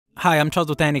Hi, I'm Charles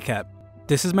with AniCap.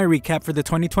 This is my recap for the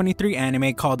 2023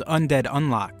 anime called Undead,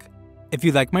 Unluck. If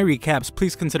you like my recaps,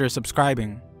 please consider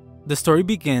subscribing. The story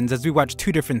begins as we watch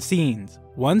two different scenes.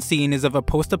 One scene is of a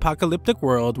post-apocalyptic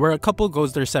world where a couple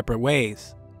goes their separate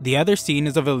ways. The other scene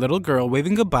is of a little girl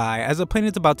waving goodbye as a plane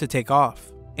is about to take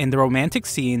off. In the romantic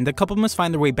scene, the couple must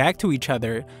find their way back to each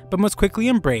other, but must quickly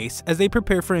embrace as they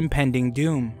prepare for impending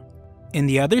doom. In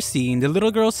the other scene, the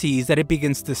little girl sees that it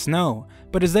begins to snow,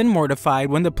 but is then mortified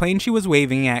when the plane she was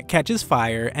waving at catches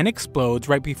fire and explodes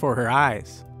right before her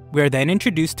eyes. We are then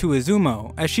introduced to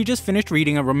Izumo, as she just finished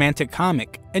reading a romantic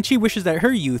comic, and she wishes that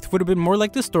her youth would have been more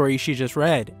like the story she just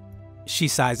read. She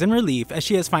sighs in relief as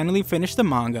she has finally finished the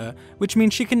manga, which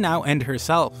means she can now end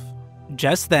herself.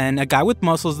 Just then, a guy with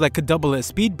muscles that could double as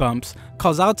speed bumps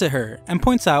calls out to her and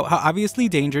points out how obviously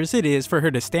dangerous it is for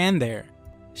her to stand there.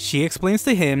 She explains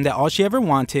to him that all she ever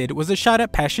wanted was a shot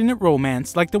at passionate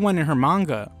romance like the one in her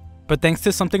manga, but thanks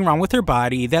to something wrong with her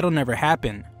body, that'll never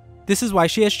happen. This is why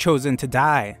she has chosen to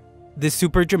die. This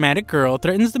super dramatic girl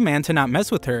threatens the man to not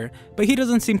mess with her, but he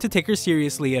doesn't seem to take her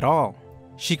seriously at all.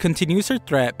 She continues her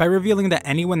threat by revealing that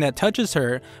anyone that touches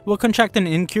her will contract an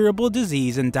incurable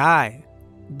disease and die.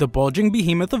 The bulging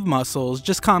behemoth of muscles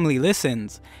just calmly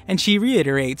listens, and she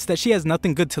reiterates that she has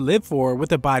nothing good to live for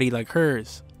with a body like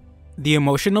hers. The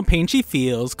emotional pain she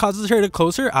feels causes her to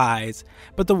close her eyes,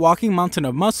 but the walking mountain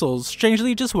of muscles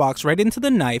strangely just walks right into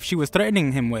the knife she was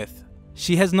threatening him with.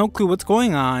 She has no clue what's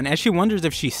going on as she wonders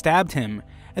if she stabbed him,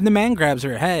 and the man grabs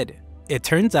her head. It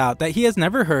turns out that he has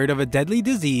never heard of a deadly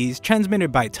disease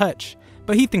transmitted by touch,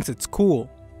 but he thinks it's cool.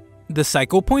 The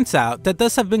psycho points out that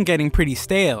dust have been getting pretty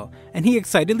stale, and he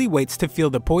excitedly waits to feel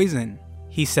the poison.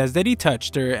 He says that he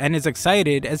touched her and is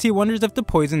excited as he wonders if the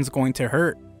poison's going to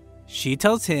hurt. She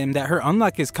tells him that her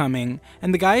unluck is coming,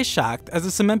 and the guy is shocked as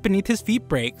the cement beneath his feet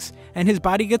breaks and his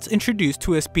body gets introduced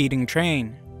to a speeding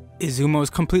train. Izumo is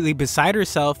completely beside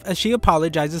herself as she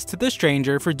apologizes to the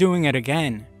stranger for doing it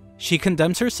again. She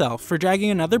condemns herself for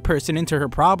dragging another person into her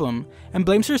problem and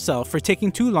blames herself for taking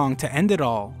too long to end it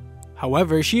all.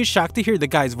 However, she is shocked to hear the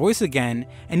guy's voice again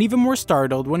and even more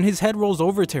startled when his head rolls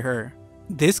over to her.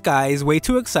 This guy is way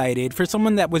too excited for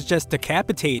someone that was just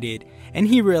decapitated, and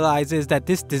he realizes that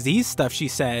this disease stuff she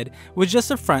said was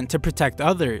just a front to protect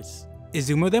others.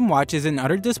 Izumo then watches in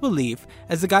utter disbelief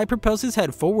as the guy propels his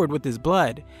head forward with his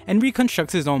blood and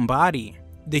reconstructs his own body.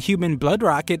 The human blood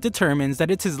rocket determines that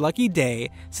it's his lucky day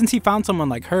since he found someone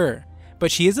like her,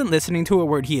 but she isn't listening to a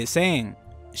word he is saying.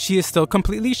 She is still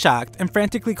completely shocked and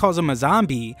frantically calls him a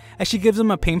zombie as she gives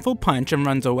him a painful punch and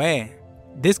runs away.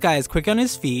 This guy is quick on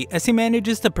his feet as he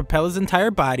manages to propel his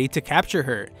entire body to capture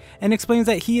her and explains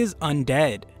that he is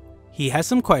undead. He has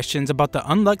some questions about the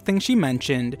unluck thing she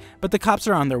mentioned, but the cops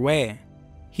are on their way.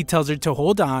 He tells her to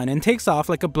hold on and takes off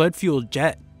like a blood-fueled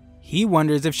jet. He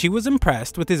wonders if she was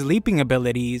impressed with his leaping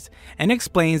abilities and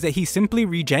explains that he simply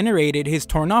regenerated his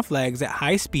torn off legs at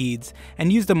high speeds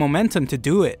and used the momentum to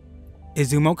do it.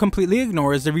 Izumo completely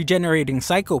ignores the regenerating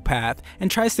psychopath and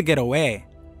tries to get away.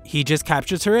 He just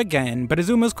captures her again, but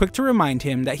Izumo's quick to remind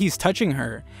him that he's touching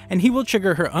her, and he will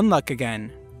trigger her unluck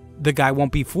again. The guy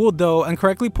won't be fooled though and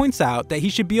correctly points out that he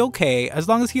should be okay as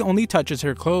long as he only touches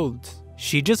her clothes.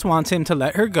 She just wants him to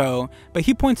let her go, but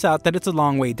he points out that it's a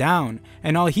long way down,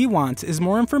 and all he wants is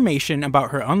more information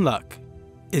about her unluck.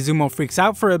 Izumo freaks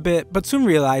out for a bit, but soon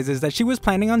realizes that she was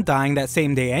planning on dying that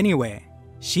same day anyway.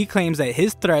 She claims that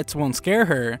his threats won't scare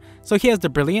her, so he has the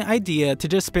brilliant idea to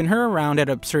just spin her around at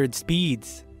absurd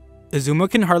speeds. Izumo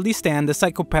can hardly stand the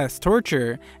psychopath's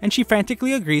torture, and she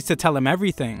frantically agrees to tell him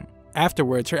everything.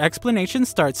 Afterwards, her explanation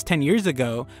starts 10 years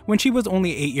ago when she was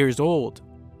only 8 years old.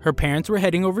 Her parents were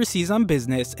heading overseas on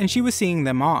business and she was seeing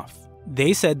them off.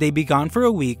 They said they'd be gone for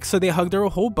a week, so they hugged her a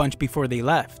whole bunch before they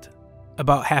left.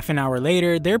 About half an hour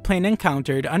later, their plane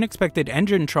encountered unexpected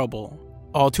engine trouble.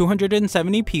 All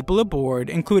 270 people aboard,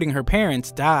 including her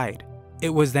parents, died. It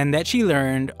was then that she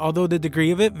learned, although the degree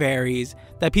of it varies,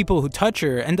 that people who touch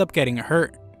her end up getting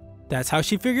hurt. That's how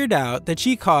she figured out that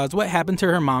she caused what happened to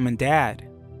her mom and dad.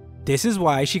 This is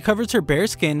why she covers her bare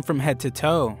skin from head to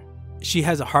toe. She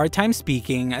has a hard time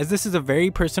speaking as this is a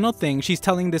very personal thing she's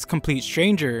telling this complete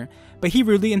stranger, but he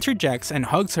rudely interjects and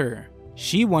hugs her.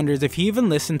 She wonders if he even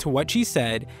listened to what she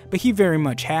said, but he very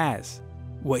much has.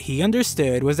 What he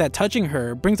understood was that touching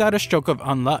her brings out a stroke of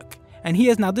unluck, and he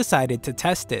has now decided to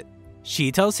test it.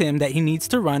 She tells him that he needs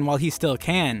to run while he still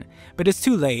can, but it's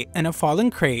too late and a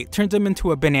fallen crate turns him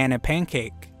into a banana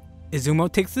pancake.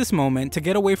 Izumo takes this moment to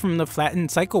get away from the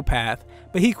flattened psychopath,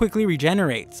 but he quickly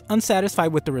regenerates,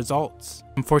 unsatisfied with the results.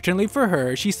 Unfortunately for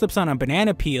her, she slips on a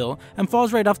banana peel and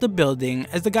falls right off the building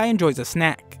as the guy enjoys a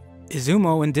snack.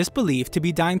 Izumo, in disbelief to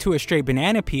be dying to a stray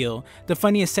banana peel, the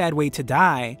funniest sad way to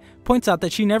die, points out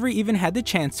that she never even had the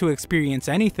chance to experience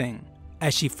anything.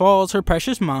 As she falls, her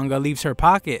precious manga leaves her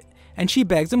pocket, and she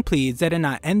begs and pleads that it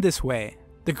not end this way.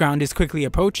 The ground is quickly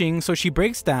approaching, so she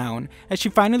breaks down as she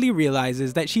finally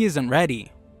realizes that she isn't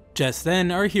ready. Just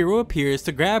then, our hero appears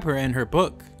to grab her and her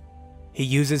book. He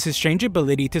uses his strange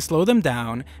ability to slow them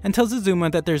down and tells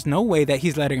Izumo that there's no way that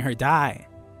he's letting her die.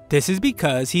 This is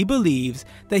because he believes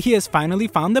that he has finally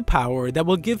found the power that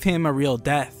will give him a real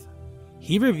death.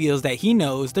 He reveals that he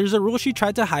knows there's a rule she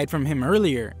tried to hide from him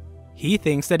earlier. He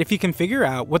thinks that if he can figure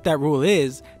out what that rule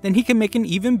is, then he can make an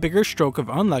even bigger stroke of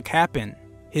unluck happen.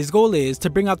 His goal is to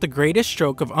bring out the greatest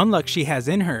stroke of unluck she has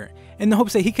in her, in the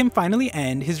hopes that he can finally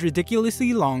end his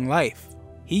ridiculously long life.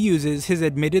 He uses his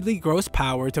admittedly gross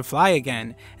power to fly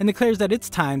again, and declares that it's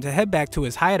time to head back to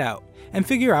his hideout, and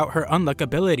figure out her unluck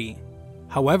ability.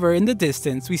 However, in the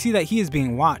distance, we see that he is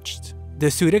being watched.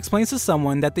 The suit explains to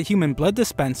someone that the human blood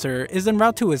dispenser is en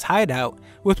route to his hideout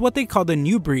with what they call the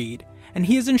new breed, and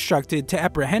he is instructed to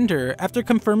apprehend her after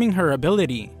confirming her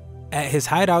ability. At his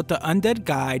hideout, the undead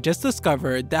guy just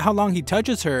discovered that how long he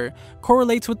touches her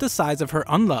correlates with the size of her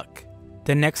unluck.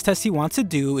 The next test he wants to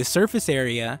do is surface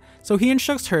area, so he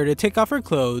instructs her to take off her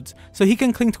clothes so he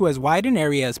can cling to as wide an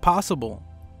area as possible.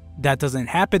 That doesn't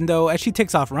happen though, as she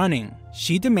takes off running.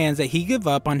 She demands that he give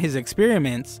up on his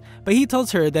experiments, but he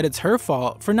tells her that it's her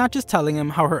fault for not just telling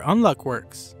him how her unluck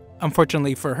works.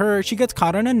 Unfortunately for her, she gets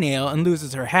caught on a nail and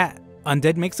loses her hat.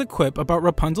 Undead makes a quip about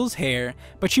Rapunzel's hair,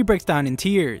 but she breaks down in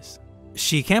tears.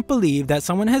 She can't believe that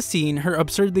someone has seen her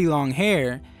absurdly long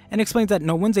hair, and explains that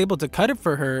no one's able to cut it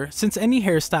for her since any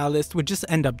hairstylist would just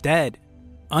end up dead.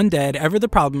 Undead, ever the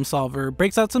problem solver,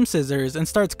 breaks out some scissors and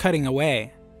starts cutting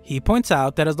away. He points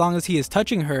out that as long as he is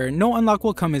touching her, no unlock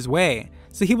will come his way,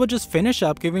 so he will just finish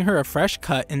up giving her a fresh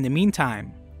cut in the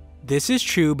meantime. This is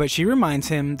true, but she reminds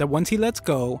him that once he lets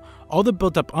go, all the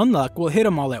built up unluck will hit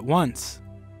him all at once.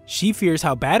 She fears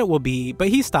how bad it will be, but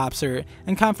he stops her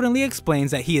and confidently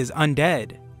explains that he is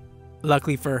undead.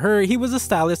 Luckily for her, he was a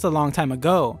stylist a long time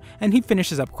ago, and he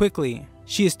finishes up quickly.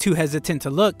 She is too hesitant to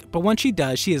look, but once she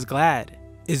does, she is glad.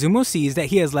 Izumo sees that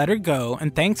he has let her go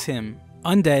and thanks him.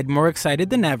 Undead, more excited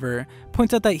than ever,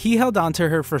 points out that he held on to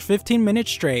her for 15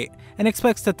 minutes straight and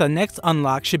expects that the next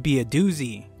unlock should be a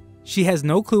doozy. She has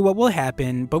no clue what will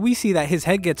happen, but we see that his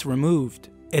head gets removed.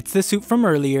 It's the suit from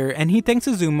earlier, and he thanks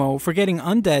Izumo for getting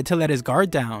Undead to let his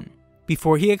guard down.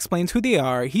 Before he explains who they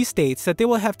are, he states that they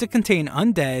will have to contain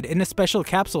Undead in a special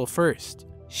capsule first.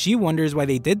 She wonders why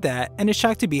they did that and is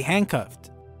shocked to be handcuffed.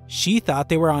 She thought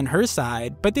they were on her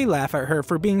side, but they laugh at her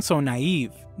for being so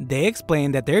naive. They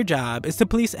explain that their job is to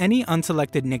police any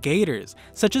unselected negators,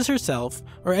 such as herself,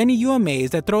 or any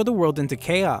UMAs that throw the world into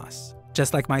chaos.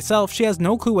 Just like myself, she has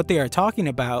no clue what they are talking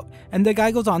about, and the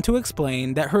guy goes on to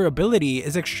explain that her ability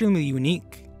is extremely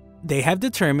unique. They have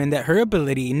determined that her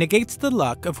ability negates the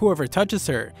luck of whoever touches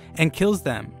her and kills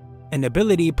them, an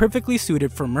ability perfectly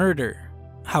suited for murder.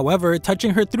 However,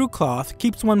 touching her through cloth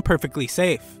keeps one perfectly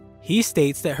safe. He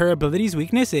states that her ability's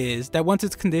weakness is that once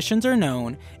its conditions are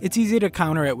known, it's easy to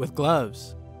counter it with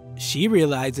gloves. She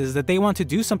realizes that they want to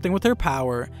do something with her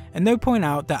power, and they point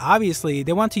out that obviously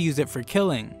they want to use it for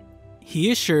killing.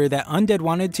 He is sure that Undead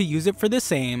wanted to use it for the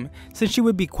same, since she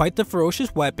would be quite the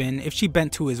ferocious weapon if she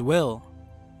bent to his will.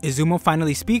 Izumo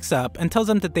finally speaks up and tells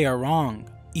them that they are wrong.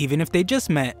 Even if they just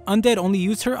met, Undead only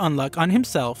used her unluck on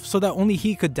himself so that only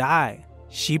he could die.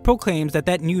 She proclaims that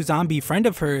that new zombie friend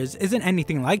of hers isn't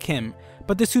anything like him,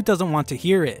 but the suit doesn't want to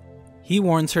hear it. He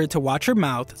warns her to watch her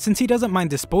mouth since he doesn't mind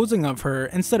disposing of her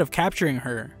instead of capturing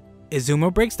her.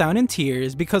 Izumo breaks down in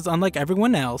tears because unlike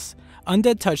everyone else,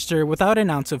 Undead touched her without an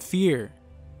ounce of fear.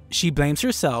 She blames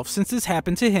herself since this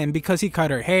happened to him because he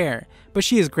cut her hair, but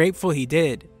she is grateful he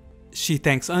did. She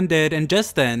thanks Undead, and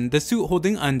just then, the suit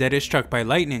holding Undead is struck by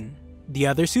lightning. The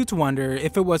other suits wonder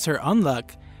if it was her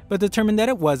unluck, but determine that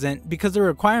it wasn't because the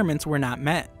requirements were not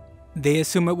met. They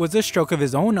assume it was a stroke of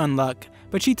his own unluck,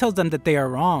 but she tells them that they are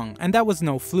wrong, and that was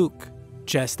no fluke.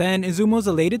 Just then, Izumo's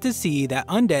elated to see that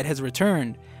Undead has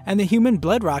returned, and the human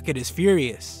blood rocket is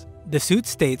furious. The suit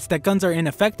states that guns are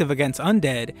ineffective against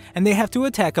Undead, and they have to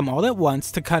attack him all at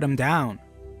once to cut him down.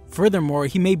 Furthermore,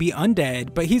 he may be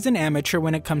undead, but he's an amateur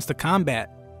when it comes to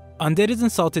combat. Undead is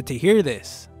insulted to hear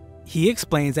this. He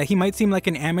explains that he might seem like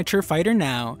an amateur fighter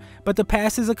now, but the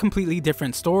past is a completely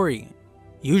different story.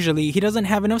 Usually, he doesn't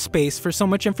have enough space for so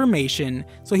much information,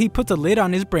 so he puts a lid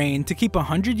on his brain to keep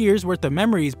 100 years worth of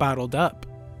memories bottled up.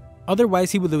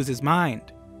 Otherwise, he would lose his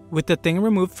mind. With the thing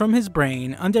removed from his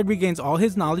brain, Undead regains all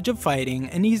his knowledge of fighting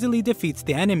and easily defeats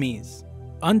the enemies.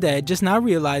 Undead just now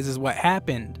realizes what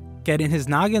happened. Getting his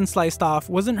noggin sliced off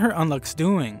wasn't her Unluck's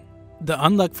doing. The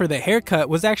Unluck for the haircut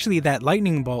was actually that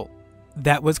lightning bolt.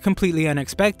 That was completely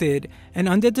unexpected, and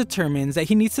Undead determines that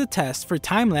he needs to test for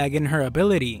time lag in her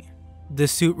ability. The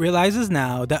suit realizes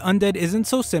now that Undead isn't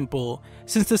so simple,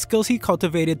 since the skills he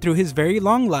cultivated through his very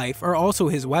long life are also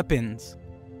his weapons.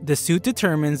 The suit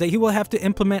determines that he will have to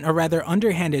implement a rather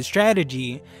underhanded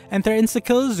strategy, and threatens to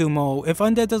kill Izumo if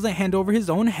Undead doesn't hand over his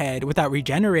own head without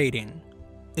regenerating.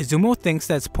 Izumo thinks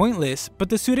that's pointless, but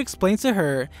the suit explains to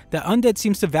her that Undead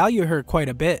seems to value her quite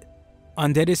a bit.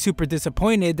 Undead is super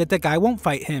disappointed that the guy won't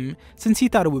fight him, since he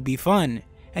thought it would be fun,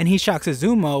 and he shocks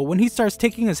Izumo when he starts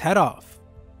taking his head off.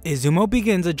 Izumo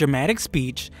begins a dramatic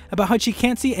speech about how she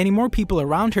can't see any more people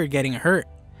around her getting hurt,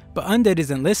 but Undead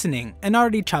isn't listening and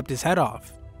already chopped his head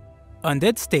off.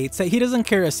 Undead states that he doesn't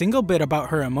care a single bit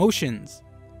about her emotions.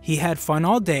 He had fun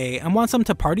all day and wants them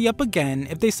to party up again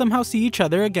if they somehow see each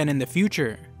other again in the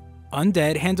future.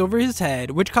 Undead hands over his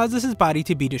head, which causes his body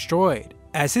to be destroyed.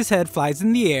 As his head flies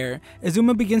in the air,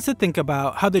 Izumo begins to think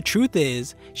about how the truth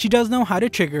is she does know how to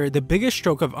trigger the biggest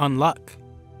stroke of Unluck.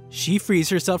 She frees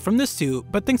herself from the suit,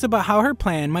 but thinks about how her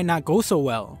plan might not go so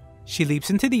well. She leaps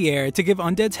into the air to give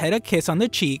Undead's head a kiss on the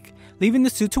cheek, leaving the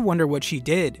suit to wonder what she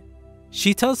did.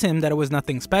 She tells him that it was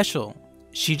nothing special.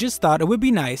 She just thought it would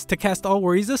be nice to cast all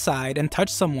worries aside and touch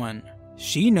someone.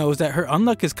 She knows that her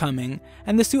Unluck is coming,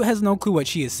 and the suit has no clue what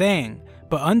she is saying,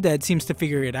 but Undead seems to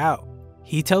figure it out.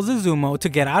 He tells Izumo to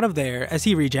get out of there as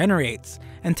he regenerates,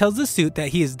 and tells the suit that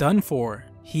he is done for.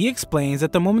 He explains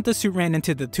that the moment the suit ran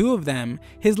into the two of them,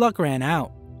 his luck ran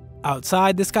out.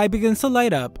 Outside, the sky begins to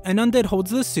light up, and Undead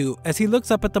holds the suit as he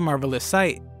looks up at the marvelous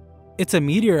sight. It's a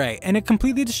meteorite, and it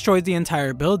completely destroys the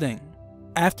entire building.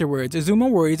 Afterwards, Izumo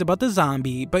worries about the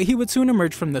zombie, but he would soon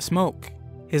emerge from the smoke.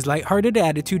 His lighthearted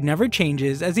attitude never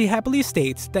changes as he happily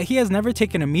states that he has never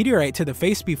taken a meteorite to the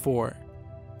face before.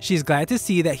 She's glad to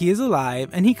see that he is alive,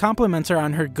 and he compliments her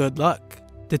on her good luck.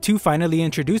 The two finally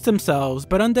introduce themselves,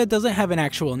 but Undead doesn't have an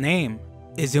actual name.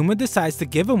 Izumo decides to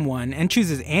give him one and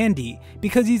chooses Andy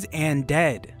because he's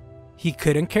Undead. He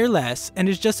couldn't care less and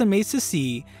is just amazed to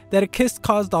see that a kiss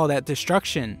caused all that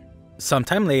destruction.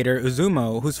 Sometime later,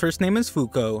 Izumo, whose first name is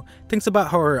Fuko, thinks about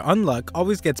how her Unluck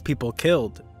always gets people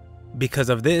killed. Because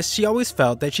of this, she always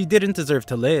felt that she didn't deserve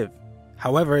to live.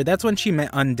 However, that's when she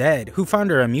met Undead, who found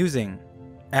her amusing.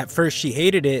 At first she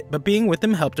hated it, but being with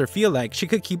him helped her feel like she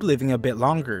could keep living a bit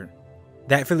longer.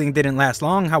 That feeling didn't last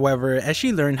long, however, as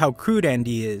she learned how crude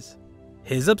Andy is.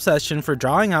 His obsession for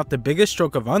drawing out the biggest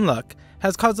stroke of Unluck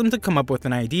has caused him to come up with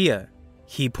an idea.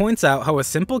 He points out how a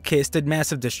simple kiss did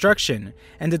massive destruction,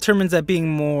 and determines that being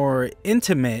more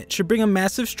intimate should bring a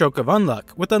massive stroke of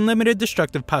Unluck with unlimited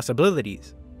destructive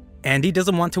possibilities. Andy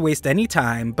doesn't want to waste any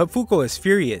time, but Fuko is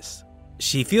furious.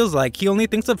 She feels like he only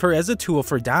thinks of her as a tool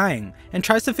for dying, and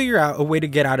tries to figure out a way to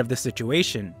get out of the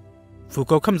situation.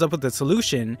 Fuko comes up with a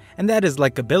solution, and that is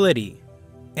likability.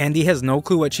 Andy has no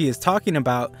clue what she is talking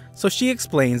about, so she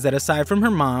explains that aside from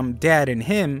her mom, dad, and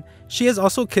him, she has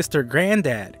also kissed her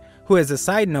granddad, who as a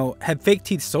side note had fake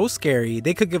teeth so scary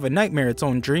they could give a nightmare its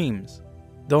own dreams.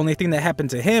 The only thing that happened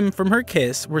to him from her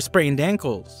kiss were sprained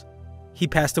ankles. He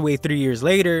passed away 3 years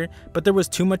later, but there was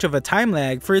too much of a time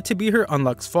lag for it to be her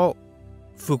Unluck's fault.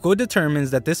 Fuko determines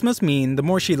that this must mean the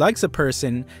more she likes a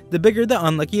person, the bigger the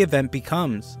unlucky event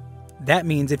becomes. That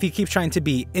means if he keeps trying to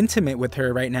be intimate with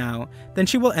her right now, then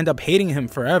she will end up hating him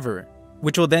forever,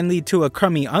 which will then lead to a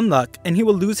crummy Unluck and he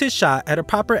will lose his shot at a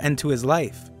proper end to his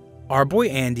life. Our boy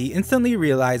Andy instantly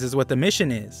realizes what the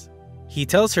mission is. He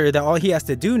tells her that all he has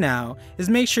to do now is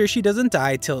make sure she doesn't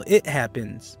die till it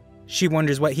happens. She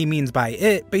wonders what he means by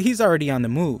it, but he's already on the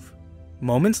move.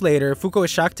 Moments later, Fuko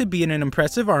is shocked to be in an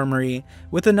impressive armory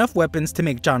with enough weapons to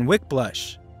make John Wick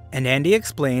blush. And Andy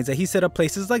explains that he set up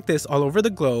places like this all over the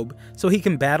globe so he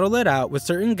can battle it out with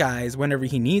certain guys whenever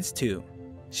he needs to.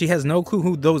 She has no clue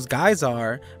who those guys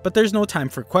are, but there's no time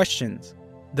for questions.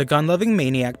 The gun-loving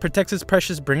maniac protects his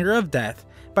precious bringer of death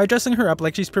by dressing her up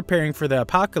like she's preparing for the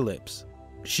apocalypse.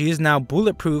 She is now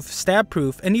bulletproof,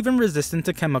 stab-proof, and even resistant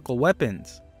to chemical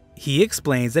weapons. He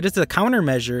explains that it's a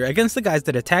countermeasure against the guys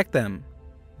that attack them.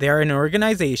 They are an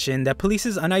organization that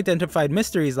polices unidentified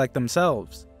mysteries like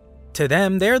themselves. To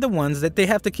them, they are the ones that they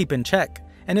have to keep in check,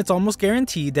 and it's almost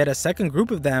guaranteed that a second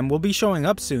group of them will be showing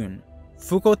up soon.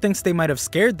 Fuko thinks they might have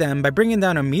scared them by bringing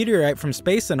down a meteorite from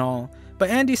space and all, but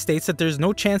Andy states that there's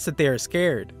no chance that they are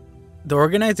scared. The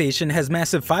organization has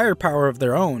massive firepower of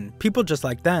their own, people just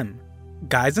like them.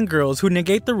 Guys and girls who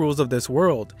negate the rules of this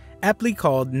world, aptly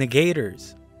called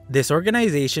negators. This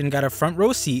organization got a front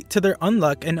row seat to their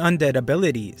Unluck and Undead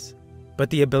abilities, but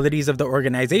the abilities of the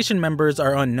organization members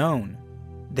are unknown.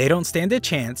 They don't stand a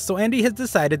chance, so Andy has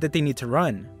decided that they need to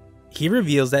run. He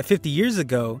reveals that 50 years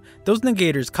ago, those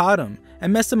negators caught him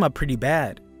and messed him up pretty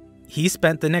bad. He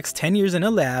spent the next 10 years in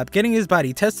a lab getting his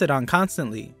body tested on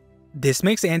constantly. This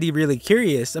makes Andy really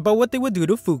curious about what they would do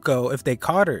to Fuko if they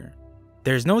caught her.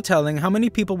 There's no telling how many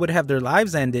people would have their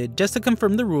lives ended just to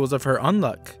confirm the rules of her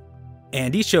Unluck.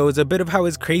 Andy shows a bit of how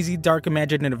his crazy, dark,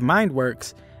 imaginative mind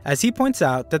works, as he points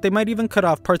out that they might even cut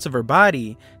off parts of her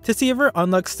body to see if her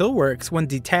Unluck still works when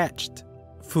detached.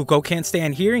 Fuko can't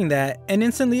stand hearing that and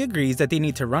instantly agrees that they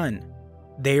need to run.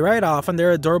 They ride off on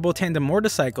their adorable tandem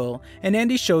motorcycle, and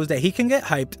Andy shows that he can get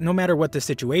hyped no matter what the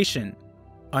situation.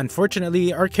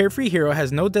 Unfortunately, our carefree hero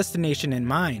has no destination in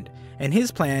mind, and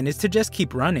his plan is to just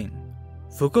keep running.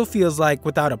 Fuko feels like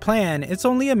without a plan, it's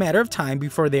only a matter of time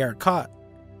before they are caught,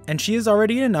 and she is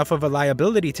already enough of a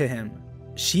liability to him.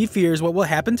 She fears what will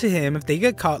happen to him if they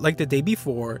get caught like the day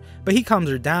before, but he calms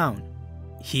her down.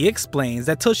 He explains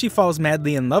that till she falls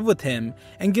madly in love with him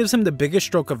and gives him the biggest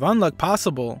stroke of unluck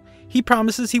possible, he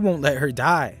promises he won't let her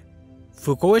die.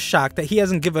 Fuko is shocked that he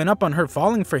hasn't given up on her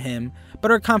falling for him,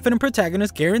 but our confident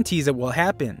protagonist guarantees it will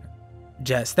happen.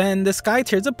 Just then, the sky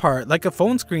tears apart like a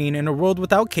phone screen in a world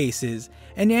without cases,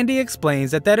 and Andy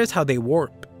explains that that is how they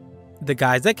warp. The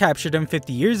guys that captured him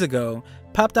 50 years ago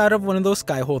popped out of one of those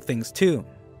skyhole things too.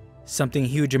 Something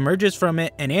huge emerges from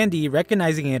it, and Andy,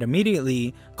 recognizing it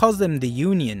immediately, calls them the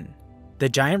Union. The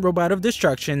giant robot of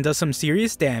destruction does some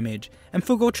serious damage, and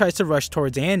Fuko tries to rush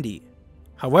towards Andy.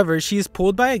 However, she is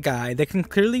pulled by a guy that can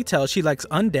clearly tell she likes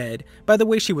Undead by the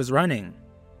way she was running.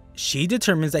 She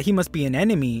determines that he must be an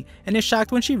enemy, and is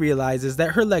shocked when she realizes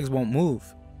that her legs won't move.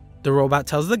 The robot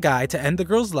tells the guy to end the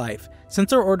girl's life,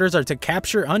 since her orders are to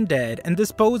capture Undead and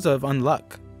dispose of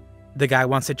Unluck. The guy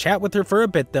wants to chat with her for a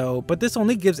bit though, but this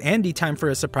only gives Andy time for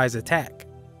a surprise attack.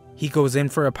 He goes in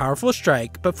for a powerful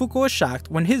strike, but Fuko is shocked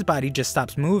when his body just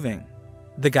stops moving.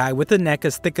 The guy with a neck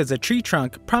as thick as a tree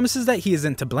trunk promises that he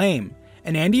isn't to blame,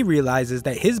 and Andy realizes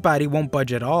that his body won't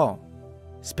budge at all.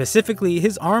 Specifically,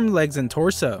 his arm, legs, and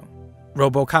torso.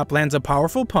 RoboCop lands a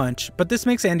powerful punch, but this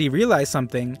makes Andy realize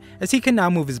something, as he can now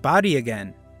move his body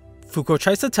again. Fuko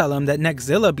tries to tell him that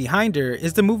Neckzilla behind her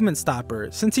is the movement stopper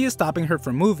since he is stopping her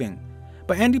from moving,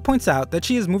 but Andy points out that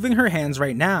she is moving her hands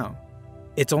right now.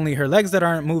 It's only her legs that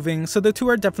aren't moving, so the two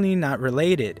are definitely not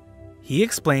related. He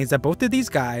explains that both of these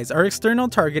guys are external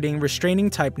targeting restraining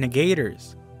type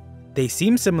negators. They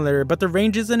seem similar, but the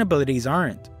ranges and abilities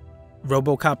aren't.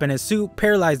 RoboCop in his suit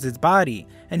paralyzed his body,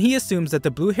 and he assumes that the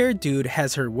blue-haired dude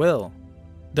has her will.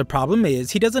 The problem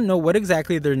is, he doesn't know what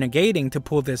exactly they're negating to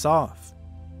pull this off.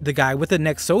 The guy with a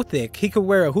neck so thick he could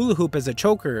wear a hula hoop as a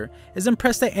choker is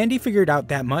impressed that Andy figured out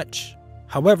that much.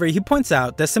 However, he points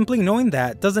out that simply knowing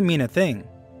that doesn't mean a thing.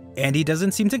 Andy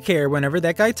doesn't seem to care whenever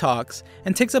that guy talks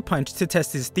and takes a punch to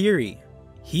test his theory.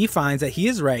 He finds that he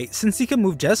is right since he can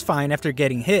move just fine after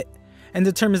getting hit, and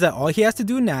determines that all he has to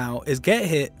do now is get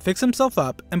hit, fix himself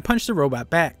up, and punch the robot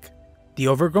back. The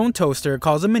overgrown toaster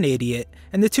calls him an idiot,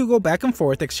 and the two go back and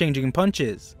forth exchanging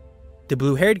punches. The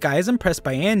blue-haired guy is impressed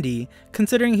by Andy,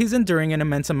 considering he's enduring an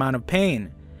immense amount of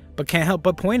pain, but can't help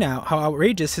but point out how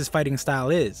outrageous his fighting style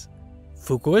is.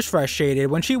 Fuko is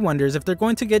frustrated when she wonders if they're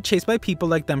going to get chased by people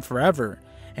like them forever,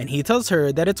 and he tells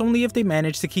her that it's only if they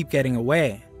manage to keep getting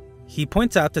away. He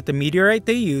points out that the meteorite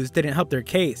they used didn't help their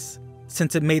case,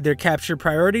 since it made their capture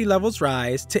priority levels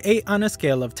rise to 8 on a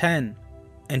scale of 10,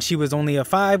 and she was only a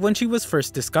 5 when she was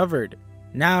first discovered.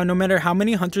 Now, no matter how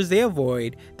many hunters they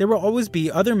avoid, there will always be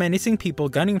other menacing people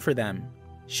gunning for them.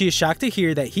 She is shocked to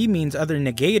hear that he means other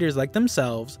negators like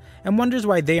themselves, and wonders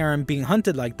why they aren't being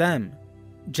hunted like them.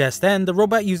 Just then, the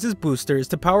robot uses boosters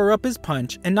to power up his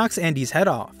punch and knocks Andy's head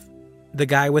off. The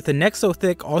guy with a neck so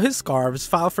thick all his scarves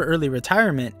file for early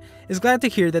retirement is glad to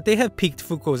hear that they have piqued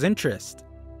Fuko's interest.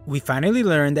 We finally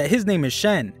learn that his name is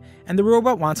Shen, and the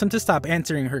robot wants him to stop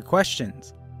answering her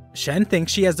questions. Shen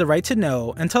thinks she has the right to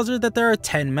know and tells her that there are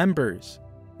 10 members.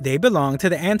 They belong to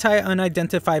the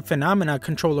Anti-Unidentified Phenomena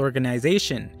Control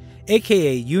Organization,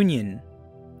 aka Union.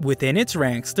 Within its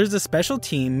ranks, there's a special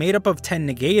team made up of 10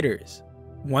 negators.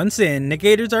 Once in,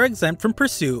 negators are exempt from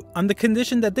pursuit on the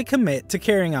condition that they commit to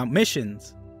carrying out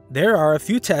missions. There are a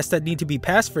few tests that need to be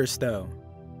passed first though.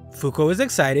 Fuko is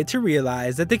excited to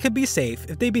realize that they could be safe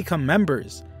if they become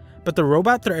members, but the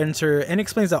robot threatens her and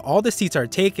explains that all the seats are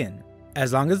taken.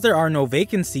 As long as there are no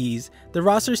vacancies, the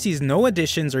roster sees no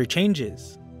additions or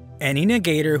changes. Any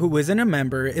negator who isn't a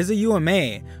member is a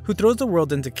UMA who throws the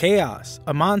world into chaos,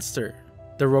 a monster.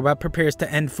 The robot prepares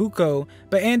to end Fuko,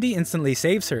 but Andy instantly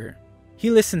saves her. He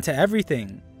listened to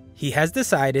everything. He has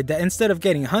decided that instead of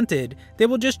getting hunted, they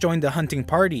will just join the hunting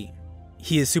party.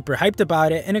 He is super hyped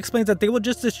about it and explains that they will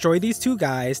just destroy these two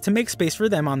guys to make space for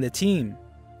them on the team.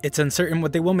 It's uncertain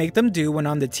what they will make them do when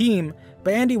on the team,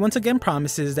 but Andy once again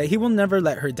promises that he will never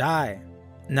let her die.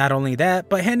 Not only that,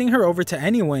 but handing her over to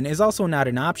anyone is also not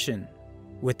an option.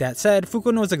 With that said,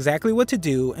 Fuko knows exactly what to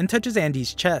do and touches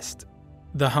Andy's chest.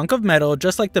 The hunk of metal,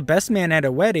 just like the best man at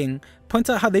a wedding, points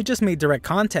out how they just made direct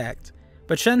contact,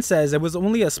 but Shen says it was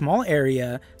only a small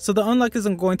area, so the unluck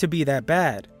isn't going to be that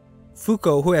bad.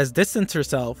 Fuko, who has distanced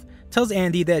herself, tells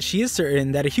Andy that she is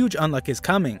certain that a huge unluck is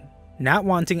coming. Not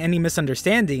wanting any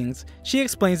misunderstandings, she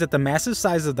explains that the massive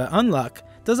size of the unluck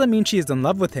doesn't mean she is in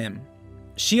love with him.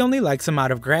 She only likes him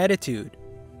out of gratitude.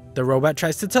 The robot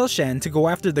tries to tell Shen to go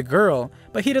after the girl,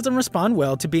 but he doesn't respond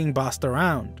well to being bossed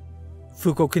around.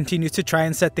 Fuko continues to try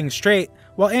and set things straight,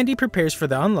 while Andy prepares for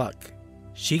the unluck.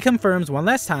 She confirms one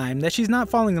last time that she's not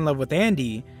falling in love with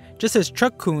Andy, just as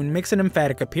Truck-kun makes an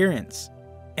emphatic appearance.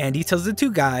 Andy tells the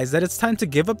two guys that it's time to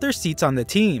give up their seats on the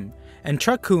team, and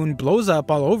Truck-kun blows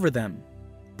up all over them.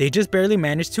 They just barely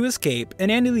manage to escape,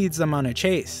 and Andy leads them on a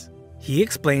chase. He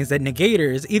explains that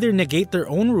negators either negate their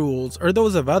own rules or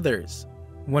those of others.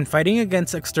 When fighting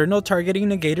against external targeting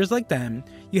negators like them,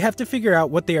 you have to figure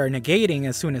out what they are negating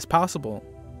as soon as possible.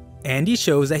 Andy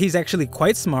shows that he's actually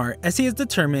quite smart, as he has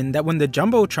determined that when the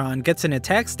Jumbotron gets an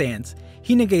attack stance,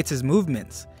 he negates his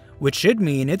movements, which should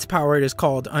mean its power is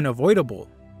called unavoidable.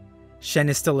 Shen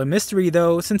is still a mystery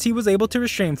though, since he was able to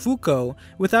restrain Fuko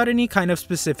without any kind of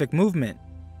specific movement.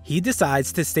 He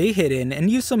decides to stay hidden and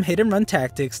use some hit and run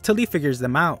tactics till he figures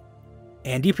them out.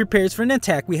 Andy prepares for an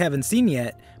attack we haven't seen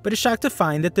yet, but is shocked to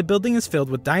find that the building is filled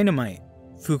with dynamite.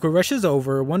 Fuko rushes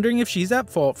over, wondering if she's at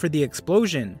fault for the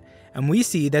explosion, and we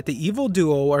see that the evil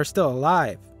duo are still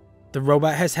alive. The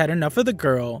robot has had enough of the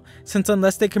girl, since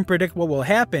unless they can predict what will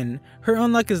happen, her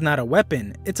unluck is not a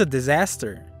weapon, it's a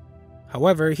disaster.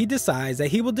 However, he decides that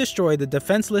he will destroy the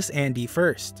defenseless Andy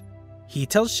first. He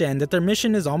tells Shen that their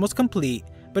mission is almost complete,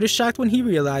 but is shocked when he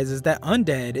realizes that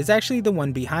Undead is actually the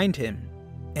one behind him.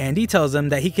 Andy tells him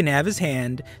that he can have his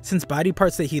hand, since body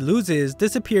parts that he loses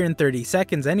disappear in 30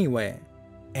 seconds anyway.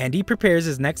 Andy prepares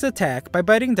his next attack by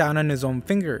biting down on his own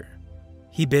finger.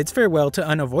 He bids farewell to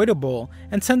Unavoidable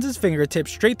and sends his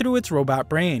fingertips straight through its robot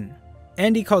brain.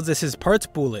 Andy calls this his parts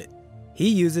bullet. He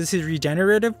uses his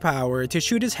regenerative power to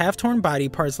shoot his half-torn body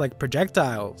parts like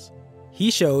projectiles.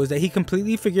 He shows that he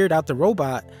completely figured out the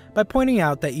robot by pointing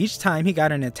out that each time he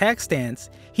got an attack stance,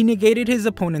 he negated his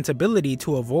opponent's ability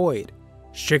to avoid.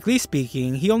 Strictly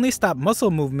speaking, he only stopped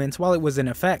muscle movements while it was in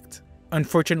effect.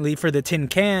 Unfortunately for the tin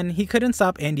can, he couldn't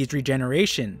stop Andy's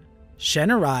regeneration.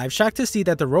 Shen arrives, shocked to see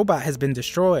that the robot has been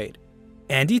destroyed.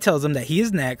 Andy tells him that he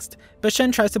is next, but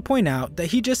Shen tries to point out that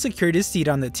he just secured his seat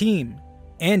on the team.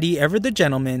 Andy, ever the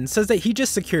gentleman, says that he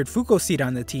just secured Fuko's seat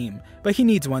on the team, but he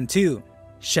needs one too.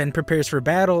 Shen prepares for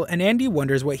battle, and Andy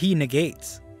wonders what he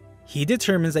negates. He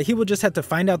determines that he will just have to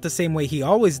find out the same way he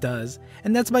always does,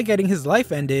 and that's by getting his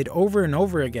life ended over and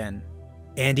over again.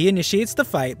 Andy initiates the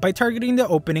fight by targeting the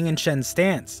opening in Shen's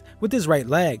stance with his right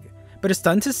leg, but is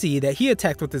stunned to see that he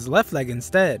attacked with his left leg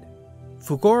instead.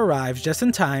 Fuko arrives just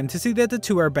in time to see that the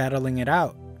two are battling it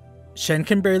out. Shen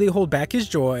can barely hold back his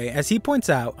joy as he points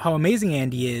out how amazing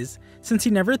Andy is, since he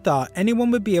never thought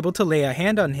anyone would be able to lay a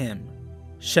hand on him.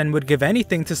 Shen would give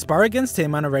anything to spar against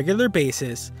him on a regular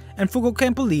basis, and Fuko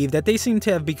can't believe that they seem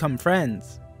to have become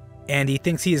friends. Andy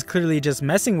thinks he is clearly just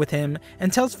messing with him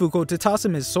and tells Fuko to toss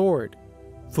him his sword.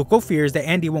 Fuko fears that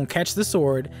Andy won't catch the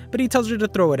sword, but he tells her to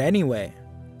throw it anyway.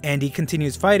 Andy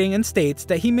continues fighting and states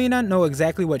that he may not know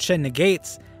exactly what Shen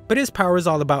negates, but his power is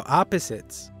all about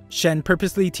opposites. Shen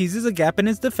purposely teases a gap in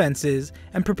his defenses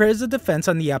and prepares a defense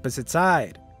on the opposite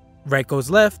side. Right goes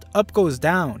left, up goes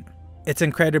down. It's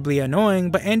incredibly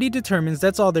annoying, but Andy determines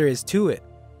that's all there is to it.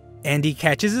 Andy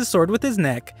catches his sword with his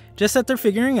neck just after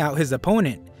figuring out his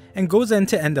opponent, and goes in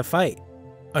to end the fight.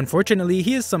 Unfortunately,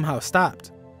 he is somehow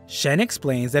stopped. Shen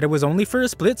explains that it was only for a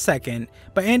split second,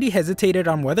 but Andy hesitated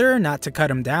on whether or not to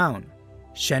cut him down.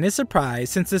 Shen is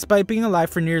surprised since despite being alive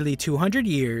for nearly 200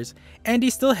 years, Andy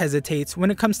still hesitates when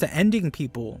it comes to ending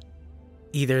people.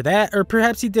 Either that, or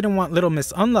perhaps he didn't want little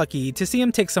Miss Unlucky to see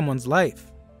him take someone's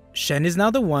life. Shen is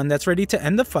now the one that's ready to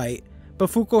end the fight, but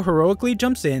Fuko heroically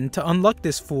jumps in to unluck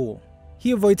this fool.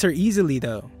 He avoids her easily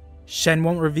though. Shen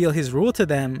won't reveal his rule to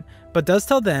them, but does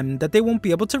tell them that they won't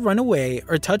be able to run away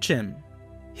or touch him.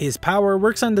 His power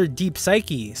works on their deep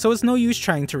psyche, so it's no use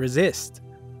trying to resist.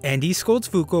 Andy scolds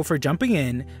Fuko for jumping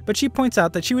in, but she points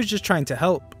out that she was just trying to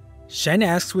help. Shen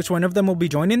asks which one of them will be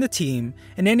joining the team,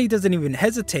 and Andy doesn't even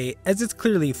hesitate as it's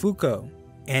clearly Fuko.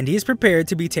 Andy is prepared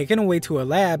to be taken away to a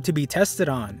lab to be tested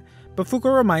on, but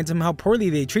Fuko reminds him how poorly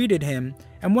they treated him,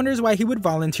 and wonders why he would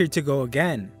volunteer to go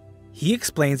again. He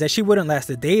explains that she wouldn't last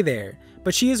a day there,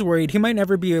 but she is worried he might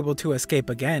never be able to escape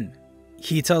again.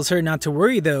 He tells her not to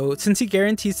worry though, since he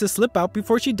guarantees to slip out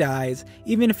before she dies,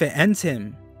 even if it ends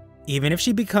him. Even if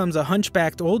she becomes a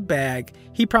hunchbacked old bag,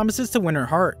 he promises to win her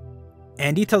heart.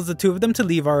 Andy tells the two of them to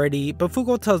leave already, but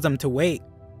Fuko tells them to wait.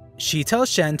 She tells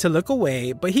Shen to look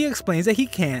away, but he explains that he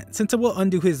can't since it will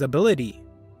undo his ability.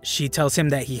 She tells him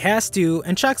that he has to,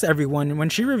 and shocks everyone when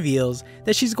she reveals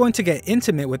that she's going to get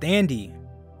intimate with Andy.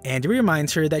 Andy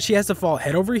reminds her that she has to fall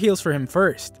head over heels for him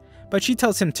first, but she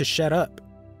tells him to shut up.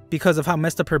 Because of how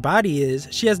messed up her body is,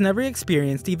 she has never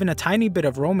experienced even a tiny bit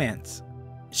of romance.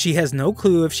 She has no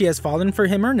clue if she has fallen for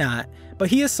him or not, but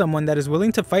he is someone that is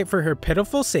willing to fight for her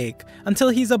pitiful sake until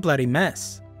he's a bloody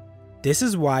mess. This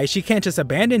is why she can't just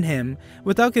abandon him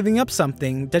without giving up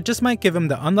something that just might give him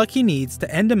the unluck he needs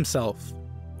to end himself.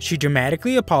 She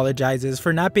dramatically apologizes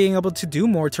for not being able to do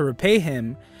more to repay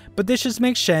him, but this just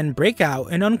makes Shen break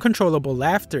out in uncontrollable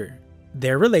laughter.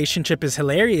 Their relationship is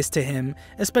hilarious to him,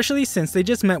 especially since they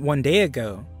just met one day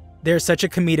ago. They're such a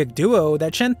comedic duo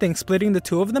that Shen thinks splitting the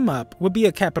two of them up would be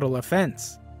a capital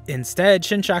offense. Instead,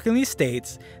 Shen shockingly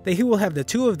states that he will have the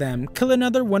two of them kill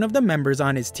another one of the members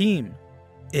on his team.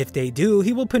 If they do,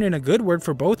 he will put in a good word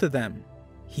for both of them.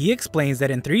 He explains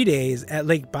that in 3 days, at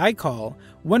Lake Baikal,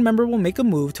 one member will make a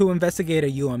move to investigate a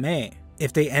UMA.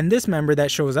 If they end this member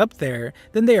that shows up there,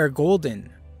 then they are golden.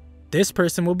 This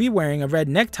person will be wearing a red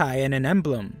necktie and an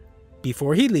emblem.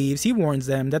 Before he leaves, he warns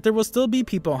them that there will still be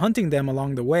people hunting them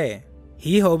along the way.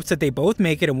 He hopes that they both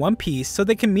make it in one piece so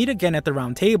they can meet again at the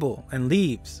round table, and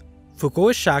leaves. Fuko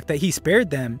is shocked that he spared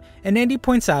them, and Andy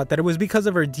points out that it was because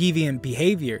of her deviant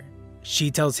behavior.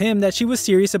 She tells him that she was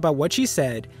serious about what she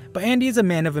said, but Andy is a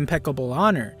man of impeccable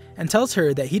honor, and tells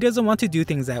her that he doesn't want to do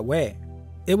things that way.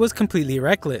 It was completely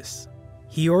reckless.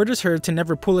 He orders her to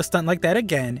never pull a stunt like that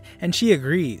again, and she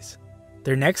agrees.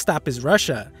 Their next stop is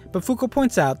Russia, but Fuko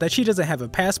points out that she doesn't have a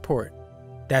passport.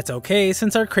 That's okay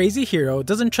since our crazy hero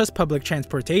doesn't trust public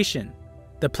transportation.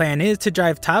 The plan is to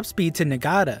drive top speed to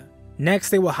Nagata.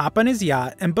 Next, they will hop on his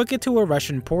yacht and book it to a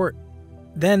Russian port.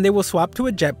 Then they will swap to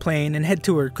a jet plane and head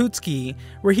to Irkutsk,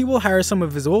 where he will hire some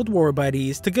of his old war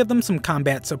buddies to give them some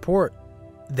combat support.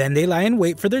 Then they lie in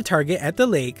wait for their target at the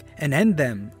lake and end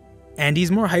them.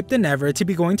 Andy's more hyped than ever to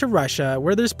be going to Russia,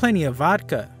 where there's plenty of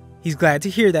vodka. He's glad to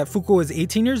hear that Fuko is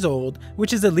 18 years old,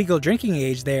 which is the legal drinking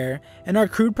age there, and our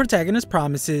crude protagonist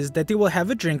promises that they will have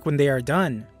a drink when they are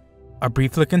done. A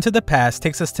brief look into the past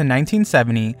takes us to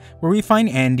 1970, where we find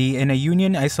Andy in a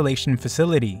Union isolation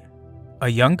facility. A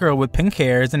young girl with pink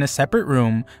hair is in a separate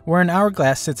room where an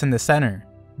hourglass sits in the center.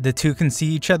 The two can see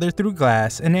each other through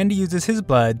glass, and Andy uses his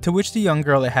blood to wish the young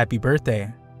girl a happy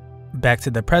birthday. Back to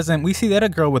the present, we see that a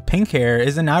girl with pink hair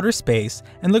is in outer space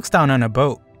and looks down on a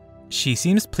boat. She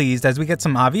seems pleased as we get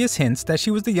some obvious hints that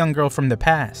she was the young girl from the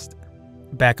past.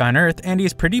 Back on Earth, Andy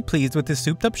is pretty pleased with his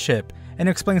souped up ship and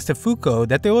explains to Fuko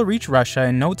that they will reach Russia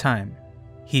in no time.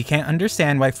 He can't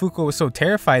understand why Fuko was so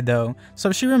terrified though,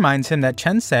 so she reminds him that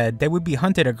Chen said they would be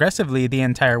hunted aggressively the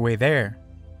entire way there.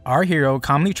 Our hero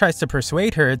calmly tries to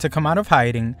persuade her to come out of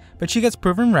hiding, but she gets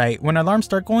proven right when alarms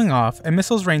start going off and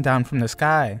missiles rain down from the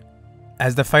sky.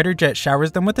 As the fighter jet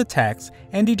showers them with attacks,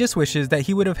 Andy just wishes that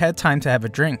he would have had time to have a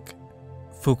drink.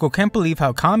 Fuko can't believe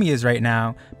how calm he is right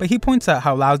now, but he points out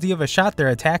how lousy of a shot their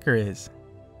attacker is.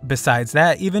 Besides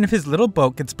that, even if his little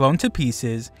boat gets blown to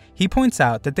pieces, he points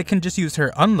out that they can just use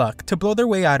her unluck to blow their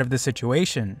way out of the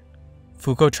situation.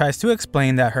 Fuko tries to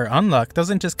explain that her unluck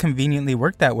doesn't just conveniently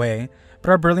work that way, but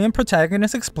our brilliant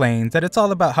protagonist explains that it's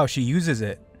all about how she uses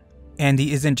it.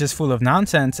 Andy isn't just full of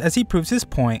nonsense as he proves his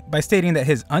point by stating that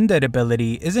his Undead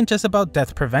ability isn't just about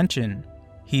death prevention.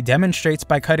 He demonstrates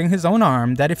by cutting his own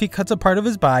arm that if he cuts a part of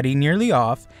his body nearly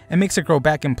off and makes it grow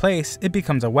back in place, it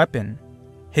becomes a weapon.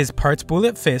 His parts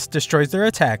bullet fist destroys their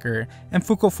attacker, and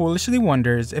Fuko foolishly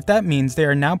wonders if that means they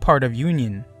are now part of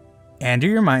Union. Andy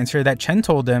reminds her that Chen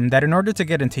told them that in order to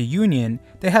get into Union,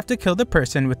 they have to kill the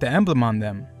person with the emblem on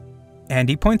them.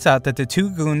 Andy points out that the two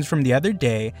goons from the other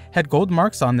day had gold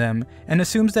marks on them and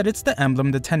assumes that it's the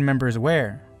emblem the 10 members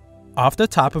wear. Off the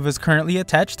top of his currently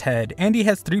attached head, Andy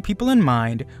has 3 people in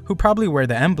mind who probably wear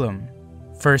the emblem.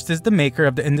 First is the maker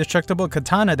of the indestructible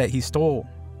katana that he stole.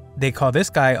 They call this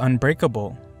guy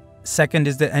Unbreakable. Second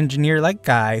is the engineer-like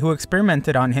guy who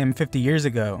experimented on him 50 years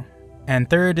ago. And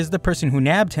third is the person who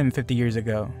nabbed him 50 years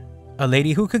ago, a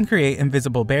lady who can create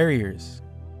invisible barriers.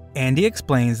 Andy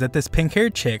explains that this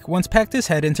pink-haired chick once packed his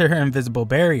head into her invisible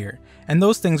barrier, and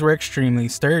those things were extremely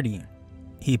sturdy.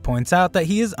 He points out that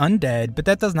he is undead, but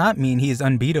that does not mean he is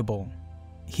unbeatable.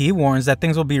 He warns that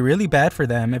things will be really bad for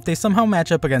them if they somehow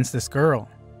match up against this girl.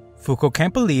 Fuko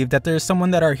can't believe that there is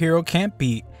someone that our hero can't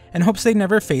beat and hopes they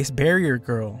never face Barrier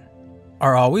Girl.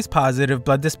 Our always positive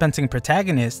blood dispensing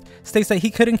protagonist states that he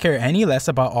couldn't care any less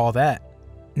about all that.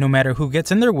 No matter who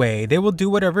gets in their way, they will do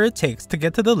whatever it takes to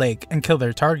get to the lake and kill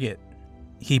their target.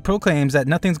 He proclaims that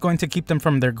nothing's going to keep them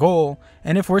from their goal,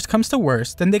 and if worse comes to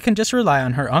worse, then they can just rely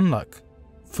on her Unluck.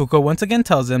 Fuko once again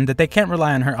tells him that they can't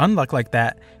rely on her Unluck like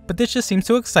that, but this just seems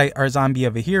to excite our zombie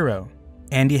of a hero.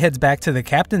 Andy heads back to the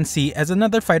captain's seat as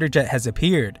another fighter jet has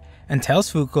appeared, and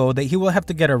tells Fuko that he will have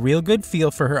to get a real good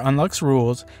feel for her Unluck's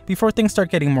rules before things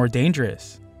start getting more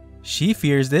dangerous. She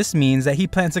fears this means that he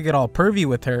plans to get all pervy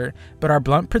with her, but our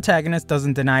blunt protagonist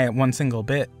doesn't deny it one single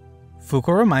bit.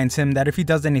 Fuko reminds him that if he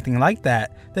does anything like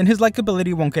that, then his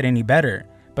likability won't get any better,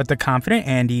 but the confident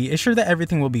Andy is sure that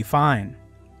everything will be fine.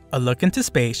 A look into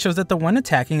space shows that the one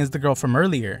attacking is the girl from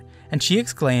earlier, and she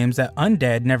exclaims that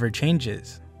Undead never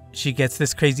changes. She gets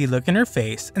this crazy look in her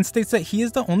face and states that he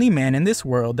is the only man in this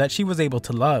world that she was able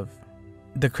to love.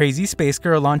 The crazy space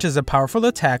girl launches a powerful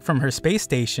attack from her space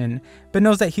station, but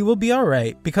knows that he will be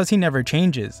alright because he never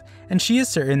changes, and she is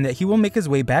certain that he will make his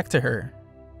way back to her.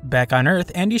 Back on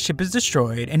Earth, Andy's ship is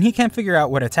destroyed and he can't figure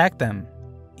out what attacked them.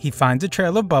 He finds a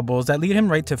trail of bubbles that lead him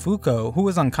right to Fuko, who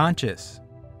is unconscious.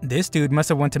 This dude must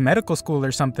have went to medical school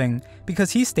or something,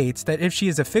 because he states that if she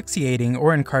is asphyxiating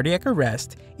or in cardiac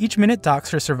arrest, each minute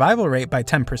docks her survival rate by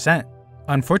 10%.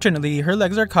 Unfortunately, her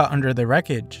legs are caught under the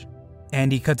wreckage.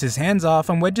 Andy cuts his hands off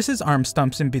and wedges his arm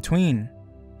stumps in between.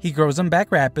 He grows them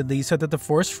back rapidly so that the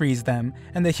force frees them,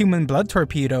 and the human blood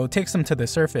torpedo takes them to the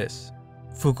surface.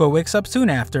 Fuko wakes up soon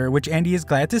after, which Andy is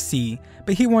glad to see,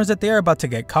 but he warns that they are about to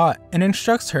get caught, and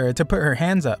instructs her to put her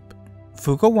hands up.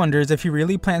 Fuko wonders if he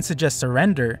really plans to just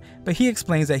surrender, but he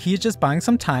explains that he is just buying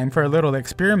some time for a little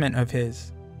experiment of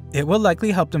his. It will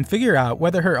likely help them figure out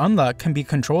whether her Unluck can be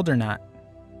controlled or not.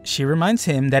 She reminds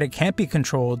him that it can't be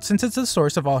controlled since it's the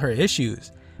source of all her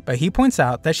issues, but he points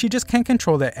out that she just can't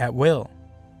control it at will.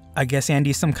 I guess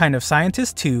Andy's some kind of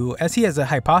scientist too, as he has a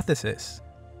hypothesis.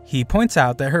 He points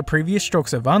out that her previous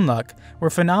strokes of Unluck were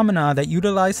phenomena that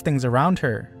utilized things around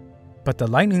her. But the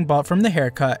lightning bolt from the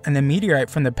haircut and the meteorite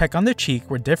from the peck on the cheek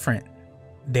were different.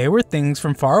 They were things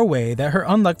from far away that her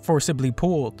Unluck forcibly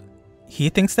pulled. He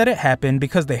thinks that it happened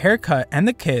because the haircut and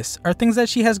the kiss are things that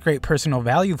she has great personal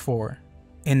value for.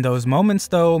 In those moments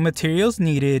though, materials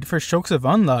needed for strokes of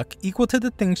Unluck equal to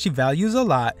the things she values a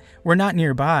lot were not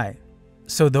nearby.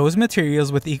 So those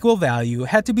materials with equal value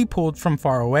had to be pulled from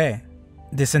far away.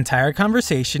 This entire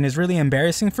conversation is really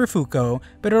embarrassing for Fuko,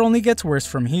 but it only gets worse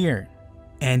from here.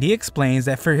 Andy explains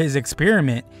that for his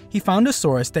experiment, he found a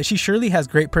source that she surely has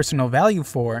great personal value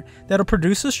for that'll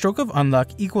produce a stroke of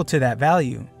Unluck equal to that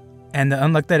value. And the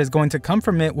Unluck that is going to come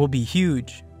from it will be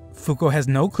huge. Fuko has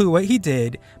no clue what he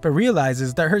did, but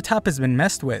realizes that her top has been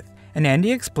messed with, and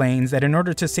Andy explains that in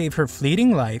order to save her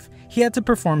fleeting life, he had to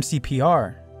perform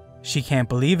CPR. She can't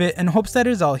believe it and hopes that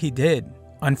is all he did.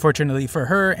 Unfortunately for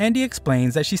her, Andy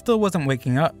explains that she still wasn't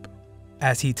waking up.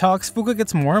 As he talks, Fuko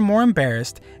gets more and more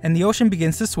embarrassed, and the ocean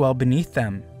begins to swell beneath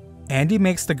them. Andy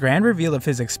makes the grand reveal of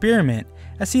his experiment,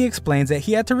 as he explains that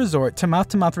he had to resort to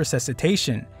mouth-to-mouth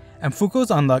resuscitation, and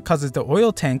Fuko's Unluck causes the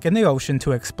oil tank in the ocean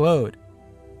to explode.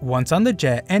 Once on the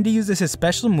jet, Andy uses his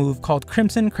special move called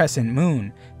Crimson Crescent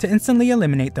Moon to instantly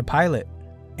eliminate the pilot.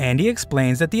 Andy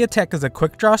explains that the attack is a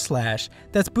quick draw slash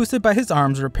that's boosted by his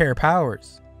arm's repair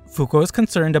powers. Fuko is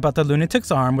concerned about the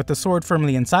lunatic's arm with the sword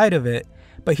firmly inside of it,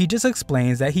 but he just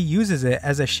explains that he uses it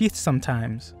as a sheath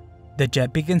sometimes. The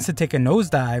jet begins to take a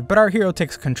nosedive, but our hero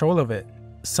takes control of it.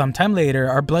 Sometime later,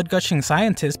 our blood-gushing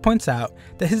scientist points out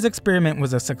that his experiment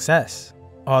was a success.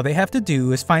 All they have to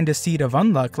do is find a seed of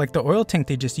Unluck like the oil tank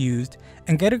they just used,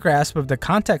 and get a grasp of the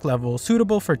contact level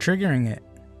suitable for triggering it.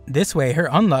 This way, her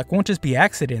Unluck won't just be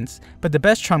accidents, but the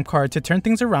best trump card to turn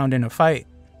things around in a fight.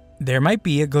 There might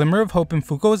be a glimmer of hope in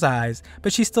Fuko's eyes,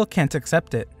 but she still can't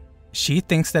accept it. She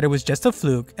thinks that it was just a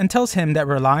fluke and tells him that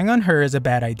relying on her is a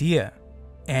bad idea.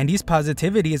 Andy's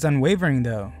positivity is unwavering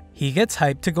though. He gets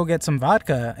hyped to go get some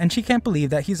vodka, and she can't believe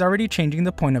that he's already changing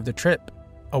the point of the trip.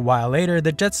 A while later,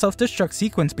 the jet's self-destruct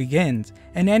sequence begins,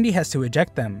 and Andy has to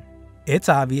eject them. It's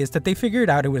obvious that they figured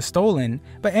out it was stolen,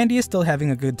 but Andy is still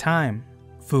having a good time.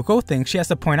 Fuko thinks she has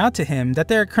to point out to him that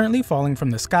they are currently falling from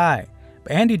the sky,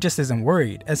 but Andy just isn't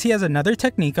worried, as he has another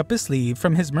technique up his sleeve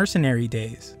from his mercenary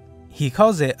days. He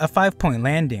calls it a 5-point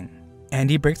landing.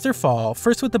 Andy breaks their fall,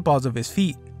 first with the balls of his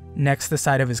feet, next the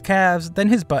side of his calves, then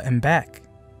his butt and back.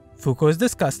 Fuko is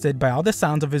disgusted by all the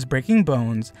sounds of his breaking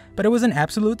bones, but it was an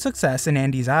absolute success in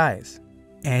Andy's eyes.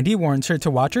 Andy warns her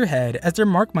to watch her head as their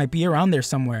mark might be around there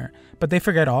somewhere, but they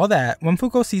forget all that when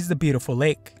Fuko sees the beautiful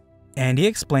lake. Andy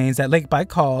explains that Lake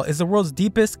Baikal is the world's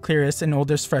deepest, clearest, and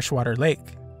oldest freshwater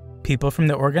lake. People from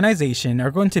the organization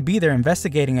are going to be there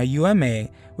investigating a UMA,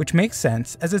 which makes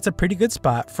sense as it's a pretty good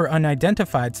spot for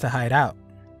unidentifieds to hide out.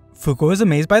 Fuko is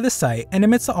amazed by the sight and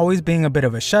admits to always being a bit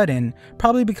of a shut-in,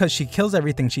 probably because she kills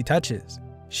everything she touches.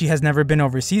 She has never been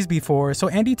overseas before, so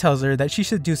Andy tells her that she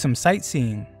should do some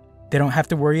sightseeing. They don't have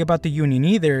to worry about the Union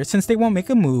either, since they won't make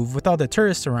a move with all the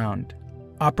tourists around.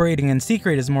 Operating in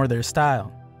secret is more their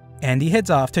style. Andy heads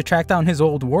off to track down his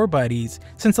old war buddies,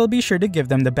 since they'll be sure to give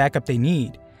them the backup they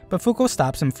need, but Fuko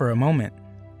stops him for a moment.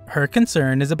 Her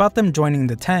concern is about them joining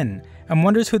the 10, and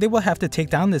wonders who they will have to take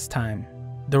down this time.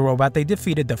 The robot they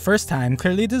defeated the first time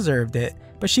clearly deserved it,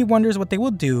 but she wonders what they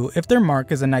will do if their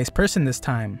mark is a nice person this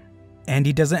time.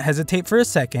 Andy doesn't hesitate for a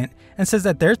second and says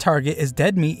that their target is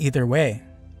dead meat either way.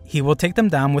 He will take them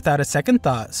down without a second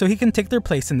thought so he can take their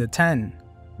place in the 10.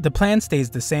 The plan stays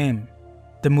the same.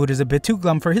 The mood is a bit too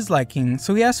glum for his liking,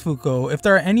 so he asks Fuko if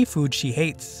there are any foods she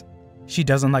hates. She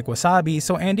doesn't like wasabi,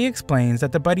 so Andy explains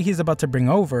that the buddy he's about to bring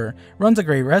over runs a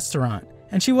great restaurant,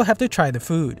 and she will have to try the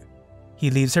food.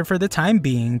 He leaves her for the time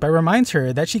being, but reminds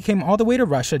her that she came all the way to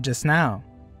Russia just now.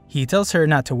 He tells her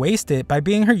not to waste it by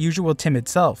being her usual timid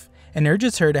self, and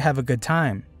urges her to have a good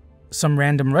time. Some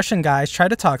random Russian guys try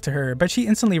to talk to her, but she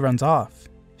instantly runs off.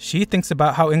 She thinks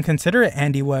about how inconsiderate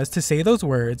Andy was to say those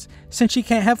words, since she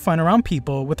can't have fun around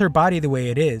people with her body the way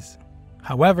it is.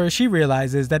 However, she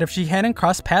realizes that if she hadn't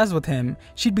crossed paths with him,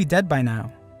 she'd be dead by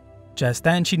now. Just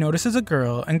then, she notices a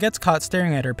girl and gets caught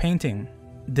staring at her painting.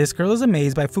 This girl is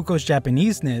amazed by Fuko's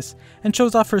Japaneseness and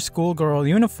shows off her schoolgirl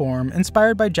uniform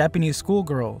inspired by Japanese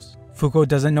schoolgirls. Fuko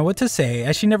doesn't know what to say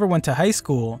as she never went to high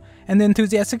school, and the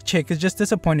enthusiastic chick is just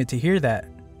disappointed to hear that.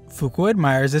 Fuko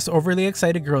admires this overly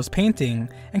excited girl's painting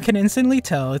and can instantly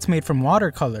tell it's made from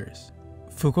watercolors.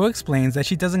 Fuko explains that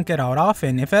she doesn't get out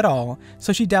often, if at all,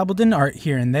 so she dabbled in art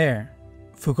here and there.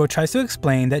 Fuko tries to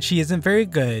explain that she isn't very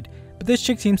good, but this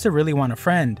chick seems to really want a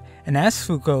friend, and asks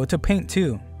Fuko to paint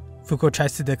too. Fuko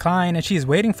tries to decline as she is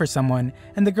waiting for someone,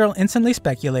 and the girl instantly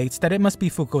speculates that it must be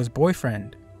Fuko's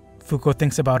boyfriend. Fuko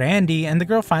thinks about Andy, and the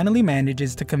girl finally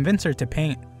manages to convince her to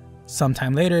paint.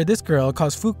 Sometime later, this girl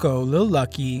calls Fuko Lil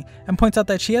Lucky and points out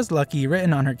that she has Lucky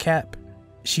written on her cap.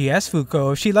 She asks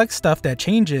Fuko if she likes stuff that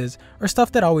changes or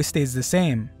stuff that always stays the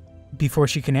same. Before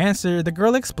she can answer, the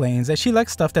girl explains that she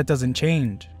likes stuff that doesn't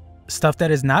change. Stuff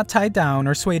that is not tied down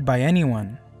or swayed by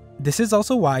anyone. This is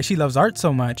also why she loves art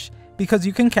so much, because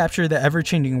you can capture the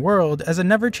ever-changing world as a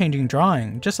never-changing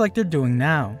drawing, just like they're doing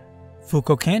now.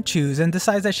 Fuko can't choose and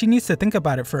decides that she needs to think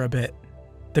about it for a bit.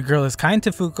 The girl is kind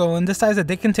to Fuko and decides that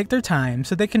they can take their time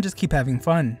so they can just keep having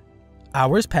fun.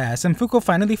 Hours pass and Fuko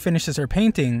finally finishes her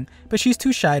painting, but she's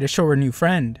too shy to show her new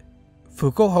friend.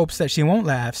 Fuko hopes that she won't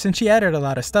laugh since she added a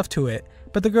lot of stuff to it,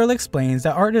 but the girl explains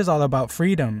that art is all about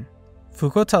freedom.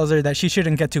 Fuko tells her that she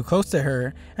shouldn't get too close to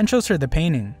her and shows her the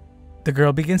painting. The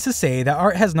girl begins to say that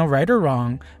art has no right or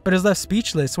wrong, but is left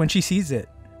speechless when she sees it.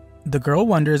 The girl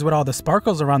wonders what all the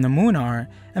sparkles around the moon are,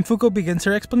 and Fuko begins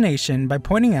her explanation by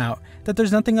pointing out that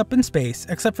there's nothing up in space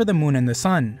except for the moon and the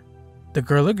sun. The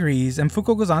girl agrees, and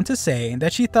Fuko goes on to say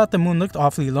that she thought the moon looked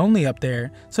awfully lonely up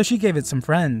there, so she gave it some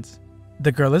friends.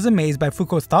 The girl is amazed by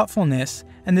Fuko's thoughtfulness,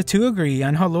 and the two agree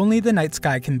on how lonely the night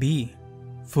sky can be.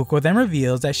 Fuko then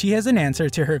reveals that she has an answer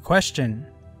to her question.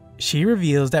 She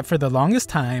reveals that for the longest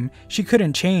time, she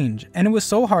couldn't change, and it was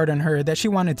so hard on her that she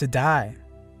wanted to die.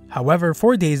 However,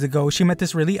 4 days ago, she met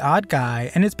this really odd guy,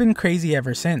 and it's been crazy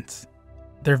ever since.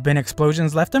 There have been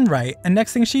explosions left and right, and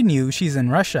next thing she knew, she's in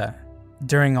Russia.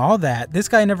 During all that, this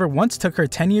guy never once took her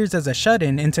 10 years as a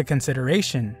shut-in into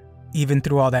consideration. Even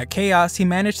through all that chaos, he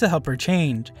managed to help her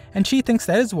change, and she thinks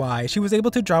that is why she was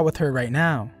able to draw with her right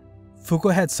now.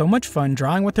 Fuko had so much fun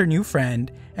drawing with her new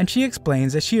friend, and she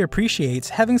explains that she appreciates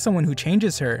having someone who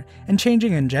changes her, and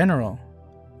changing in general.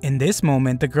 In this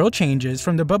moment, the girl changes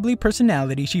from the bubbly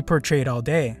personality she portrayed all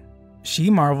day.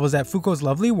 She marvels at Fuko's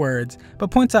lovely words,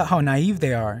 but points out how naive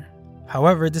they are.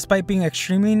 However, despite being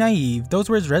extremely naive,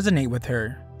 those words resonate with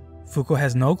her. Fuko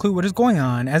has no clue what is going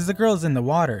on as the girl is in the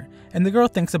water, and the girl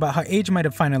thinks about how age might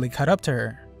have finally caught up to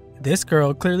her. This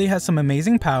girl clearly has some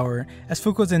amazing power, as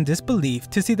Fuko's in disbelief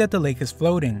to see that the lake is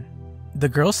floating. The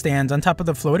girl stands on top of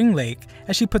the floating lake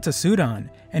as she puts a suit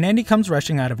on, and Andy comes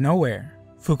rushing out of nowhere.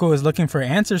 Fuko is looking for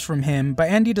answers from him, but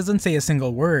Andy doesn't say a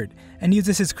single word, and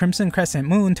uses his crimson crescent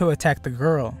moon to attack the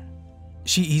girl.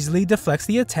 She easily deflects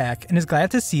the attack and is glad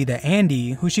to see that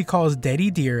Andy, who she calls Daddy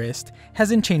Dearest,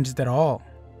 hasn't changed at all.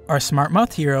 Our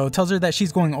smart-mouthed hero tells her that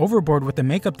she's going overboard with the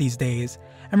makeup these days,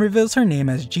 and reveals her name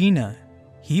as Gina.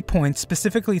 He points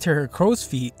specifically to her crow's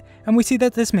feet, and we see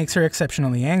that this makes her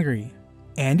exceptionally angry.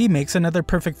 Andy makes another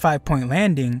perfect 5-point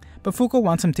landing, but Fuko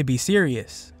wants him to be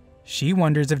serious. She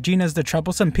wonders if Gina's the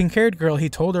troublesome pink-haired girl he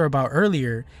told her about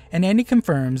earlier, and Andy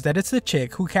confirms that it's the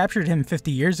chick who captured him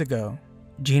 50 years ago.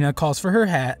 Gina calls for her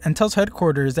hat and tells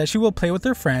headquarters that she will play with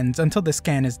her friends until the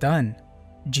scan is done.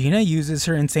 Gina uses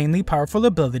her insanely powerful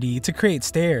ability to create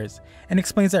stairs and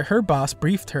explains that her boss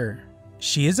briefed her.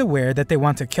 She is aware that they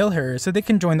want to kill her so they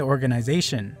can join the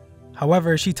organization.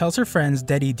 However, she tells her friends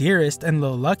Daddy Dearest and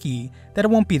Lil Lucky that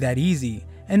it won't be that easy,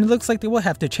 and it looks like they will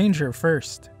have to change her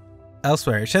first.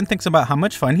 Elsewhere, Shen thinks about how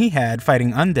much fun he had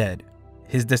fighting Undead.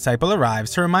 His disciple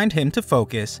arrives to remind him to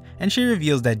focus, and she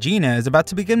reveals that Gina is about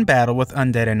to begin battle with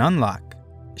Undead and Unluck.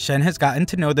 Shen has gotten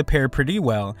to know the pair pretty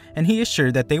well, and he is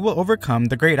sure that they will overcome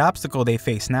the great obstacle they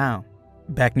face now.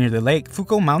 Back near the lake,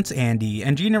 Fuko mounts Andy,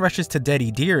 and Gina rushes to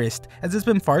Daddy Dearest as it's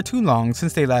been far too long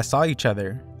since they last saw each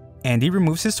other. Andy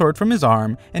removes his sword from his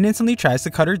arm and instantly tries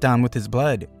to cut her down with his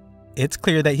blood. It's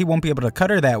clear that he won't be able to cut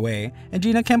her that way, and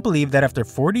Gina can't believe that after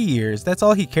 40 years, that's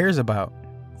all he cares about.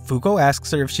 Fuko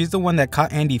asks her if she's the one that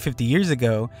caught Andy 50 years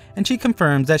ago, and she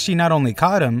confirms that she not only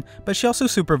caught him, but she also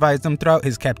supervised him throughout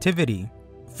his captivity.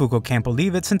 Fuko can't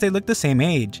believe it since they look the same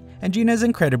age, and Gina is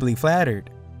incredibly flattered.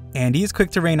 Andy is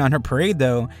quick to rain on her parade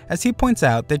though, as he points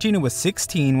out that Gina was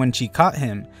 16 when she caught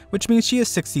him, which means she is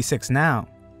 66 now.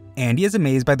 Andy is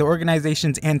amazed by the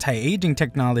organization's anti-aging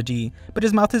technology, but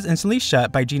his mouth is instantly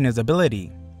shut by Gina's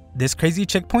ability. This crazy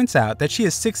chick points out that she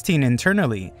is 16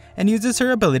 internally, and uses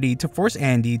her ability to force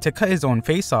Andy to cut his own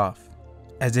face off.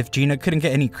 As if Gina couldn't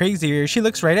get any crazier, she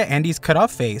looks right at Andy's cut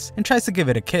off face and tries to give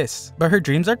it a kiss, but her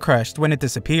dreams are crushed when it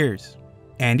disappears.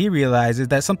 Andy realizes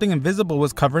that something invisible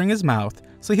was covering his mouth,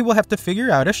 so he will have to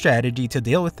figure out a strategy to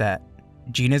deal with that.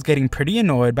 Gina's getting pretty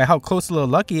annoyed by how close Lil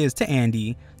Lucky is to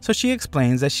Andy, so she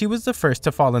explains that she was the first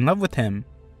to fall in love with him.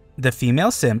 The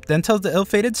female simp then tells the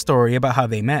ill-fated story about how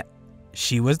they met.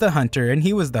 She was the hunter and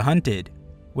he was the hunted.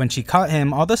 When she caught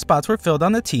him, all the spots were filled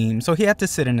on the team, so he had to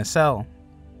sit in a cell.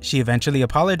 She eventually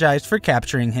apologized for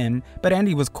capturing him, but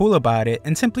Andy was cool about it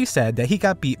and simply said that he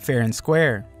got beat fair and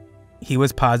square. He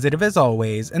was positive as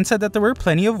always and said that there were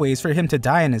plenty of ways for him to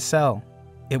die in his cell.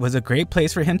 It was a great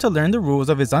place for him to learn the rules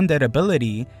of his undead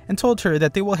ability, and told her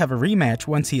that they will have a rematch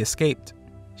once he escaped.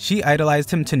 She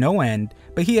idolized him to no end,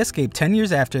 but he escaped 10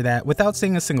 years after that without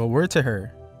saying a single word to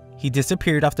her. He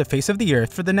disappeared off the face of the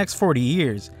earth for the next 40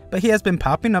 years, but he has been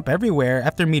popping up everywhere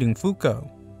after meeting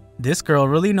Fuko. This girl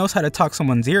really knows how to talk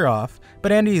someone's ear off,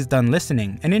 but Andy is done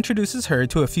listening and introduces her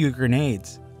to a few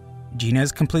grenades. Gina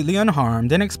is completely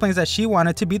unharmed and explains that she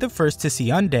wanted to be the first to see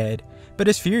Undead, but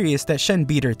is furious that Shen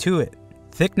beat her to it.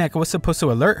 Thickneck was supposed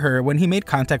to alert her when he made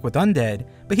contact with Undead,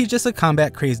 but he's just a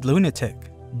combat-crazed lunatic.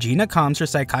 Gina calms her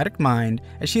psychotic mind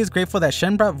as she is grateful that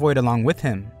Shen brought Void along with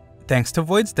him. Thanks to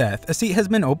Void's death, a seat has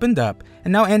been opened up,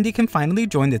 and now Andy can finally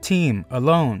join the team,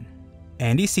 alone.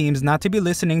 Andy seems not to be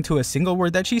listening to a single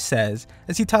word that she says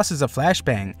as he tosses a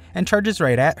flashbang and charges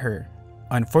right at her.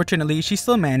 Unfortunately, she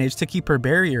still managed to keep her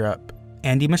barrier up.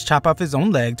 Andy must chop off his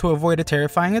own leg to avoid a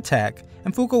terrifying attack,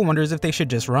 and Fuko wonders if they should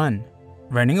just run.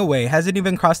 Running away hasn't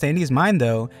even crossed Andy's mind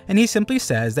though, and he simply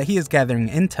says that he is gathering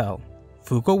intel.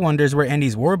 Fuko wonders where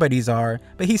Andy's war buddies are,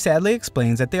 but he sadly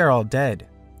explains that they are all dead.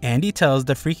 Andy tells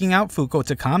the freaking out Fuko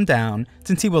to calm down,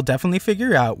 since he will definitely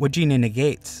figure out what Gina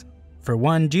negates. For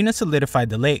one, Gina solidified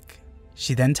the lake.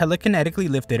 She then telekinetically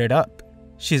lifted it up.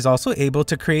 She is also able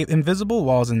to create invisible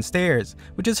walls and stairs,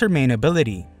 which is her main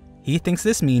ability. He thinks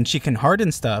this means she can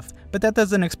harden stuff, but that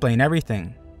doesn't explain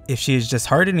everything. If she is just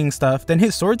hardening stuff, then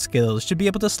his sword skills should be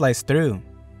able to slice through.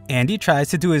 Andy tries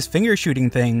to do his finger shooting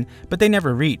thing, but they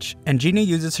never reach, and Gina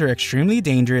uses her extremely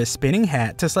dangerous spinning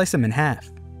hat to slice him in half.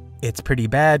 It's pretty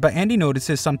bad, but Andy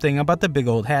notices something about the big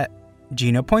old hat.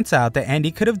 Gina points out that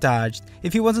Andy could have dodged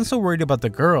if he wasn't so worried about the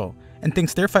girl, and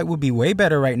thinks their fight would be way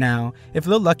better right now if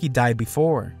Lil Lucky died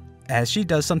before. As she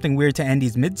does something weird to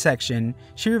Andy's midsection,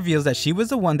 she reveals that she was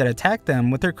the one that attacked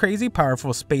them with her crazy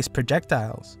powerful space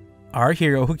projectiles. Our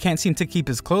hero, who can't seem to keep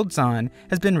his clothes on,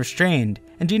 has been restrained,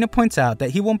 and Gina points out that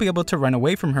he won't be able to run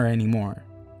away from her anymore.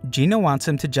 Gina wants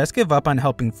him to just give up on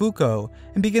helping Fuko,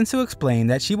 and begins to explain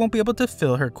that she won't be able to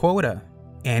fill her quota.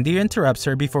 Andy interrupts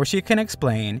her before she can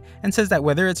explain, and says that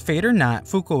whether it's fate or not,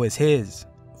 Fuko is his.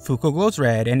 Fuko glows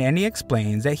red, and Andy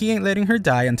explains that he ain't letting her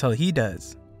die until he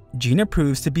does. Gina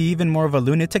proves to be even more of a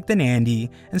lunatic than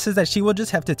Andy, and says that she will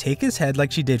just have to take his head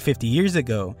like she did 50 years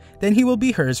ago, then he will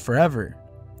be hers forever.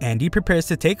 Andy prepares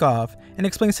to take off, and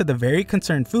explains to the very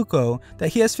concerned Fuko that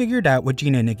he has figured out what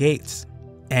Gina negates.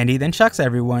 Andy then shocks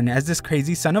everyone as this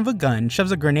crazy son of a gun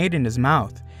shoves a grenade in his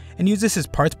mouth, and uses his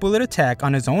parts bullet attack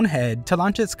on his own head to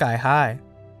launch it sky high.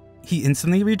 He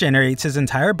instantly regenerates his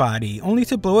entire body, only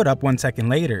to blow it up 1 second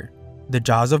later. The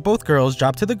jaws of both girls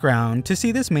drop to the ground to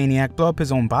see this maniac blow up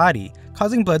his own body,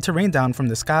 causing blood to rain down from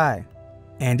the sky.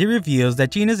 Andy reveals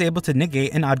that Gina is able to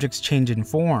negate an object's change in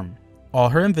form. All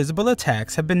her invisible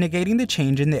attacks have been negating the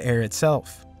change in the air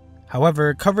itself.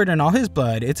 However, covered in all his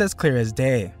blood, it's as clear as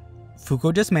day.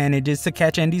 Fuko just manages to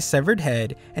catch Andy's severed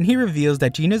head, and he reveals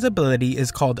that Gina's ability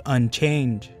is called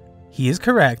Unchange. He is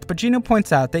correct, but Gina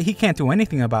points out that he can't do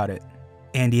anything about it.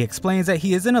 Andy explains that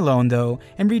he isn't alone though,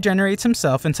 and regenerates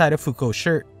himself inside of Fuko's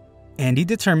shirt. Andy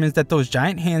determines that those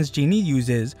giant hands Gina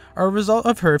uses are a result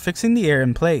of her fixing the air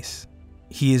in place.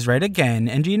 He is right again,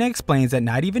 and Gina explains that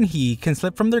not even he can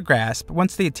slip from their grasp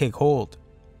once they take hold.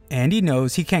 Andy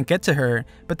knows he can't get to her,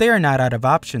 but they are not out of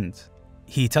options.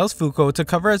 He tells Fuko to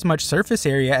cover as much surface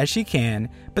area as she can,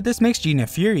 but this makes Gina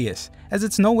furious, as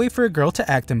it's no way for a girl to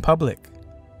act in public.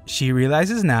 She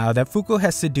realizes now that Fuko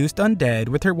has seduced Undead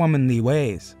with her womanly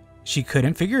ways. She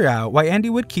couldn't figure out why Andy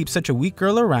would keep such a weak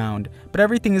girl around, but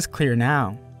everything is clear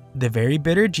now. The very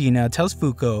bitter Gina tells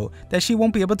Fuko that she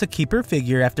won't be able to keep her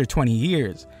figure after 20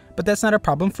 years, but that's not a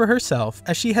problem for herself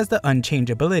as she has the Unchange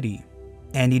ability.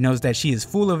 Andy knows that she is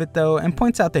full of it though, and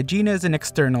points out that Gina is an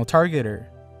external targeter.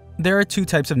 There are two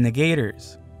types of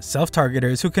negators: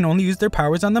 self-targeters who can only use their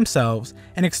powers on themselves,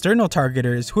 and external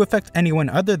targeters who affect anyone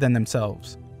other than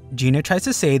themselves. Gina tries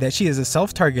to say that she is a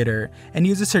self-targeter and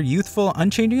uses her youthful,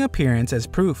 unchanging appearance as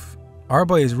proof. Our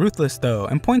boy is ruthless though,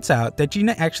 and points out that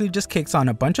Gina actually just kicks on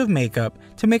a bunch of makeup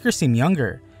to make her seem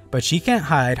younger, but she can't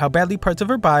hide how badly parts of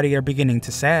her body are beginning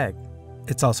to sag.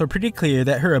 It's also pretty clear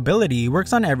that her ability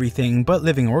works on everything but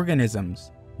living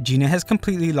organisms. Gina has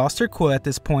completely lost her cool at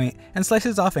this point and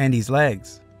slices off Andy's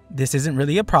legs. This isn't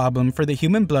really a problem for the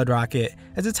human blood rocket,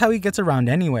 as it's how he gets around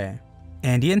anyway.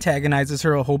 Andy antagonizes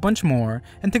her a whole bunch more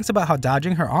and thinks about how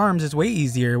dodging her arms is way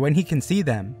easier when he can see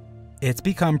them. It's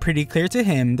become pretty clear to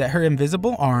him that her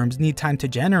invisible arms need time to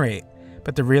generate,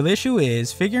 but the real issue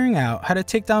is figuring out how to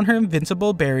take down her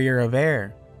invincible barrier of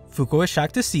air. Fuko is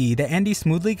shocked to see that Andy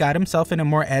smoothly got himself in a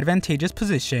more advantageous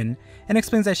position and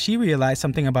explains that she realized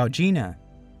something about Gina.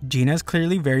 Gina is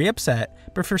clearly very upset,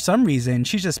 but for some reason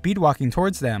she's just speed walking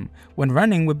towards them, when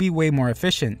running would be way more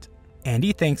efficient.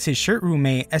 Andy thanks his shirt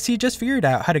roommate as he just figured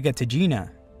out how to get to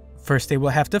Gina. First they will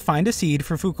have to find a seed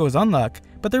for Fuko's Unluck,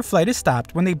 but their flight is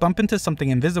stopped when they bump into something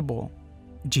invisible.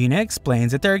 Gina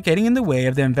explains that they are getting in the way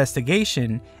of the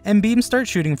investigation, and beams start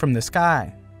shooting from the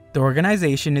sky. The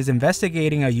organization is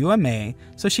investigating a UMA,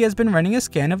 so she has been running a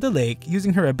scan of the lake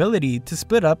using her ability to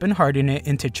split up and harden it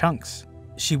into chunks.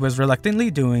 She was reluctantly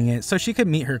doing it so she could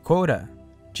meet her quota.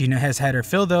 Gina has had her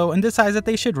fill though and decides that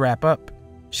they should wrap up.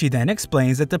 She then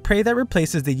explains that the prey that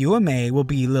replaces the UMA will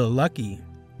be Lil Lucky.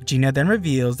 Gina then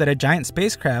reveals that a giant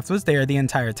spacecraft was there the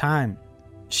entire time.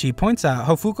 She points out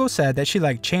how Fuko said that she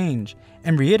liked change,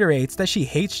 and reiterates that she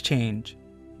hates change.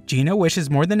 Gina wishes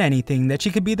more than anything that she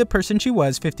could be the person she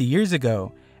was 50 years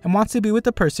ago, and wants to be with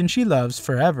the person she loves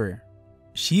forever.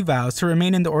 She vows to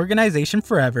remain in the organization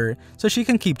forever so she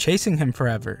can keep chasing him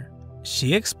forever.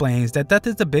 She explains that death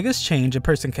is the biggest change a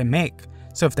person can make,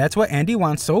 so if that's what Andy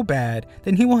wants so bad,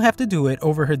 then he will have to do it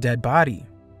over her dead body.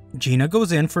 Gina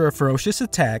goes in for a ferocious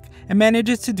attack and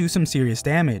manages to do some serious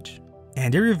damage.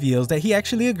 Andy reveals that he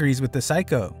actually agrees with the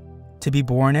psycho. To be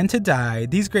born and to die,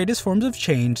 these greatest forms of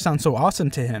change sound so awesome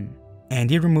to him.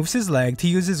 Andy removes his leg to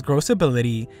use his gross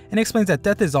ability and explains that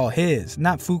death is all his,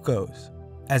 not Fuko's.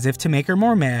 As if to make her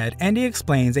more mad, Andy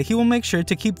explains that he will make sure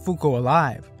to keep Fuko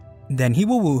alive. Then he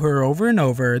will woo her over and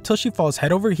over till she falls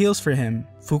head over heels for him.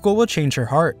 Fuko will change her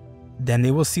heart. Then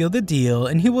they will seal the deal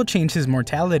and he will change his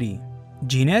mortality.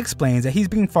 Gina explains that he's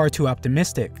being far too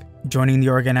optimistic. Joining the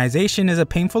organization is a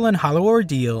painful and hollow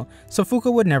ordeal, so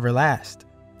Fuko would never last.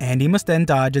 Andy must then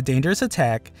dodge a dangerous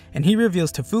attack, and he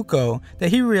reveals to Fuko that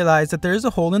he realized that there is a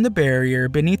hole in the barrier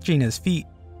beneath Gina's feet.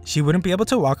 She wouldn't be able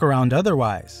to walk around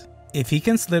otherwise. If he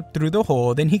can slip through the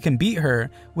hole, then he can beat her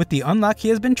with the unlock he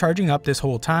has been charging up this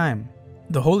whole time.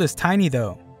 The hole is tiny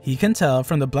though. He can tell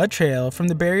from the blood trail from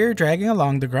the barrier dragging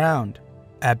along the ground.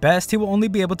 At best, he will only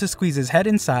be able to squeeze his head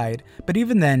inside, but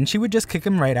even then, she would just kick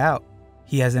him right out.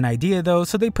 He has an idea though,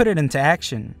 so they put it into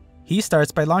action. He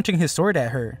starts by launching his sword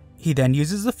at her. He then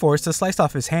uses the force to slice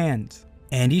off his hands.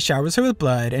 Andy showers her with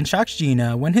blood and shocks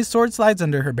Gina when his sword slides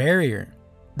under her barrier.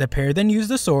 The pair then use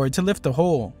the sword to lift the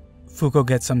hole. Fuko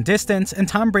gets some distance and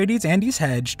Tom Brady's Andy's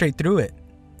head straight through it.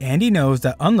 Andy knows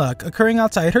that Unluck occurring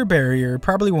outside her barrier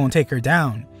probably won't take her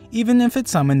down, even if it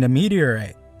summoned a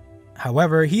meteorite.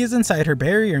 However, he is inside her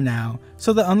barrier now,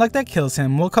 so the Unluck that kills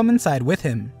him will come inside with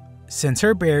him. Since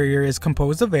her barrier is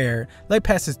composed of air, light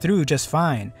passes through just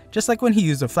fine, just like when he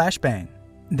used a flashbang.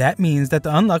 That means that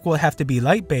the Unluck will have to be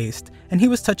light-based, and he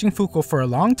was touching Fuko for a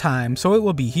long time, so it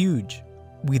will be huge.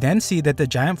 We then see that the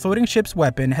giant floating ship's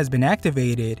weapon has been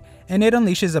activated, and it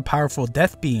unleashes a powerful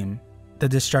death beam. The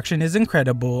destruction is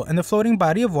incredible, and the floating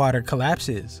body of water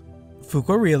collapses.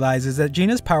 Fuko realizes that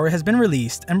Gina's power has been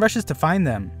released and rushes to find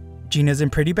them. Gina's in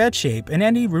pretty bad shape, and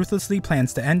Andy ruthlessly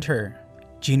plans to end her.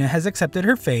 Gina has accepted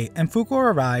her fate, and Fuko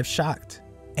arrives shocked.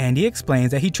 Andy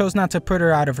explains that he chose not to put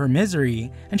her out of her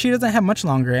misery, and she doesn't have much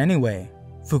longer anyway.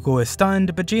 Fuko is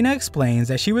stunned, but Gina explains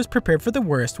that she was prepared for the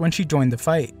worst when she joined the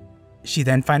fight. She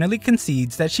then finally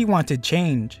concedes that she wanted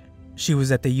change. She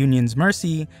was at the Union's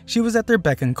mercy, she was at their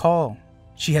beck and call.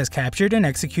 She has captured and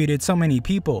executed so many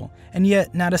people, and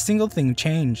yet not a single thing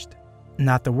changed.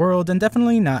 Not the world, and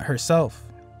definitely not herself.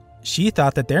 She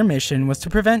thought that their mission was to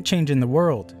prevent change in the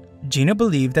world. Gina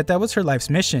believed that that was her life's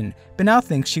mission, but now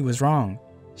thinks she was wrong.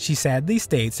 She sadly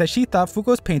states that she thought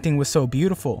Fuko's painting was so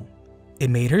beautiful. It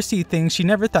made her see things she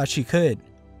never thought she could.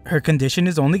 Her condition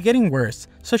is only getting worse,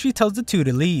 so she tells the two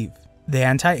to leave. The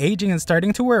anti-aging is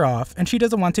starting to wear off, and she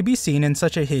doesn't want to be seen in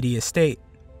such a hideous state.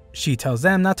 She tells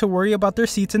them not to worry about their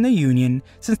seats in the Union,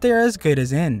 since they are as good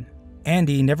as in.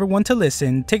 Andy, never one to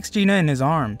listen, takes Gina in his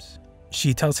arms.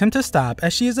 She tells him to stop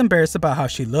as she is embarrassed about how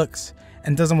she looks,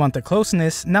 and doesn't want the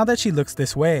closeness now that she looks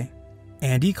this way.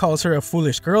 Andy calls her a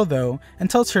foolish girl though, and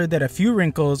tells her that a few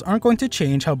wrinkles aren't going to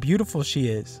change how beautiful she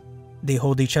is. They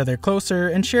hold each other closer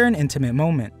and share an intimate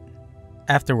moment.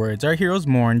 Afterwards, our heroes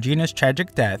mourn Gina's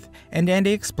tragic death, and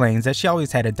Andy explains that she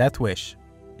always had a death wish.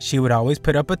 She would always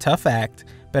put up a tough act,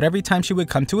 but every time she would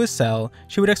come to his cell,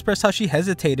 she would express how she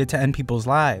hesitated to end people's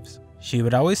lives. She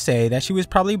would always say that she was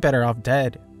probably better off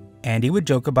dead. Andy would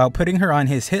joke about putting her on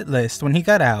his hit list when he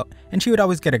got out, and she would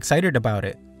always get excited about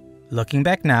it. Looking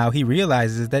back now, he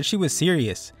realizes that she was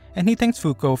serious, and he thanks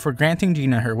Fuko for granting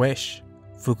Gina her wish.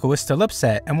 Fuko is still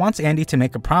upset and wants Andy to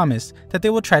make a promise that they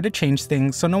will try to change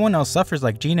things so no one else suffers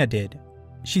like Gina did.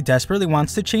 She desperately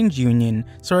wants to change Union,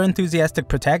 so our enthusiastic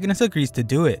protagonist agrees to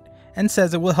do it, and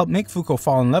says it will help make Fuko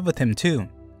fall in love with him too.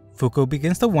 Fuko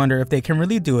begins to wonder if they can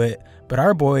really do it, but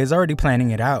our boy is already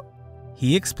planning it out.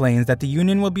 He explains that the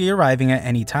Union will be arriving at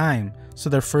any time, so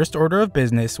their first order of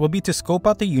business will be to scope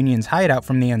out the Union's hideout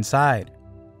from the inside.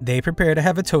 They prepare to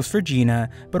have a toast for Gina,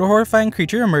 but a horrifying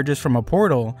creature emerges from a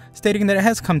portal, stating that it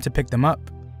has come to pick them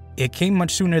up. It came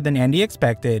much sooner than Andy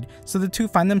expected, so the two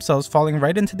find themselves falling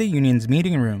right into the Union's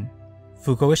meeting room.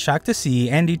 Fuko is shocked to see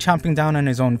Andy chomping down on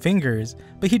his own fingers,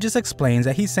 but he just explains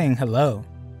that he's saying hello.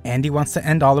 Andy wants to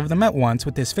end all of them at once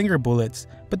with his finger bullets,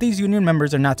 but these Union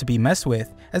members are not to be messed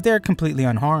with, as they are completely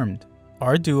unharmed.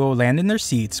 Our duo land in their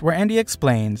seats, where Andy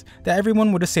explains that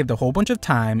everyone would have saved a whole bunch of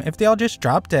time if they all just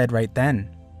dropped dead right then.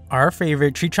 Our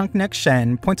favorite tree trunk neck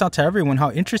Shen points out to everyone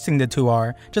how interesting the two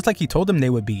are, just like he told them they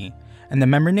would be, and the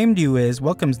member named Yuiz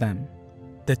welcomes them.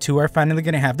 The two are finally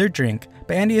going to have their drink,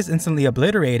 but Andy is instantly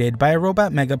obliterated by a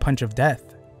robot mega punch of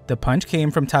death. The punch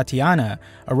came from Tatiana,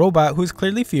 a robot who is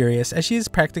clearly furious as she is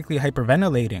practically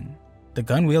hyperventilating. The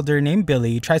gun wielder named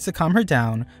Billy tries to calm her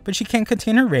down, but she can't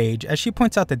contain her rage as she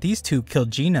points out that these two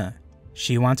killed Gina.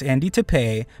 She wants Andy to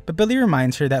pay, but Billy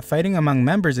reminds her that fighting among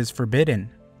members is forbidden.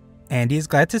 Andy is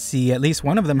glad to see at least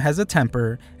one of them has a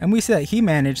temper, and we see that he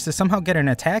managed to somehow get an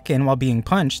attack in while being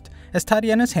punched, as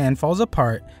Tatiana's hand falls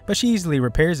apart, but she easily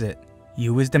repairs it.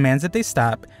 Yuiz demands that they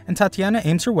stop, and Tatiana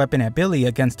aims her weapon at Billy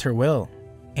against her will.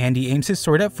 Andy aims his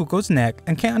sword at Fuko's neck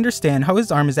and can't understand how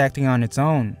his arm is acting on its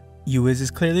own. Yuiz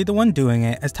is clearly the one doing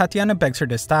it, as Tatiana begs her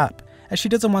to stop, as she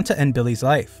doesn't want to end Billy's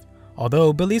life,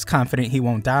 although Billy's confident he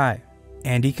won't die.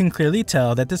 Andy can clearly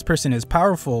tell that this person is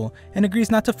powerful and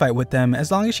agrees not to fight with them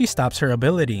as long as she stops her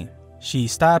ability. She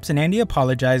stops and Andy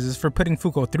apologizes for putting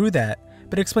Fuko through that,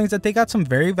 but explains that they got some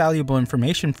very valuable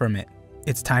information from it.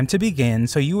 It's time to begin,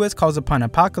 so Yuiz calls upon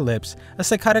Apocalypse, a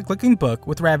psychotic-looking book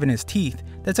with ravenous teeth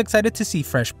that's excited to see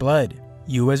fresh blood.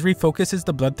 Yuiz refocuses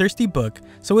the bloodthirsty book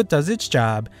so it does its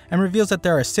job and reveals that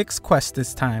there are 6 quests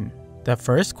this time. The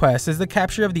first quest is the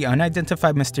capture of the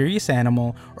unidentified mysterious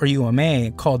animal, or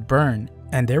UMA, called Burn,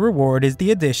 and their reward is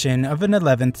the addition of an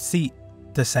 11th seat.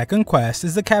 The second quest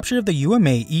is the capture of the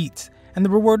UMA Eat, and the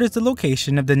reward is the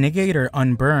location of the negator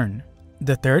Unburn.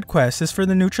 The third quest is for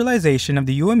the neutralization of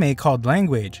the UMA called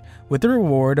Language, with the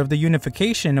reward of the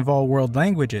unification of all world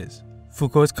languages.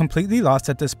 Fuko is completely lost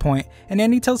at this point, and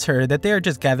Andy tells her that they are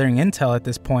just gathering intel at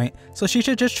this point, so she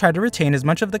should just try to retain as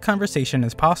much of the conversation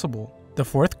as possible. The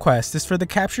fourth quest is for the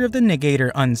capture of the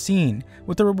negator Unseen,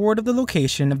 with the reward of the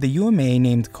location of the UMA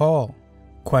named Call.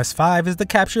 Quest 5 is the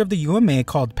capture of the UMA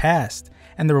called Past,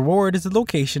 and the reward is the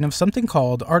location of something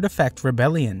called Artifact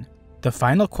Rebellion. The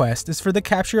final quest is for the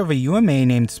capture of a UMA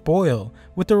named Spoil,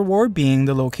 with the reward being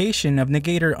the location of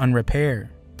Negator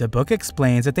Unrepair. The book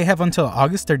explains that they have until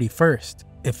August 31st.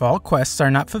 If all quests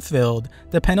are not fulfilled,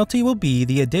 the penalty will be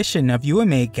the addition of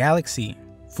UMA Galaxy.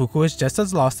 Fuko is just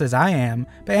as lost as I am,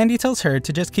 but Andy tells her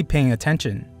to just keep paying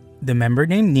attention. The member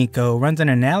named Nico runs an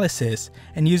analysis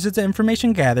and uses the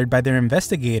information gathered by their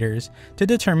investigators to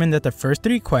determine that the first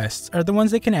 3 quests are the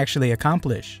ones they can actually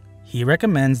accomplish. He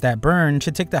recommends that Burn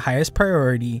should take the highest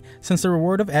priority since the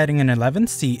reward of adding an 11th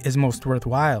seat is most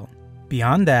worthwhile.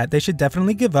 Beyond that, they should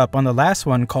definitely give up on the last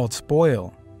one called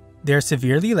Spoil. They are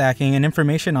severely lacking in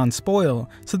information on Spoil,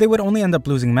 so they would only end up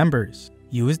losing members.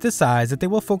 Yuz decides that they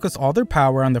will focus all their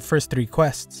power on the first 3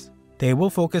 quests. They will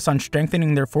focus on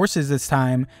strengthening their forces this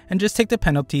time and just take the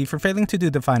penalty for failing to do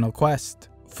the final quest.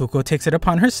 Fuko takes it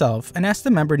upon herself and asks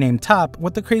the member named Top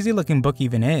what the crazy looking book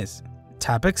even is.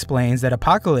 Top explains that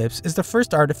Apocalypse is the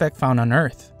first artifact found on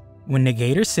Earth. When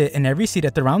Negators sit in every seat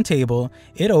at the round table,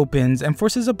 it opens and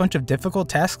forces a bunch of difficult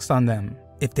tasks on them.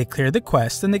 If they clear the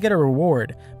quest, then they get a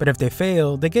reward, but if they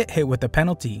fail, they get hit with a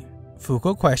penalty.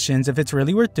 Fuko questions if it's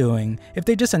really worth doing if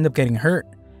they just end up getting hurt,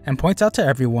 and points out to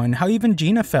everyone how even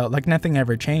Gina felt like nothing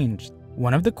ever changed.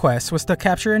 One of the quests was to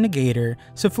capture a Negator,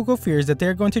 so Fuko fears that they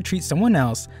are going to treat someone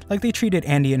else like they treated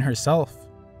Andy and herself.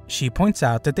 She points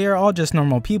out that they are all just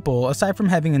normal people aside from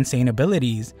having insane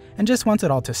abilities, and just wants it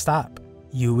all to stop.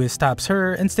 Yuz stops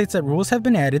her and states that rules have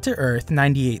been added to Earth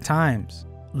 98 times.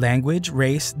 Language,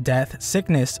 race, death,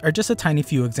 sickness are just a tiny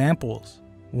few examples.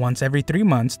 Once every 3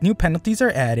 months, new penalties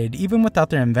are added even without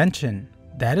their invention.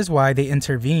 That is why they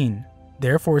intervene.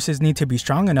 Their forces need to be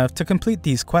strong enough to complete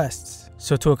these quests.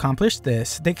 So to accomplish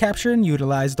this, they capture and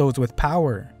utilize those with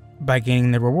power. By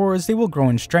gaining the rewards, they will grow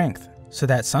in strength, so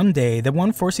that someday the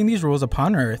one forcing these rules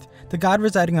upon Earth, the god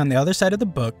residing on the other side of the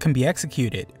book, can be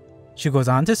executed. She goes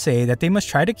on to say that they must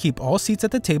try to keep all seats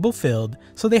at the table filled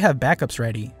so they have backups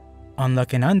ready.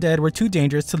 Unluck and Undead were too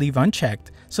dangerous to leave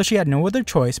unchecked, so she had no other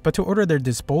choice but to order their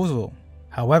disposal.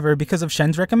 However, because of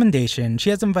Shen's recommendation, she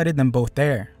has invited them both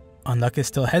there. Unluck is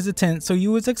still hesitant, so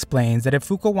Yuz explains that if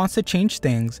Fuko wants to change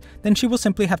things, then she will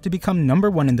simply have to become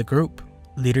number 1 in the group.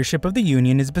 Leadership of the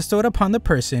Union is bestowed upon the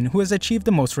person who has achieved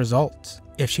the most results.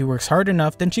 If she works hard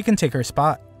enough, then she can take her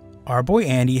spot. Our boy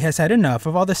Andy has had enough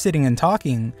of all the sitting and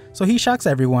talking, so he shocks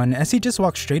everyone as he just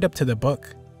walks straight up to the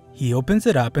book. He opens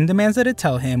it up and demands that it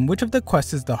tell him which of the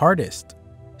quests is the hardest.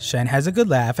 Shen has a good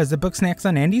laugh as the book snacks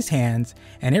on Andy's hands,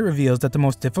 and it reveals that the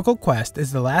most difficult quest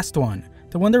is the last one,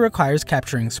 the one that requires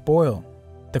capturing Spoil.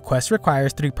 The quest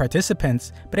requires 3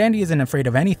 participants, but Andy isn't afraid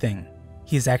of anything.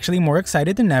 He is actually more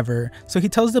excited than ever, so he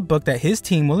tells the book that his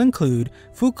team will include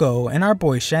Fuko and our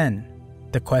boy Shen.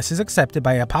 The quest is accepted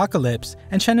by Apocalypse,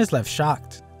 and Shen is left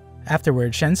shocked.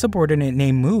 Afterwards, Shen's subordinate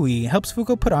named Mui helps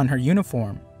Fuko put on her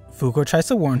uniform. Fuko tries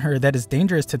to warn her that it's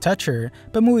dangerous to touch her,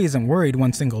 but Mui isn't worried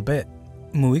one single bit.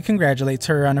 Mui congratulates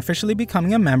her on officially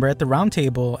becoming a member at the round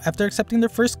table after accepting their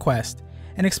first quest,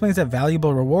 and explains that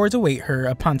valuable rewards await her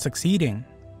upon succeeding.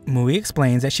 Mui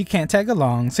explains that she can't tag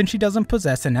along since she doesn't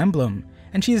possess an emblem,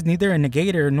 and she is neither a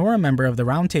Negator nor a member of the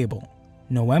round table.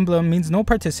 No emblem means no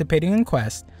participating in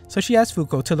quests, so she asks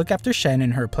Fuko to look after Shen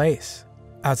in her place.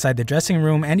 Outside the dressing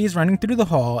room, Andy is running through the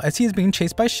hall as he is being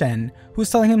chased by Shen, who is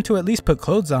telling him to at least put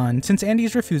clothes on since Andy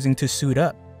is refusing to suit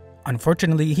up.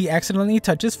 Unfortunately, he accidentally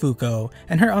touches Fuko,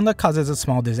 and her unluck causes a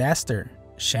small disaster.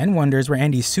 Shen wonders where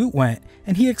Andy's suit went,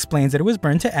 and he explains that it was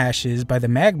burned to ashes by the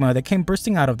magma that came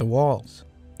bursting out of the walls.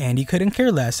 Andy couldn't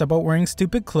care less about wearing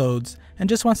stupid clothes and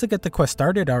just wants to get the quest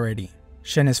started already.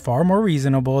 Shen is far more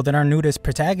reasonable than our nudist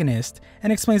protagonist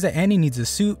and explains that Andy needs a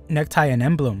suit, necktie, and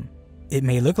emblem. It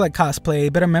may look like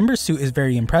cosplay, but a member's suit is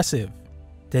very impressive.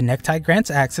 The necktie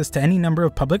grants access to any number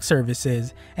of public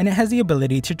services, and it has the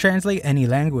ability to translate any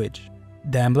language.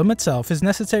 The emblem itself is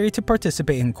necessary to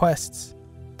participate in quests.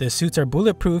 The suits are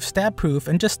bulletproof, stab-proof,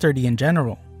 and just sturdy in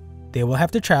general. They will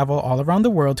have to travel all around the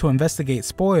world to investigate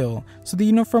Spoil, so the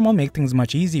uniform will make things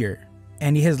much easier.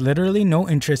 Andy has literally no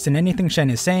interest in anything Shen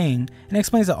is saying, and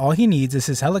explains that all he needs is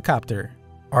his helicopter.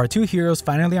 Our 2 heroes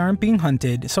finally aren't being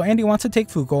hunted, so Andy wants to take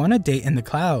Fuko on a date in the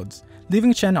clouds,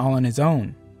 leaving Shen all on his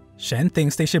own. Shen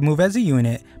thinks they should move as a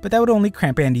unit, but that would only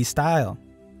cramp Andy's style.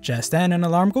 Just then, an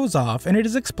alarm goes off, and it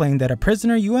is explained that a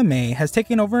prisoner UMA has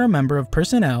taken over a member of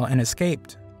personnel and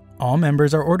escaped. All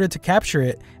members are ordered to capture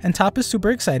it, and Top is super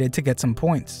excited to get some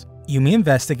points. Yumi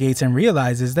investigates and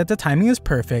realizes that the timing is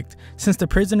perfect since the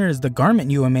prisoner is the garment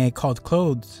UMA called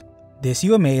Clothes. This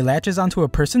UMA latches onto a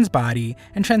person's body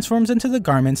and transforms into the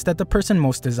garments that the person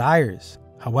most desires.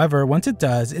 However, once it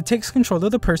does, it takes control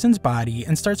of the person's body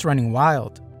and starts running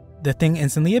wild. The thing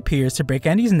instantly appears to break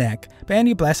Andy's neck, but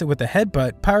Andy blasts it with a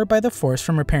headbutt powered by the force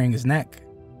from repairing his neck.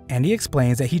 Andy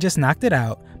explains that he just knocked it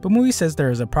out, but Mui says there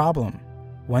is a problem.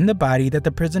 When the body that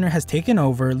the prisoner has taken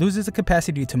over loses the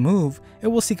capacity to move, it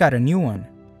will seek out a new one.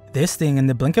 This thing in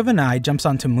the blink of an eye jumps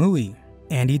onto Mui.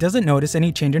 Andy doesn't notice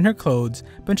any change in her clothes,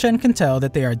 but Shen can tell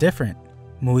that they are different.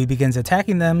 Mui begins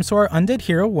attacking them, so our undead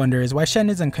hero wonders why Shen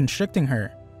isn't constricting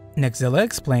her. Nexzilla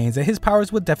explains that his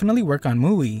powers would definitely work on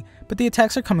Mui, but the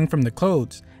attacks are coming from the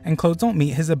clothes, and clothes don't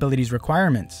meet his ability's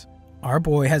requirements. Our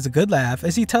boy has a good laugh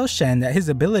as he tells Shen that his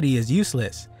ability is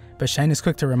useless, but Shen is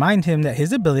quick to remind him that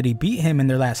his ability beat him in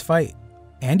their last fight.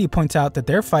 Andy points out that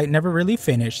their fight never really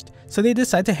finished, so they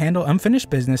decide to handle unfinished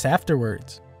business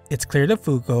afterwards. It's clear to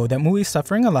Fuko that Mui is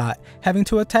suffering a lot, having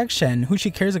to attack Shen, who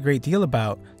she cares a great deal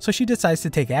about, so she decides to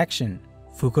take action.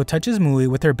 Fuko touches Mui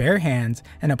with her bare hands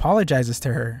and apologizes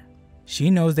to her. She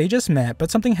knows they just met,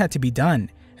 but something had to be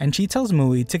done, and she tells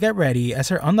Mui to get ready as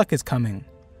her Unluck is coming.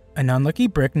 An unlucky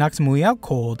brick knocks Mui out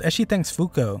cold as she thanks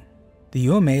Fuko. The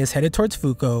UMA is headed towards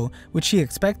Fuko, which she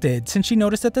expected since she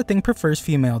noticed that the thing prefers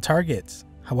female targets.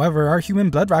 However, our human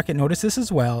blood rocket notices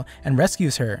as well and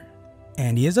rescues her.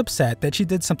 Andy is upset that she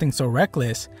did something so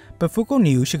reckless, but Fuko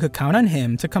knew she could count on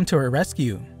him to come to her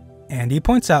rescue. Andy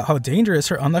points out how dangerous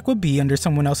her Unluck would be under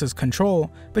someone else's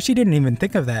control, but she didn't even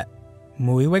think of that.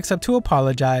 Mui wakes up to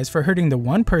apologize for hurting the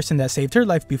one person that saved her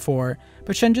life before,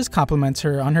 but Shen just compliments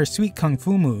her on her sweet kung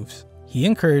fu moves. He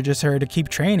encourages her to keep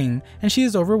training, and she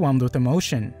is overwhelmed with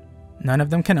emotion. None of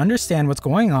them can understand what's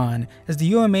going on as the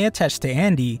UMA attached to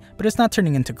Andy, but it's not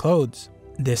turning into clothes.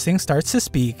 This thing starts to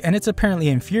speak, and it's apparently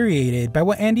infuriated by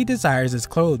what Andy desires as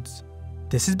clothes.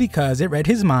 This is because it read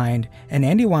his mind, and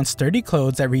Andy wants sturdy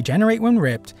clothes that regenerate when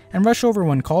ripped and rush over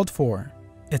when called for.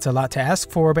 It's a lot to ask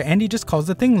for, but Andy just calls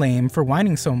the thing lame for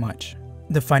whining so much.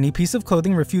 The funny piece of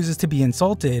clothing refuses to be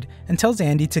insulted and tells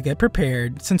Andy to get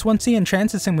prepared, since once he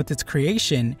entrances him with its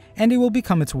creation, Andy will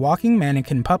become its walking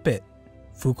mannequin puppet.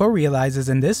 Fuko realizes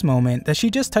in this moment that she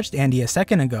just touched Andy a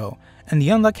second ago, and the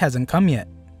Unluck hasn't come yet.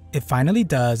 It finally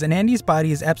does, and Andy's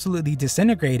body is absolutely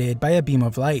disintegrated by a beam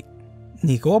of light.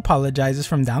 Nico apologizes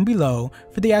from down below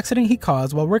for the accident he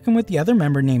caused while working with the other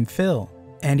member named Phil.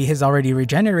 Andy has already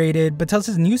regenerated, but tells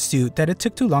his new suit that it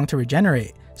took too long to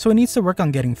regenerate, so it needs to work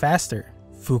on getting faster.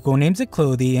 Fuko names it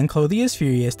Clothy, and Clothy is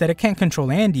furious that it can't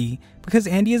control Andy because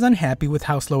Andy is unhappy with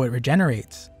how slow it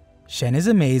regenerates. Shen is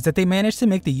amazed that they managed to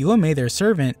make the UMA their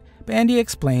servant, but Andy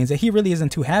explains that he really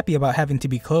isn't too happy about having to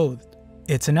be clothed.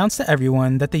 It's announced to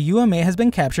everyone that the UMA has been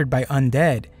captured by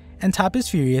Undead, and Top is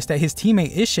furious that his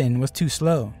teammate Ishin was too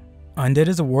slow. Undead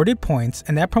is awarded points,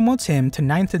 and that promotes him to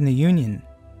 9th in the Union.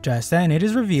 Just then, it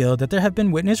is revealed that there have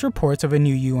been witness reports of a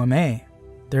new UMA.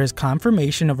 There is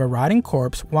confirmation of a rotting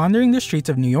corpse wandering the streets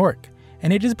of New York,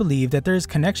 and it is believed that there is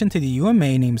connection to the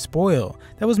UMA named Spoil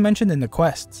that was mentioned in the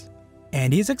quests.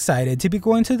 Andy is excited to be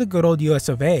going to the good old US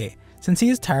of A, since he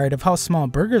is tired of how small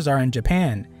burgers are in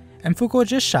Japan, and Fuko is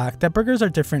just shocked that burgers are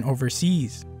different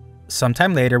overseas.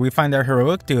 Sometime later, we find our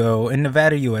heroic duo in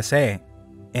Nevada, USA.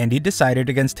 Andy decided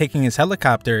against taking his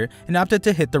helicopter and opted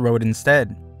to hit the road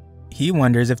instead. He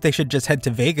wonders if they should just head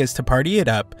to Vegas to party it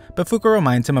up, but Fuko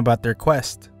reminds him about their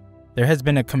quest. There has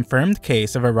been a confirmed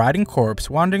case of a rotting corpse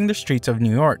wandering the streets of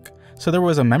New York, so there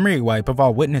was a memory wipe of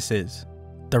all witnesses.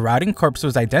 The rotting corpse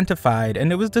was identified,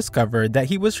 and it was discovered that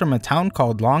he was from a town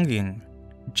called Longing.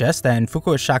 Just then,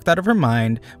 Fuko is shocked out of her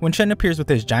mind when Shen appears with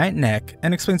his giant neck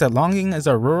and explains that Longing is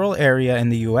a rural area in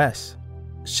the US.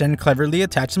 Shen cleverly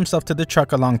attached himself to the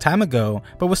truck a long time ago,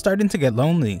 but was starting to get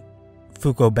lonely.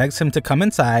 Fuko begs him to come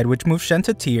inside, which moves Shen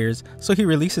to tears, so he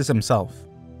releases himself.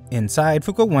 Inside,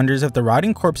 Fuko wonders if the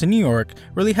rotting corpse in New York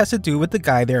really has to do with the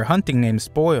guy they are hunting named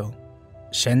Spoil.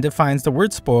 Shen defines the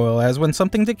word spoil as when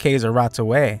something decays or rots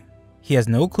away. He has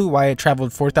no clue why it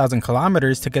traveled 4,000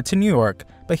 kilometers to get to New York,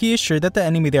 but he is sure that the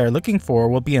enemy they are looking for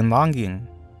will be in Longing.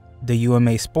 The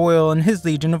UMA Spoil and his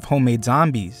legion of homemade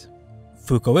zombies.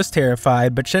 Fuko is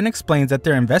terrified, but Shen explains that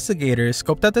their investigators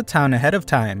scoped out the town ahead of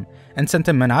time and sent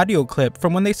him an audio clip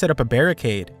from when they set up a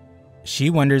barricade. She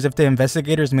wonders if the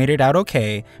investigators made it out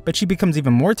okay, but she becomes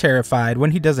even more terrified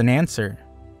when he doesn't answer.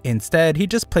 Instead, he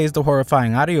just plays the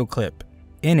horrifying audio clip.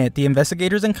 In it, the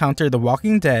investigators encounter the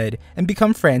Walking Dead and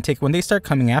become frantic when they start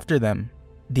coming after them.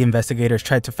 The investigators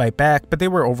tried to fight back, but they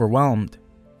were overwhelmed.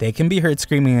 They can be heard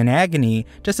screaming in agony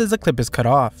just as the clip is cut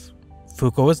off.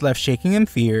 Fuko is left shaking in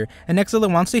fear, and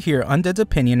Nexzilla wants to hear Undead's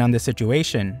opinion on the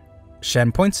situation.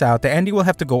 Shen points out that Andy will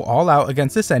have to go all out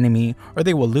against this enemy or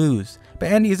they will lose,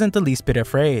 but Andy isn't the least bit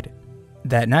afraid.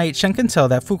 That night, Shen can tell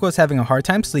that Fuko is having a hard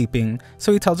time sleeping,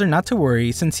 so he tells her not to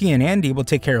worry since he and Andy will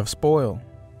take care of Spoil.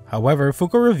 However,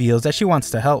 Fuko reveals that she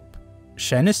wants to help.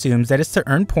 Shen assumes that it's to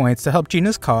earn points to help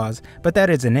Gina's cause, but that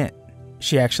isn't it.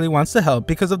 She actually wants to help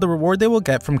because of the reward they will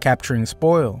get from capturing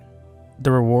Spoil.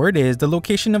 The reward is the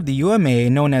location of the UMA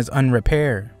known as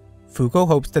Unrepair. Fuko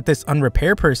hopes that this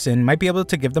Unrepair person might be able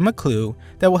to give them a clue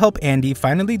that will help Andy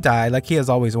finally die like he has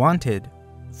always wanted.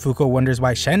 Fuko wonders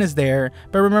why Shen is there,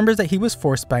 but remembers that he was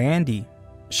forced by Andy.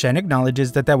 Shen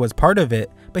acknowledges that was part of it,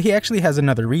 but he actually has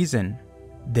another reason.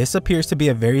 This appears to be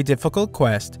a very difficult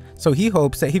quest, so he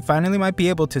hopes that he finally might be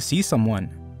able to see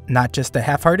someone. Not just the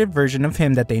half-hearted version of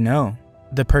him that they know.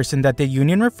 The person that the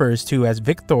Union refers to as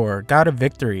Victor, God of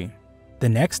Victory. The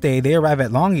next day they arrive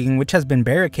at Longing, which has been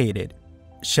barricaded.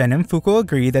 Shen and Fuko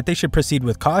agree that they should proceed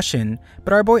with caution,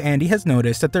 but our boy Andy has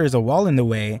noticed that there is a wall in the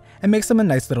way and makes them a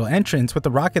nice little entrance with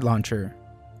a rocket launcher.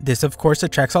 This of course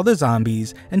attracts all the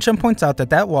zombies, and Shen points out that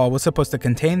that wall was supposed to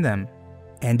contain them.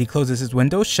 Andy closes his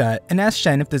window shut and asks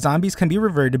Shen if the zombies can be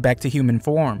reverted back to human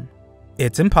form.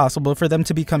 It's impossible for them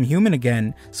to become human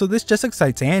again, so this just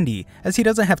excites Andy, as he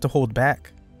doesn't have to hold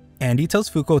back. Andy tells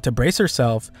Fuko to brace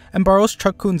herself and borrows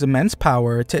Truck-kun's immense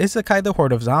power to isekai the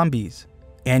horde of zombies.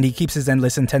 Andy keeps his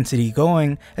endless intensity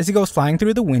going as he goes flying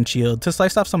through the windshield to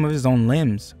slice off some of his own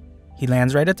limbs. He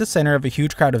lands right at the center of a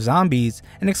huge crowd of zombies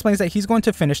and explains that he's going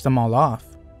to finish them all off.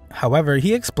 However,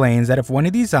 he explains that if one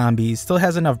of these zombies still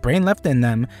has enough brain left in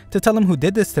them to tell him who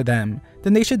did this to them,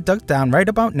 then they should duck down right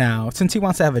about now since he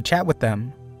wants to have a chat with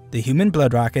them. The human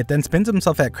blood rocket then spins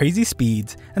himself at crazy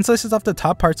speeds and slices off the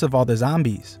top parts of all the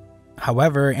zombies.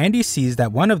 However, Andy sees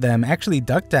that one of them actually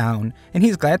ducked down, and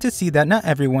he's glad to see that not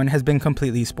everyone has been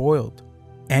completely spoiled.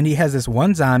 Andy has this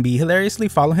one zombie hilariously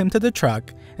follow him to the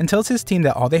truck and tells his team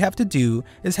that all they have to do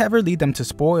is have her lead them to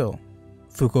Spoil.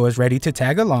 Fuko is ready to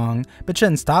tag along, but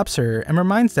Shen stops her and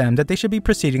reminds them that they should be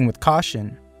proceeding with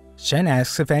caution. Shen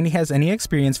asks if Andy has any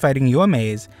experience fighting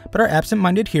UMAs, but our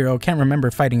absent-minded hero can't remember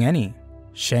fighting any.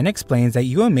 Shen explains that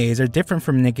UMAs are different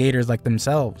from negators like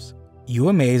themselves.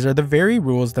 UMAs are the very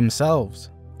rules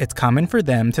themselves. It's common for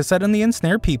them to suddenly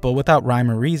ensnare people without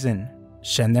rhyme or reason.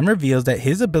 Shen then reveals that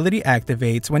his ability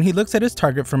activates when he looks at his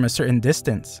target from a certain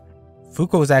distance.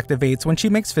 Fuko's activates when she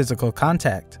makes physical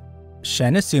contact.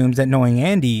 Shen assumes that knowing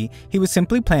Andy, he was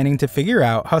simply planning to figure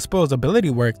out how Spoil's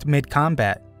ability worked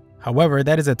mid-combat. However,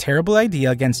 that is a terrible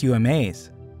idea against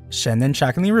UMAs. Shen then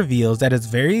shockingly reveals that it's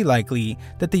very likely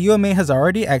that the UMA has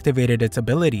already activated its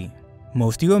ability.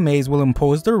 Most UMAs will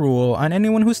impose the rule on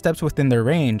anyone who steps within their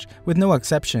range, with no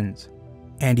exceptions.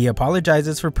 Andy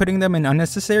apologizes for putting them in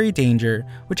unnecessary danger,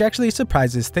 which actually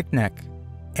surprises Thickneck.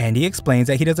 Andy explains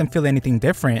that he doesn't feel anything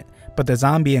different, but the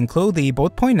zombie and Clothy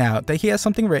both point out that he has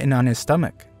something written on his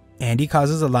stomach. Andy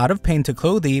causes a lot of pain to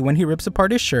Clothy when he rips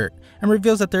apart his shirt and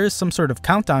reveals that there is some sort of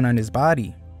countdown on his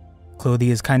body. Clothy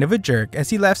is kind of a jerk as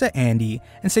he laughs at Andy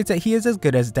and states that he is as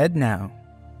good as dead now.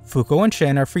 Fuko and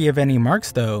Shen are free of any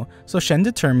marks though, so Shen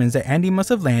determines that Andy must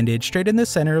have landed straight in the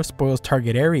center of Spoil's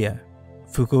target area.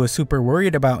 Fuko is super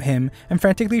worried about him and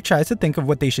frantically tries to think of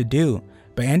what they should do,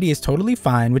 but Andy is totally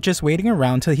fine with just waiting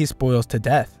around till he spoils to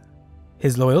death.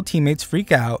 His loyal teammates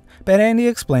freak out, but Andy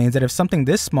explains that if something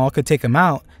this small could take him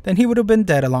out, then he would have been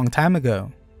dead a long time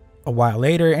ago. A while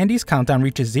later, Andy's countdown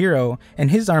reaches 0 and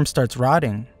his arm starts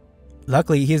rotting.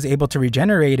 Luckily, he is able to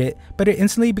regenerate it, but it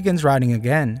instantly begins rotting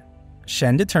again.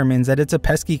 Shen determines that it's a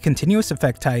pesky continuous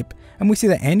effect type, and we see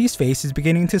that Andy's face is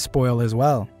beginning to spoil as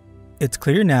well. It's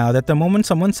clear now that the moment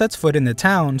someone sets foot in the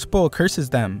town, Spoil curses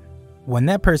them. When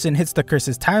that person hits the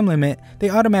curse's time limit,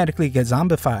 they automatically get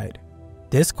zombified.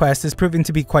 This quest is proving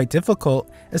to be quite difficult,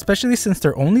 especially since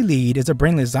their only lead is a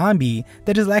brainless zombie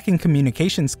that is lacking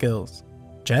communication skills.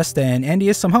 Just then, Andy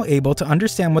is somehow able to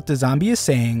understand what the zombie is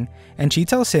saying, and she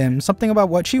tells him something about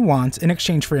what she wants in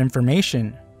exchange for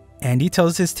information. Andy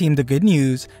tells his team the good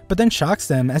news, but then shocks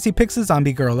them as he picks the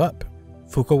zombie girl up.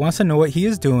 Fuko wants to know what he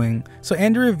is doing, so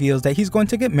Andy reveals that he's going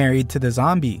to get married to the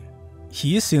zombie.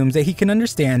 He assumes that he can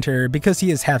understand her because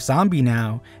he is half zombie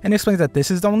now, and explains that this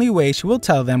is the only way she will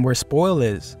tell them where Spoil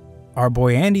is. Our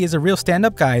boy Andy is a real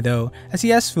stand-up guy though, as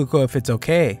he asks Fuko if it's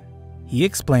okay. He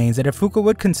explains that if Fuko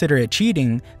would consider it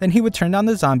cheating, then he would turn down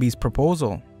the zombie's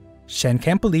proposal. Shen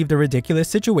can't believe the ridiculous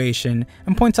situation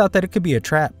and points out that it could be a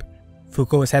trap.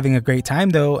 Fuko is having a great time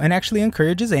though and actually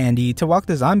encourages Andy to walk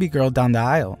the zombie girl down the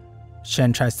aisle.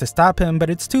 Shen tries to stop him, but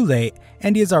it's too late.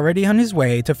 Andy is already on his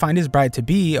way to find his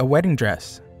bride-to-be a wedding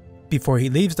dress. Before he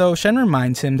leaves though, Shen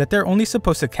reminds him that they're only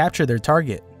supposed to capture their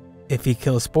target. If he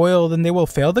kills Spoil, then they will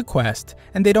fail the quest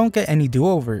and they don't get any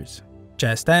do-overs.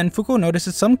 Just then, Fuko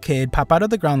notices some kid pop out of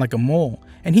the ground like a mole,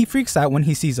 and he freaks out when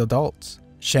he sees adults.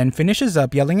 Shen finishes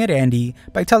up yelling at Andy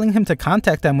by telling him to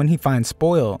contact them when he finds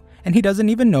Spoil, and he doesn't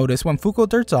even notice when Fuko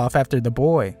darts off after the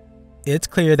boy. It's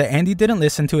clear that Andy didn't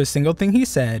listen to a single thing he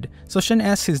said, so Shen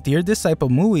asks his dear disciple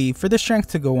Mui for the strength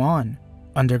to go on.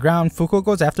 Underground, Fuko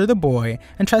goes after the boy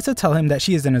and tries to tell him that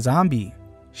she isn't a zombie.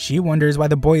 She wonders why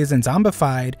the boy isn't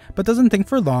zombified, but doesn't think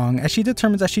for long as she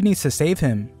determines that she needs to save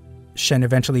him. Shen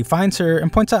eventually finds her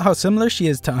and points out how similar she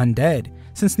is to Undead,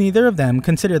 since neither of them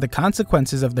consider the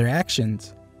consequences of their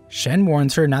actions. Shen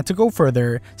warns her not to go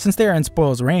further since they are in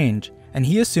Spoil's range, and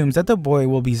he assumes that the boy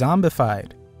will be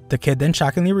zombified. The kid then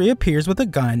shockingly reappears with a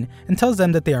gun and tells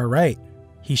them that they are right.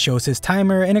 He shows his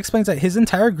timer and explains that his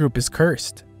entire group is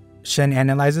cursed. Shen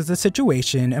analyzes the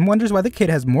situation and wonders why the kid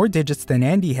has more digits than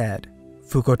Andy had.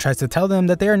 Fuko tries to tell them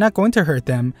that they are not going to hurt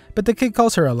them, but the kid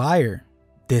calls her a liar.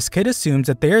 This kid assumes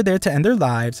that they are there to end their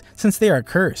lives since they are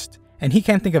cursed, and he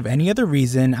can't think of any other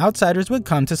reason outsiders would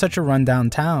come to such a rundown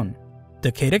town.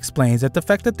 The kid explains that the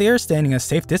fact that they are standing a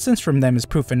safe distance from them is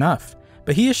proof enough,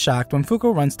 but he is shocked when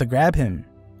Fuko runs to grab him.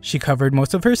 She covered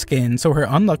most of her skin so her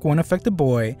unluck won't affect the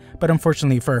boy, but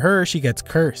unfortunately for her, she gets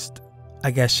cursed. I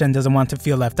guess Shen doesn't want to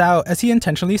feel left out as he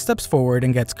intentionally steps forward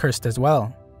and gets cursed as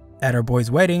well. At our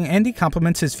boy's wedding, Andy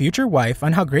compliments his future wife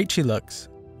on how great she looks.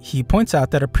 He points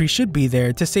out that a priest should be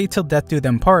there to say till death do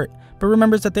them part, but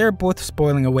remembers that they are both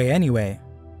spoiling away anyway.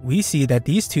 We see that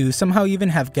these two somehow even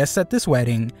have guests at this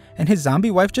wedding, and his zombie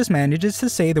wife just manages to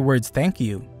say the words thank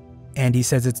you. Andy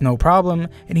says it's no problem,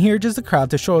 and he urges the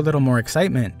crowd to show a little more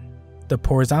excitement. The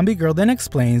poor zombie girl then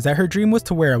explains that her dream was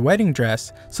to wear a wedding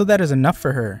dress, so that is enough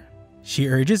for her. She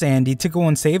urges Andy to go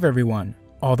and save everyone,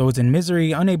 all those in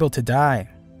misery unable to die.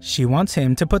 She wants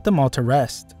him to put them all to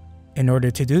rest. In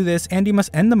order to do this, Andy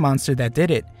must end the monster that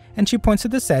did it, and she points to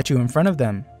the statue in front of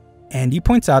them. Andy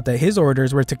points out that his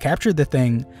orders were to capture the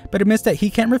thing, but admits that he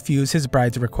can't refuse his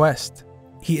bride's request.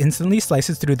 He instantly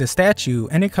slices through the statue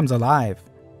and it comes alive.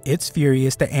 It's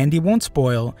furious that Andy won't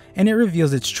spoil, and it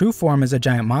reveals its true form as a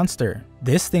giant monster.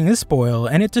 This thing is Spoil,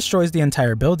 and it destroys the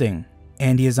entire building.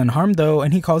 Andy is unharmed though,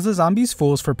 and he calls the zombies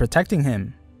fools for protecting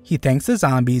him. He thanks the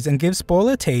zombies and gives Spoil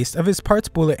a taste of his parts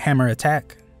bullet hammer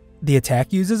attack. The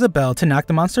attack uses a bell to knock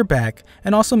the monster back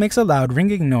and also makes a loud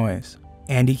ringing noise.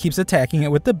 Andy keeps attacking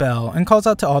it with the bell and calls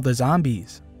out to all the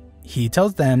zombies. He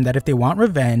tells them that if they want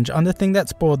revenge on the thing that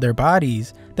spoiled their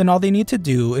bodies, then all they need to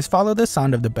do is follow the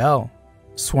sound of the bell.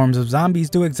 Swarms of zombies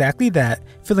do exactly that,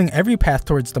 filling every path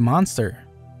towards the monster.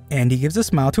 Andy gives a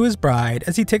smile to his bride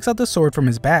as he takes out the sword from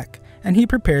his back, and he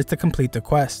prepares to complete the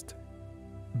quest.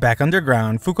 Back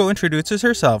underground, Fuko introduces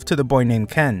herself to the boy named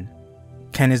Ken.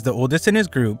 Ken is the oldest in his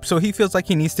group, so he feels like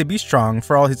he needs to be strong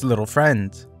for all his little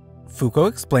friends. Fuko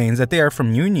explains that they are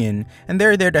from Union, and they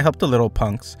are there to help the little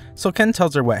punks, so Ken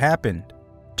tells her what happened.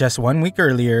 Just 1 week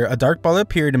earlier, a dark ball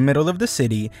appeared in the middle of the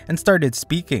city and started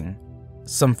speaking.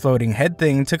 Some floating head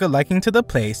thing took a liking to the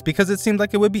place because it seemed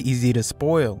like it would be easy to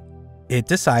spoil. It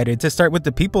decided to start with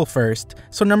the people first,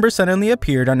 so numbers suddenly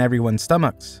appeared on everyone's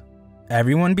stomachs.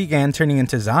 Everyone began turning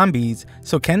into zombies,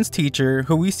 so Ken's teacher,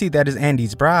 who we see that is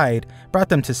Andy's bride, brought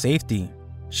them to safety.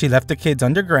 She left the kids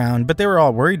underground, but they were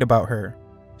all worried about her.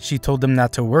 She told them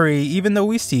not to worry, even though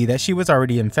we see that she was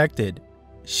already infected.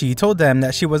 She told them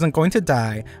that she wasn't going to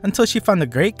die until she found a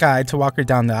great guide to walk her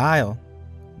down the aisle.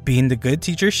 Being the good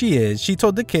teacher she is, she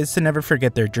told the kids to never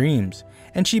forget their dreams,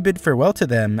 and she bid farewell to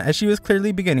them as she was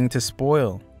clearly beginning to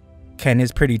spoil. Ken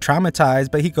is pretty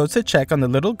traumatized, but he goes to check on the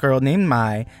little girl named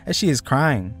Mai as she is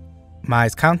crying.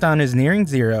 Mai's countdown is nearing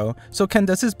 0, so Ken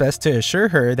does his best to assure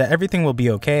her that everything will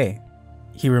be okay.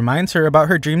 He reminds her about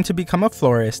her dream to become a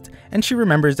florist, and she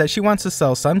remembers that she wants to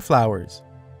sell sunflowers.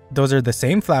 Those are the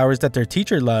same flowers that their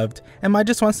teacher loved, and Mai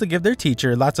just wants to give their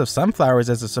teacher lots of sunflowers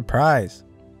as a surprise.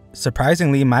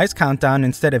 Surprisingly, Mai's countdown,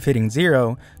 instead of hitting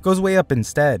 0, goes way up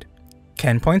instead.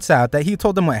 Ken points out that he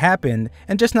told them what happened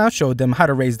and just now showed them how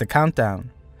to raise the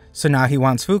countdown. So now he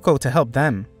wants Fuko to help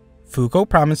them. Fuko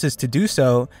promises to do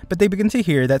so, but they begin to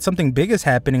hear that something big is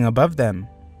happening above them.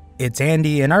 It's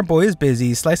Andy, and our boy is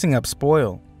busy slicing up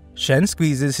Spoil. Shen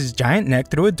squeezes his giant neck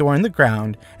through a door in the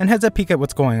ground and has a peek at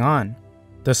what's going on.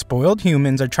 The spoiled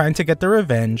humans are trying to get their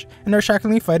revenge and are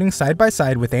shockingly fighting side by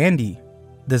side with Andy.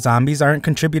 The zombies aren't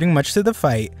contributing much to the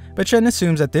fight, but Shen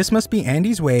assumes that this must be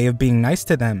Andy's way of being nice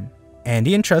to them.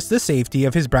 Andy entrusts the safety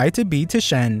of his bride-to-be to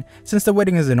Shen since the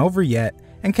wedding isn't over yet,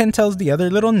 and Ken tells the other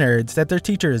little nerds that their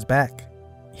teacher is back.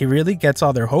 He really gets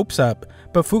all their hopes up,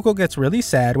 but Fuko gets really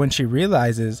sad when she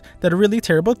realizes that a really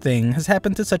terrible thing has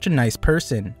happened to such a nice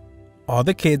person. All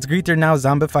the kids greet their now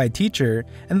zombified teacher,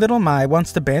 and little Mai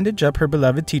wants to bandage up her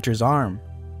beloved teacher's arm.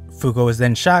 Fuko is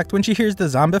then shocked when she hears the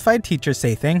zombified teacher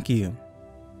say thank you.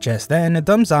 Just then, a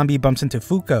dumb zombie bumps into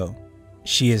Fuko.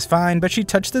 She is fine, but she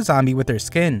touched the zombie with her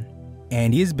skin.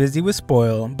 Andy is busy with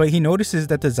Spoil, but he notices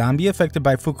that the zombie affected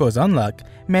by Fuko's Unluck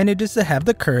manages to have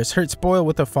the curse hurt Spoil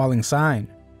with a falling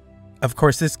sign. Of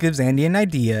course, this gives Andy an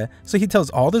idea, so he tells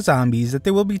all the zombies that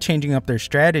they will be changing up their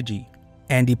strategy.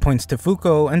 Andy points to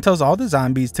Fuko and tells all the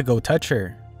zombies to go touch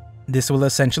her. This will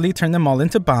essentially turn them all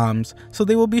into bombs, so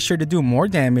they will be sure to do more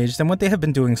damage than what they have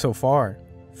been doing so far.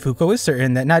 Fuko is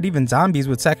certain that not even zombies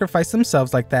would sacrifice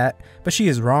themselves like that, but she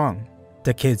is wrong.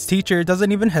 The kid's teacher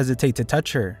doesn't even hesitate to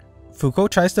touch her. Fuko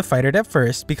tries to fight it at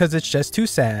first because it's just too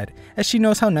sad, as she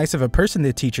knows how nice of a person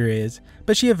the teacher is,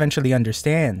 but she eventually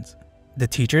understands. The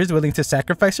teacher is willing to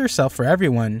sacrifice herself for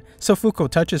everyone, so Fuko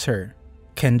touches her.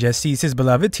 Ken just sees his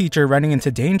beloved teacher running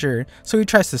into danger, so he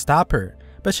tries to stop her,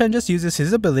 but Shen just uses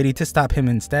his ability to stop him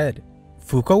instead.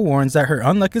 Fuko warns that her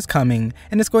unluck is coming,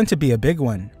 and it's going to be a big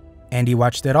one. Andy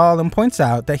watched it all and points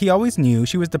out that he always knew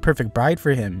she was the perfect bride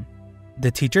for him. The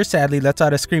teacher sadly lets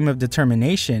out a scream of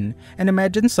determination and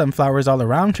imagines sunflowers all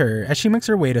around her as she makes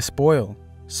her way to Spoil.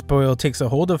 Spoil takes a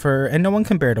hold of her and no one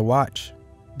can bear to watch.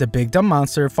 The big dumb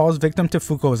monster falls victim to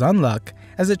Fuko's Unluck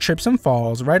as it trips and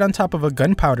falls right on top of a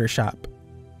gunpowder shop.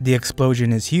 The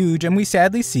explosion is huge and we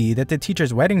sadly see that the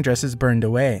teacher's wedding dress is burned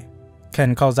away.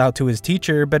 Ken calls out to his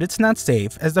teacher, but it's not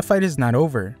safe as the fight is not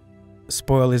over.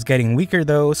 Spoil is getting weaker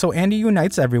though, so Andy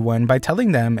unites everyone by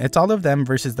telling them it's all of them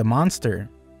versus the monster.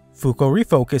 Fuko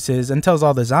refocuses and tells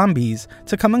all the zombies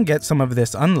to come and get some of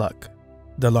this Unluck.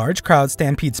 The large crowd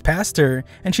stampedes past her,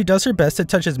 and she does her best to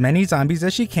touch as many zombies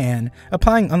as she can,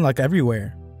 applying Unluck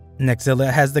everywhere.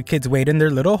 Nextzilla has the kids wait in their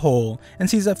little hole and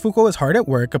sees that Fuko is hard at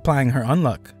work applying her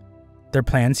Unluck. Their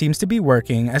plan seems to be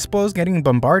working as Spoil is getting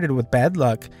bombarded with bad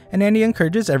luck, and Andy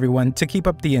encourages everyone to keep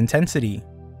up the intensity.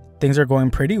 Things are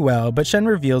going pretty well, but Shen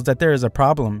reveals that there is a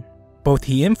problem. Both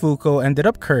he and Fuko ended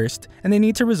up cursed, and they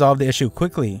need to resolve the issue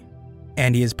quickly.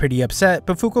 Andy is pretty upset,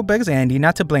 but Fuko begs Andy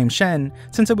not to blame Shen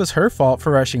since it was her fault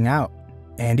for rushing out.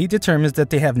 Andy determines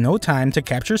that they have no time to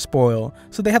capture Spoil,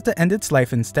 so they have to end its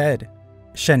life instead.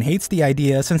 Shen hates the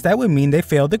idea since that would mean they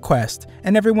failed the quest,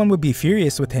 and everyone would be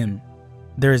furious with him.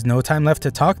 There is no time left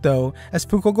to talk though, as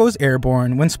Fuko goes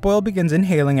airborne when Spoil begins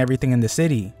inhaling everything in the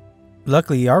city.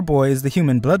 Luckily, our boy is the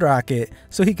human blood rocket,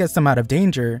 so he gets them out of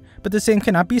danger, but the same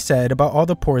cannot be said about all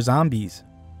the poor zombies.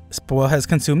 Spoil has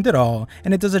consumed it all,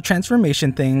 and it does a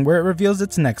transformation thing where it reveals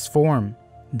its next form.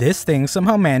 This thing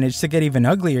somehow managed to get even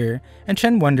uglier, and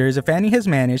Chen wonders if Annie has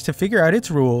managed to figure out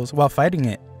its rules while fighting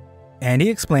it. Andy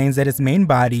explains that its main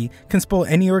body can spoil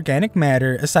any organic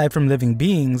matter aside from living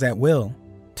beings at will.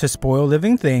 To spoil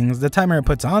living things, the timer it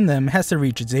puts on them has to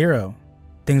reach 0.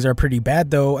 Things are pretty bad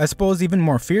though, as Spoil is even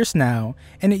more fierce now,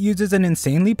 and it uses an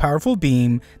insanely powerful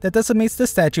beam that decimates the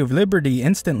Statue of Liberty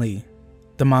instantly.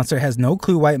 The monster has no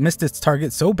clue why it missed its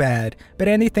target so bad, but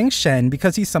Andy thanks Shen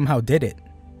because he somehow did it.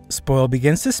 Spoil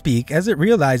begins to speak as it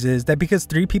realizes that because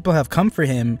 3 people have come for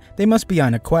him, they must be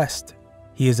on a quest.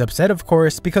 He is upset of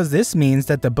course because this means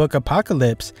that the book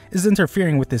Apocalypse is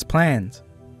interfering with his plans.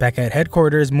 Back at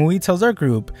headquarters, Mui tells our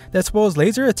group that Spoil's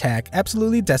laser attack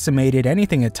absolutely decimated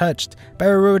anything it touched by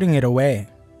eroding it away.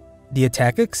 The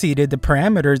attack exceeded the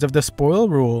parameters of the Spoil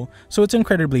rule, so it's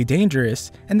incredibly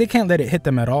dangerous, and they can't let it hit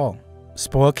them at all.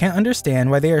 Spoil can't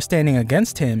understand why they are standing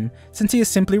against him, since he is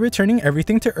simply returning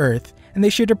everything to Earth, and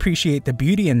they should appreciate the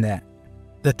beauty in that.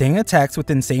 The thing attacks with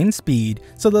insane speed,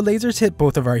 so the lasers hit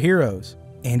both of our heroes.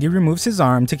 Andy removes his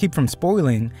arm to keep from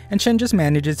spoiling, and Shen just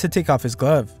manages to take off his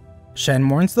glove. Shen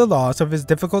mourns the loss of his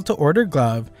difficult-to-order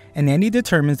glove, and Andy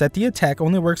determines that the attack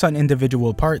only works on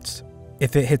individual parts.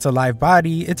 If it hits a live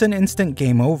body, it's an instant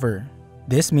game over.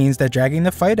 This means that dragging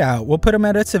the fight out will put him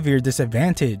at a severe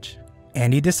disadvantage.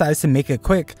 Andy decides to make it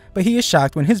quick, but he is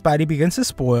shocked when his body begins to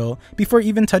spoil before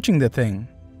even touching the thing.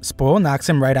 Spoil knocks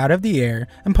him right out of the air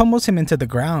and pummels him into the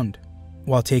ground.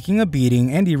 While taking a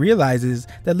beating, Andy realizes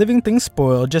that living things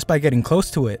spoil just by getting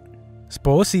close to it.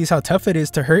 Spoil sees how tough it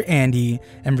is to hurt Andy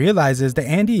and realizes that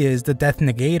Andy is the death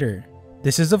negator.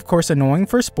 This is of course annoying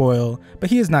for Spoil, but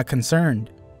he is not concerned.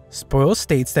 Spoil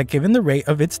states that given the rate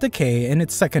of its decay in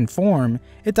its second form,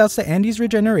 it doubts that Andy's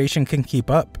regeneration can keep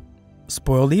up.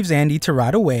 Spoil leaves Andy to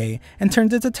rot away and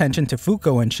turns its attention to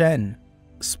Fuko and Shen.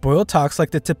 Spoil talks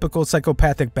like the typical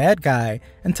psychopathic bad guy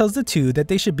and tells the two that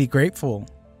they should be grateful.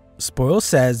 Spoil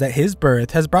says that his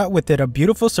birth has brought with it a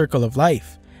beautiful circle of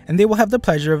life, and they will have the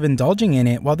pleasure of indulging in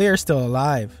it while they are still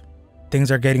alive.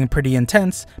 Things are getting pretty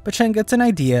intense, but Shen gets an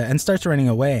idea and starts running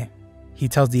away. He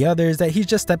tells the others that he's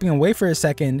just stepping away for a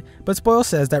second, but Spoil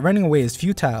says that running away is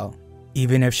futile.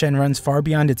 Even if Shen runs far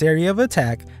beyond its area of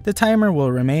attack, the timer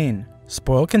will remain.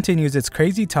 Spoil continues its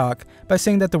crazy talk by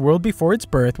saying that the world before its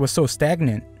birth was so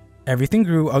stagnant. Everything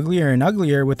grew uglier and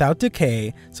uglier without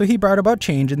decay, so he brought about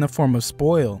change in the form of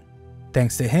Spoil.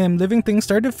 Thanks to him, living things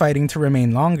started fighting to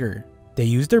remain longer. They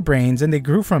used their brains and they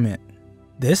grew from it.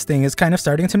 This thing is kind of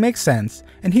starting to make sense,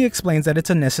 and he explains that it's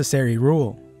a necessary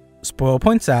rule. Spoil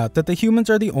points out that the humans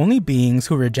are the only beings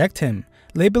who reject him,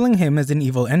 labeling him as an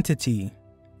evil entity.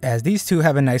 As these two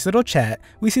have a nice little chat,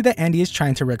 we see that Andy is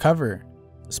trying to recover.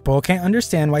 Spoil can't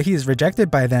understand why he is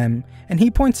rejected by them, and he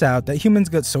points out that humans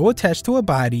get so attached to a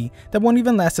body that won't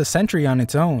even last a century on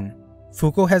its own.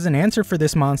 Fuko has an answer for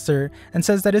this monster and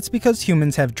says that it's because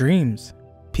humans have dreams.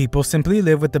 People simply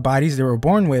live with the bodies they were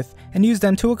born with and use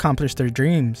them to accomplish their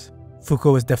dreams.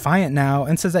 Fuko is defiant now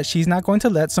and says that she's not going to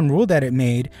let some rule that it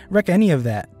made wreck any of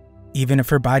that. Even if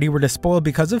her body were to spoil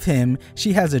because of him,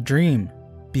 she has a dream.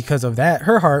 Because of that,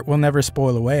 her heart will never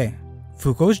spoil away.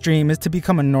 Fuko's dream is to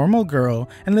become a normal girl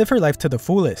and live her life to the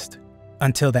fullest.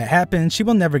 Until that happens, she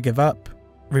will never give up.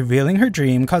 Revealing her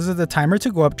dream causes the timer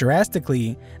to go up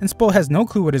drastically, and Spoil has no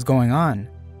clue what is going on.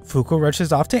 Fuko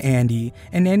rushes off to Andy,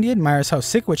 and Andy admires how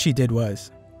sick what she did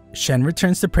was. Shen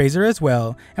returns to praise her as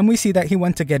well, and we see that he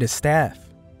went to get his staff.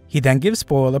 He then gives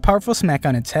Spoil a powerful smack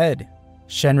on its head.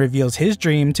 Shen reveals his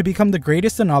dream to become the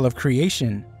greatest in all of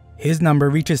creation. His number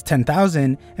reaches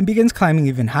 10,000 and begins climbing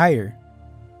even higher.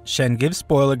 Shen gives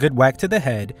Spoil a good whack to the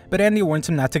head, but Andy warns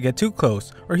him not to get too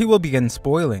close or he will begin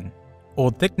spoiling.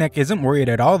 Old Thickneck isn't worried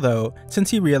at all though, since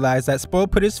he realized that Spoil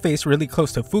put his face really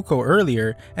close to Fuko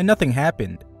earlier and nothing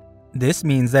happened. This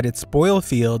means that its spoil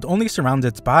field only surrounds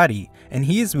its body, and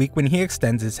he is weak when he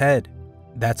extends his head.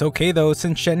 That's okay though,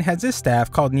 since Shen has his staff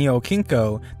called Neo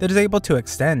Kinko that is able to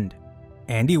extend.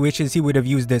 Andy wishes he would have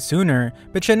used it sooner,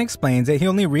 but Shen explains that he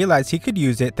only realized he could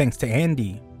use it thanks to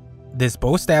Andy. This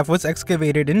bow staff was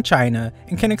excavated in China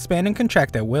and can expand and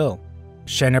contract at will.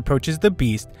 Shen approaches the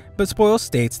beast, but Spoil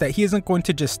states that he isn't going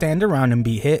to just stand around and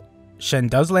be hit. Shen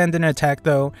does land an attack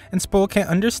though, and Spoil can't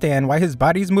understand why his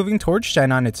body is moving towards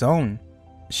Shen on its own.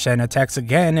 Shen attacks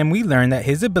again, and we learn that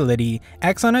his ability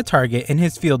acts on a target in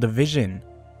his field of vision.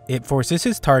 It forces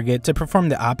his target to perform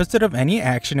the opposite of any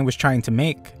action it was trying to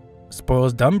make.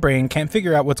 Spoil's dumb brain can't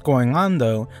figure out what's going on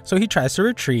though, so he tries to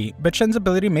retreat, but Shen's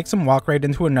ability makes him walk right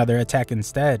into another attack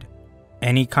instead.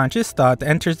 Any conscious thought that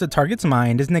enters the target's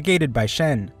mind is negated by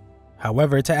Shen.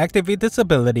 However, to activate this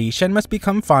ability, Shen must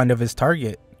become fond of his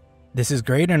target. This is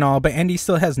great and all, but Andy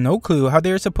still has no clue how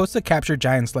they are supposed to capture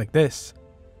giants like this.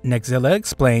 Nexzilla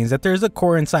explains that there is a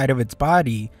core inside of its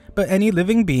body, but any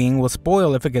living being will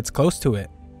spoil if it gets close to it.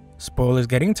 Spoil is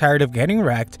getting tired of getting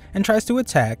wrecked and tries to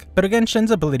attack, but again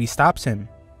Shen's ability stops him.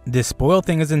 This spoil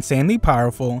thing is insanely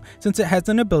powerful since it has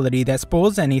an ability that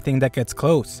spoils anything that gets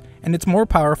close, and it's more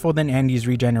powerful than Andy's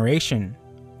regeneration.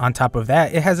 On top of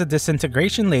that, it has a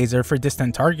disintegration laser for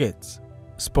distant targets.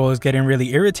 Spoil is getting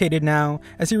really irritated now,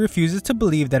 as he refuses to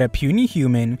believe that a puny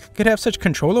human could have such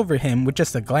control over him with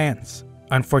just a glance.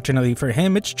 Unfortunately for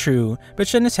him, it's true, but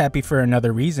Shen is happy for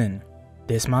another reason.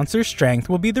 This monster's strength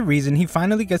will be the reason he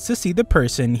finally gets to see the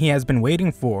person he has been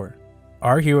waiting for.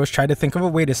 Our heroes try to think of a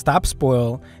way to stop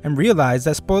Spoil, and realize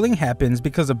that spoiling happens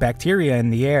because of bacteria in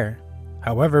the air.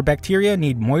 However, bacteria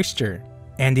need moisture.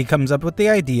 Andy comes up with the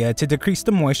idea to decrease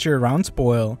the moisture around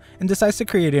Spoil, and decides to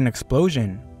create an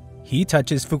explosion. He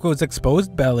touches Fuko's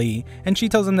exposed belly, and she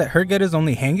tells him that her gut is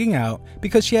only hanging out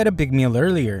because she had a big meal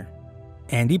earlier.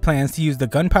 Andy plans to use the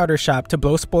gunpowder shop to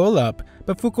blow Spoil up,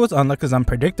 but Fuko's unluck is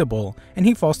unpredictable, and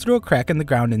he falls through a crack in the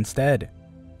ground instead.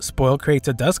 Spoil creates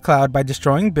a dust cloud by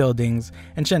destroying buildings,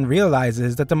 and Shen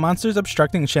realizes that the monster is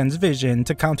obstructing Shen's vision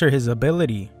to counter his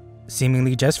ability.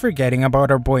 Seemingly just forgetting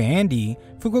about our boy Andy,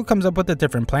 Fuko comes up with a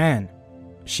different plan.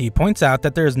 She points out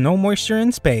that there is no moisture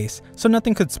in space, so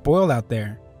nothing could spoil out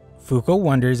there. Fuko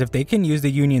wonders if they can use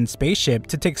the Union spaceship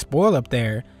to take Spoil up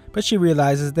there, but she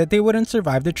realizes that they wouldn't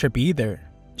survive the trip either.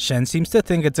 Shen seems to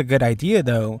think it's a good idea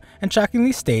though, and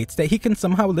shockingly states that he can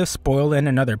somehow lift Spoil and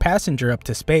another passenger up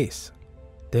to space.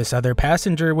 This other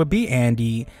passenger would be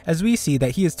Andy, as we see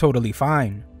that he is totally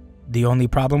fine. The only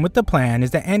problem with the plan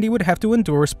is that Andy would have to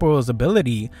endure Spoil's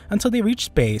ability until they reach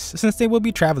space, since they will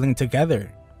be traveling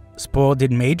together. Spoil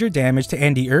did major damage to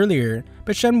Andy earlier,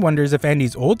 but Shen wonders if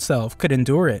Andy's old self could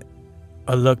endure it.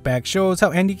 A look back shows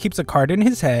how Andy keeps a card in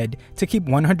his head to keep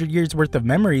 100 years worth of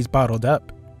memories bottled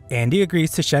up. Andy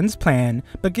agrees to Shen's plan,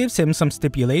 but gives him some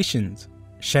stipulations.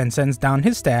 Shen sends down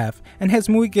his staff and has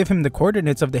Mui give him the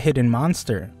coordinates of the hidden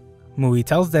monster. Mui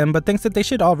tells them but thinks that they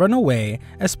should all run away,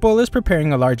 as Spoil is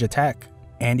preparing a large attack.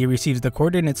 Andy receives the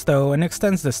coordinates though and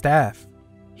extends the staff.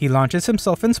 He launches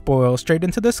himself and Spoil straight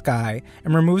into the sky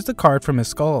and removes the card from his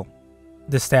skull.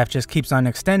 The staff just keeps on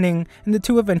extending, and the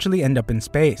two eventually end up in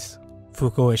space.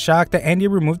 Fuko is shocked that Andy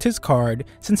removed his card,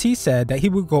 since he said that he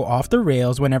would go off the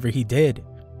rails whenever he did.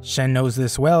 Shen knows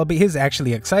this well, but he is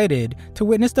actually excited to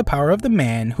witness the power of the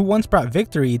man who once brought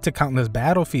victory to countless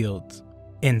battlefields.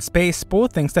 In space, Spoil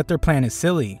thinks that their plan is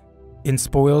silly. In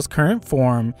Spoil's current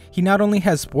form, he not only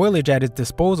has spoilage at his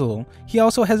disposal, he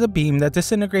also has a beam that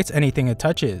disintegrates anything it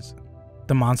touches.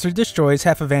 The monster destroys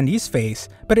half of Andy's face,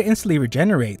 but it instantly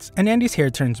regenerates, and Andy's hair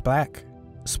turns black.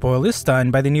 Spoil is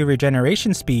stunned by the new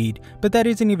regeneration speed, but that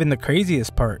isn't even the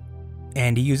craziest part.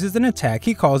 Andy uses an attack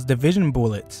he calls Division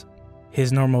Bullets.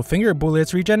 His normal finger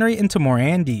bullets regenerate into more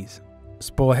Andys.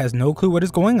 Spoil has no clue what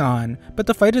is going on, but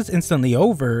the fight is instantly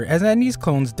over as Andy's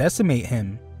clones decimate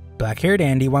him. Black-haired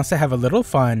Andy wants to have a little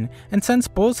fun and sends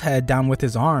Spoil's head down with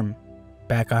his arm.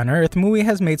 Back on Earth, Mui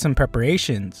has made some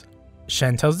preparations.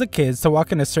 Shen tells the kids to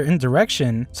walk in a certain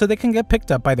direction so they can get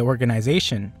picked up by the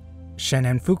organization. Shen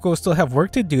and Fuko still have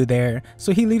work to do there,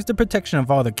 so he leaves the protection of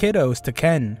all the kiddos to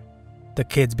Ken. The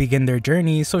kids begin their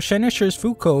journey, so Shen assures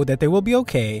Fuko that they will be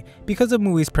okay because of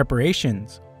Mui's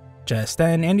preparations. Just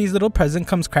then, Andy's little present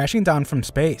comes crashing down from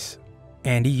space.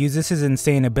 Andy uses his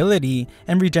insane ability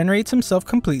and regenerates himself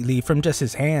completely from just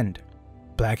his hand.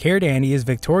 Black-haired Andy is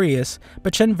victorious,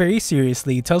 but Shen very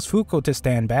seriously tells Fuko to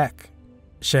stand back.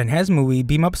 Shen has Mui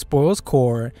beam up Spoil's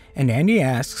core, and Andy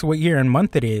asks what year and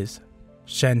month it is.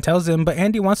 Shen tells him, but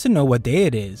Andy wants to know what day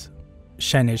it is.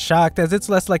 Shen is shocked as it's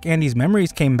less like Andy's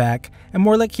memories came back and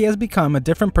more like he has become a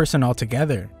different person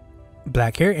altogether.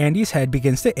 Black-haired Andy's head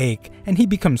begins to ache and he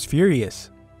becomes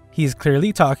furious. He is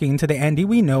clearly talking to the Andy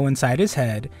we know inside his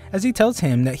head as he tells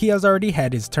him that he has already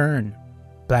had his turn.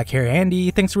 Black-haired Andy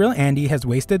thinks real Andy has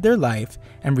wasted their life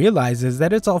and realizes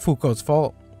that it's all Fuko's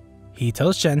fault. He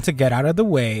tells Shen to get out of the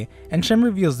way, and Shen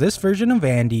reveals this version of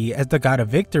Andy as the god of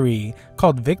victory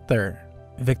called Victor.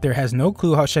 Victor has no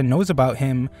clue how Shen knows about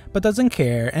him, but doesn't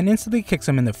care and instantly kicks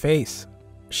him in the face.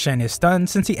 Shen is stunned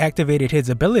since he activated his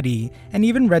ability and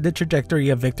even read the trajectory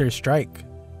of Victor's strike.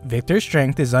 Victor's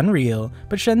strength is unreal,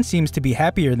 but Shen seems to be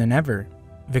happier than ever.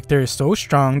 Victor is so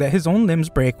strong that his own limbs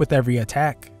break with every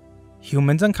attack.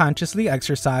 Humans unconsciously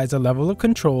exercise a level of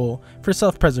control for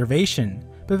self-preservation,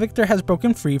 but Victor has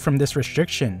broken free from this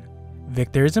restriction.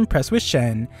 Victor is impressed with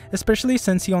Shen, especially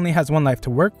since he only has one life to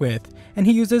work with, and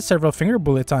he uses several finger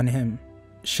bullets on him.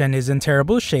 Shen is in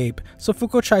terrible shape, so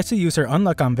Fuko tries to use her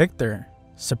Unluck on Victor.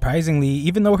 Surprisingly,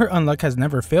 even though her Unluck has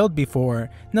never failed before,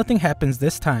 nothing happens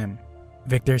this time.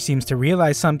 Victor seems to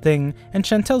realize something, and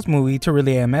Shen tells Mui to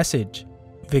relay a message.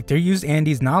 Victor used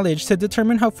Andy's knowledge to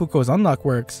determine how Fuko's Unluck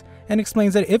works, and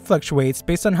explains that it fluctuates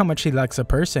based on how much he likes a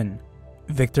person.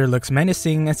 Victor looks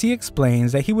menacing as he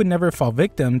explains that he would never fall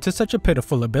victim to such a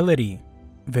pitiful ability.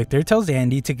 Victor tells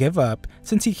Andy to give up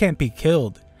since he can't be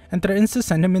killed, and threatens to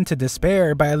send him into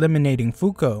despair by eliminating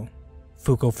Fuko.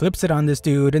 Fuko flips it on this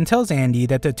dude and tells Andy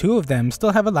that the two of them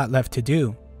still have a lot left to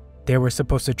do. They were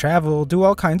supposed to travel, do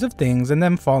all kinds of things, and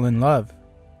then fall in love.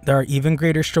 There are even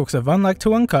greater strokes of Unluck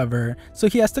to uncover, so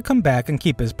he has to come back and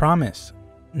keep his promise.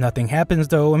 Nothing happens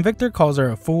though, and Victor calls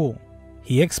her a fool.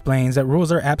 He explains that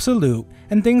rules are absolute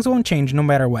and things won't change no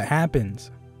matter what happens.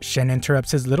 Shen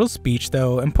interrupts his little speech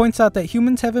though and points out that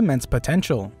humans have immense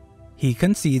potential. He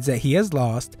concedes that he has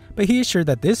lost, but he is sure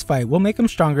that this fight will make him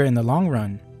stronger in the long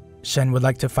run. Shen would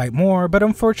like to fight more, but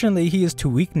unfortunately he is too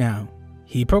weak now.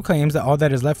 He proclaims that all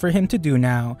that is left for him to do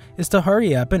now is to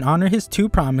hurry up and honor his 2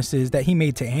 promises that he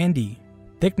made to Andy.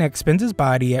 Thickneck spins his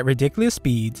body at ridiculous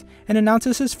speeds and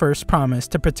announces his first promise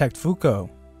to protect Fuko.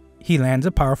 He lands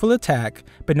a powerful attack,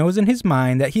 but knows in his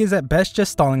mind that he is at best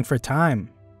just stalling for time.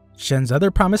 Shen's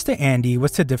other promise to Andy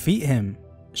was to defeat him.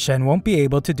 Shen won't be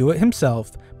able to do it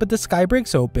himself, but the sky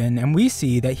breaks open and we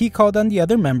see that he called on the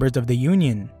other members of the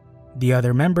Union. The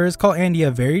other members call Andy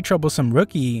a very troublesome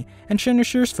rookie, and Shen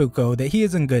assures Fuko that he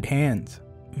is in good hands.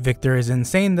 Victor is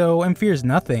insane though and fears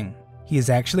nothing. He is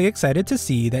actually excited to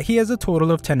see that he has a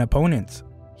total of 10 opponents.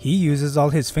 He uses all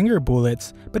his finger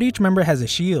bullets, but each member has a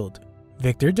shield.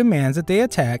 Victor demands that they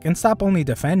attack and stop only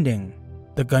defending.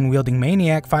 The gun-wielding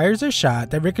maniac fires a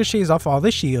shot that ricochets off all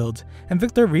the shields, and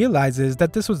Victor realizes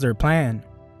that this was their plan.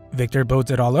 Victor blows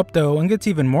it all up though and gets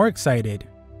even more excited.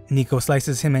 Nico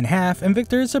slices him in half and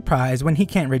Victor is surprised when he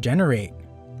can't regenerate.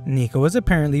 Nico is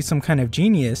apparently some kind of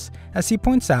genius as he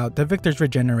points out that Victor's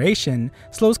regeneration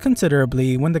slows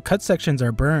considerably when the cut sections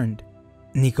are burned.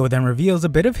 Nico then reveals a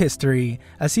bit of history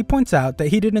as he points out that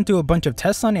he didn't do a bunch of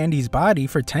tests on Andy's body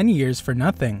for 10 years for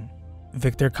nothing.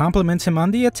 Victor compliments him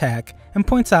on the attack and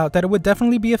points out that it would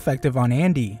definitely be effective on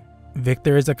Andy.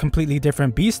 Victor is a completely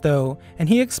different beast though, and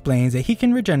he explains that he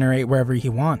can regenerate wherever he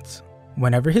wants.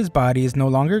 Whenever his body is no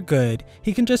longer good,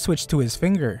 he can just switch to his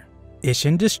finger.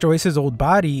 Ishin destroys his old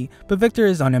body, but Victor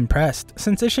is unimpressed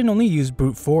since Ishin only used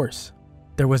brute force.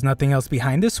 There was nothing else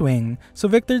behind the swing, so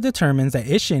Victor determines that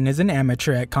Ishin is an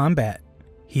amateur at combat.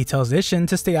 He tells Ishin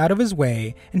to stay out of his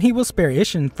way and he will spare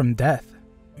Ishin from death.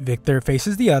 Victor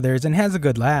faces the others and has a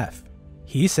good laugh.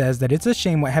 He says that it's a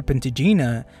shame what happened to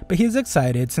Gina, but he is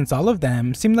excited since all of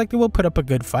them seem like they will put up a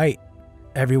good fight.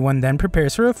 Everyone then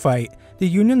prepares for a fight, the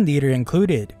Union leader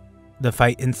included. The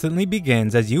fight instantly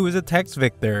begins as Yuiz attacks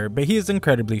Victor, but he is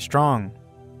incredibly strong.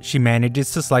 She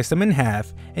manages to slice him in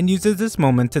half and uses this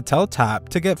moment to tell Top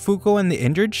to get Fuko and the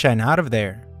injured Shen out of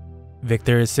there.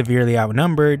 Victor is severely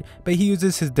outnumbered, but he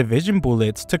uses his division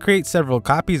bullets to create several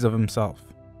copies of himself.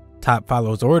 Top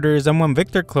follows orders, and one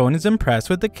Victor clone is impressed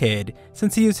with the kid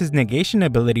since he used his negation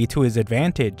ability to his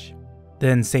advantage. The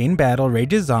insane battle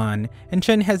rages on, and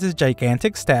Shen has his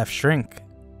gigantic staff shrink.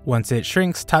 Once it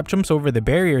shrinks, Top jumps over the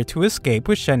barrier to escape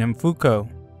with Shen and Fuko.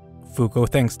 Fuko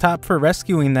thanks Top for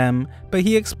rescuing them, but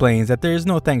he explains that there is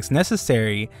no thanks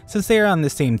necessary since they are on the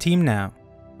same team now.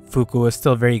 Fuko is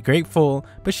still very grateful,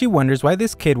 but she wonders why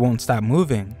this kid won't stop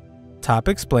moving. Top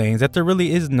explains that there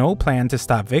really is no plan to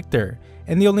stop Victor,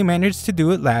 and they only managed to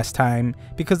do it last time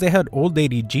because they had old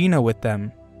lady Gina with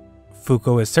them.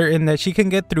 Fuko is certain that she can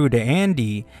get through to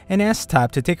Andy and asks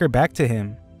Top to take her back to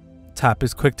him. Top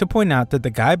is quick to point out that the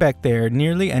guy back there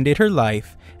nearly ended her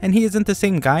life and he isn't the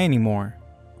same guy anymore.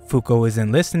 Fuko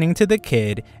isn't listening to the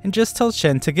kid and just tells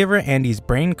Shen to give her Andy's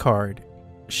brain card.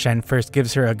 Shen first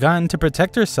gives her a gun to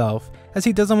protect herself as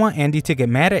he doesn't want Andy to get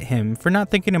mad at him for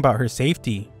not thinking about her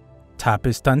safety. Top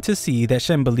is stunned to see that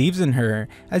Shen believes in her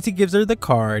as he gives her the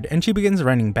card and she begins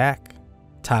running back.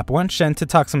 Top wants Shen to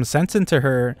talk some sense into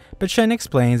her, but Shen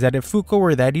explains that if Fuko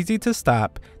were that easy to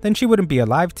stop, then she wouldn't be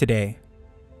alive today.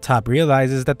 Top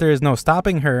realizes that there is no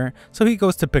stopping her, so he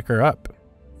goes to pick her up.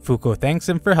 Fuko thanks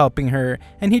him for helping her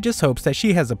and he just hopes that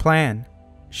she has a plan.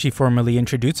 She formally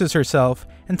introduces herself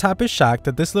and Top is shocked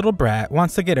that this little brat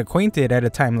wants to get acquainted at a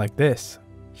time like this.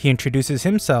 He introduces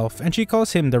himself and she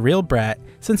calls him the real brat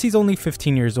since he's only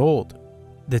 15 years old.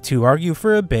 The two argue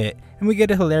for a bit and we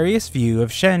get a hilarious view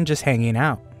of Shen just hanging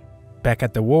out. Back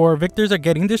at the war, Victors are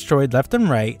getting destroyed left and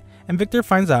right and Victor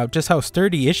finds out just how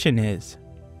sturdy Ishin is.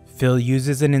 Phil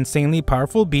uses an insanely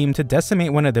powerful beam to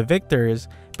decimate one of the Victors,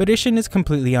 but Ishin is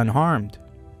completely unharmed.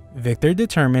 Victor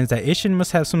determines that Ishin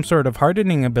must have some sort of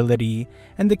hardening ability,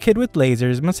 and the kid with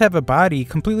lasers must have a body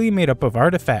completely made up of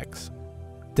artifacts.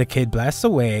 The kid blasts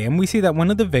away and we see that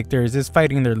one of the Victors is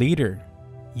fighting their leader.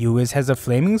 Yuiz has a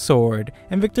flaming sword,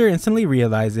 and Victor instantly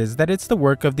realizes that it's the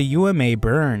work of the UMA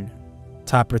Burn.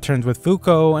 Top returns with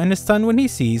Fuko and is stunned when he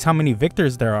sees how many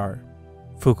Victors there are.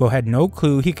 Fuko had no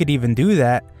clue he could even do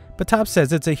that, but Top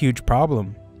says it's a huge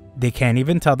problem. They can't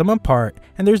even tell them apart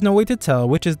and there's no way to tell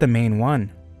which is the main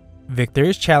one. Victor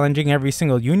is challenging every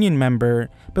single Union member,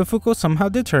 but Fuko somehow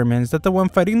determines that the one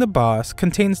fighting the boss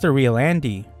contains the real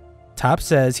Andy. Top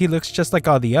says he looks just like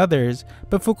all the others,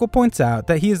 but Fuko points out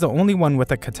that he is the only one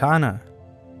with a katana.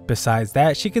 Besides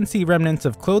that, she can see remnants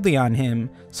of clothing on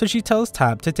him, so she tells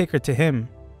Top to take her to him.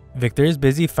 Victor is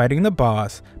busy fighting the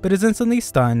boss, but is instantly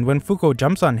stunned when Fuko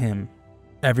jumps on him.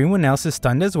 Everyone else is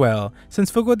stunned as well,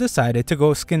 since Fuko decided to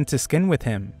go skin to skin with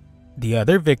him. The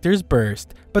other Victors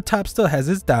burst, but Top still has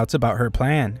his doubts about her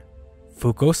plan.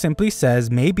 Fuko simply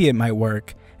says maybe it might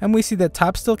work, and we see that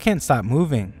Top still can't stop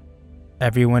moving.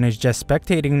 Everyone is just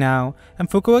spectating now, and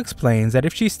Fuko explains that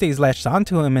if she stays latched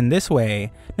onto him in this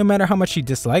way, no matter how much she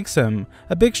dislikes him,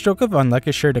 a big stroke of unluck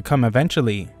is sure to come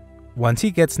eventually. Once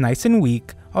he gets nice and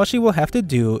weak, all she will have to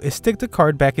do is stick the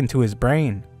card back into his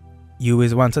brain.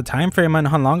 Yuiz wants a time frame on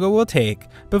how long it will take,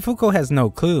 but Fuko has no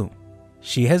clue.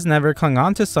 She has never clung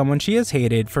on to someone she has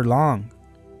hated for long.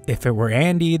 If it were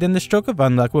Andy, then the stroke of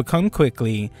unluck would come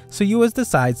quickly, so Yuiz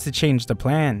decides to change the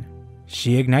plan.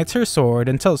 She ignites her sword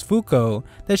and tells Fuko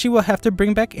that she will have to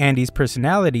bring back Andy's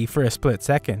personality for a split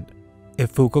second.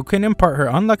 If Fuko can impart her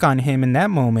unluck on him in that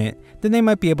moment, then they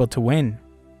might be able to win.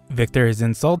 Victor is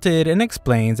insulted and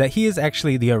explains that he is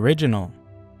actually the original.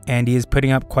 Andy is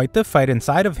putting up quite the fight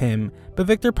inside of him, but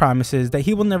Victor promises that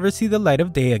he will never see the light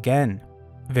of day again.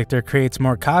 Victor creates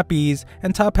more copies,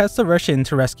 and Top has to rush in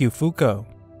to rescue Fuko.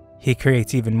 He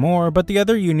creates even more, but the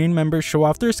other Union members show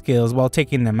off their skills while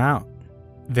taking them out.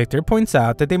 Victor points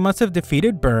out that they must have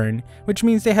defeated Burn, which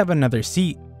means they have another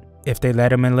seat. If they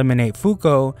let him eliminate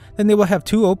Fuko, then they will have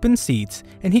 2 open seats,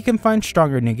 and he can find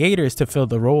stronger negators to fill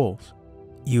the roles.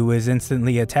 Yuiz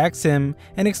instantly attacks him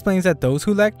and explains that those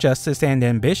who lack justice and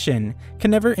ambition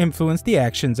can never influence the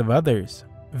actions of others.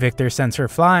 Victor sends her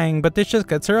flying, but this just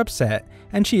gets her upset,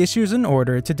 and she issues an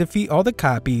order to defeat all the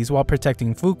copies while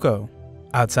protecting Fuko.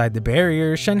 Outside the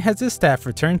barrier, Shen has his staff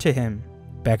returned to him.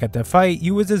 Back at the fight,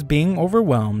 Yu is being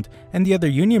overwhelmed, and the other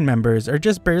Union members are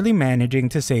just barely managing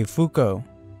to save Fuko.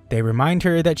 They remind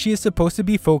her that she is supposed to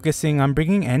be focusing on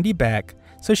bringing Andy back,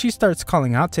 so she starts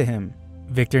calling out to him.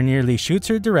 Victor nearly shoots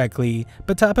her directly,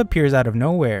 but Top appears out of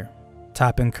nowhere.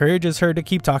 Top encourages her to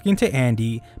keep talking to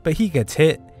Andy, but he gets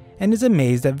hit, and is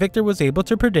amazed that Victor was able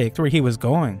to predict where he was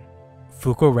going.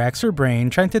 Fuko racks her brain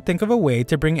trying to think of a way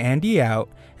to bring Andy out,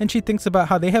 and she thinks about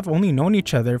how they have only known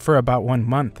each other for about 1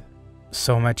 month.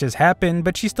 So much has happened,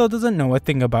 but she still doesn't know a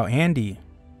thing about Andy.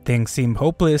 Things seem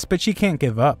hopeless, but she can't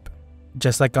give up.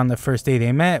 Just like on the first day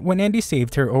they met when Andy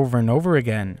saved her over and over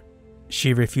again.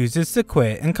 She refuses to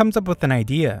quit and comes up with an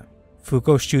idea.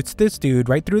 Fuko shoots this dude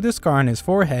right through the scar on his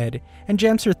forehead and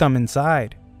jams her thumb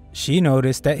inside. She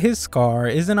noticed that his scar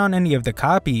isn't on any of the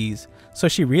copies, so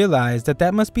she realized that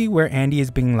that must be where Andy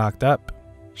is being locked up.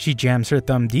 She jams her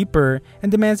thumb deeper and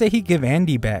demands that he give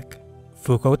Andy back.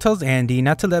 Fuko tells Andy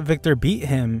not to let Victor beat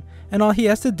him, and all he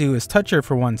has to do is touch her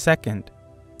for 1 second.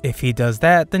 If he does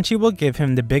that, then she will give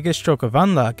him the biggest stroke of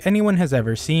unluck anyone has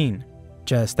ever seen.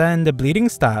 Just then, the bleeding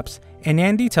stops, and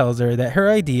Andy tells her that her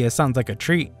idea sounds like a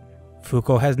treat.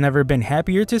 Fuko has never been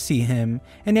happier to see him,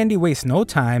 and Andy wastes no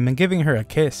time in giving her a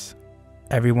kiss.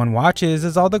 Everyone watches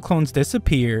as all the clones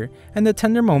disappear, and the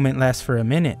tender moment lasts for a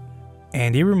minute.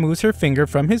 Andy removes her finger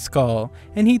from his skull,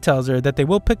 and he tells her that they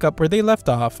will pick up where they left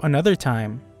off another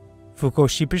time. Fuko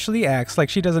sheepishly acts like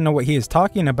she doesn't know what he is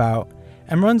talking about,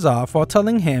 and runs off while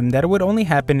telling him that it would only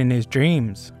happen in his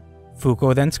dreams.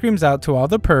 Fuko then screams out to all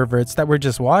the perverts that were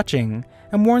just watching,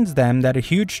 and warns them that a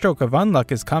huge stroke of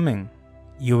unluck is coming.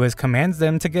 Yuas commands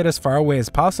them to get as far away as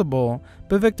possible,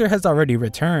 but Victor has already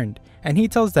returned, and he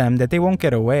tells them that they won't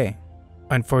get away.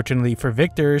 Unfortunately for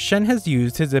Victor, Shen has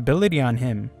used his ability on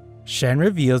him. Shen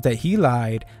reveals that he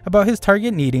lied about his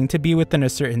target needing to be within a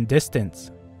certain distance.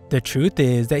 The truth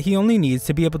is that he only needs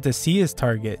to be able to see his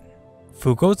target.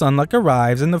 Fuko's unluck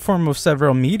arrives in the form of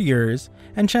several meteors,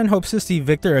 and Shen hopes to see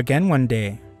Victor again one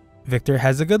day. Victor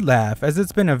has a good laugh as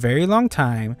it's been a very long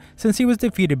time since he was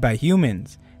defeated by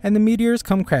humans, and the meteors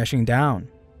come crashing down.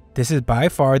 This is by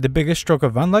far the biggest stroke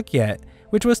of unluck yet,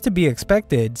 which was to be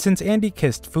expected since Andy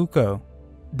kissed Fuko.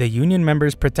 The Union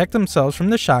members protect themselves from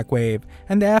the shockwave,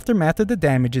 and the aftermath of the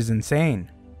damage is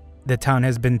insane. The town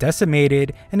has been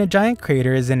decimated, and a giant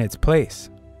crater is in its place.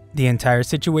 The entire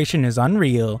situation is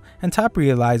unreal, and Top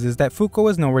realizes that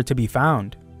Fuko is nowhere to be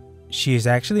found. She is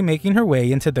actually making her way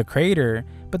into the crater,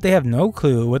 but they have no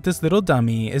clue what this little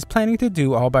dummy is planning to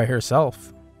do all by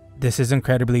herself. This is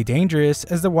incredibly dangerous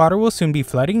as the water will soon be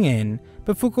flooding in,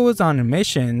 but Fuko is on a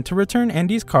mission to return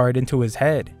Andy's card into his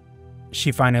head.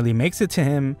 She finally makes it to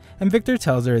him, and Victor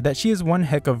tells her that she is one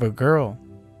heck of a girl.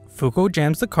 Fuko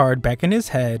jams the card back in his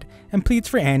head and pleads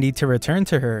for Andy to return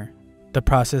to her. The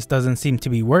process doesn't seem to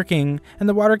be working, and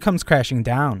the water comes crashing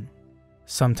down.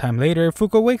 Sometime later,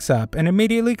 Fuko wakes up and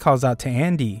immediately calls out to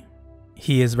Andy.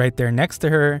 He is right there next to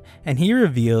her, and he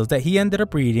reveals that he ended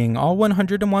up reading all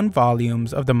 101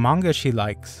 volumes of the manga she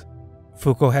likes.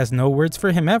 Fuko has no words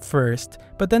for him at first,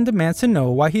 but then demands to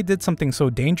know why he did something so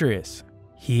dangerous.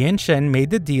 He and Shen made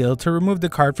the deal to remove the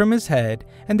card from his head,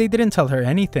 and they didn't tell her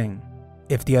anything.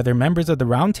 If the other members of the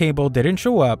round table didn't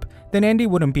show up, then Andy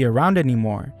wouldn't be around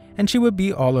anymore, and she would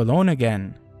be all alone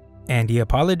again. Andy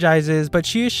apologizes, but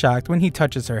she is shocked when he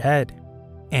touches her head.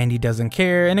 Andy doesn't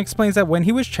care and explains that when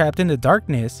he was trapped in the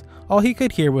darkness, all he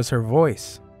could hear was her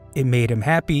voice. It made him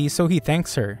happy, so he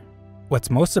thanks her. What's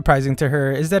most surprising to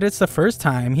her is that it's the first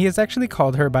time he has actually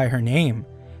called her by her name,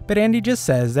 but Andy just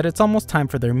says that it's almost time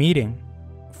for their meeting.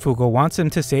 Fuko wants him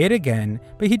to say it again,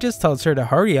 but he just tells her to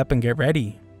hurry up and get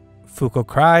ready. Fuko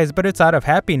cries, but it's out of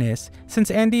happiness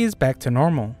since Andy is back to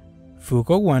normal.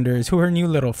 Fuko wonders who her new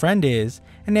little friend is,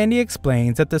 and Andy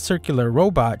explains that the circular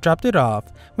robot dropped it off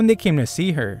when they came to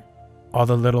see her. All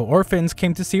the little orphans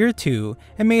came to see her too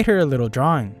and made her a little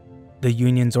drawing. The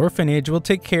Union's orphanage will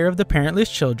take care of the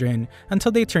parentless children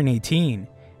until they turn 18,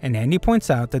 and Andy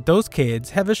points out that those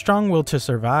kids have a strong will to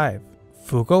survive.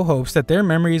 Fuko hopes that their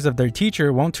memories of their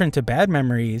teacher won't turn to bad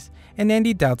memories, and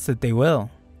Andy doubts that they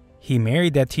will. He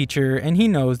married that teacher, and he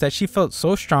knows that she felt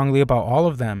so strongly about all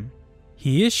of them.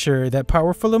 He is sure that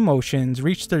powerful emotions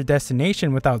reach their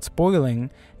destination without spoiling,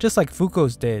 just like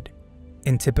Fuko's did.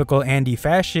 In typical Andy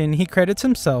fashion, he credits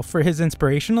himself for his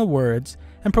inspirational words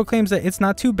and proclaims that it's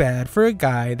not too bad for a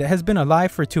guy that has been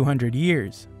alive for 200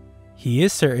 years. He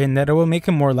is certain that it will make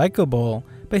him more likable,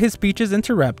 but his speech is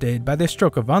interrupted by the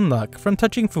stroke of unluck from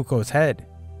touching Fuko's head.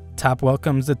 Top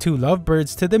welcomes the two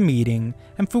lovebirds to the meeting,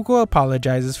 and Fuko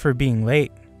apologizes for being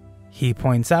late. He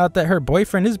points out that her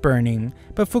boyfriend is burning,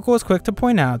 but Fuko is quick to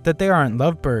point out that they aren't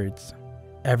lovebirds.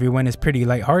 Everyone is pretty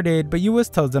lighthearted, but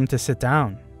Yuis tells them to sit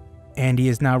down. Andy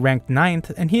is now ranked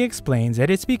 9th, and he explains that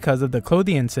it's because of the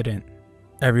clothing incident.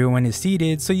 Everyone is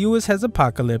seated, so Yuis has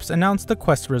Apocalypse announce the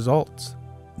quest results.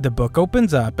 The book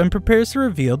opens up and prepares to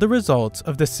reveal the results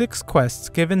of the 6 quests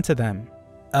given to them.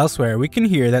 Elsewhere, we can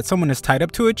hear that someone is tied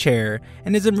up to a chair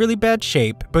and is in really bad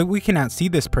shape, but we cannot see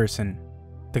this person.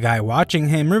 The guy watching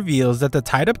him reveals that the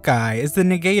tied up guy is the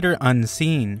negator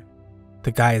Unseen.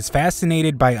 The guy is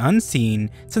fascinated by Unseen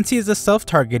since he is a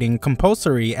self-targeting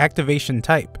compulsory activation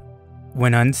type.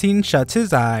 When Unseen shuts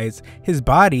his eyes, his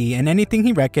body and anything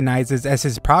he recognizes as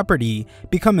his property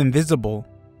become invisible.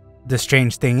 The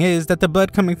strange thing is that the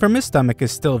blood coming from his stomach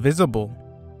is still visible.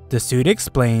 The suit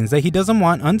explains that he doesn't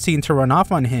want Unseen to run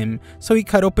off on him, so he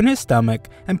cut open his stomach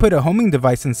and put a homing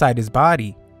device inside his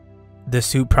body. The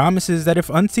suit promises that if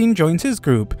Unseen joins his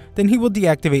group, then he will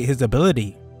deactivate his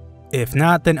ability. If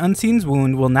not, then Unseen's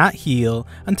wound will not heal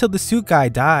until the suit guy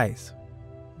dies.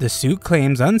 The suit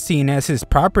claims Unseen as his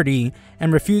property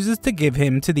and refuses to give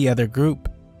him to the other group.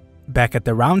 Back at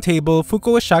the round table,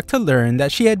 Fuko is shocked to learn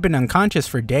that she had been unconscious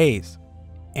for days.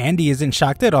 Andy isn't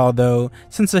shocked at all though,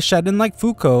 since a shut-in like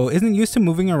Fuko isn't used to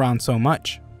moving around so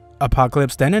much.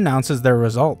 Apocalypse then announces their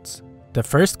results. The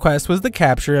first quest was the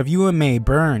capture of UMA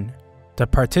Burn. The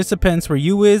participants were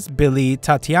Yuis, Billy,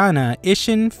 Tatiana,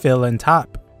 Ishin, Phil, and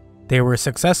Top. They were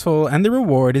successful, and the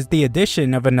reward is the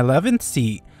addition of an 11th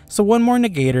seat, so one more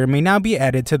negator may now be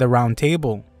added to the round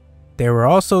table. They were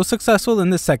also successful in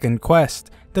the second quest,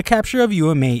 the capture of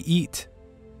UMA Eat.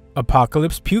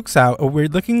 Apocalypse pukes out a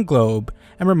weird-looking globe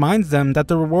and reminds them that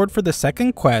the reward for the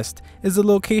second quest is the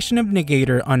location of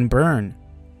negator Unburn.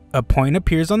 A point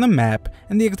appears on the map,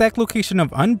 and the exact location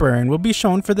of Unburn will be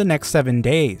shown for the next 7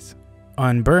 days.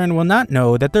 Unburn will not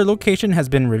know that their location has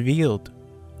been revealed.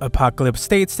 Apocalypse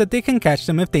states that they can catch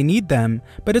them if they need them,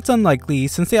 but it's unlikely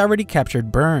since they already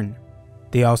captured Burn.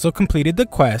 They also completed the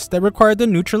quest that required the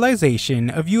neutralization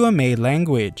of UMA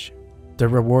language. The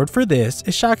reward for this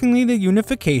is shockingly the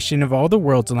unification of all the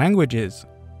world's languages.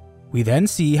 We then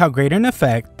see how great an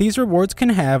effect these rewards can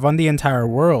have on the entire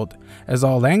world, as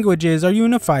all languages are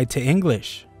unified to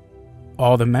English.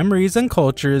 All the memories and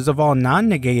cultures of all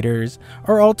non-negators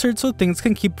are altered so things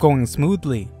can keep going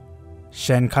smoothly.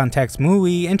 Shen contacts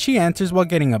Mui and she answers while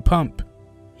getting a pump.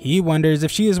 He wonders if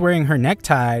she is wearing her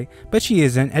necktie, but she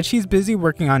isn't as she's busy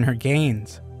working on her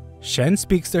gains. Shen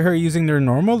speaks to her using their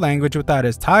normal language without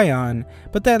his tie on,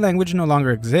 but that language no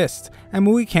longer exists and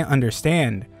Mui can't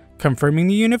understand, confirming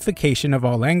the unification of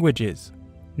all languages.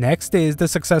 Next is the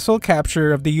successful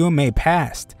capture of the UMA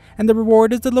past, and the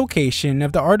reward is the location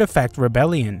of the artifact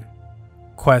Rebellion.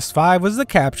 Quest 5 was the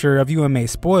capture of UMA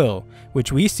Spoil,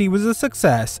 which we see was a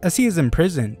success as he is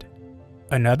imprisoned.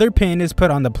 Another pin is put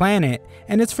on the planet,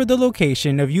 and it's for the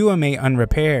location of UMA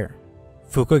Unrepair.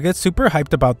 Fuko gets super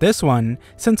hyped about this one,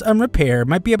 since Unrepair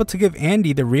might be able to give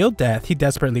Andy the real death he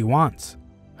desperately wants.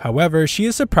 However, she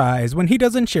is surprised when he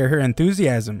doesn't share her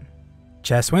enthusiasm.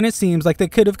 Just when it seems like they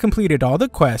could have completed all the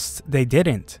quests, they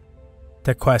didn't.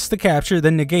 The quest to capture the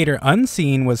negator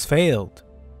Unseen was failed.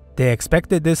 They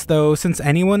expected this though, since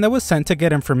anyone that was sent to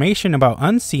get information about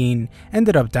Unseen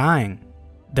ended up dying.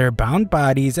 Their bound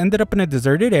bodies ended up in a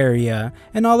deserted area,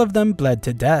 and all of them bled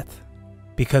to death.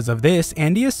 Because of this,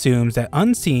 Andy assumes that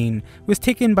Unseen was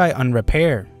taken by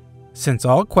Unrepair. Since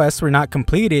all quests were not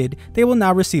completed, they will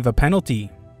now receive a penalty.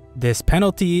 This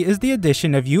penalty is the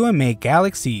addition of UMA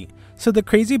Galaxy, so the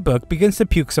crazy book begins to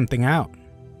puke something out.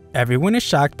 Everyone is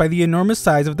shocked by the enormous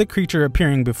size of the creature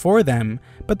appearing before them,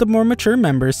 but the more mature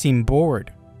members seem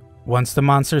bored. Once the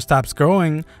monster stops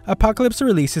growing, Apocalypse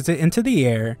releases it into the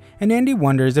air, and Andy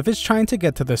wonders if it's trying to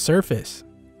get to the surface.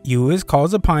 Yuis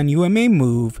calls upon UMA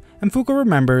Move, and Fuko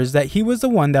remembers that he was the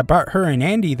one that brought her and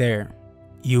Andy there.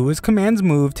 Yuis commands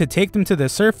Move to take them to the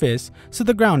surface, so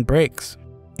the ground breaks.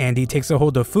 Andy takes a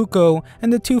hold of Fuko,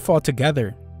 and the two fall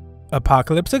together.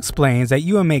 Apocalypse explains that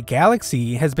UMA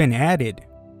Galaxy has been added,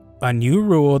 a new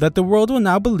rule that the world will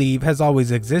now believe has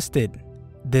always existed.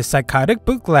 This psychotic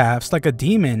book laughs like a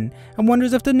demon and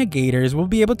wonders if the negators will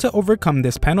be able to overcome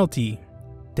this penalty.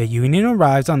 The Union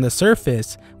arrives on the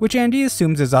surface, which Andy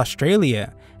assumes is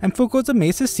Australia, and Fuko is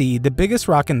amazed to see the biggest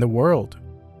rock in the world.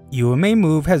 UMA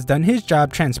Move has done his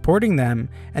job transporting them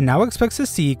and now expects to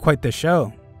see quite the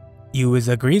show.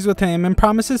 Yuis agrees with him and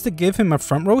promises to give him a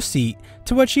front row seat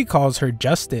to what she calls her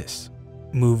justice.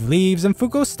 Move leaves and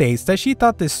Fuko states that she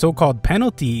thought this so-called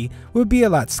penalty would be a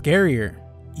lot scarier.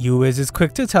 Yuis is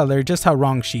quick to tell her just how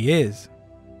wrong she is.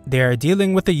 They are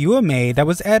dealing with a UMA that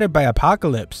was added by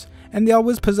Apocalypse, and they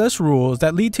always possess rules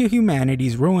that lead to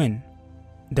humanity's ruin.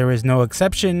 There is no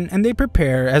exception, and they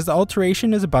prepare as the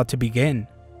alteration is about to begin.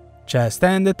 Just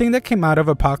then, the thing that came out of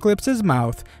Apocalypse's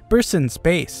mouth bursts in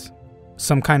space.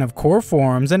 Some kind of core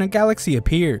forms and a galaxy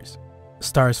appears.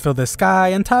 Stars fill the sky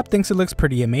and Top thinks it looks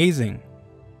pretty amazing.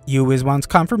 Uwiz wants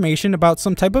confirmation about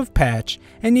some type of patch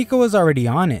and Nico is already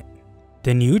on it.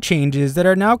 The new changes that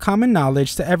are now common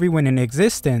knowledge to everyone in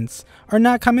existence are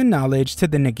not common knowledge to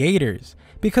the negators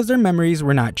because their memories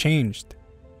were not changed.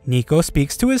 Nico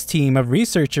speaks to his team of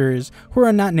researchers who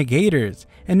are not negators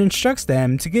and instructs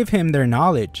them to give him their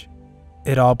knowledge.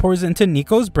 It all pours into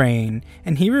Nico's brain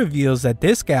and he reveals that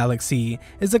this galaxy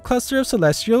is a cluster of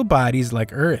celestial bodies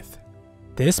like Earth.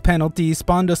 This penalty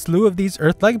spawned a slew of these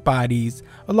Earth-like bodies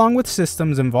along with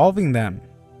systems involving them,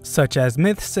 such as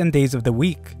myths and days of the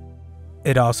week.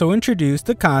 It also introduced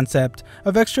the concept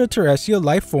of extraterrestrial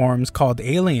life forms called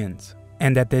aliens,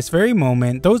 and at this very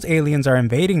moment those aliens are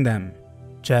invading them.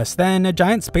 Just then, a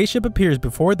giant spaceship appears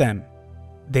before them.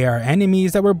 They are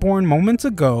enemies that were born moments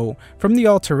ago from the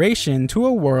alteration to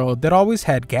a world that always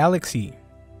had galaxy.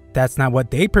 That's not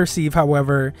what they perceive,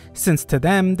 however, since to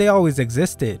them they always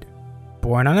existed.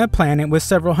 Born on a planet with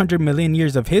several hundred million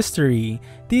years of history,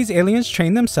 these aliens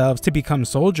trained themselves to become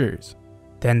soldiers.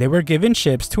 Then they were given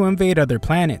ships to invade other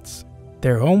planets.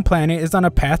 Their home planet is on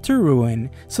a path to ruin,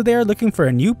 so they are looking for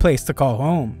a new place to call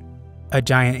home. A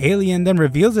giant alien then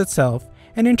reveals itself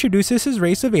and introduces his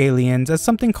race of aliens as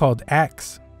something called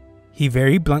X. He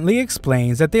very bluntly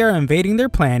explains that they are invading their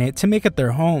planet to make it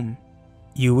their home.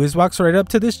 Uwiz walks right up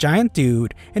to this giant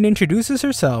dude and introduces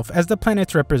herself as the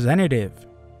planet's representative.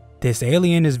 This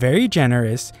alien is very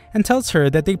generous and tells her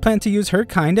that they plan to use her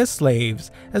kind as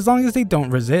slaves as long as they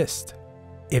don't resist.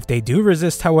 If they do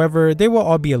resist, however, they will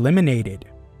all be eliminated.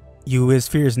 Uwiz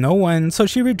fears no one, so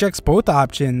she rejects both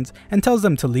options and tells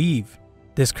them to leave.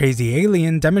 This crazy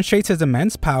alien demonstrates his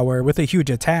immense power with a huge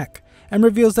attack and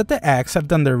reveals that the Axe have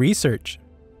done their research.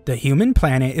 The human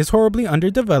planet is horribly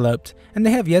underdeveloped and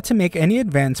they have yet to make any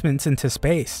advancements into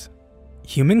space.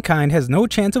 Humankind has no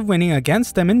chance of winning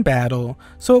against them in battle,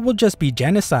 so it will just be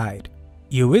genocide.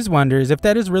 Uwiz wonders if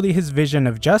that is really his vision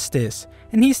of justice,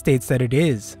 and he states that it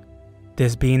is.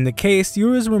 This being the case,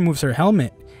 Uwiz removes her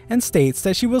helmet and states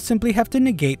that she will simply have to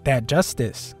negate that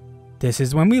justice. This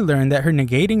is when we learn that her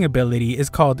negating ability is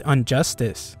called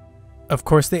Unjustice. Of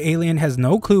course, the alien has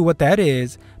no clue what that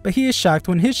is, but he is shocked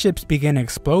when his ships begin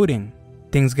exploding.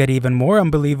 Things get even more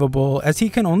unbelievable as he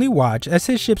can only watch as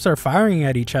his ships are firing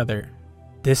at each other.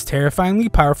 This terrifyingly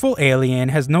powerful alien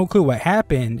has no clue what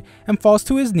happened and falls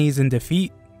to his knees in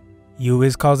defeat.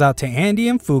 Uwiz calls out to Andy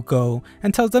and Fuko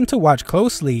and tells them to watch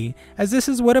closely as this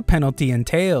is what a penalty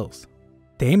entails.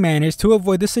 They manage to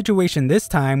avoid the situation this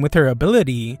time with her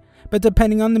ability, but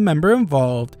depending on the member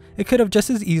involved, it could have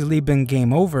just as easily been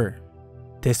game over.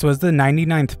 This was the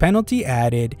 99th penalty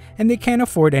added and they can't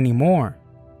afford any more.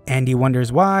 Andy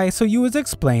wonders why, so Uwiz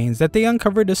explains that they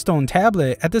uncovered a stone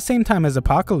tablet at the same time as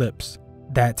Apocalypse.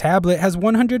 That tablet has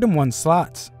 101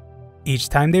 slots. Each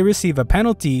time they receive a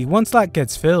penalty, one slot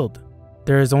gets filled.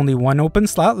 There is only one open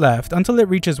slot left until it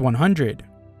reaches 100.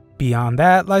 Beyond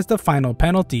that lies the final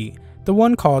penalty, the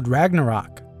one called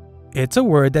Ragnarok. It's a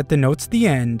word that denotes the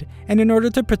end, and in order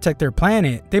to protect their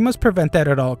planet, they must prevent that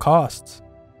at all costs.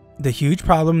 The huge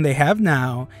problem they have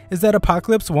now is that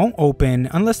Apocalypse won't open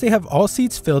unless they have all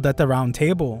seats filled at the round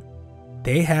table.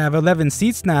 They have 11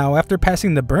 seats now after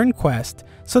passing the burn quest,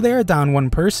 so they are down one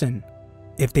person.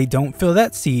 If they don't fill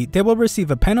that seat, they will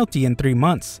receive a penalty in 3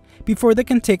 months, before they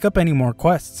can take up any more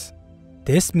quests.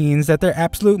 This means that their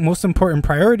absolute most important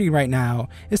priority right now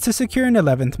is to secure an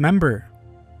 11th member.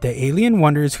 The alien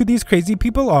wonders who these crazy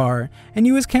people are, and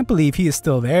Uwiz can't believe he is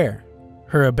still there.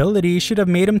 Her ability should have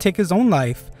made him take his own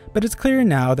life, but it's clear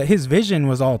now that his vision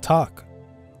was all talk.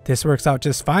 This works out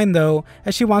just fine though,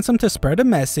 as she wants him to spread a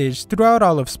message throughout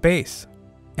all of space,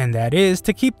 and that is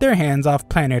to keep their hands off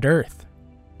planet Earth.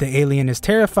 The alien is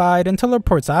terrified and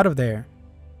teleports out of there.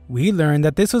 We learn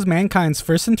that this was mankind's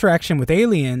first interaction with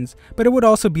aliens, but it would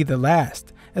also be the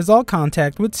last, as all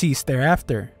contact would cease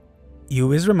thereafter.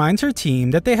 Uwiz reminds her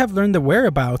team that they have learned the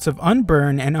whereabouts of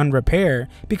Unburn and Unrepair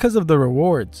because of the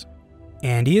rewards.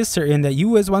 Andy is certain that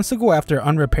Uwiz wants to go after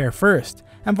Unrepair first,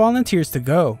 and volunteers to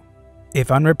go.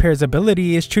 If Unrepair's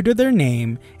ability is true to their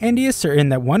name, Andy is certain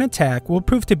that one attack will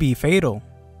prove to be fatal.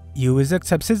 Uwiz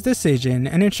accepts his decision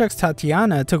and instructs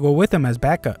Tatiana to go with him as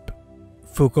backup.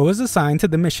 Fuko is assigned to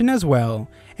the mission as well,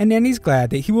 and Andy's glad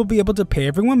that he will be able to pay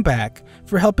everyone back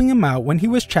for helping him out when he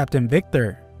was trapped in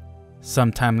Victor.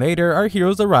 Sometime later, our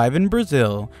heroes arrive in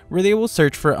Brazil, where they will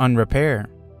search for Unrepair.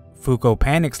 Fuko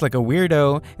panics like a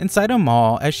weirdo inside a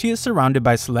mall as she is surrounded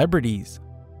by celebrities.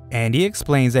 Andy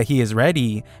explains that he is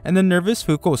ready, and the nervous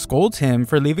Fuko scolds him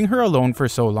for leaving her alone for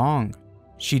so long.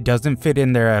 She doesn't fit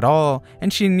in there at all,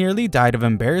 and she nearly died of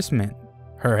embarrassment.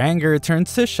 Her anger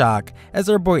turns to shock as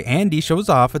our boy Andy shows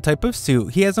off a type of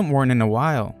suit he hasn't worn in a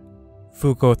while.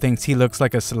 Fuko thinks he looks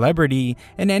like a celebrity,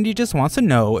 and Andy just wants to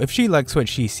know if she likes what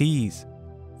she sees.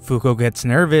 Fuko gets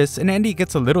nervous, and Andy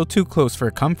gets a little too close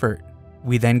for comfort.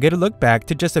 We then get a look back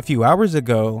to just a few hours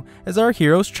ago as our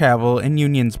heroes travel in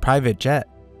Union's private jet.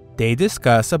 They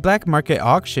discuss a black market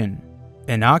auction.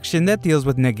 An auction that deals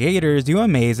with negators,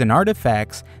 UMAs, and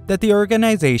artifacts that the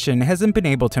organization hasn't been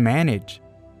able to manage.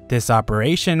 This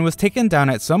operation was taken down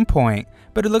at some point,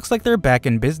 but it looks like they're back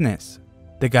in business.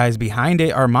 The guys behind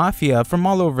it are mafia from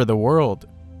all over the world.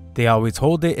 They always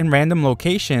hold it in random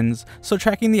locations, so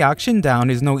tracking the auction down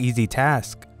is no easy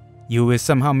task. Yu has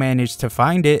somehow managed to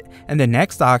find it, and the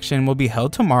next auction will be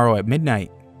held tomorrow at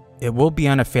midnight. It will be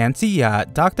on a fancy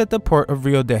yacht docked at the port of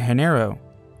Rio de Janeiro.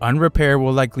 Unrepair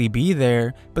will likely be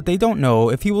there, but they don't know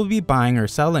if he will be buying or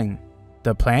selling.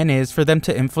 The plan is for them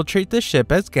to infiltrate the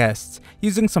ship as guests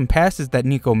using some passes that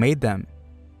Nico made them.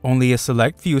 Only a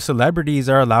select few celebrities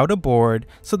are allowed aboard,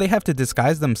 so they have to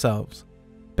disguise themselves.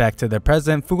 Back to the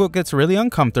present, Fuko gets really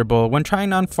uncomfortable when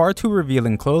trying on far too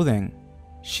revealing clothing.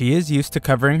 She is used to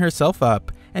covering herself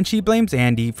up, and she blames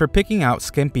Andy for picking out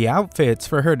skimpy outfits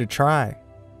for her to try.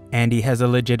 Andy has a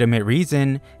legitimate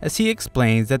reason, as he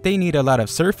explains that they need a lot of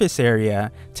surface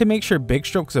area to make sure big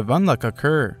strokes of unluck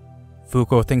occur.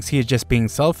 Fuko thinks he is just being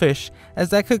selfish, as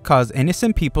that could cause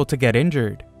innocent people to get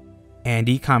injured.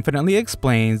 Andy confidently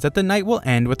explains that the night will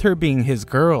end with her being his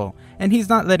girl, and he's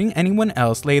not letting anyone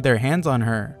else lay their hands on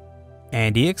her.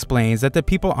 Andy explains that the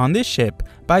people on this ship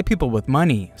buy people with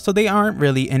money, so they aren't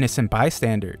really innocent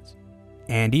bystanders.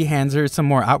 Andy hands her some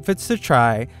more outfits to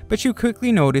try, but she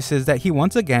quickly notices that he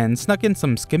once again snuck in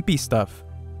some skimpy stuff.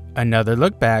 Another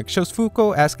look back shows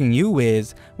Fuko asking Yu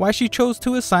Wiz why she chose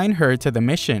to assign her to the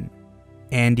mission.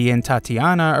 Andy and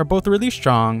Tatiana are both really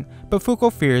strong, but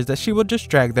Fuko fears that she will just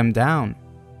drag them down.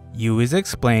 Yu Wiz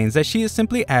explains that she is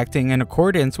simply acting in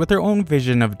accordance with her own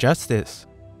vision of justice.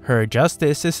 Her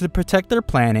justice is to protect their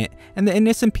planet and the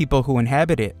innocent people who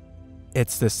inhabit it.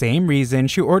 It's the same reason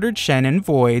she ordered Shen and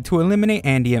Void to eliminate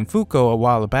Andy and Fuko a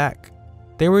while back.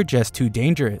 They were just too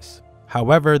dangerous.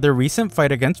 However, their recent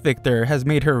fight against Victor has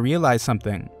made her realize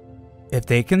something. If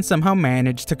they can somehow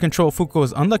manage to control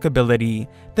Fuko's unluck ability,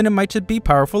 then it might just be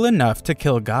powerful enough to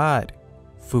kill God.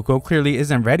 Fuko clearly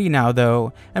isn't ready now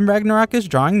though, and Ragnarok is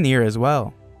drawing near as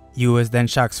well. Yu then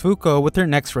shocks Fuko with her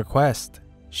next request.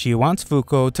 She wants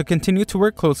Fuko to continue to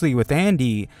work closely with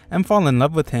Andy and fall in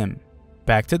love with him.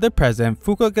 Back to the present,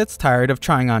 Fuko gets tired of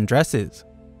trying on dresses.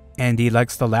 Andy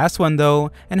likes the last one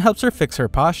though and helps her fix her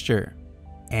posture.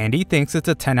 Andy thinks it's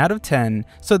a 10 out of 10,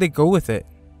 so they go with it.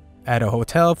 At a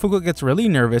hotel, Fuko gets really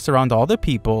nervous around all the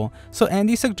people, so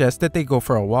Andy suggests that they go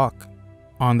for a walk.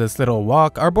 On this little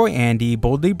walk, our boy Andy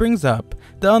boldly brings up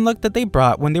the unluck that they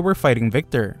brought when they were fighting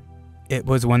Victor. It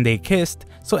was when they kissed,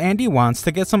 so Andy wants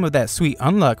to get some of that sweet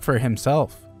unluck for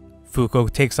himself.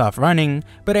 Fuko takes off running,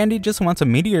 but Andy just wants a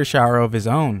meteor shower of his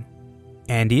own.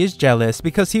 Andy is jealous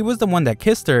because he was the one that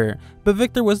kissed her, but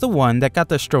Victor was the one that got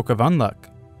the stroke of unluck.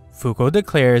 Fuko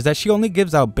declares that she only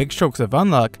gives out big strokes of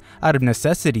unluck out of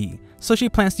necessity, so she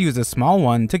plans to use a small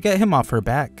one to get him off her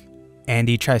back.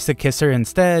 Andy tries to kiss her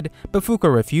instead, but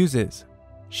Fuko refuses.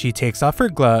 She takes off her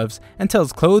gloves and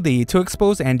tells Clothy to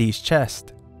expose Andy's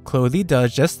chest. Clothy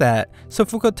does just that, so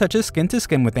Fuko touches skin to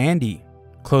skin with Andy.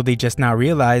 Clothy just now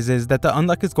realizes that the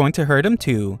unluck is going to hurt him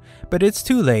too, but it's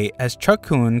too late as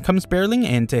Truck-kun comes barreling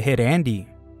in to hit Andy.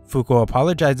 Fuko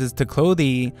apologizes to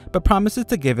Clothy, but promises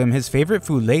to give him his favorite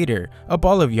food later, a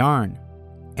ball of yarn.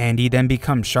 Andy then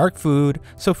becomes shark food,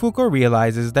 so Fuko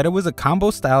realizes that it was a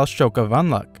combo-style stroke of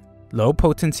unluck.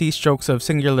 Low-potency strokes of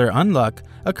singular unluck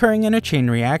occurring in a chain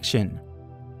reaction.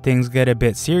 Things get a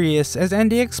bit serious as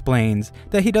Andy explains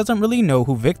that he doesn't really know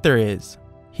who Victor is.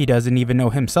 He doesn't even know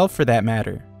himself for that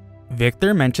matter.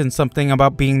 Victor mentions something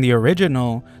about being the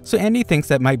original, so Andy thinks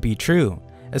that might be true,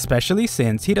 especially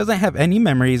since he doesn't have any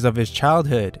memories of his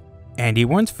childhood. Andy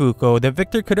warns Fuko that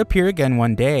Victor could appear again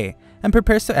one day, and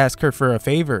prepares to ask her for a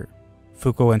favor.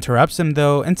 Fuko interrupts him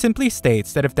though and simply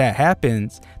states that if that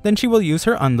happens, then she will use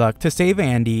her unluck to save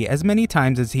Andy as many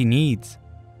times as he needs.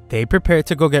 They prepare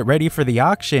to go get ready for the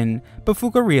auction, but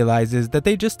Fuko realizes that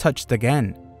they just touched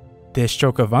again. This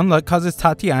stroke of unluck causes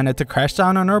Tatiana to crash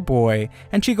down on our boy,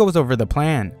 and she goes over the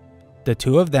plan. The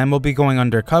two of them will be going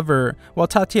undercover, while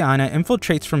Tatiana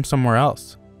infiltrates from somewhere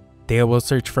else. They will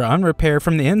search for Unrepair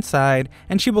from the inside,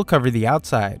 and she will cover the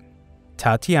outside.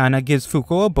 Tatiana gives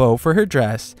Fuko a bow for her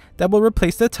dress that will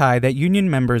replace the tie that Union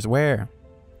members wear.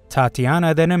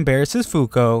 Tatiana then embarrasses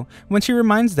Fuko when she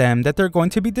reminds them that they're going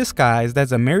to be disguised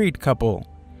as a married couple,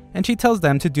 and she tells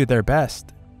them to do their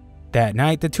best. That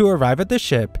night, the two arrive at the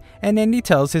ship, and Andy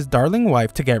tells his darling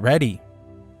wife to get ready.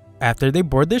 After they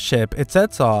board the ship, it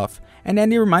sets off, and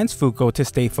Andy reminds Fuko to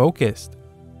stay focused.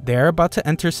 They are about to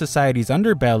enter society's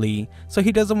underbelly, so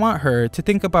he doesn't want her to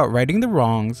think about righting the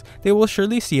wrongs they will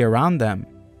surely see around them.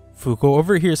 Fuko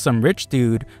overhears some rich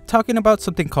dude talking about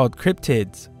something called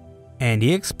cryptids.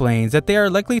 Andy explains that they are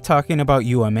likely talking about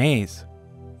UMAs.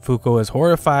 Fuko is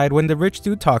horrified when the rich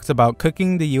dude talks about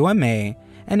cooking the UMA,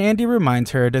 and Andy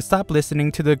reminds her to stop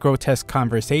listening to the grotesque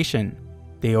conversation.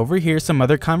 They overhear some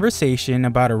other conversation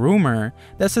about a rumor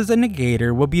that says a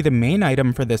negator will be the main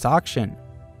item for this auction.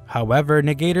 However,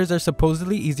 negators are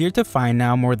supposedly easier to find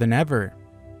now more than ever.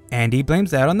 Andy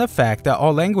blames that on the fact that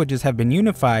all languages have been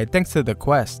unified thanks to the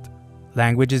quest.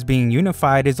 Languages being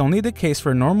unified is only the case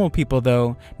for normal people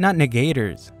though, not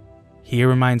negators. He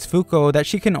reminds Fuko that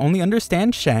she can only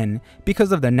understand Shen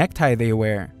because of the necktie they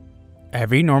wear.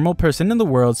 Every normal person in the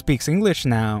world speaks English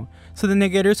now, so the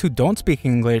negators who don't speak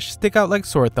English stick out like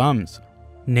sore thumbs.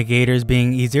 Negators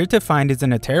being easier to find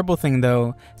isn't a terrible thing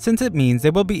though, since it means they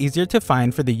will be easier to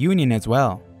find for the Union as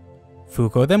well.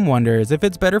 Fuko then wonders if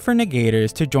it's better for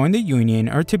negators to join the Union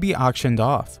or to be auctioned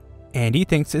off. Andy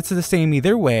thinks it's the same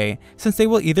either way, since they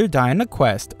will either die on a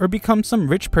quest or become some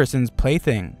rich person's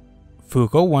plaything.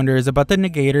 Fuko wonders about the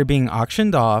negator being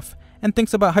auctioned off and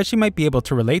thinks about how she might be able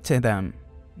to relate to them,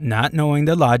 not knowing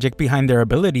the logic behind their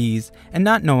abilities and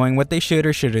not knowing what they should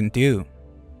or shouldn't do.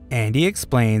 Andy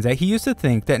explains that he used to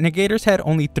think that negators had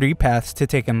only 3 paths to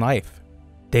take in life.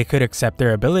 They could accept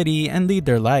their ability and lead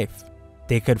their life.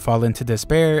 They could fall into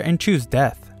despair and choose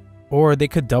death. Or they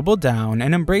could double down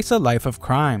and embrace a life of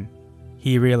crime.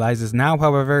 He realizes now,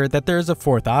 however, that there is a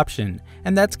 4th option,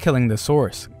 and that's killing the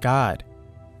source, God.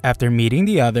 After meeting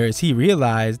the others, he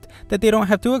realized that they don't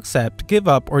have to accept, give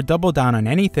up, or double down on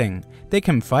anything. They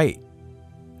can fight.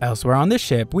 Elsewhere on the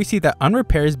ship, we see that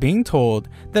Unrepair is being told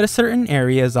that a certain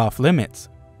area is off limits.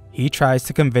 He tries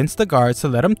to convince the guards to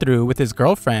let him through with his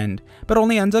girlfriend, but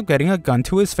only ends up getting a gun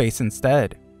to his face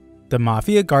instead. The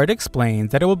Mafia guard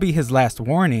explains that it will be his last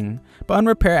warning, but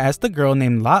Unrepair asks the girl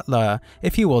named Latla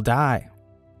if he will die.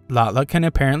 Latla can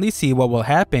apparently see what will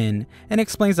happen and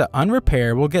explains that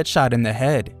Unrepair will get shot in the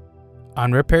head.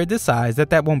 Unrepair decides that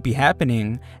that won't be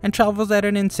happening and travels at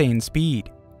an insane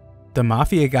speed. The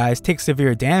Mafia guys take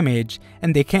severe damage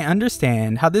and they can't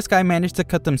understand how this guy managed to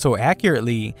cut them so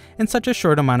accurately in such a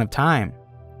short amount of time.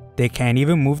 They can't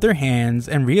even move their hands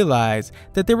and realize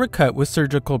that they were cut with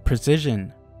surgical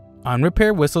precision.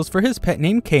 Unrepair whistles for his pet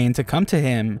named Kane to come to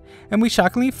him, and we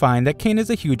shockingly find that Kane is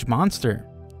a huge monster.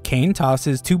 Kane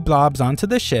tosses 2 blobs onto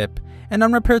the ship, and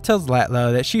Unrepair tells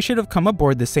Latla that she should have come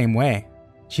aboard the same way.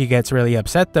 She gets really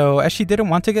upset though, as she didn't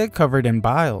want to get covered in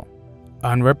bile.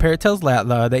 Unrepair tells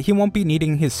Latla that he won't be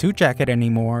needing his suit jacket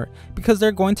anymore because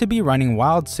they're going to be running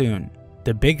wild soon.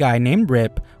 The big guy named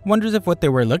Rip wonders if what they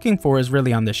were looking for is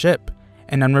really on the ship,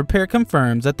 and Unrepair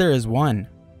confirms that there is one.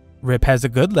 Rip has a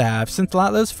good laugh since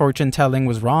Latla's fortune telling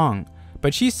was wrong,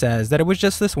 but she says that it was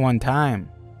just this one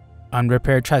time.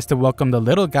 Unrepair tries to welcome the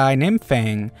little guy named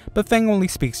Fang, but Fang only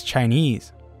speaks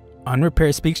Chinese.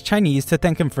 Unrepair speaks Chinese to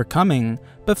thank him for coming,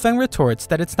 but Fang retorts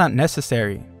that it's not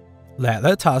necessary.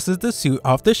 Latla tosses the suit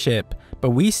off the ship, but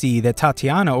we see that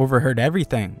Tatiana overheard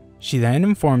everything. She then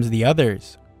informs the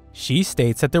others. She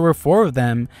states that there were 4 of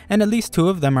them, and at least 2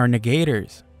 of them are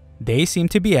negators. They seem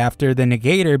to be after the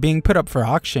negator being put up for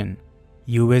auction.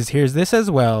 Yuiz hears this as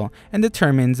well, and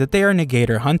determines that they are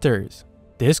negator hunters.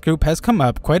 This group has come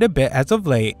up quite a bit as of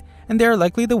late, and they are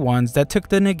likely the ones that took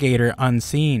the negator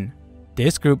unseen.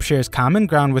 This group shares common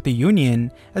ground with the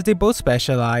Union, as they both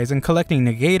specialize in collecting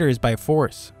negators by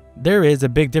force. There is a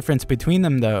big difference between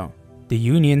them though. The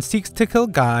Union seeks to kill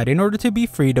God in order to be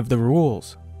freed of the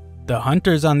rules. The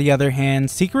Hunters, on the other hand,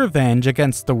 seek revenge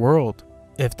against the world.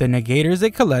 If the negators they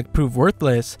collect prove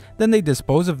worthless, then they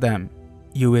dispose of them.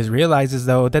 Yuiz realizes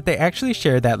though that they actually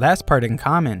share that last part in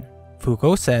common.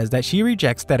 Fuko says that she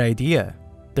rejects that idea.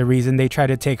 The reason they try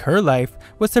to take her life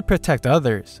was to protect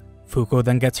others. Fuko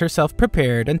then gets herself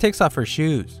prepared and takes off her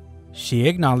shoes. She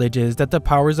acknowledges that the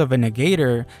powers of a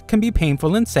negator can be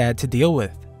painful and sad to deal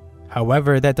with.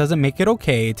 However, that doesn't make it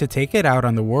okay to take it out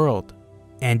on the world.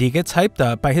 Andy gets hyped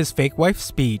up by his fake wife's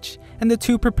speech, and the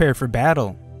two prepare for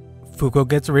battle. Fuko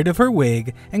gets rid of her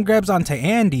wig and grabs onto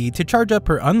Andy to charge up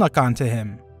her Unluck onto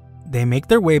him. They make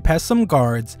their way past some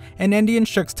guards, and Andy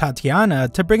instructs Tatiana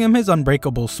to bring him his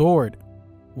unbreakable sword.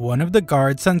 One of the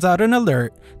guards sends out an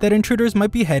alert that intruders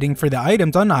might be heading for the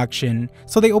items on auction,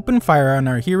 so they open fire on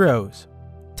our heroes.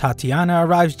 Tatiana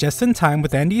arrives just in time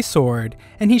with Andy's sword,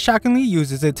 and he shockingly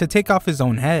uses it to take off his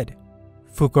own head.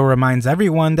 Fuko reminds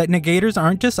everyone that negators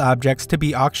aren't just objects to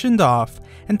be auctioned off,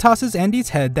 and tosses Andy's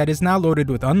head that is now loaded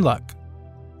with Unluck.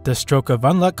 The stroke of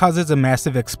Unluck causes a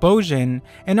massive explosion,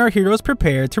 and our heroes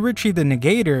prepare to retrieve the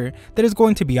negator that is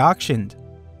going to be auctioned.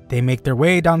 They make their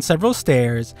way down several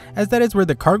stairs, as that is where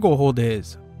the cargo hold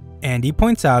is. Andy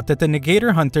points out that the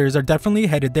negator hunters are definitely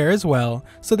headed there as well,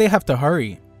 so they have to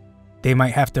hurry. They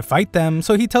might have to fight them,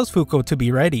 so he tells Fuko to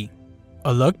be ready.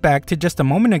 A look back to just a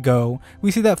moment ago, we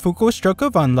see that Fuko's stroke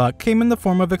of Unluck came in the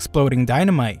form of exploding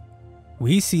dynamite.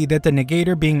 We see that the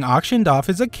negator being auctioned off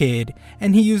is a kid,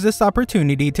 and he used this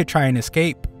opportunity to try and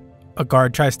escape. A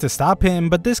guard tries to stop him,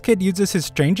 but this kid uses his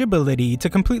strange ability to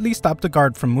completely stop the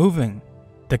guard from moving.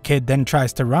 The kid then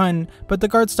tries to run, but the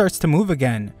guard starts to move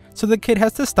again, so the kid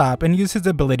has to stop and use his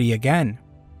ability again.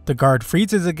 The guard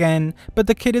freezes again, but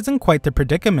the kid is in quite the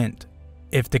predicament.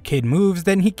 If the kid moves,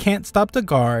 then he can't stop the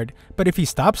guard, but if he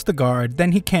stops the guard,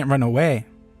 then he can't run away.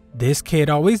 This kid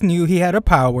always knew he had a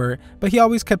power, but he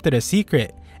always kept it a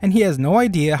secret, and he has no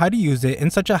idea how to use it in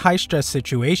such a high-stress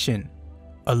situation.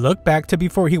 A look back to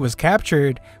before he was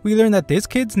captured, we learn that this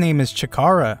kid's name is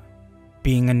Chikara.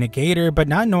 Being a negator but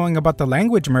not knowing about the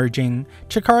language merging,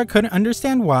 Chikara couldn't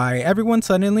understand why everyone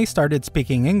suddenly started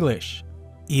speaking English.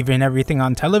 Even everything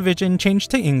on television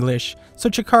changed to English, so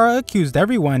Chikara accused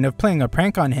everyone of playing a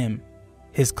prank on him.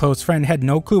 His close friend had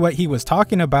no clue what he was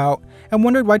talking about and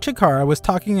wondered why Chikara was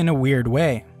talking in a weird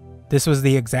way. This was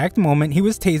the exact moment he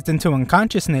was tased into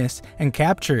unconsciousness and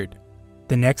captured.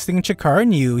 The next thing Chikara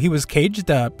knew, he was caged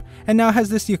up and now has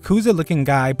this Yakuza looking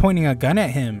guy pointing a gun at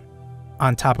him.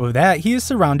 On top of that, he is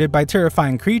surrounded by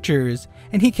terrifying creatures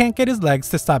and he can't get his legs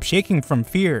to stop shaking from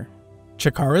fear.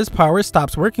 Chikara's power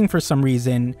stops working for some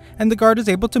reason, and the guard is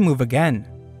able to move again.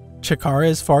 Chikara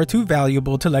is far too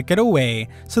valuable to let get away,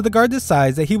 so the guard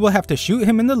decides that he will have to shoot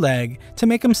him in the leg to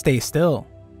make him stay still.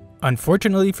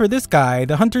 Unfortunately for this guy,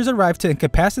 the hunters arrive to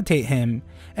incapacitate him,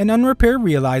 and Unrepair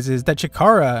realizes that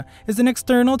Chikara is an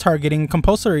external targeting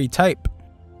compulsory type.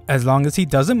 As long as he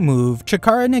doesn't move,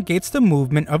 Chikara negates the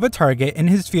movement of a target in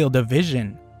his field of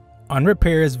vision.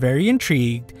 Unrepair is very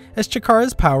intrigued, as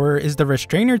Chikara's power is the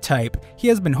restrainer type he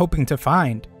has been hoping to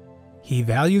find. He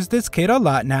values this kid a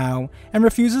lot now, and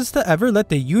refuses to ever let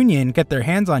the Union get their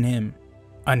hands on him.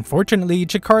 Unfortunately,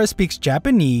 Chikara speaks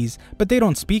Japanese, but they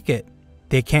don't speak it.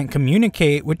 They can't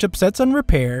communicate, which upsets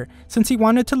Unrepair since he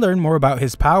wanted to learn more about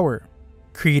his power.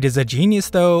 Creed is a genius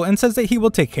though, and says that he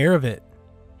will take care of it.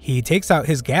 He takes out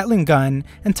his Gatling gun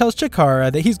and tells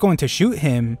Chikara that he's going to shoot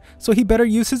him, so he better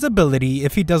use his ability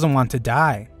if he doesn't want to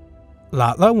die.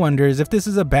 Latla wonders if this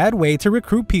is a bad way to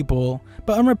recruit people,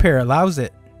 but Unrepair allows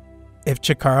it. If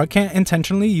Chikara can't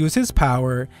intentionally use his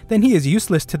power, then he is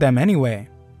useless to them anyway.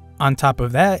 On top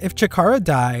of that, if Chikara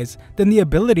dies, then the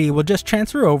ability will just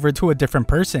transfer over to a different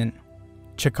person.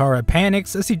 Chikara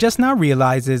panics as he just now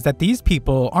realizes that these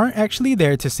people aren't actually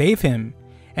there to save him,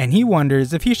 and he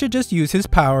wonders if he should just use his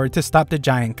power to stop the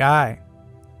giant guy.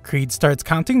 Creed starts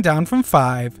counting down from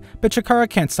 5, but Chikara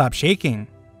can't stop shaking.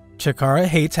 Chikara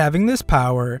hates having this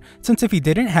power, since if he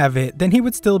didn't have it, then he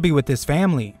would still be with his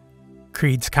family.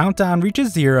 Creed's countdown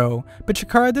reaches 0, but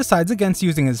Chikara decides against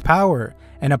using his power,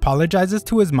 and apologizes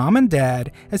to his mom and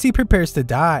dad as he prepares to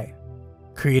die.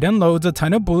 Creed unloads a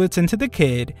ton of bullets into the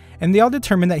kid, and they all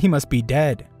determine that he must be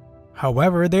dead.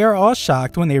 However, they are all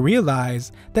shocked when they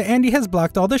realize that Andy has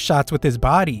blocked all the shots with his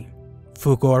body.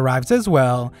 Fuko arrives as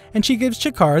well, and she gives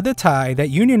Chikara the tie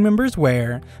that Union members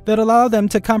wear that allow them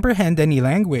to comprehend any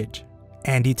language.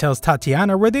 Andy tells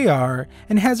Tatiana where they are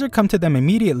and has her come to them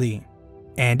immediately.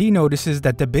 Andy notices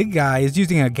that the big guy is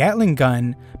using a Gatling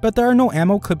gun, but there are no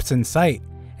ammo clips in sight,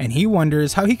 and he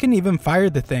wonders how he can even fire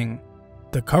the thing.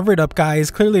 The covered up guy is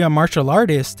clearly a martial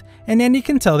artist, and Andy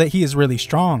can tell that he is really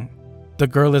strong. The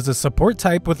girl is a support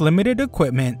type with limited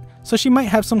equipment, so she might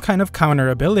have some kind of counter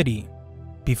ability.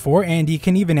 Before Andy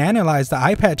can even analyze the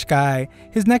eye patch guy,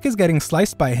 his neck is getting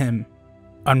sliced by him.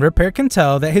 Unrepair can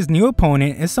tell that his new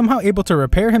opponent is somehow able to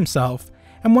repair himself,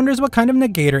 and wonders what kind of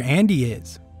negator Andy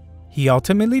is. He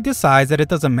ultimately decides that it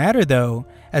doesn't matter though,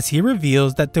 as he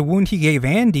reveals that the wound he gave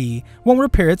Andy won't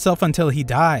repair itself until he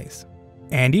dies.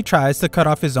 Andy tries to cut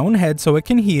off his own head so it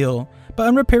can heal, but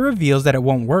Unrepair reveals that it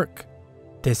won't work.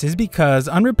 This is because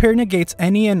Unrepair negates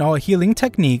any and all healing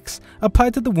techniques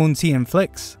applied to the wounds he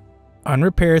inflicts.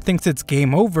 Unrepair thinks it's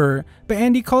game over, but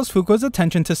Andy calls Fuko's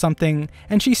attention to something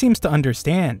and she seems to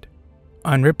understand.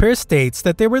 Unrepair states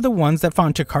that they were the ones that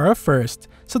found Chikara first,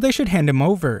 so they should hand him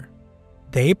over.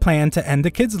 They plan to end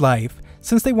the kid's life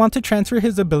since they want to transfer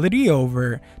his ability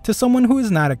over to someone who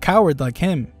is not a coward like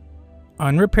him.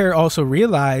 Unrepair also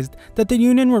realized that the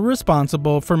Union were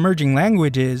responsible for merging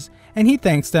languages, and he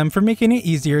thanks them for making it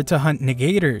easier to hunt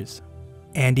negators.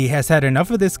 Andy has had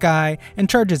enough of this guy and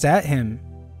charges at him.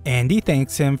 Andy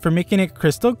thanks him for making it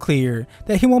crystal clear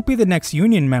that he won't be the next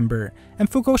Union member, and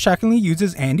Fuko shockingly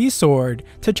uses Andy's sword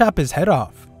to chop his head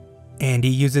off. Andy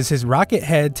uses his rocket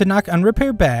head to knock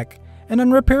Unrepair back, and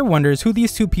Unrepair wonders who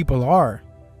these two people are.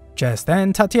 Just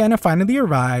then, Tatiana finally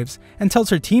arrives and tells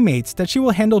her teammates that she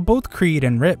will handle both Creed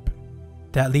and Rip.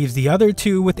 That leaves the other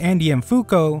two with Andy and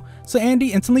Fuko, so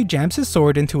Andy instantly jams his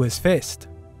sword into his fist.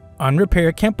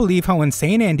 Unrepair can't believe how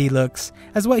insane Andy looks,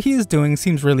 as what he is doing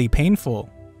seems really painful.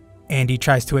 Andy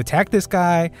tries to attack this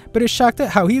guy, but is shocked at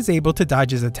how he is able to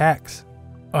dodge his attacks.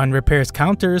 Unrepair's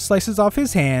counter slices off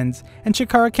his hands, and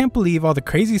Chikara can't believe all the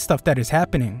crazy stuff that is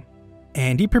happening.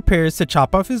 Andy prepares to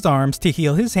chop off his arms to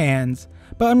heal his hands,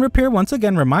 but Unrepair once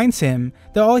again reminds him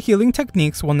that all healing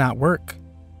techniques will not work.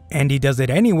 Andy does it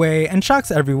anyway and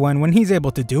shocks everyone when he's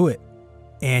able to do it.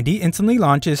 Andy instantly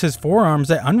launches his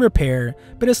forearms at Unrepair,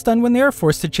 but is stunned when they are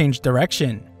forced to change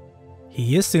direction.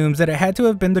 He assumes that it had to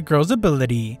have been the girl's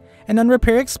ability, and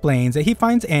Unrepair explains that he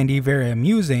finds Andy very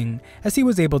amusing as he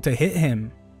was able to hit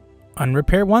him.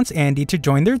 Unrepair wants Andy to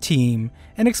join their team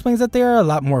and explains that they are a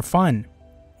lot more fun.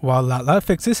 While Latla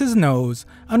fixes his nose,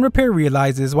 Unrepair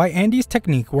realizes why Andy's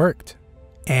technique worked.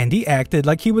 Andy acted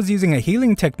like he was using a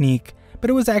healing technique, but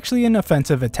it was actually an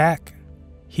offensive attack.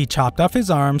 He chopped off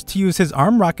his arms to use his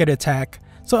arm rocket attack,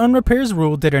 so Unrepair's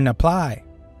rule didn't apply.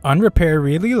 Unrepair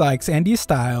really likes Andy's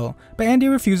style, but Andy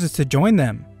refuses to join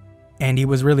them. Andy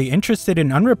was really interested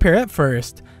in Unrepair at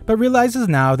first, but realizes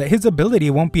now that his ability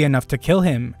won't be enough to kill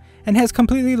him, and has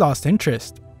completely lost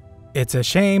interest. It's a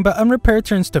shame, but Unrepair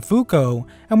turns to Fuko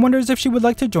and wonders if she would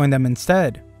like to join them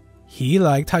instead. He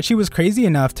liked how she was crazy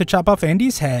enough to chop off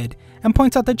Andy's head and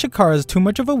points out that Chikara is too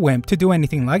much of a wimp to do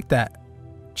anything like that.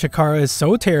 Chikara is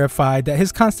so terrified that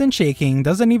his constant shaking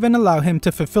doesn't even allow him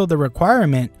to fulfill the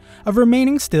requirement of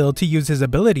remaining still to use his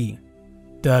ability.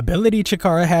 The ability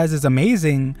Chikara has is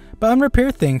amazing, but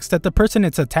Unrepair thinks that the person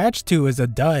it's attached to is a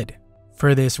dud.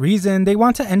 For this reason, they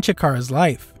want to end Chikara's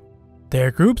life. Their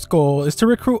group's goal is to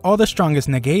recruit all the strongest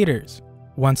negators.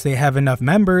 Once they have enough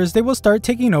members, they will start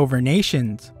taking over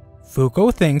nations.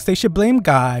 Fuko thinks they should blame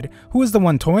God, who is the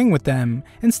one toying with them,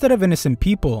 instead of innocent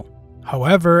people.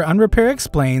 However, Unrepair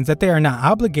explains that they are not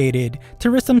obligated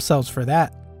to risk themselves for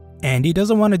that. Andy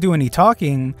doesn't want to do any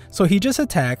talking, so he just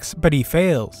attacks, but he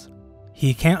fails.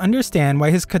 He can't understand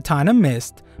why his katana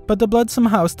missed, but the blood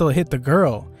somehow still hit the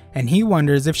girl, and he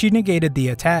wonders if she negated the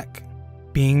attack.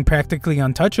 Being practically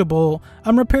untouchable,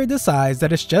 Unrepair decides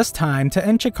that it's just time to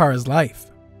end Chikara's life.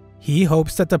 He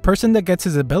hopes that the person that gets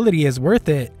his ability is worth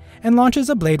it, and launches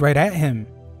a blade right at him.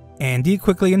 Andy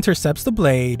quickly intercepts the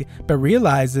blade, but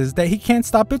realizes that he can't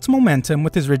stop its momentum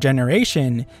with his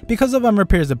regeneration because of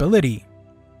Unrepair's ability.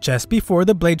 Just before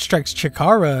the blade strikes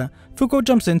Chikara, Fuko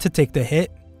jumps in to take the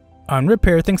hit.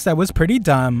 Unrepair thinks that was pretty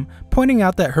dumb, pointing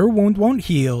out that her wound won't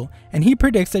heal, and he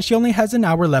predicts that she only has an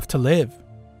hour left to live.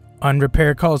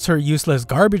 Unrepair calls her useless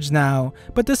garbage now,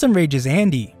 but this enrages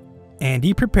Andy.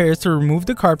 Andy prepares to remove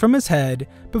the card from his head,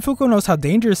 but Fuko knows how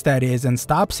dangerous that is and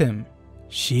stops him.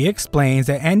 She explains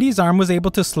that Andy's arm was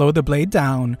able to slow the blade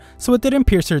down, so it didn't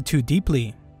pierce her too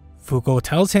deeply. Fuko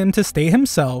tells him to stay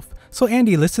himself, so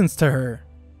Andy listens to her.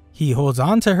 He holds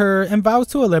on to her and vows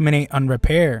to eliminate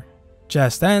Unrepair.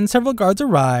 Just then, several guards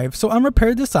arrive, so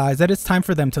Unrepair decides that it's time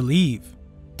for them to leave.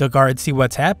 The guards see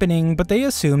what's happening, but they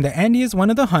assume that Andy is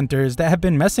one of the hunters that have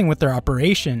been messing with their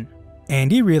operation.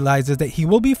 Andy realizes that he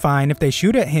will be fine if they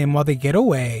shoot at him while they get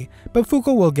away, but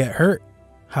Fuko will get hurt.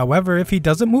 However, if he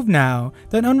doesn't move now,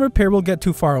 then Unrepair will get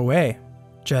too far away.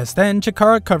 Just then,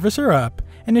 Chikara covers her up,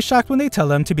 and is shocked when they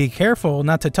tell him to be careful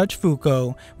not to touch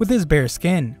Fuko with his bare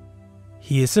skin.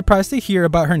 He is surprised to hear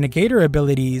about her negator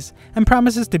abilities, and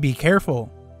promises to be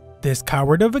careful. This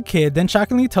coward of a kid then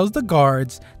shockingly tells the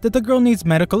guards that the girl needs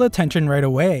medical attention right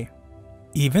away.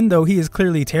 Even though he is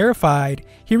clearly terrified,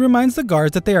 he reminds the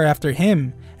guards that they are after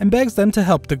him, and begs them to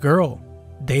help the girl.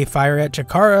 They fire at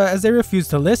Chikara as they refuse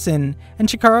to listen, and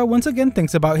Chikara once again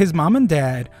thinks about his mom and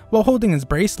dad while holding his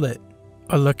bracelet.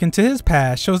 A look into his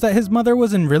past shows that his mother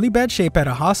was in really bad shape at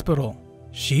a hospital.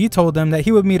 She told him that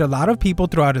he would meet a lot of people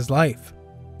throughout his life.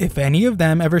 If any of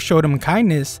them ever showed him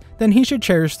kindness, then he should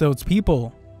cherish those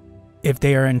people. If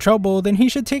they are in trouble, then he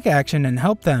should take action and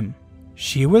help them.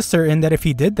 She was certain that if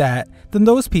he did that, then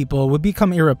those people would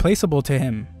become irreplaceable to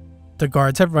him. The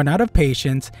guards have run out of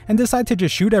patience and decide to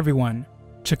just shoot everyone.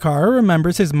 Chikara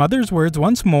remembers his mother's words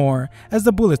once more as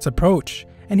the bullets approach,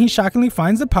 and he shockingly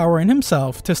finds the power in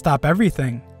himself to stop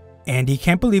everything. Andy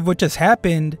can't believe what just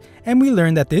happened, and we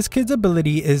learn that this kid's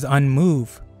ability is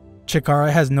Unmove.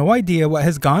 Chikara has no idea what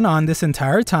has gone on this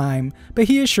entire time, but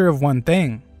he is sure of one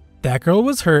thing. That girl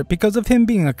was hurt because of him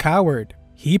being a coward.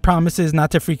 He promises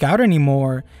not to freak out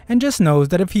anymore, and just knows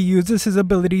that if he uses his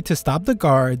ability to stop the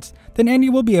guards, then Andy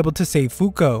will be able to save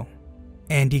Fuko.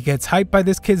 Andy gets hyped by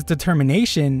this kid's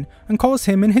determination and calls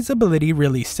him and his ability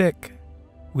really sick.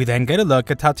 We then get a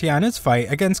look at Tatiana's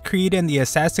fight against Creed and the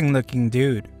assassin looking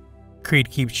dude.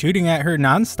 Creed keeps shooting at her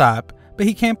non-stop, but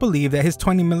he can't believe that his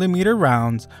 20mm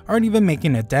rounds aren't even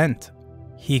making a dent.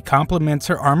 He compliments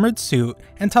her armored suit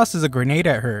and tosses a grenade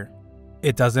at her.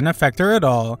 It doesn't affect her at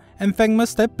all, and Feng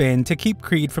must step in to keep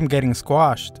Creed from getting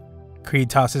squashed. Creed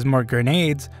tosses more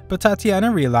grenades, but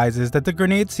Tatiana realizes that the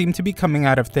grenades seem to be coming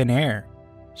out of thin air.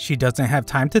 She doesn't have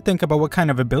time to think about what kind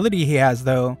of ability he has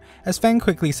though, as Feng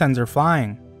quickly sends her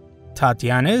flying.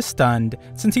 Tatiana is stunned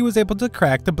since he was able to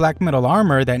crack the black metal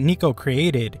armor that Nico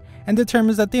created, and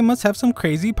determines that they must have some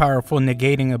crazy powerful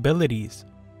negating abilities.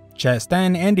 Just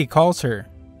then, Andy calls her.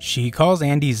 She calls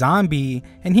Andy zombie,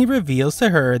 and he reveals to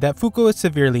her that Fuko is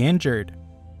severely injured.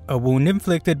 A wound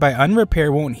inflicted by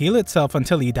unrepair won't heal itself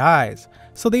until he dies,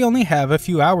 so they only have a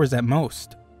few hours at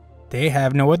most. They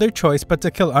have no other choice but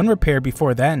to kill unrepair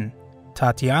before then.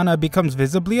 Tatiana becomes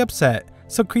visibly upset,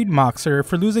 so Creed mocks her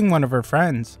for losing one of her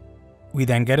friends. We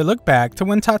then get a look back to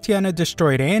when Tatiana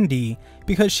destroyed Andy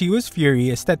because she was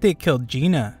furious that they killed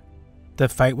Gina. The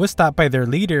fight was stopped by their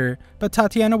leader, but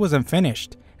Tatiana wasn't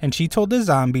finished, and she told the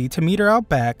zombie to meet her out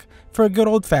back for a good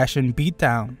old-fashioned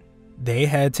beatdown. They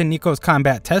head to Nico's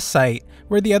combat test site,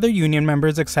 where the other Union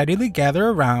members excitedly gather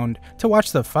around to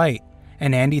watch the fight,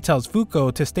 and Andy tells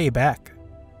Fuko to stay back.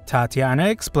 Tatiana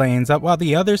explains that while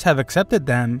the others have accepted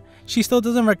them, she still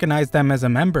doesn't recognize them as a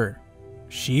member.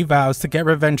 She vows to get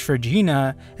revenge for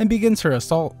Gina and begins her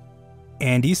assault.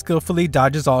 Andy skillfully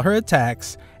dodges all her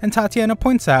attacks, and Tatiana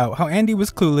points out how Andy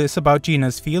was clueless about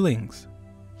Gina's feelings.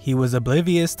 He was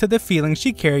oblivious to the feelings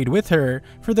she carried with her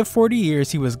for the 40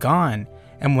 years he was gone,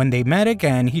 and when they met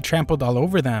again, he trampled all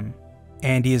over them.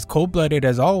 Andy is cold-blooded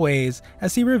as always,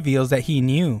 as he reveals that he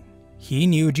knew. He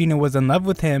knew Gina was in love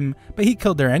with him, but he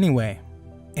killed her anyway.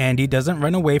 Andy doesn't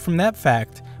run away from that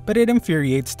fact, but it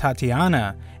infuriates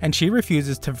Tatiana, and she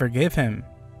refuses to forgive him.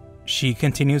 She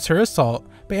continues her assault,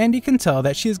 but Andy can tell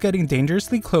that she is getting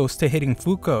dangerously close to hitting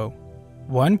Fuko.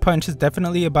 One punch is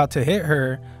definitely about to hit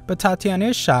her, but Tatiana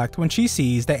is shocked when she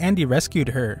sees that Andy rescued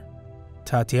her.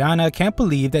 Tatiana can't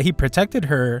believe that he protected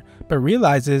her, but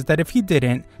realizes that if he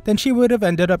didn't, then she would have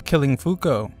ended up killing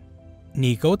Fuko.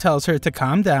 Nico tells her to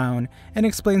calm down and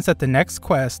explains that the next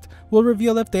quest will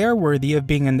reveal if they are worthy of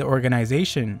being in the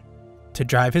organization. To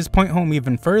drive his point home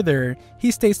even further,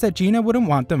 he states that Gina wouldn't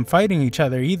want them fighting each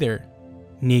other either.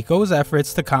 Nico's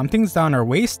efforts to calm things down are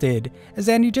wasted, as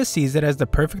Andy just sees it as the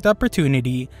perfect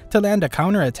opportunity to land a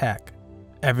counterattack.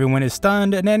 Everyone is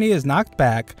stunned and Andy is knocked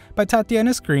back by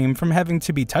Tatiana's scream from having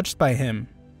to be touched by him.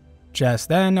 Just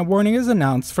then, a warning is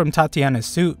announced from Tatiana's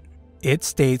suit. It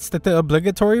states that the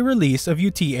obligatory release of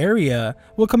UT area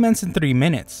will commence in 3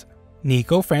 minutes.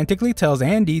 Nico frantically tells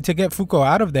Andy to get Fuko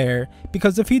out of there,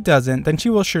 because if he doesn't, then she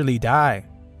will surely die.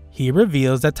 He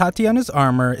reveals that Tatiana's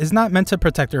armor is not meant to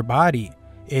protect her body.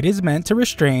 It is meant to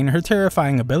restrain her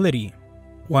terrifying ability.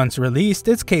 Once released,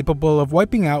 it's capable of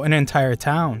wiping out an entire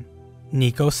town.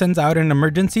 Nico sends out an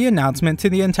emergency announcement to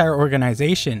the entire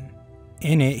organization.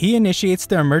 In it, he initiates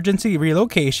the emergency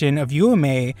relocation of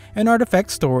UMA and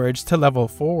artifact storage to level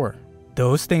 4.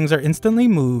 Those things are instantly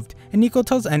moved, and Nico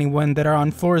tells anyone that are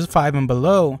on floors 5 and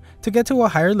below to get to a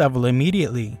higher level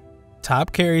immediately.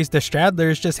 Top carries the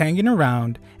Stradlers just hanging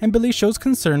around, and Billy shows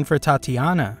concern for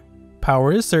Tatiana.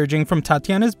 Power is surging from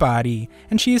Tatiana's body,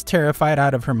 and she is terrified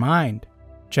out of her mind.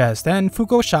 Just then,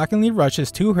 Fuko shockingly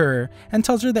rushes to her and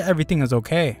tells her that everything is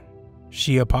okay.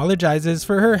 She apologizes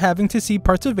for her having to see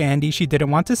parts of Andy she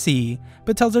didn't want to see,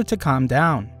 but tells her to calm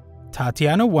down.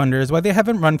 Tatiana wonders why they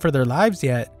haven't run for their lives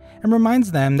yet, and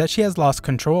reminds them that she has lost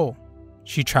control.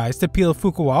 She tries to peel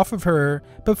Fuko off of her,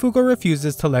 but Fuko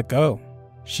refuses to let go.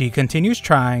 She continues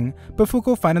trying, but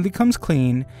Fuko finally comes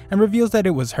clean and reveals that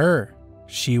it was her.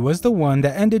 She was the one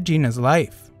that ended Gina's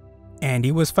life.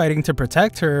 Andy was fighting to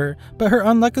protect her, but her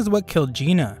unluck is what killed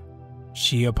Gina.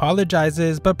 She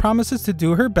apologizes, but promises to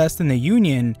do her best in the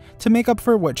Union to make up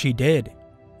for what she did.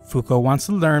 Fuko wants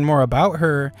to learn more about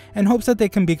her and hopes that they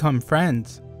can become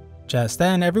friends. Just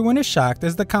then, everyone is shocked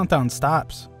as the countdown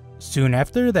stops. Soon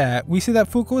after that, we see that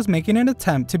Fuko is making an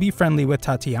attempt to be friendly with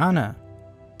Tatiana.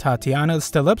 Tatiana is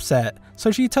still upset,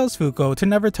 so she tells Fuko to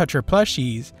never touch her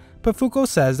plushies, but Fuko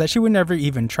says that she would never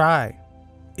even try.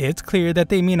 It's clear that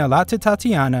they mean a lot to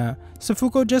Tatiana, so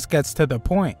Fuko just gets to the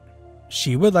point.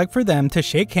 She would like for them to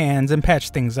shake hands and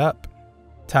patch things up.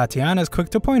 Tatiana's quick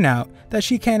to point out that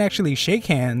she can't actually shake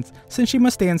hands since she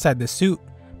must stay inside the suit,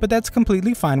 but that's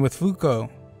completely fine with Fuko.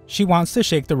 She wants to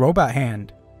shake the robot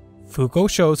hand. Fuko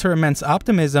shows her immense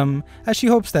optimism as she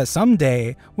hopes that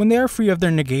someday, when they are free of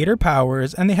their negator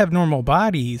powers and they have normal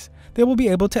bodies, they will be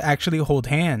able to actually hold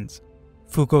hands.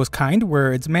 Fuko's kind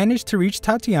words manage to reach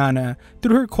Tatiana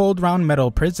through her cold round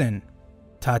metal prison.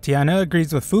 Tatiana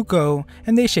agrees with Fuko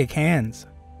and they shake hands.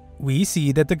 We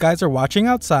see that the guys are watching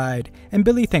outside and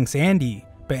Billy thanks Andy,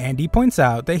 but Andy points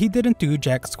out that he didn't do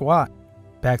jack squat.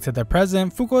 Back to the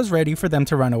present, Fuko is ready for them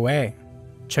to run away.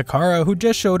 Chikara, who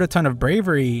just showed a ton of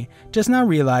bravery, just now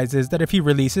realizes that if he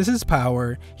releases his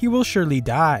power, he will surely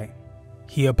die.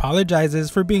 He apologizes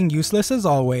for being useless as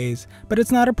always, but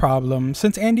it's not a problem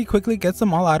since Andy quickly gets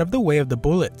them all out of the way of the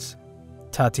bullets.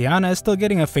 Tatiana is still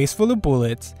getting a face full of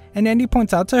bullets, and Andy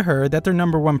points out to her that their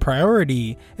 #1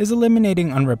 priority is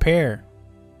eliminating Unrepair.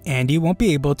 Andy won't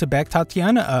be able to back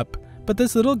Tatiana up, but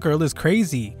this little girl is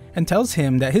crazy and tells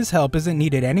him that his help isn't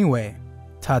needed anyway.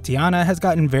 Tatiana has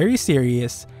gotten very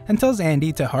serious and tells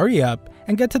Andy to hurry up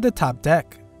and get to the top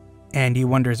deck. Andy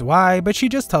wonders why, but she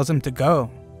just tells him to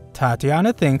go.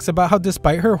 Tatiana thinks about how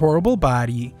despite her horrible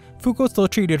body, Fuko still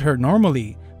treated her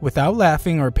normally, without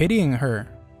laughing or pitying her.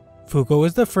 Fuko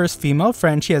is the first female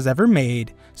friend she has ever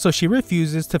made, so she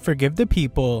refuses to forgive the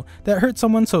people that hurt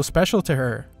someone so special to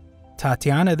her.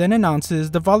 Tatiana then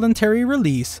announces the voluntary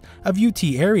release of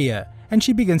UT area, and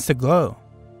she begins to glow.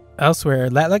 Elsewhere,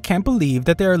 Latla can't believe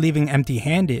that they are leaving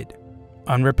empty-handed.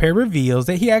 Unrepair reveals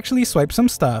that he actually swiped some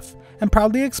stuff and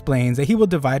proudly explains that he will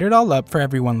divide it all up for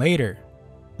everyone later.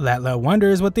 Latla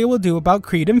wonders what they will do about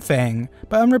Creed and Fang,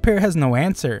 but Unrepair has no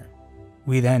answer.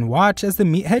 We then watch as the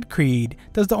meathead Creed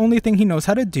does the only thing he knows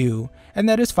how to do, and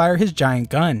that is fire his giant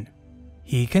gun.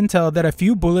 He can tell that a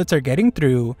few bullets are getting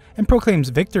through and proclaims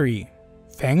victory.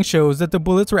 Fang shows that the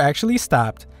bullets were actually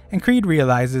stopped, and Creed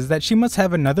realizes that she must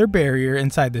have another barrier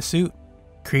inside the suit.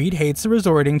 Creed hates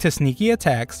resorting to sneaky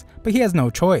attacks, but he has no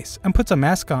choice and puts a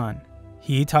mask on.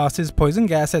 He tosses poison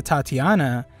gas at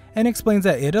Tatiana and explains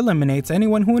that it eliminates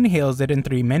anyone who inhales it in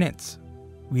 3 minutes.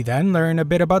 We then learn a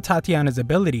bit about Tatiana's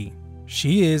ability.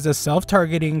 She is a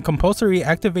self-targeting compulsory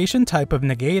activation type of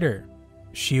negator.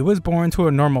 She was born to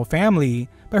a normal family,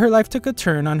 but her life took a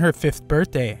turn on her 5th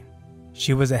birthday.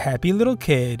 She was a happy little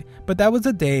kid, but that was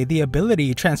the day the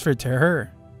ability transferred to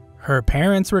her. Her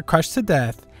parents were crushed to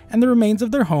death, and the remains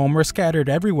of their home were scattered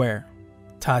everywhere.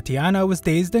 Tatiana was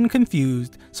dazed and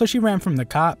confused, so she ran from the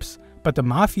cops, but the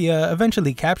mafia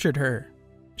eventually captured her.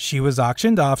 She was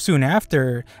auctioned off soon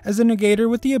after as a negator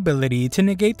with the ability to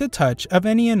negate the touch of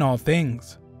any and all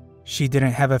things. She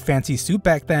didn't have a fancy suit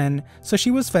back then, so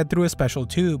she was fed through a special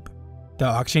tube. The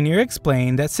auctioneer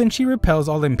explained that since she repels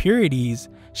all impurities,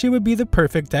 she would be the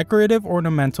perfect decorative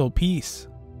ornamental piece.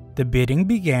 The bidding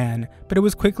began, but it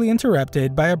was quickly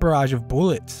interrupted by a barrage of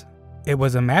bullets. It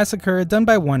was a massacre done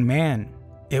by one man.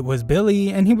 It was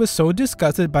Billy, and he was so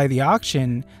disgusted by the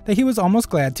auction that he was almost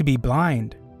glad to be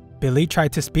blind. Billy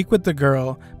tried to speak with the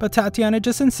girl, but Tatiana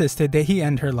just insisted that he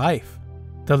end her life.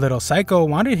 The little psycho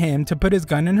wanted him to put his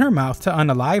gun in her mouth to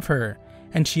unalive her,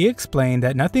 and she explained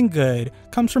that nothing good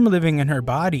comes from living in her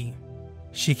body.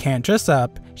 She can't dress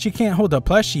up, she can't hold a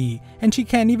plushie, and she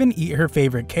can't even eat her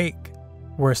favorite cake.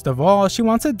 Worst of all, she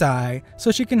wants to die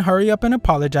so she can hurry up and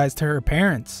apologize to her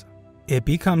parents. It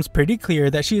becomes pretty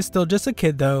clear that she is still just a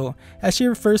kid though, as she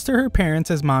refers to her parents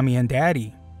as mommy and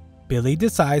daddy. Billy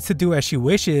decides to do as she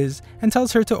wishes and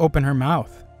tells her to open her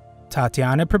mouth.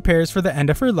 Tatiana prepares for the end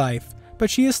of her life, but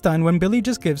she is stunned when Billy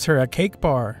just gives her a cake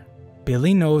bar.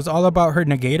 Billy knows all about her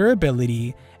negator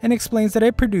ability and explains that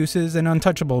it produces an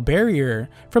untouchable barrier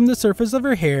from the surface of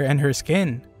her hair and her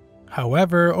skin.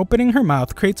 However, opening her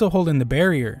mouth creates a hole in the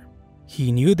barrier.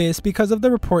 He knew this because of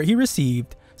the report he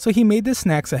received, so he made the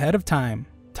snacks ahead of time.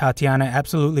 Tatiana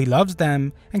absolutely loves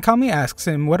them and calmly asks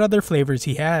him what other flavors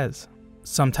he has.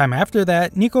 Sometime after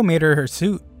that, Nico made her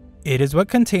suit. It is what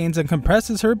contains and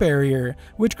compresses her barrier,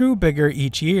 which grew bigger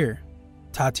each year.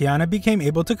 Tatiana became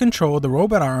able to control the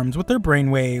robot arms with her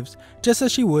brainwaves, just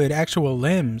as she would actual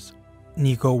limbs.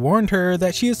 Nico warned her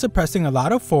that she is suppressing a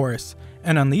lot of force,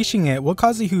 and unleashing it will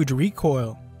cause a huge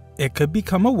recoil. It could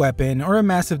become a weapon or a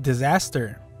massive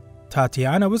disaster.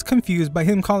 Tatiana was confused by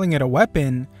him calling it a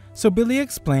weapon, so Billy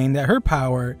explained that her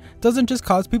power doesn't just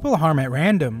cause people harm at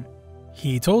random.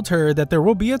 He told her that there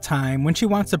will be a time when she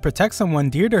wants to protect someone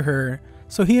dear to her,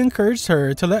 so he encouraged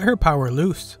her to let her power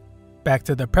loose. Back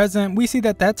to the present, we see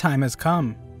that time has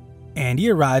come. Andy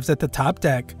arrives at the top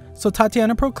deck, so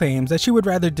Tatiana proclaims that she would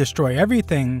rather destroy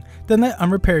everything than let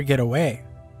Unrepair get away.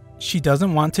 She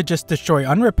doesn't want to just destroy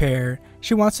Unrepair,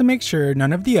 she wants to make sure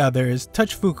none of the others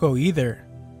touch Fuko either.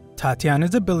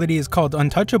 Tatiana's ability is called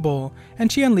Untouchable,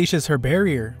 and she unleashes her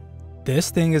barrier. This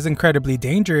thing is incredibly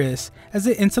dangerous, as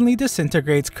it instantly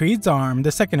disintegrates Creed's arm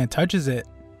the second it touches it.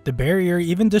 The barrier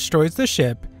even destroys the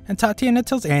ship, and Tatiana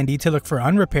tells Andy to look for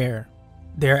Unrepair.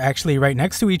 They are actually right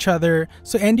next to each other,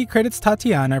 so Andy credits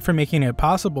Tatiana for making it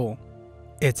possible.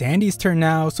 It's Andy's turn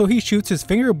now, so he shoots his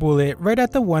finger bullet right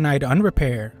at the one-eyed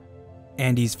Unrepair.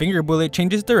 Andy's finger bullet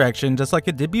changes direction just like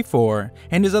it did before,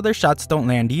 and his other shots don't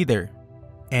land either.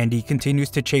 Andy continues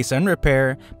to chase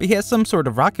Unrepair, but he has some sort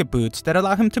of rocket boots that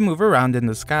allow him to move around in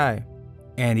the sky.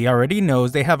 Andy already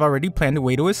knows they have already planned a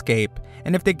way to escape,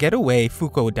 and if they get away,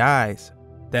 Fuko dies.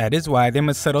 That is why they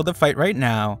must settle the fight right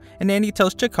now, and Andy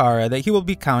tells Chikara that he will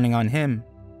be counting on him.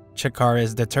 Chikara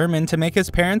is determined to make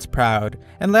his parents proud,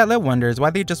 and Latla wonders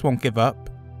why they just won't give up.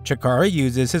 Chikara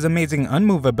uses his amazing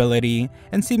unmove ability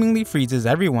and seemingly freezes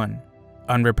everyone.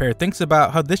 Unrepair thinks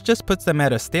about how this just puts them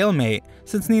at a stalemate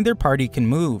since neither party can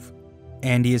move.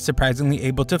 Andy is surprisingly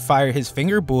able to fire his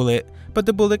finger bullet, but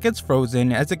the bullet gets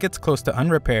frozen as it gets close to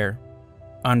Unrepair.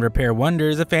 Unrepair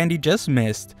wonders if Andy just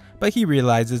missed, but he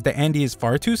realizes that Andy is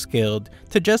far too skilled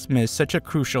to just miss such a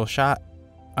crucial shot.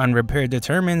 Unrepair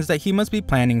determines that he must be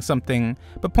planning something,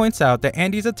 but points out that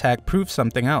Andy's attack proves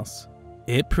something else.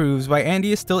 It proves why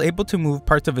Andy is still able to move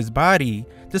parts of his body,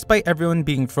 despite everyone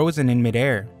being frozen in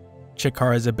midair.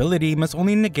 Chikara's ability must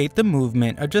only negate the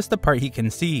movement of just the part he can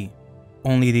see.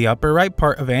 Only the upper right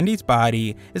part of Andy's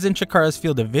body is in Chikara's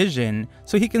field of vision,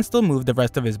 so he can still move the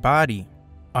rest of his body.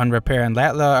 Unrepair and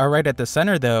Latla are right at the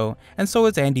center though, and so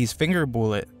is Andy's finger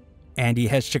bullet. Andy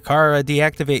has Chikara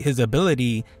deactivate his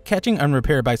ability, catching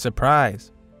Unrepair by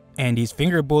surprise. Andy's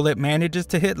finger bullet manages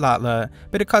to hit Latla,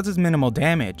 but it causes minimal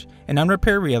damage, and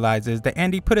Unrepair realizes that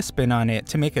Andy put a spin on it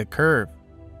to make it curve.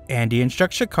 Andy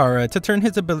instructs Chikara to turn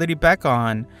his ability back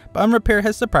on, but Unrepair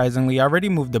has surprisingly already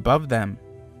moved above them.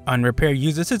 Unrepair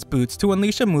uses his boots to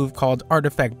unleash a move called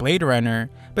Artifact Blade Runner,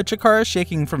 but Chikara is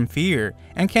shaking from fear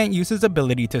and can't use his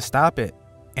ability to stop it.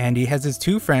 Andy has his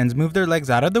two friends move their legs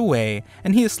out of the way,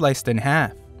 and he is sliced in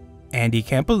half. Andy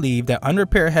can't believe that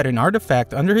Unrepair had an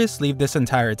artifact under his sleeve this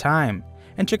entire time,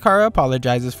 and Chikara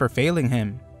apologizes for failing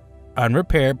him.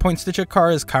 Unrepair points to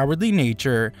Chikara's cowardly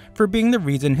nature for being the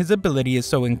reason his ability is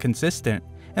so inconsistent,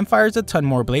 and fires a ton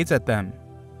more blades at them.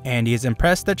 Andy is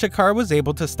impressed that Chikara was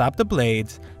able to stop the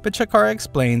blades, but Chikara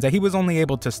explains that he was only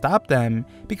able to stop them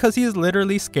because he is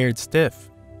literally scared stiff.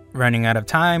 Running out of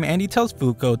time, Andy tells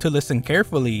Fuko to listen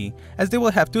carefully, as they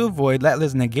will have to avoid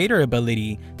Latla's negator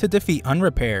ability to defeat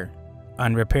Unrepair.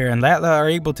 Unrepair and Latla are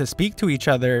able to speak to each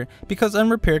other because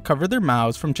Unrepair covered their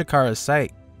mouths from Chikara's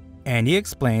sight. Andy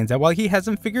explains that while he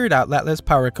hasn't figured out Latla's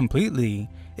power completely,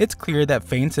 it's clear that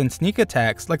feints and sneak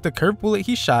attacks like the curved bullet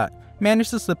he shot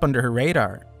managed to slip under her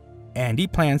radar. Andy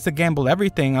plans to gamble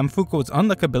everything on Fuko's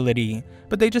Unluck ability,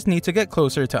 but they just need to get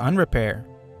closer to Unrepair.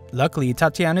 Luckily,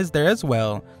 Tatiana is there as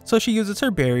well, so she uses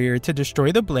her barrier to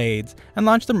destroy the blades and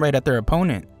launch them right at their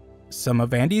opponent. Some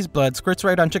of Andy's blood squirts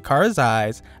right on Chikara's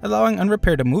eyes, allowing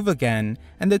Unrepair to move again,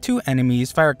 and the two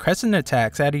enemies fire crescent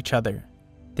attacks at each other.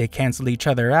 They cancel each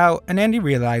other out, and Andy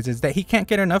realizes that he can't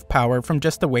get enough power from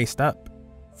just the waist up.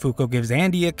 Fuko gives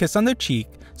Andy a kiss on the cheek,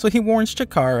 so he warns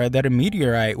Chikara that a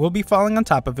meteorite will be falling on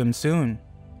top of him soon.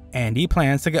 Andy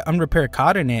plans to get Unrepair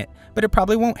caught in it, but it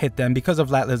probably won't hit them because of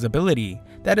Latla's ability.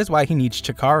 That is why he needs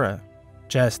Chikara.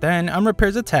 Just then,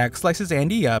 Unrepair's attack slices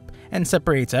Andy up and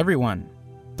separates everyone.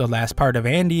 The last part of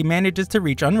Andy manages to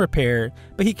reach Unrepair,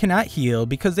 but he cannot heal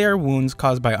because they are wounds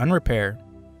caused by Unrepair.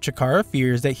 Chikara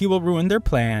fears that he will ruin their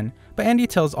plan, but Andy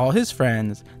tells all his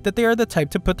friends that they are the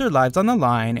type to put their lives on the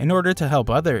line in order to help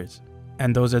others.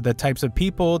 And those are the types of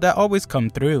people that always come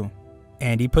through.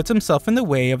 Andy puts himself in the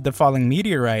way of the falling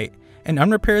meteorite, and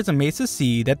Unrepair is amazed to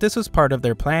see that this was part of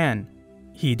their plan.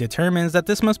 He determines that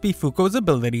this must be Fuko's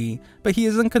ability, but he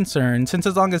isn't concerned since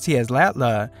as long as he has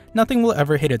Latla, nothing will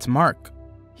ever hit its mark.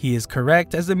 He is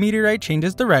correct as the meteorite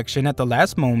changes direction at the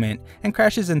last moment and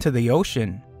crashes into the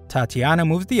ocean. Tatiana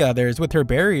moves the others with her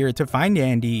barrier to find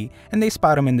Andy, and they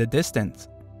spot him in the distance.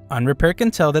 Unrepair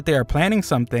can tell that they are planning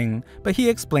something, but he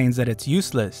explains that it's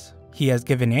useless. He has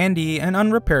given Andy an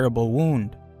unrepairable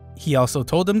wound. He also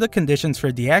told him the conditions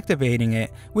for deactivating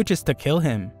it, which is to kill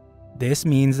him. This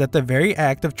means that the very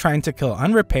act of trying to kill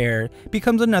Unrepair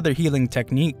becomes another healing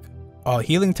technique. All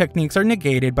healing techniques are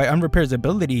negated by Unrepair's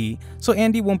ability, so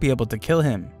Andy won't be able to kill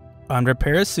him.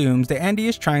 Unrepair assumes that Andy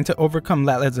is trying to overcome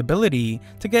Latla's ability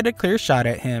to get a clear shot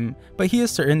at him, but he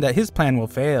is certain that his plan will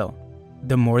fail.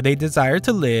 The more they desire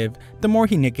to live, the more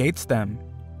he negates them.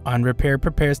 Unrepair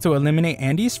prepares to eliminate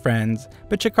Andy's friends,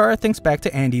 but Chikara thinks back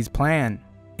to Andy's plan.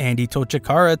 Andy told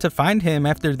Chikara to find him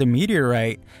after the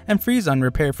meteorite and freeze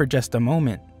Unrepair for just a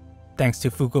moment. Thanks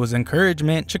to Fuko's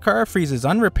encouragement, Chikara freezes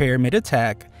Unrepair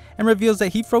mid-attack and reveals that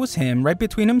he froze him right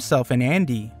between himself and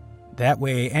Andy. That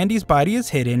way, Andy's body is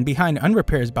hidden behind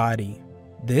Unrepair's body.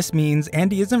 This means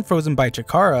Andy isn't frozen by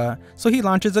Chikara, so he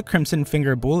launches a Crimson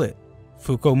Finger bullet.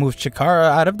 Fuko moves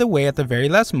Chikara out of the way at the very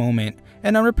last moment,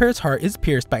 and Unrepair's heart is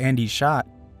pierced by Andy's shot.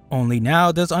 Only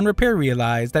now does Unrepair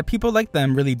realize that people like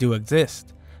them really do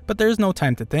exist, but there is no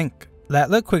time to think.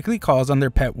 Latla quickly calls on their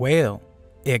pet whale.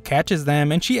 It catches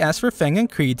them and she asks for Feng and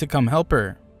Creed to come help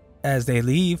her. As they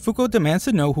leave, Fuko demands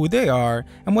to know who they are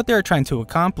and what they are trying to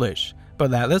accomplish,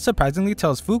 but Latla surprisingly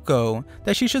tells Fuko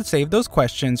that she should save those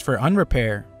questions for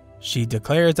Unrepair. She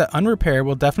declares that Unrepair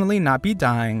will definitely not be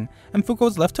dying, and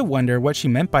Fuko's left to wonder what she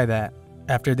meant by that.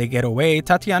 After they get away,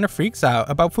 Tatiana freaks out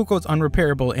about Fuko's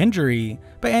unrepairable injury,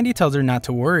 but Andy tells her not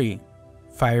to worry.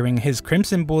 Firing his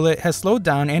Crimson Bullet has slowed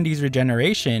down Andy's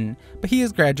regeneration, but he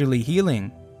is gradually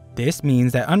healing. This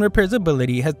means that Unrepair's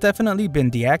ability has definitely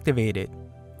been deactivated.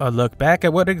 A look back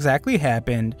at what exactly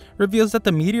happened reveals that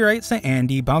the meteorite sent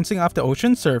Andy bouncing off the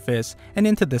ocean surface and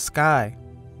into the sky.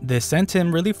 This sent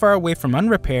him really far away from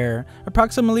Unrepair,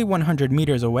 approximately 100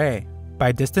 meters away.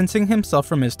 By distancing himself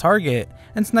from his target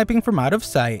and sniping from out of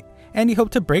sight, Andy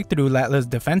hoped to break through Latla's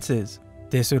defenses.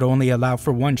 This would only allow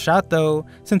for one shot though,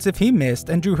 since if he missed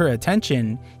and drew her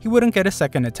attention, he wouldn't get a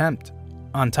second attempt.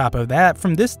 On top of that,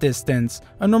 from this distance,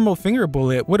 a normal finger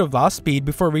bullet would have lost speed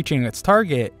before reaching its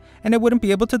target, and it wouldn't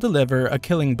be able to deliver a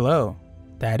killing blow.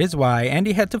 That is why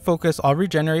Andy had to focus all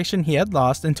regeneration he had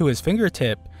lost into his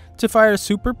fingertip to fire a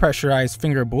super pressurized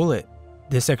finger bullet.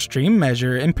 This extreme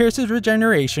measure impairs his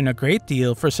regeneration a great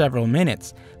deal for several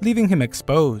minutes, leaving him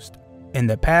exposed. In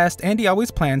the past, Andy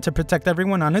always planned to protect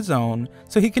everyone on his own,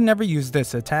 so he could never use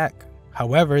this attack.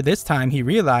 However, this time he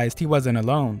realized he wasn't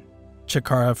alone.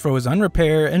 Chikara froze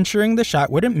Unrepair, ensuring the shot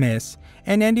wouldn't miss,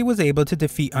 and Andy was able to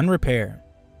defeat Unrepair.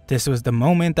 This was the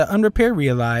moment that Unrepair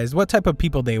realized what type of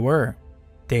people they were.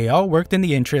 They all worked in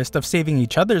the interest of saving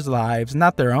each other's lives,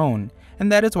 not their own,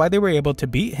 and that is why they were able to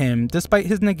beat him despite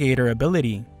his negator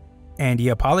ability. Andy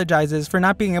apologizes for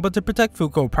not being able to protect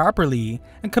Fuko properly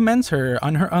and commends her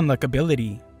on her Unluck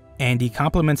ability. Andy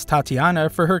compliments Tatiana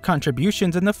for her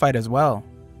contributions in the fight as well.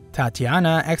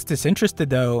 Tatiana acts disinterested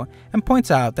though, and points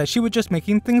out that she was just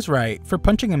making things right for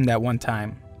punching him that one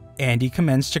time. Andy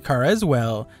commends Chikara as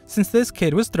well, since this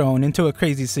kid was thrown into a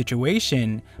crazy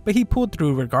situation, but he pulled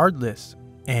through regardless.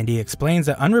 Andy explains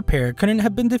that Unrepair couldn't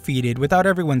have been defeated without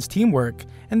everyone's teamwork,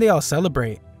 and they all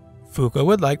celebrate. Fuko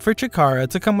would like for Chikara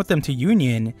to come with them to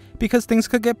Union, because things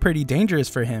could get pretty dangerous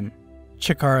for him.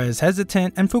 Chikara is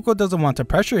hesitant and Fuko doesn't want to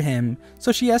pressure him,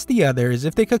 so she asks the others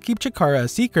if they could keep Chikara a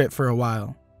secret for a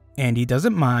while. Andy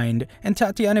doesn't mind, and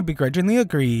Tatiana begrudgingly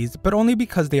agrees, but only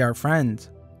because they are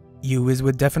friends. Yuiz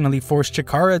would definitely force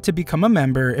Chikara to become a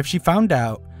member if she found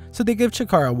out, so they give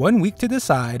Chikara 1 week to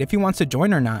decide if he wants to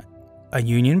join or not. A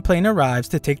Union plane arrives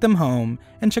to take them home,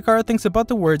 and Chikara thinks about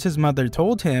the words his mother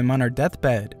told him on her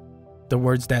deathbed. The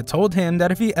words that told him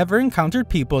that if he ever encountered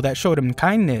people that showed him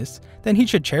kindness, then he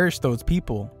should cherish those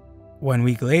people. 1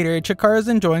 week later, Chikara is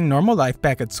enjoying normal life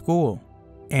back at school.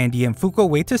 Andy and Fuko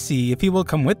wait to see if he will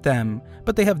come with them,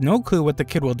 but they have no clue what the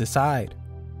kid will decide.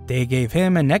 They gave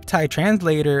him a necktie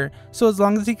translator, so as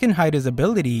long as he can hide his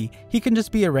ability, he can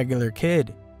just be a regular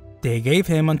kid. They gave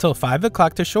him until 5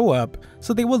 o'clock to show up,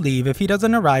 so they will leave if he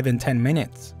doesn't arrive in 10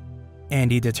 minutes.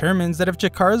 Andy determines that if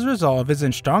Chikara's resolve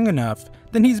isn't strong enough,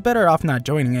 then he's better off not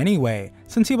joining anyway,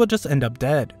 since he will just end up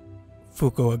dead.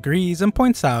 Fuko agrees and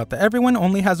points out that everyone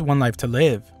only has one life to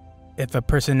live. If a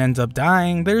person ends up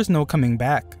dying, there is no coming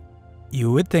back.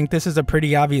 You would think this is a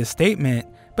pretty obvious statement,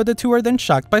 but the two are then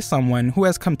shocked by someone who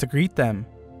has come to greet them.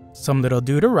 Some little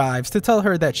dude arrives to tell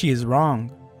her that she is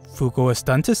wrong. Fuko is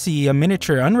stunned to see a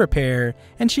miniature Unrepair,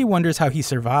 and she wonders how he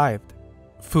survived.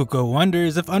 Fuko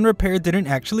wonders if Unrepair didn't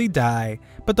actually die,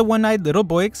 but the one-eyed little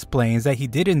boy explains that he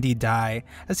did indeed die,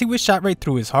 as he was shot right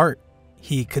through his heart.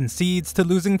 He concedes to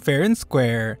losing fair and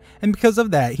square, and because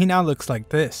of that he now looks like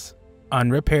this.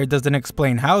 Unrepair doesn't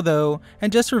explain how though,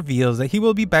 and just reveals that he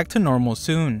will be back to normal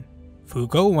soon.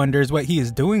 Fuko wonders what he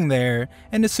is doing there,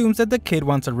 and assumes that the kid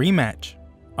wants a rematch.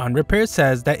 Unrepair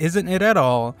says that isn't it at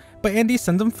all, but Andy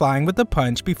sends him flying with a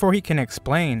punch before he can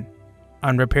explain.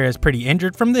 Unrepair is pretty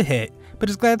injured from the hit, but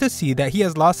is glad to see that he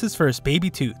has lost his first baby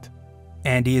tooth.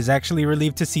 Andy is actually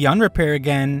relieved to see Unrepair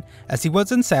again, as he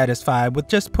wasn't satisfied with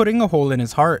just putting a hole in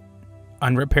his heart.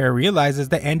 Unrepair realizes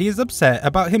that Andy is upset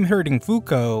about him hurting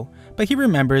Fuko, but he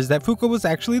remembers that Fuko was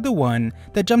actually the one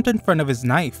that jumped in front of his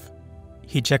knife.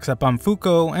 He checks up on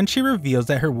Fuko and she reveals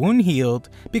that her wound healed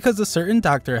because a certain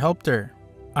doctor helped her.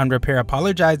 Unrepair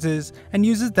apologizes and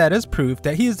uses that as proof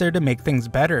that he is there to make things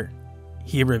better.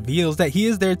 He reveals that he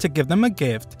is there to give them a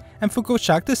gift, and Fuko's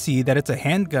shocked to see that it's a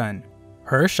handgun.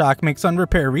 Her shock makes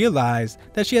Unrepair realize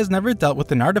that she has never dealt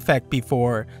with an artifact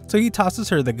before, so he tosses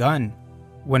her the gun.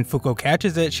 When Fuko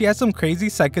catches it, she has some crazy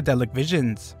psychedelic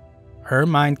visions. Her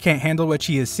mind can't handle what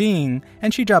she is seeing,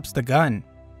 and she drops the gun.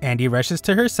 Andy rushes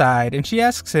to her side and she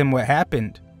asks him what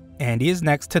happened. Andy is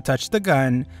next to touch the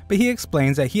gun, but he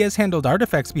explains that he has handled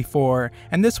artifacts before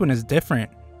and this one is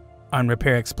different.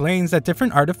 Unrepair explains that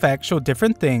different artifacts show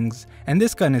different things and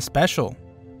this gun is special.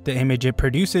 The image it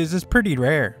produces is pretty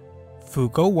rare.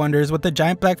 Fuko wonders what the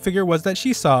giant black figure was that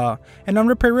she saw, and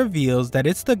Unrepair reveals that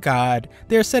it's the god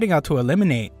they are setting out to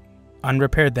eliminate.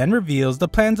 Unrepair then reveals the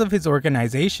plans of his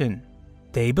organization.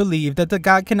 They believe that the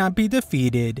god cannot be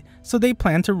defeated, so they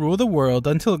plan to rule the world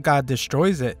until God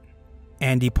destroys it.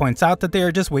 Andy points out that they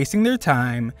are just wasting their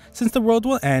time, since the world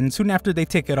will end soon after they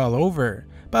take it all over,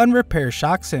 but Unrepair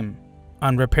shocks him.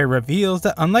 Unrepair reveals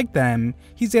that unlike them,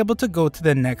 he's able to go to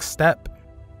the next step.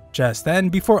 Just then,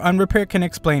 before Unrepair can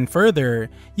explain further,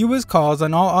 Yuiz calls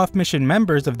on all off-mission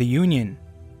members of the Union.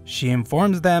 She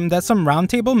informs them that some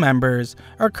Roundtable members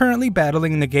are currently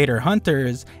battling Negator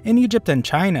hunters in Egypt and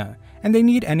China, and they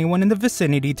need anyone in the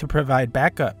vicinity to provide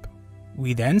backup.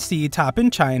 We then see Top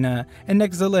in China and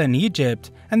Nexzilla in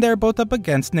Egypt, and they are both up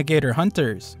against Negator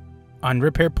hunters.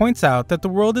 Unrepair points out that the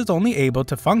world is only able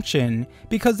to function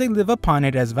because they live upon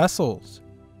it as vessels.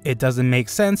 It doesn't make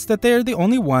sense that they are the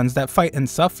only ones that fight and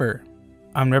suffer.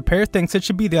 Unrepair thinks it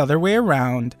should be the other way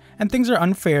around, and things are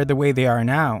unfair the way they are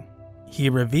now. He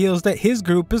reveals that his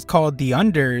group is called the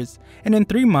Unders, and in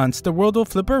 3 months the world will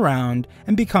flip around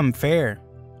and become fair.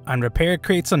 Unrepair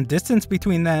creates some distance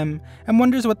between them and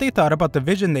wonders what they thought about the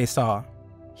vision they saw.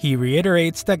 He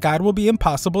reiterates that God will be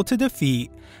impossible to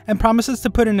defeat and promises to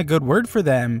put in a good word for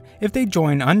them if they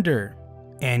join Under.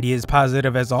 Andy is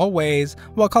positive as always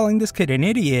while calling this kid an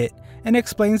idiot and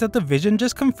explains that the vision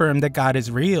just confirmed that God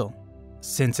is real.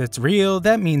 Since it's real,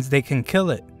 that means they can kill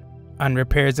it.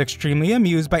 Unrepair is extremely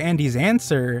amused by Andy's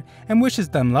answer and wishes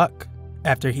them luck.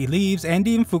 After he leaves,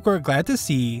 Andy and Fuko are glad to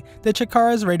see that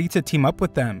Chikara is ready to team up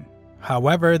with them.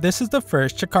 However, this is the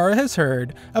first Chikara has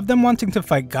heard of them wanting to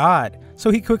fight God,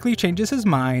 so he quickly changes his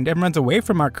mind and runs away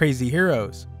from our crazy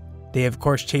heroes. They of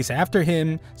course chase after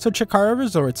him, so Chikara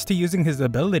resorts to using his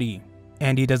ability.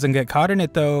 Andy doesn't get caught in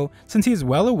it though, since he is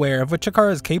well aware of what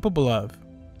Chikara is capable of.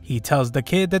 He tells the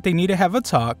kid that they need to have a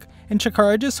talk, and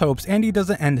Chikara just hopes Andy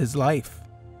doesn't end his life.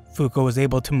 Fuko is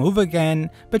able to move again,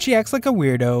 but she acts like a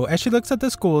weirdo as she looks at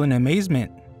the school in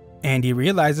amazement. Andy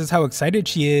realizes how excited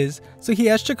she is, so he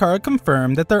has Chikara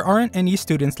confirm that there aren't any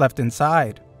students left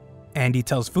inside. Andy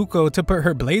tells Fuko to put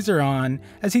her blazer on,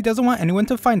 as he doesn't want anyone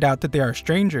to find out that they are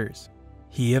strangers.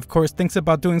 He of course thinks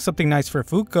about doing something nice for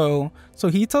Fuko, so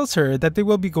he tells her that they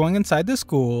will be going inside the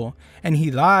school, and he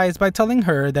lies by telling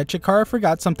her that Chikara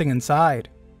forgot something inside.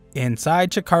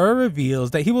 Inside, Chikara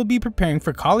reveals that he will be preparing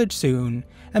for college soon,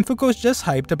 and Fuko is just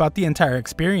hyped about the entire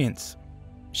experience.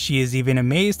 She is even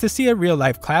amazed to see a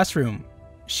real-life classroom.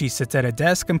 She sits at a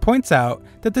desk and points out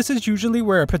that this is usually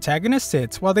where a protagonist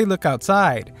sits while they look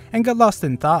outside and get lost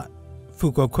in thought.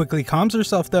 Fuko quickly calms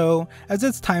herself though, as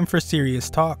it's time for serious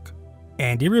talk.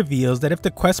 Andy reveals that if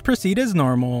the quests proceed as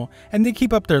normal and they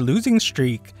keep up their losing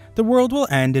streak, the world will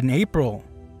end in April.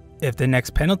 If the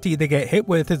next penalty they get hit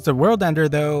with is the world ender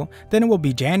though, then it will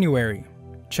be January.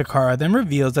 Chikara then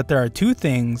reveals that there are 2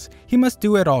 things he must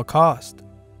do at all cost.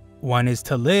 One is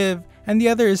to live, and the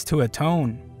other is to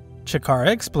atone. Chikara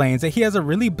explains that he has a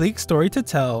really bleak story to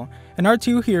tell, and our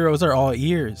 2 heroes are all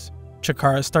ears.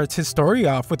 Chikara starts his story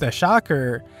off with a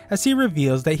shocker, as he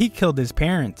reveals that he killed his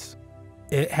parents.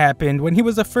 It happened when he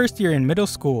was a first year in middle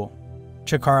school.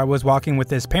 Chikara was walking with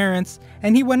his parents,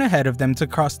 and he went ahead of them to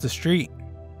cross the street.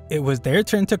 It was their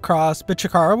turn to cross, but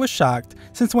Chikara was shocked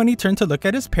since when he turned to look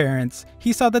at his parents,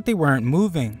 he saw that they weren't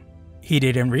moving. He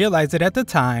didn't realize it at the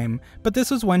time, but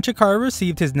this was when Chikara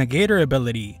received his Negator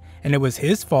ability, and it was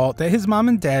his fault that his mom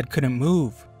and dad couldn't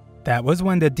move. That was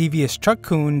when the devious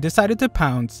Truck-kun decided to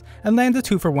pounce and land a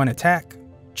 2-for-1 attack.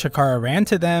 Chikara ran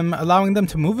to them, allowing them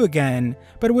to move again,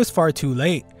 but it was far too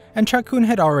late, and Truck-kun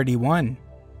had already won.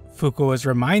 Fuko was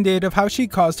reminded of how she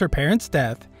caused her parents'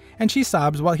 death, and she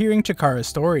sobs while hearing Chikara's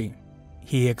story.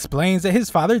 He explains that his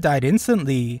father died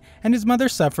instantly, and his mother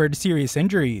suffered serious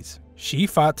injuries. She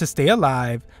fought to stay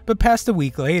alive, but passed a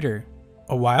week later.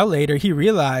 A while later, he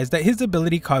realized that his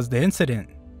ability caused the incident.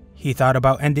 He thought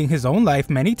about ending his own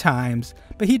life many times,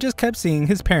 but he just kept seeing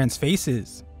his parents'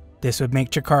 faces. This would make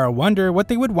Chikara wonder what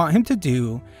they would want him to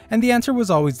do, and the answer was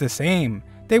always the same: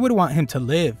 they would want him to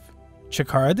live.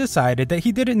 Chikara decided that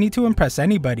he didn't need to impress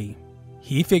anybody.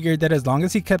 He figured that as long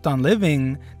as he kept on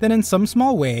living, then in some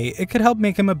small way it could help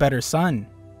make him a better son.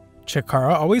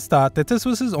 Chikara always thought that this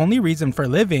was his only reason for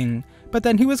living, but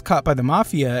then he was caught by the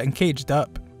mafia and caged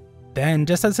up. Then,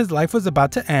 just as his life was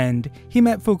about to end, he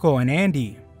met Fuko and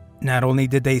Andy. Not only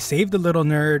did they save the little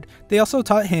nerd, they also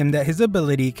taught him that his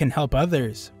ability can help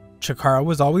others. Chikara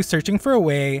was always searching for a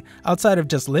way, outside of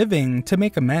just living, to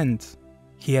make amends.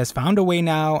 He has found a way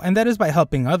now, and that is by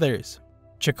helping others.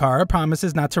 Chikara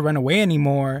promises not to run away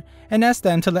anymore, and asks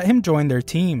them to let him join their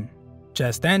team.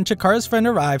 Just then, Chikara's friend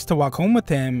arrives to walk home with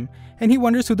him, and he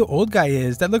wonders who the old guy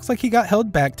is that looks like he got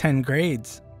held back 10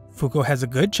 grades. Fuko has a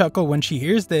good chuckle when she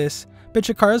hears this, but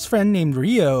Chikara's friend named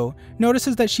Ryo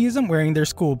notices that she isn't wearing their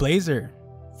school blazer.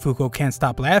 Fuko can't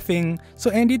stop laughing, so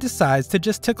Andy decides to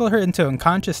just tickle her into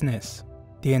unconsciousness.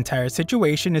 The entire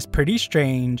situation is pretty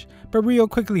strange, but Ryo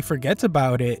quickly forgets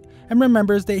about it and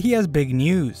remembers that he has big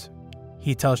news.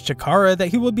 He tells Chikara that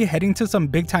he will be heading to some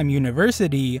big-time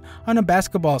university on a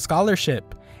basketball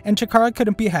scholarship, and Chikara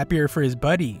couldn't be happier for his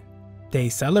buddy. They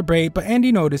celebrate, but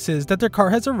Andy notices that their car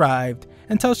has arrived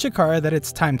and tells Chikara that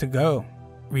it's time to go.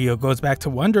 Ryo goes back to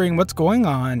wondering what's going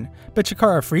on, but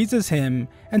Chikara freezes him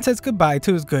and says goodbye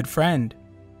to his good friend.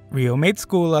 Ryo made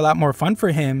school a lot more fun for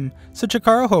him, so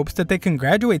Chikara hopes that they can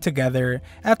graduate together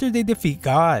after they defeat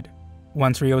God.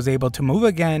 Once Ryo is able to move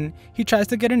again, he tries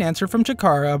to get an answer from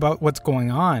Chikara about what's going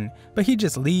on, but he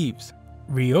just leaves.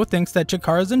 Ryo thinks that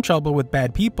Chikara is in trouble with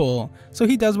bad people, so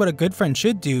he does what a good friend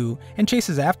should do and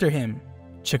chases after him.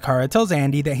 Chikara tells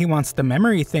Andy that he wants the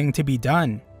memory thing to be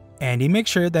done. Andy makes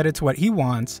sure that it's what he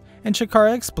wants, and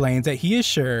Chikara explains that he is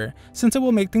sure since it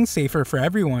will make things safer for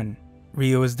everyone.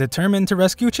 Ryo is determined to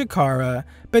rescue Chikara,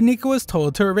 but Nico is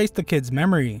told to erase the kid's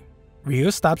memory.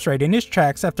 Ryo stops right in his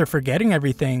tracks after forgetting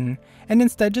everything, and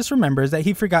instead just remembers that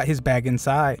he forgot his bag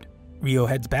inside. Ryo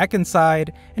heads back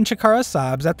inside, and Chikara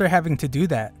sobs after having to do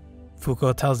that.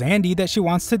 Fuko tells Andy that she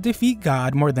wants to defeat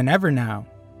God more than ever now.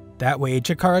 That way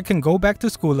Chikara can go back to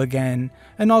school again,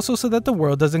 and also so that the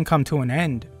world doesn't come to an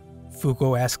end.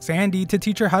 Fuko asks Andy to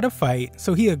teach her how to fight,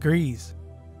 so he agrees.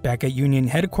 Back at Union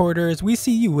headquarters, we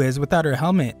see Yuiz without her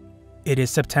helmet. It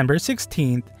is September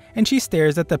 16th, and she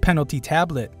stares at the penalty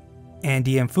tablet.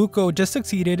 Andy and Fuko just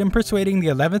succeeded in persuading the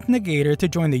 11th Negator to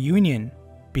join the Union.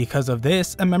 Because of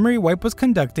this, a memory wipe was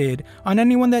conducted on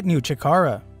anyone that knew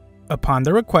Chikara. Upon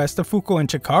the request of Fuko and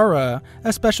Chikara,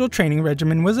 a special training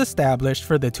regimen was established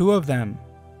for the two of them.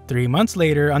 3 months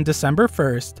later, on December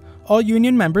 1st, all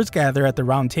Union members gather at the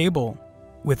round table.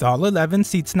 With all 11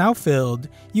 seats now filled,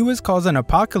 Yuiz calls an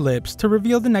apocalypse to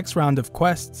reveal the next round of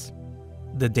quests.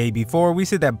 The day before, we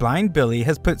see that Blind Billy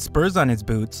has put spurs on his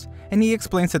boots, and he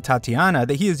explains to Tatiana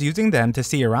that he is using them to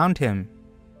see around him.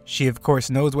 She of course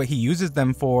knows what he uses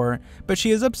them for, but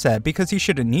she is upset because he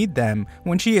shouldn't need them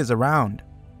when she is around.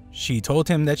 She told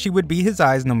him that she would be his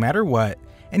eyes no matter what,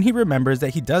 and he remembers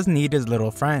that he does need his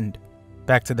little friend.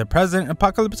 Back to the present,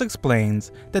 Apocalypse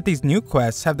explains that these new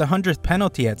quests have the 100th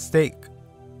penalty at stake.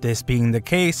 This being the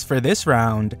case, for this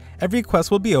round, every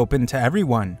quest will be open to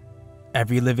everyone.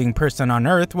 Every living person on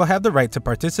Earth will have the right to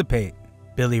participate.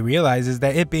 Billy realizes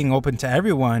that it being open to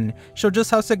everyone shows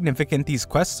just how significant these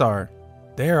quests are.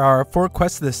 There are 4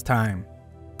 quests this time.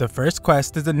 The first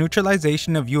quest is the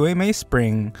neutralization of UMA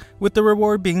Spring, with the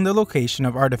reward being the location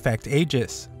of Artifact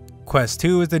Aegis. Quest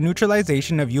 2 is the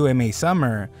neutralization of UMA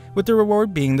Summer, with the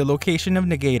reward being the location of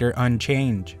Negator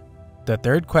Unchange. The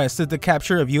third quest is the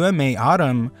capture of UMA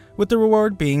Autumn, with the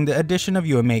reward being the addition of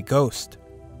UMA Ghost.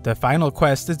 The final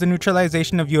quest is the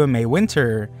neutralization of UMA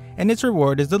Winter, and its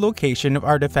reward is the location of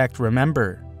Artifact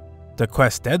Remember. The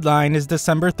quest deadline is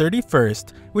December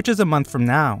 31st, which is a month from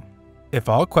now. If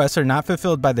all quests are not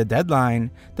fulfilled by the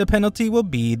deadline, the penalty will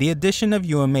be the addition of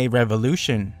UMA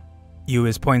Revolution.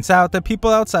 Yuiz points out that people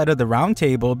outside of the round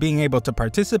table being able to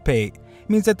participate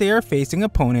means that they are facing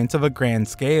opponents of a grand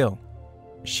scale.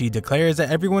 She declares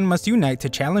that everyone must unite to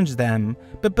challenge them,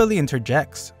 but Billy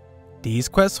interjects. These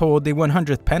quests hold the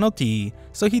 100th penalty,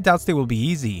 so he doubts they will be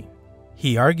easy.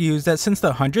 He argues that since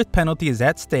the 100th penalty is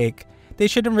at stake, they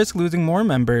shouldn't risk losing more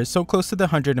members so close to the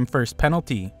 101st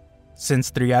penalty. Since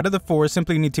 3 out of the 4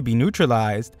 simply need to be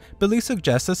neutralized, Billy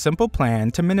suggests a simple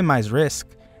plan to minimize risk,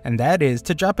 and that is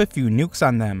to drop a few nukes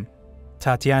on them.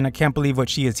 Tatiana can't believe what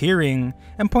she is hearing,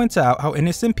 and points out how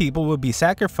innocent people will be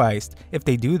sacrificed if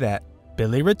they do that.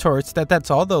 Billy retorts that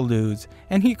that's all they'll lose,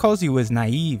 and he calls Yuiz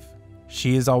naive.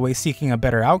 She is always seeking a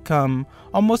better outcome,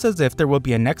 almost as if there will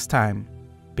be a next time.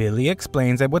 Billy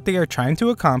explains that what they are trying to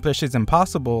accomplish is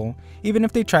impossible, even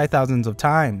if they try thousands of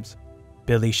times.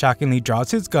 Billy shockingly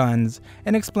draws his guns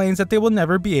and explains that they will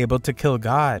never be able to kill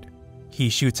God. He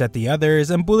shoots at the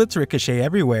others and bullets ricochet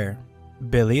everywhere.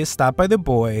 Billy is stopped by the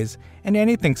boys, and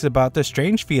Annie thinks about the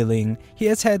strange feeling he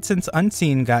has had since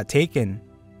Unseen got taken.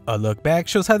 A look back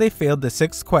shows how they failed the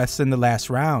 6 quests in the last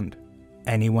round.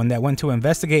 Anyone that went to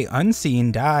investigate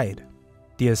Unseen died.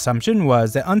 The assumption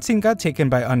was that Unseen got taken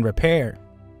by Unrepair.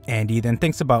 Andy then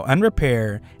thinks about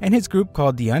Unrepair and his group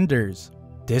called the Unders.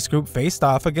 This group faced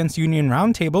off against Union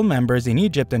Roundtable members in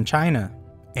Egypt and China.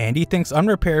 Andy thinks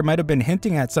Unrepair might have been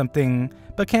hinting at something,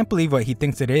 but can't believe what he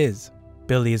thinks it is.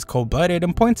 Billy is cold-blooded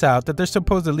and points out that their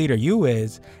supposed leader Yu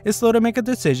is slow to make a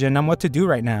decision on what to do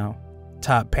right now.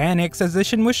 Top panics as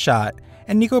Ishin was shot,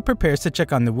 and Nico prepares to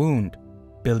check on the wound.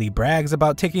 Billy brags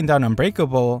about taking down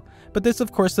Unbreakable, but this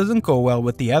of course doesn't go well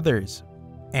with the others.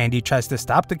 Andy tries to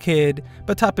stop the kid,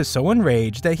 but Top is so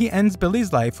enraged that he ends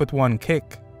Billy's life with one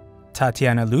kick.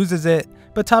 Tatiana loses it,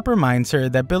 but Top reminds her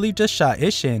that Billy just shot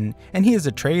Ishin and he is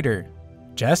a traitor.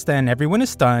 Just then, everyone is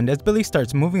stunned as Billy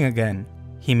starts moving again.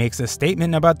 He makes a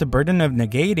statement about the burden of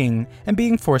negating and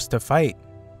being forced to fight.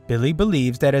 Billy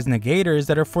believes that as negators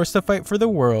that are forced to fight for the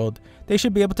world, they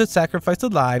should be able to sacrifice the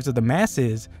lives of the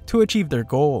masses to achieve their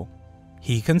goal.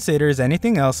 He considers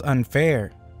anything else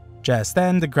unfair. Just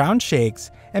then, the ground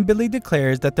shakes and Billy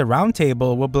declares that the round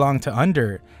table will belong to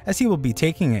Under, as he will be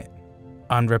taking it.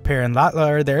 Unrepair and Latla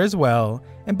are there as well,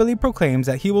 and Billy proclaims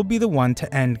that he will be the one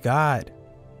to end God.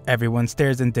 Everyone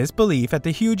stares in disbelief at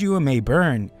the huge UMA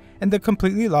burn, and the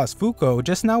completely lost Fuko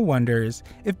just now wonders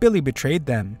if Billy betrayed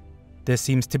them. This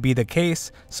seems to be the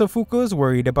case, so Fuko is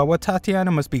worried about what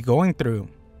Tatiana must be going through.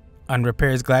 Unrepair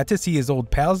is glad to see his old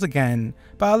pals again,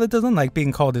 but Ala doesn't like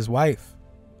being called his wife.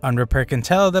 Unrepair can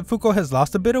tell that Fuko has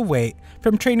lost a bit of weight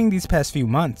from training these past few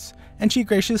months, and she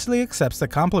graciously accepts the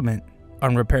compliment.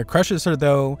 Unrepair crushes her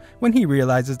though when he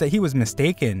realizes that he was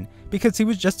mistaken because he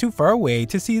was just too far away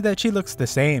to see that she looks the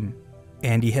same.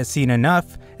 Andy has seen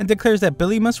enough and declares that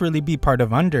Billy must really be part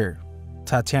of Under.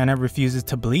 Tatiana refuses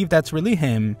to believe that's really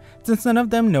him since none of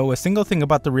them know a single thing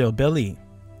about the real Billy.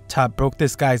 Top broke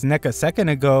this guy's neck a second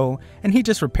ago and he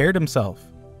just repaired himself.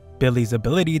 Billy's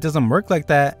ability doesn't work like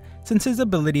that since his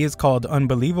ability is called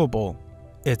Unbelievable.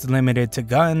 It's limited to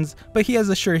guns, but he has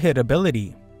a sure hit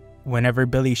ability. Whenever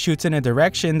Billy shoots in a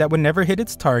direction that would never hit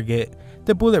its target,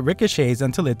 the bullet ricochets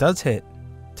until it does hit.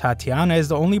 Tatiana is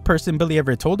the only person Billy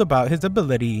ever told about his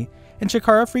ability, and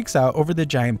Chikara freaks out over the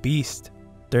giant beast.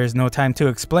 There is no time to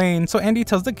explain, so Andy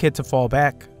tells the kid to fall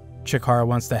back. Chikara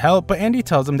wants to help, but Andy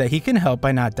tells him that he can help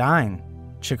by not dying.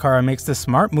 Chikara makes the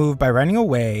smart move by running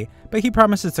away, but he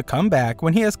promises to come back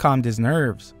when he has calmed his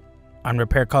nerves.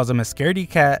 Unrepair calls him a scaredy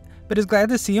cat, but is glad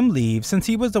to see him leave since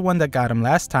he was the one that got him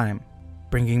last time.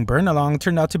 Bringing Burn along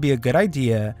turned out to be a good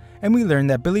idea, and we learn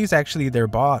that Billy's actually their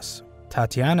boss.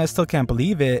 Tatiana still can't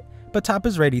believe it, but Top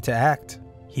is ready to act.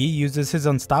 He uses his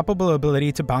unstoppable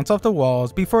ability to bounce off the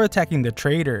walls before attacking the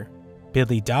traitor.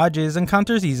 Billy dodges and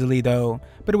counters easily though,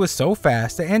 but it was so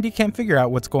fast that Andy can't figure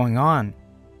out what's going on.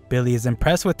 Billy is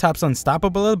impressed with Top's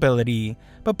unstoppable ability,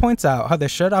 but points out how the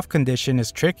shut-off condition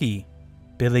is tricky.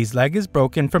 Billy's leg is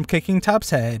broken from kicking Top's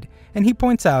head, and he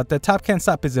points out that Top can't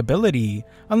stop his ability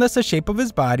unless the shape of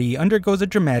his body undergoes a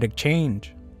dramatic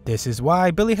change. This is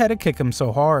why Billy had to kick him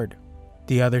so hard.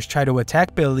 The others try to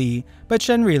attack Billy, but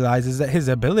Shen realizes that his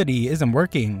ability isn't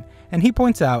working, and he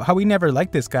points out how he never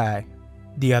liked this guy.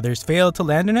 The others fail to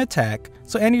land an attack,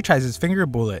 so Andy tries his finger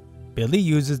bullet. Billy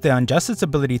uses the Unjustice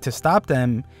ability to stop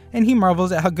them, and he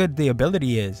marvels at how good the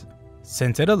ability is,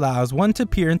 since it allows one to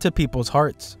peer into people's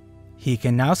hearts. He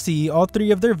can now see all 3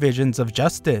 of their visions of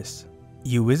justice.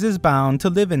 Yuiz is bound to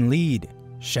live and lead,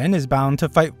 Shen is bound to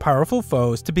fight powerful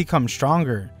foes to become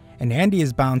stronger, and Andy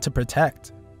is bound to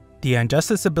protect. The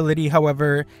Unjustice ability,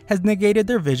 however, has negated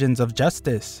their visions of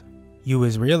justice.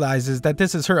 Yuiz realizes that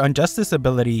this is her Unjustice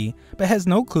ability, but has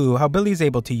no clue how Billy is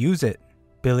able to use it.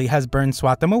 Billy has Burn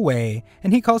swat them away,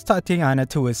 and he calls Tatiana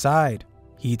to his side.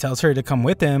 He tells her to come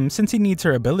with him since he needs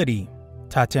her ability.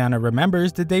 Tatiana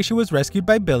remembers the day she was rescued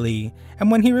by Billy,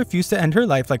 and when he refused to end her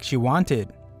life like she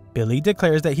wanted. Billy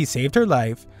declares that he saved her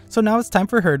life, so now it's time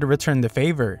for her to return the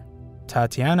favor.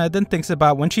 Tatiana then thinks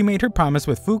about when she made her promise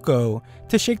with Fuko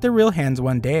to shake their real hands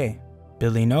one day.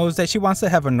 Billy knows that she wants to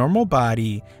have a normal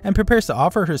body and prepares to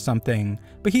offer her something,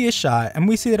 but he is shot and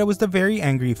we see that it was the very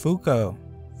angry Fuko.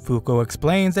 Fuko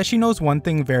explains that she knows one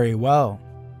thing very well.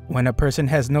 When a person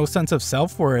has no sense of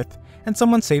self-worth and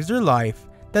someone saves their life,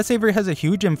 that savior has a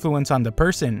huge influence on the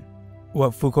person.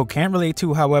 What Fuko can't relate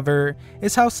to, however,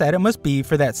 is how sad it must be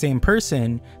for that same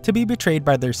person to be betrayed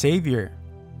by their savior.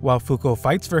 While Fuko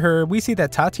fights for her, we see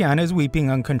that Tatiana is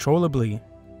weeping uncontrollably.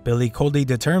 Billy coldly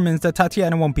determines that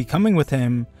Tatiana won't be coming with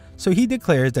him, so he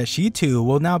declares that she too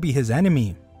will now be his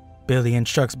enemy. Billy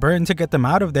instructs Burn to get them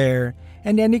out of there,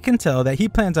 and Andy can tell that he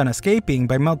plans on escaping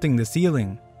by melting the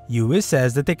ceiling. Uis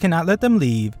says that they cannot let them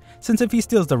leave, since if he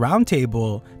steals the round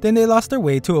table, then they lost their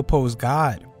way to oppose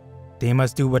God. They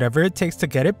must do whatever it takes to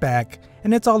get it back,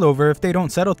 and it's all over if they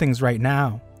don't settle things right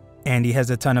now. Andy has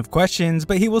a ton of questions,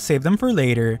 but he will save them for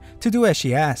later to do as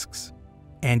she asks.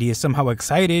 Andy is somehow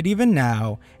excited even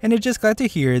now, and is just glad to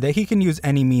hear that he can use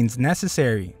any means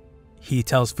necessary. He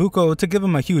tells Fuko to give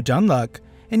him a huge unluck,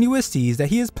 and Uis sees that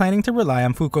he is planning to rely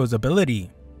on Fuko's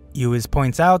ability. Uis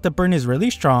points out that Burn is really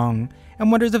strong,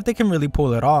 and wonders if they can really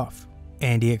pull it off.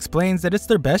 Andy explains that it's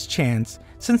their best chance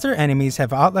since their enemies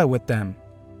have Outlet with them.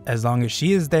 As long as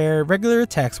she is there, regular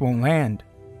attacks won't land.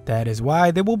 That is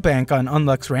why they will bank on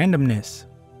Unluck's randomness.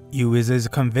 Uis is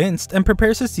convinced and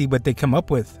prepares to see what they come up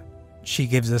with. She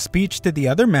gives a speech to the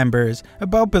other members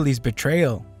about Billy's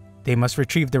betrayal. They must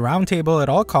retrieve the round table at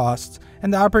all costs,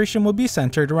 and the operation will be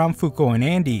centered around Fuko and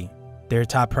Andy. Their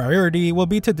top priority will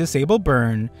be to disable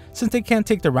Burn, since they can't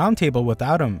take the round table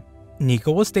without him.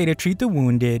 Nico will stay to treat the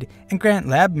wounded and grant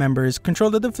lab members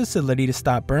control of the facility to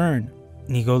stop Burn.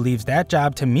 Nico leaves that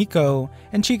job to Miko,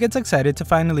 and she gets excited to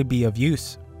finally be of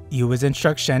use. Uis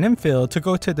instructs Shen and Phil to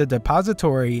go to the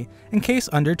depository in case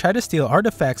Under try to steal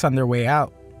artifacts on their way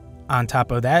out. On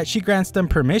top of that, she grants them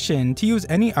permission to use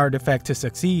any artifact to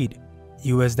succeed.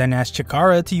 Uis then asks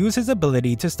Chikara to use his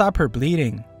ability to stop her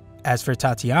bleeding. As for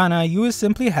Tatiana, Uis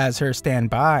simply has her stand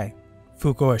by.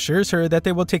 Fuko assures her that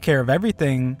they will take care of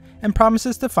everything, and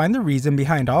promises to find the reason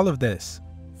behind all of this.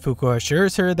 Fuko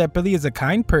assures her that Billy is a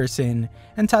kind person,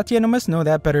 and Tatiana must know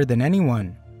that better than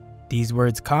anyone. These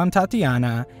words calm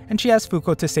Tatiana, and she asks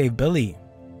Fuko to save Billy.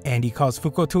 Andy calls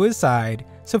Fuko to his side,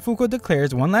 so Fuko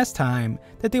declares one last time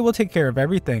that they will take care of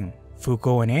everything.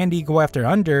 Fuko and Andy go after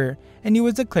Under, and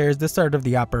Uis declares the start of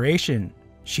the operation.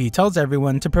 She tells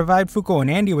everyone to provide Fuko and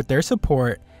Andy with their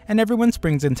support, and everyone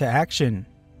springs into action.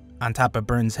 On top of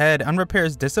Burn's head, Unrepair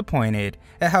is disappointed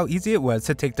at how easy it was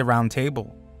to take the round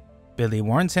table. Billy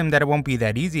warns him that it won't be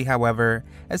that easy, however,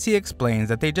 as he explains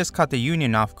that they just caught the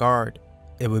Union off guard.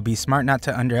 It would be smart not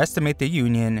to underestimate the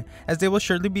Union, as they will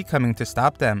surely be coming to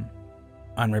stop them.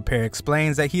 Unrepair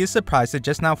explains that he is surprised to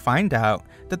just now find out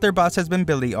that their boss has been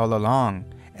Billy all along,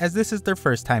 as this is their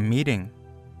first time meeting.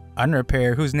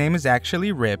 Unrepair, whose name is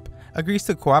actually Rip, agrees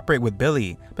to cooperate with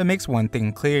Billy, but makes one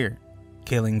thing clear.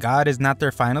 Killing God is not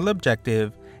their final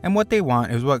objective, and what they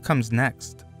want is what comes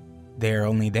next. They are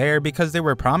only there because they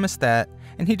were promised that,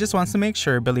 and he just wants to make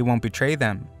sure Billy won't betray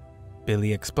them.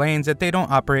 Billy explains that they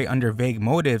don't operate under vague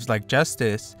motives like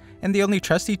justice, and they only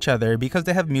trust each other because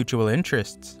they have mutual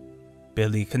interests.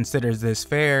 Billy considers this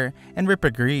fair, and Rip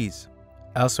agrees.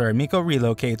 Elsewhere, Miko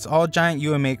relocates all giant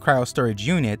UMA cryo storage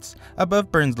units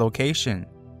above Burn's location.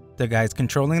 The guys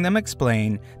controlling them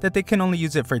explain that they can only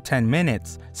use it for 10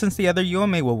 minutes since the other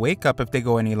UMA will wake up if they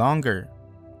go any longer.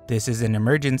 This is an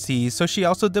emergency, so she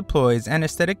also deploys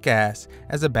anesthetic gas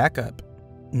as a backup.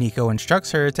 Nico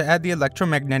instructs her to add the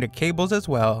electromagnetic cables as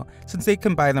well since they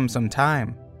can buy them some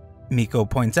time. Miko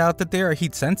points out that they are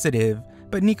heat sensitive,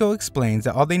 but Nico explains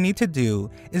that all they need to do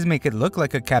is make it look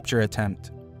like a capture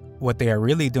attempt. What they are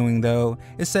really doing though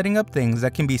is setting up things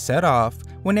that can be set off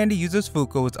when Andy uses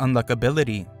Fuko's Unluck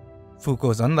ability.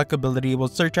 Fuko's Unluck ability will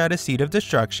search out a seed of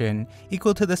destruction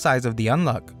equal to the size of the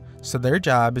Unluck, so their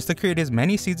job is to create as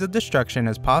many seeds of destruction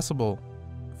as possible.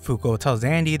 Fuko tells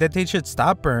Andy that they should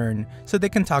stop Burn so they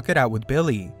can talk it out with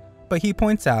Billy, but he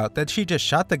points out that she just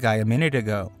shot the guy a minute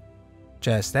ago.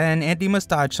 Just then, Andy must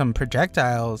dodge some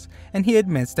projectiles, and he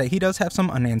admits that he does have some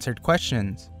unanswered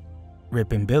questions.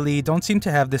 Rip and Billy don't seem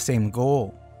to have the same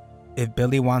goal. If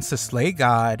Billy wants to slay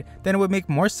God, then it would make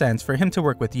more sense for him to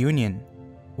work with Union.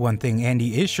 One thing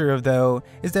Andy is sure of though,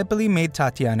 is that Billy made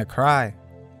Tatiana cry.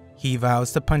 He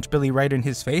vows to punch Billy right in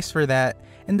his face for that,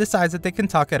 and decides that they can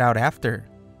talk it out after.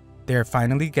 They are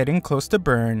finally getting close to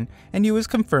Burn, and Uis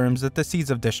confirms that the seeds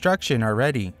of destruction are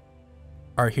ready.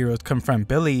 Our heroes confront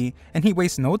Billy, and he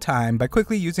wastes no time by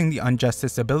quickly using the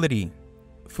Unjustice ability.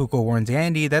 Fuko warns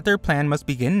Andy that their plan must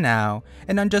begin now,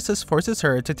 and Unjustice forces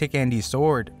her to take Andy's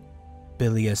sword.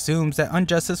 Billy assumes that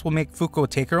Unjustice will make Fuko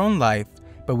take her own life,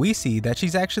 but we see that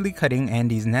she's actually cutting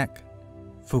Andy's neck.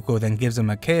 Fuko then gives him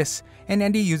a kiss, and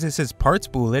Andy uses his parts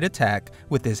bullet attack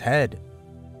with his head.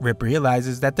 Rip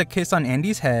realizes that the kiss on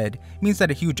Andy's head means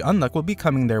that a huge unluck will be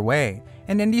coming their way,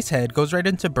 and Andy's head goes right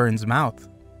into Burn's mouth.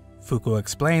 Fuko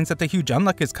explains that the huge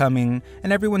unluck is coming,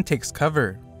 and everyone takes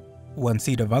cover. One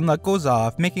seed of Unluck goes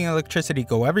off, making electricity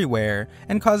go everywhere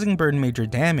and causing Burn major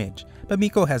damage, but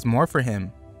Miko has more for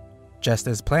him. Just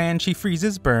as planned, she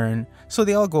freezes Burn, so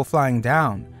they all go flying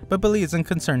down, but Billy isn't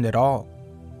concerned at all.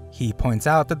 He points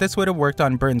out that this would have worked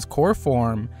on Burn's core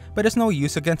form, but it's no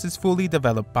use against his fully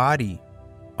developed body.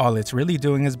 All it's really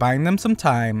doing is buying them some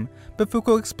time, but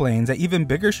Fuko explains that even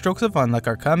bigger strokes of Unluck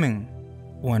are coming.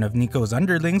 One of Nico's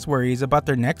underlings worries about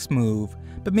their next move,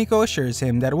 but Miko assures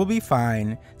him that it will be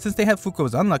fine since they have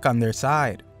Fuko's Unluck on their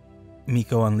side.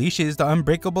 Miko unleashes the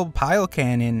unbreakable pile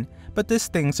cannon, but this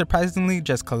thing surprisingly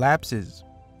just collapses.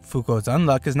 Fuko's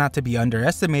Unluck is not to be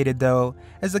underestimated though,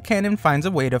 as the cannon finds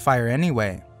a way to fire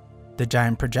anyway. The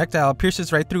giant projectile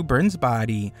pierces right through Burn's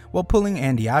body while pulling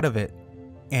Andy out of it.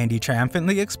 Andy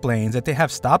triumphantly explains that they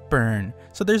have stopped Burn,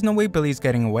 so there's no way Billy's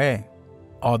getting away.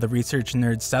 All the research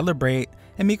nerds celebrate,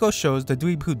 and Miko shows the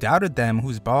dweeb who doubted them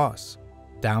who's boss.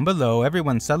 Down below,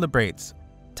 everyone celebrates.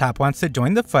 Top wants to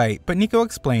join the fight, but Nico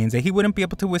explains that he wouldn't be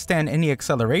able to withstand any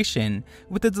acceleration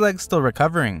with his legs still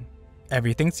recovering.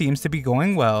 Everything seems to be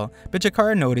going well, but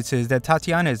Chikara notices that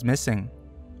Tatiana is missing.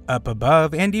 Up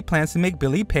above, Andy plans to make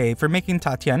Billy pay for making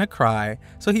Tatiana cry,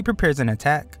 so he prepares an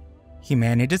attack. He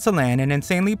manages to land an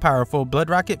insanely powerful blood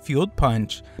rocket fueled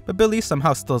punch, but Billy's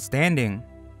somehow still standing.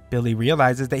 Billy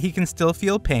realizes that he can still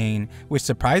feel pain, which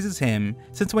surprises him,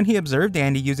 since when he observed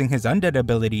Andy using his Undead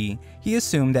ability, he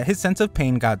assumed that his sense of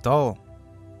pain got dull.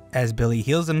 As Billy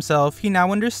heals himself, he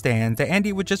now understands that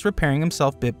Andy was just repairing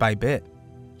himself bit by bit.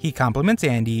 He compliments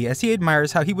Andy as he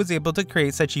admires how he was able to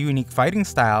create such a unique fighting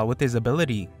style with his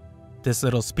ability. This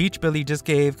little speech Billy just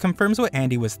gave confirms what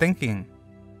Andy was thinking.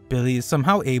 Billy is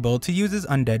somehow able to use his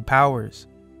undead powers.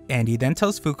 Andy then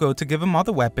tells Fuko to give him all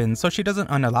the weapons so she doesn't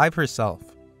unalive herself.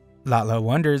 Latla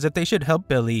wonders if they should help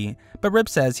Billy, but Rip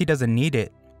says he doesn't need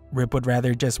it. Rip would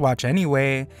rather just watch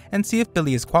anyway and see if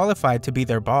Billy is qualified to be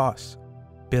their boss.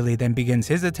 Billy then begins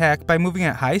his attack by moving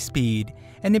at high speed,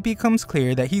 and it becomes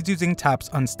clear that he's using Top's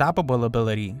Unstoppable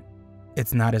ability.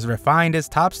 It's not as refined as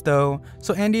Top's though,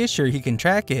 so Andy is sure he can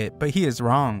track it, but he is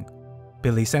wrong.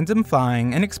 Billy sends him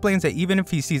flying and explains that even if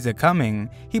he sees it coming,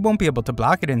 he won't be able to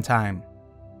block it in time.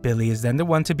 Billy is then the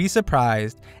one to be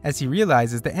surprised as he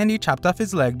realizes that Andy chopped off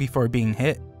his leg before being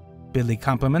hit. Billy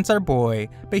compliments our boy,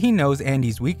 but he knows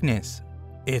Andy's weakness.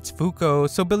 It's Fuko,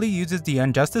 so Billy uses the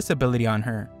Unjustice ability on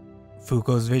her.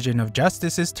 Fuko's vision of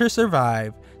justice is to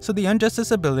survive, so the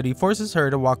Unjustice ability forces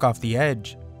her to walk off the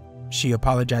edge. She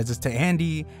apologizes to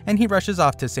Andy, and he rushes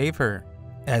off to save her.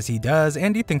 As he does,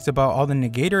 Andy thinks about all the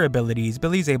negator abilities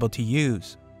Billy's able to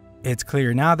use. It's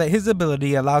clear now that his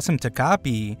ability allows him to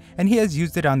copy, and he has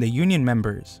used it on the Union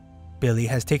members. Billy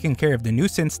has taken care of the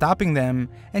nuisance stopping them,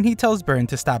 and he tells Burn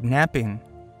to stop napping.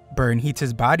 Burn heats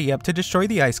his body up to destroy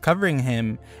the ice covering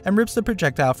him, and rips the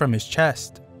projectile from his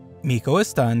chest. Miko is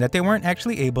stunned that they weren't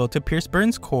actually able to pierce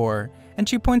Burn's core, and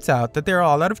she points out that they are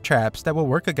all out of traps that will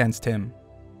work against him.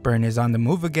 Burn is on the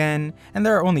move again, and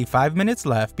there are only 5 minutes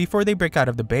left before they break out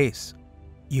of the base.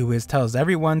 Yuiz tells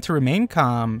everyone to remain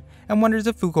calm, and wonders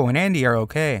if Fuko and Andy are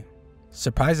okay.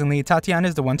 Surprisingly, Tatiana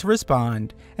is the one to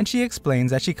respond, and she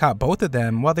explains that she caught both of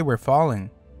them while they were falling.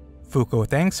 Fuko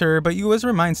thanks her, but Yuiz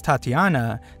reminds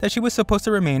Tatiana that she was supposed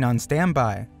to remain on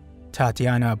standby.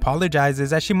 Tatiana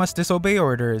apologizes as she must disobey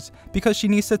orders because she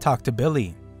needs to talk to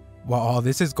Billy. While all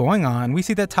this is going on, we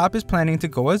see that Top is planning to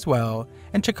go as well,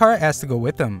 and Chikara asks to go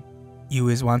with him.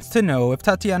 Yuiz wants to know if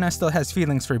Tatiana still has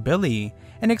feelings for Billy,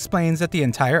 and explains that the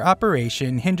entire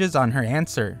operation hinges on her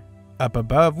answer. Up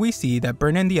above, we see that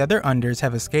Burn and the other Unders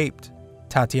have escaped.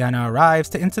 Tatiana arrives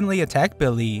to instantly attack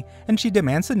Billy, and she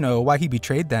demands to know why he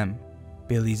betrayed them.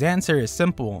 Billy's answer is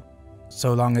simple.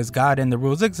 So long as God and the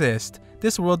rules exist,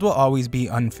 this world will always be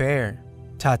unfair.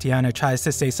 Tatiana tries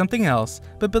to say something else,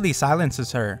 but Billy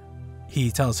silences her.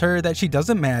 He tells her that she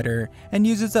doesn't matter and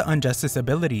uses the Unjustice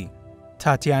ability.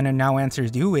 Tatiana now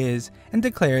answers Yuiz and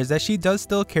declares that she does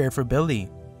still care for Billy.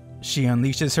 She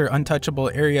unleashes her Untouchable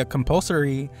Area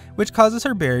Compulsory, which causes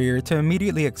her barrier to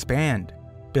immediately expand.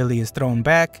 Billy is thrown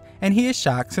back, and he is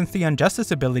shocked since the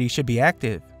Unjustice ability should be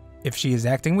active. If she is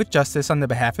acting with justice on the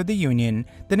behalf of the Union,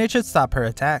 then it should stop her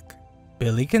attack.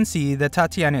 Billy can see that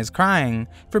Tatiana is crying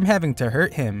from having to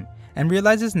hurt him, and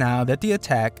realizes now that the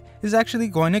attack is actually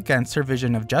going against her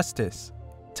vision of justice.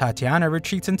 Tatiana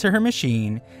retreats into her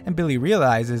machine, and Billy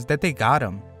realizes that they got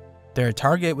him. Their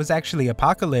target was actually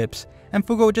Apocalypse, and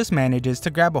Fuko just manages to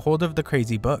grab a hold of the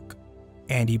crazy book.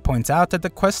 Andy points out that the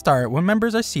quests start when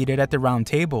members are seated at the round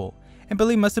table, and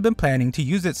Billy must have been planning to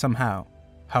use it somehow.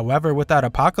 However, without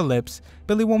Apocalypse,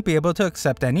 Billy won't be able to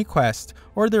accept any quest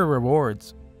or their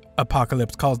rewards.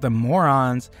 Apocalypse calls them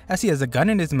morons as he has a gun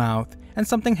in his mouth, and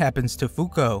something happens to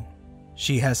Fuko.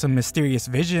 She has some mysterious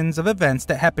visions of events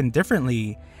that happen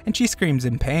differently, and she screams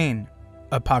in pain.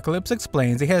 Apocalypse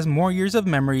explains he has more years of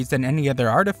memories than any other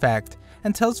artifact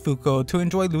and tells Fuko to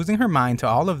enjoy losing her mind to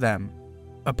all of them.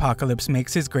 Apocalypse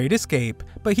makes his great escape,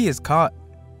 but he is caught.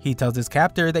 He tells his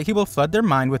captor that he will flood their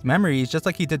mind with memories just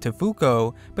like he did to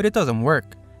Fuko, but it doesn't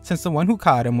work, since the one who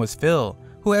caught him was Phil,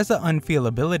 who has the unfeel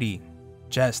ability.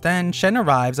 Just then, Shen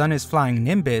arrives on his flying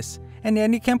Nimbus, and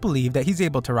Andy can't believe that he's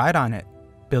able to ride on it.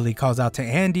 Billy calls out to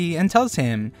Andy and tells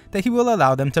him that he will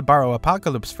allow them to borrow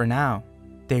Apocalypse for now.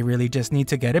 They really just need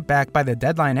to get it back by the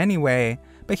deadline anyway,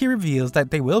 but he reveals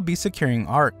that they will be securing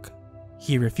Ark.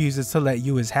 He refuses to let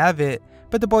Uis have it,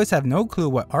 but the boys have no clue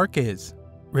what Ark is.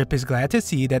 Rip is glad to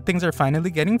see that things are finally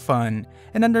getting fun,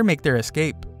 and then they make their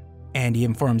escape. Andy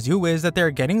informs Uis that they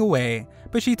are getting away,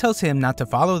 but she tells him not to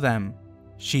follow them.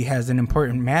 She has an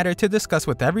important matter to discuss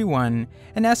with everyone,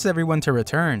 and asks everyone to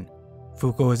return.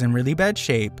 Fuko is in really bad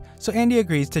shape, so Andy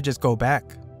agrees to just go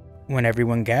back. When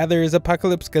everyone gathers,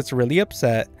 Apocalypse gets really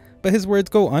upset, but his words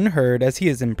go unheard as he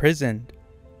is imprisoned.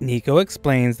 Nico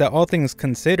explains that all things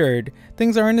considered,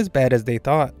 things aren't as bad as they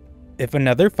thought. If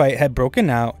another fight had broken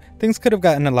out, things could have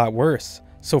gotten a lot worse,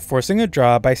 so forcing a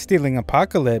draw by stealing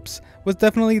Apocalypse was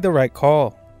definitely the right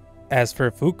call. As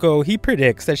for Fuko, he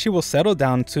predicts that she will settle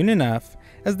down soon enough,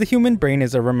 as the human brain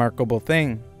is a remarkable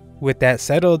thing. With that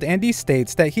settled, Andy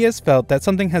states that he has felt that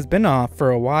something has been off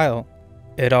for a while.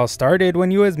 It all started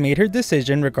when Uis made her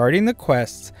decision regarding the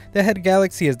quests that had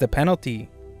Galaxy as the penalty.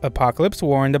 Apocalypse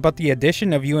warned about the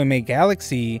addition of UMA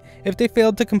Galaxy if they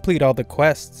failed to complete all the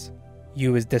quests.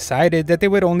 Uis decided that they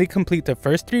would only complete the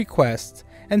first 3 quests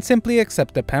and simply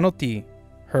accept the penalty.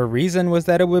 Her reason was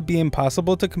that it would be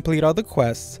impossible to complete all the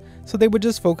quests, so they would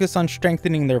just focus on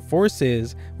strengthening their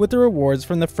forces with the rewards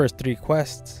from the first 3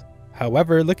 quests.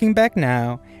 However, looking back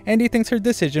now, Andy thinks her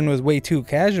decision was way too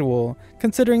casual,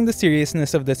 considering the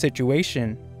seriousness of the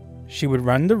situation. She would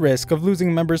run the risk of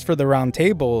losing members for the round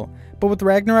table, but with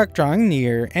Ragnarok drawing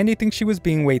near, Andy thinks she was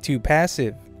being way too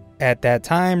passive. At that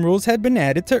time, rules had been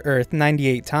added to Earth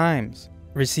 98 times.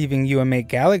 Receiving UMA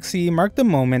Galaxy marked the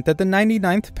moment that the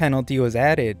 99th penalty was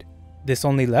added. This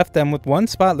only left them with 1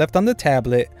 spot left on the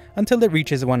tablet until it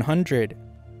reaches 100.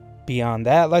 Beyond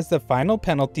that lies the final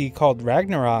penalty called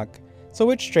Ragnarok, so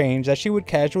it's strange that she would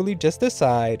casually just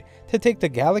decide to take the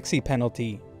Galaxy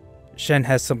penalty. Shen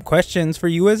has some questions for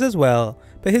Uis as well,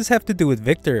 but his have to do with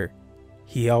Victor.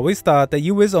 He always thought that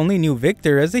Uis only knew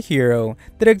Victor as a hero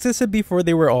that existed before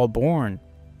they were all born.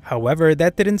 However,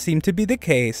 that didn't seem to be the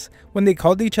case when they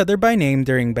called each other by name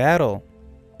during battle.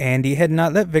 Andy had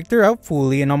not let Victor out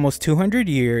fully in almost 200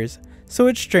 years, so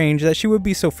it's strange that she would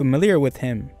be so familiar with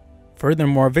him.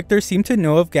 Furthermore, Victor seemed to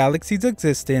know of Galaxy's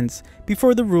existence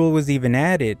before the rule was even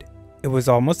added. It was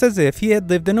almost as if he had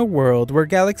lived in a world where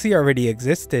Galaxy already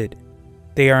existed.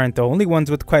 They aren't the only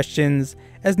ones with questions,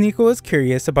 as Nico is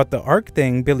curious about the Ark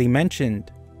thing Billy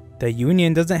mentioned. The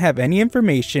Union doesn't have any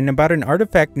information about an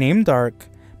artifact named Ark,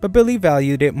 but Billy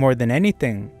valued it more than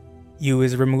anything.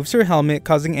 Uis removes her helmet,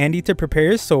 causing Andy to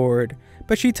prepare his sword,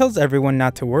 but she tells everyone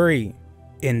not to worry.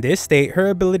 In this state, her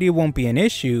ability won't be an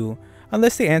issue,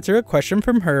 unless they answer a question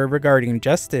from her regarding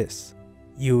justice.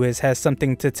 Uis has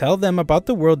something to tell them about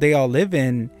the world they all live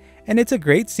in, and it's a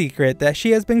great secret that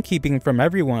she has been keeping from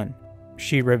everyone.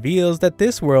 She reveals that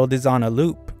this world is on a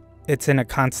loop. It's in a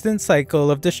constant cycle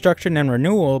of destruction and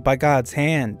renewal by God's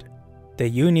hand. The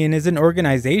Union is an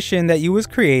organization that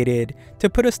Uis created to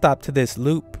put a stop to this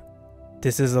loop.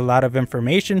 This is a lot of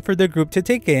information for the group to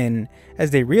take in,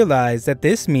 as they realize that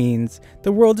this means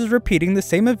the world is repeating the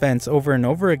same events over and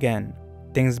over again.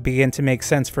 Things begin to make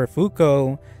sense for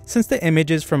Fuko, since the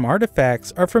images from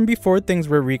artifacts are from before things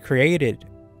were recreated.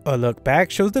 A look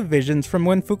back shows the visions from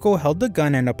when Fuko held the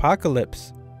gun in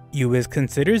Apocalypse. Uis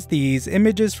considers these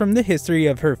images from the history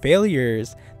of her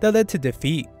failures that led to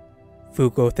defeat.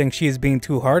 Fuko thinks she is being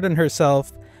too hard on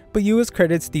herself, but Uis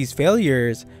credits these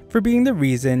failures for being the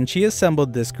reason she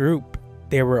assembled this group.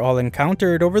 They were all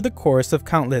encountered over the course of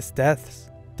countless deaths,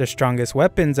 the strongest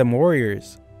weapons and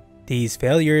warriors. These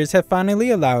failures have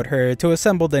finally allowed her to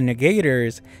assemble the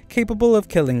negators capable of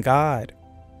killing God.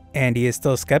 Andy is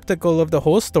still skeptical of the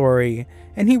whole story,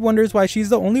 and he wonders why she's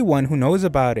the only one who knows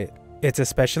about it. It's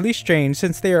especially strange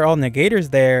since they are all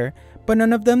negators there, but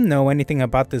none of them know anything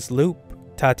about this loop.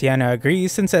 Tatiana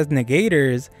agrees since as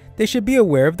negators, they should be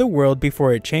aware of the world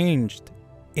before it changed.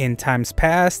 In times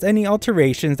past, any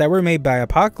alterations that were made by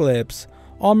Apocalypse,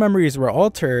 all memories were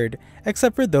altered,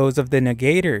 except for those of the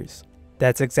negators.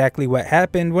 That's exactly what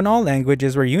happened when all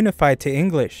languages were unified to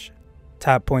English.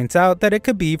 Top points out that it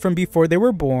could be from before they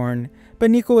were born,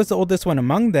 but Nico is the oldest one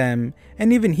among them,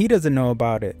 and even he doesn't know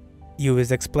about it.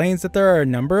 Yuiz explains that there are a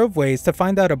number of ways to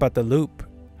find out about the loop.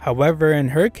 However, in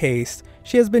her case,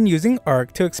 she has been using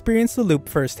ARC to experience the loop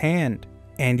firsthand.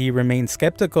 Andy remains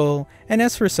skeptical and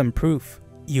asks for some proof.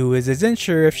 Yuiz isn't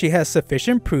sure if she has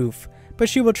sufficient proof, but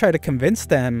she will try to convince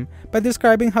them by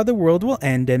describing how the world will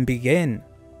end and begin.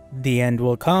 The end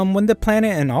will come when the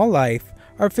planet and all life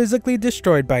are physically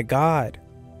destroyed by God.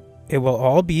 It will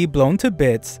all be blown to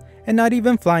bits, and not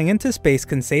even flying into space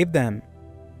can save them.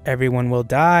 Everyone will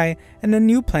die, and a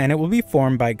new planet will be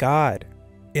formed by God.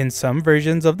 In some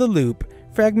versions of the loop,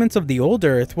 fragments of the old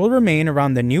Earth will remain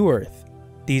around the new Earth.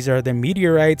 These are the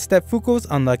meteorites that Fuko's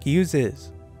Unluck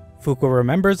uses. Fuko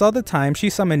remembers all the time she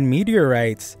summoned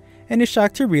meteorites, and is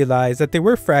shocked to realize that they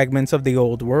were fragments of the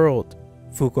old world.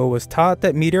 Fuko was taught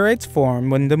that meteorites form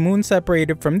when the moon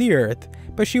separated from the Earth,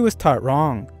 but she was taught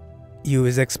wrong.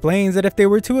 Yuiz explains that if they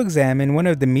were to examine one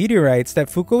of the meteorites that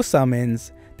Fuko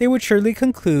summons, they would surely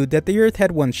conclude that the Earth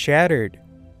had once shattered.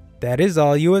 That is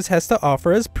all Yuiz has to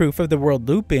offer as proof of the world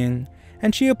looping,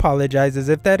 and she apologizes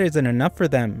if that isn't enough for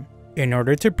them. In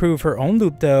order to prove her own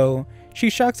loop though, she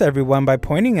shocks everyone by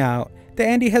pointing out that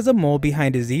Andy has a mole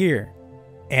behind his ear.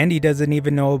 Andy doesn't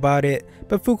even know about it,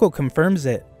 but Fuko confirms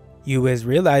it. Yuiz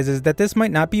realizes that this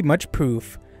might not be much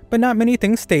proof, but not many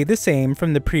things stay the same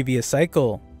from the previous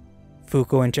cycle.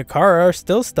 Fuko and Chikara are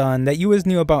still stunned that Yuiz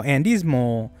knew about Andy's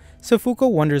mole, so Fuko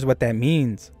wonders what that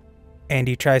means.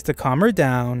 Andy tries to calm her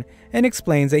down and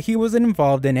explains that he wasn't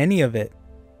involved in any of it.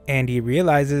 Andy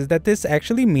realizes that this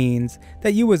actually means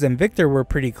that Yuiz and Victor were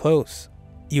pretty close.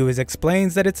 Yuiz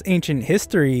explains that it's ancient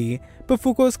history, but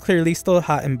Fuko is clearly still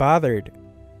hot and bothered.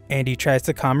 Andy tries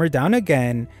to calm her down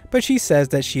again, but she says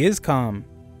that she is calm.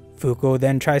 Fuko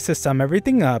then tries to sum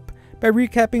everything up by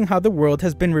recapping how the world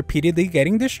has been repeatedly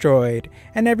getting destroyed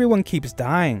and everyone keeps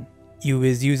dying.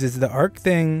 Yuiz uses the ARC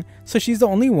thing, so she's the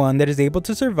only one that is able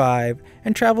to survive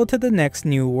and travel to the next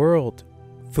new world.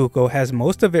 Fuko has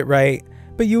most of it right,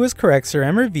 but Yuiz corrects her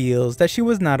and reveals that she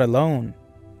was not alone.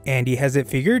 Andy has it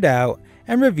figured out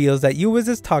and reveals that Yuiz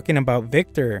is talking about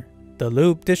Victor. The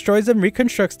loop destroys and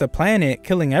reconstructs the planet,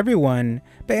 killing everyone,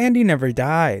 but Andy never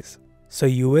dies. So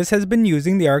Yuiz has been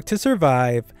using the ARC to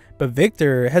survive, but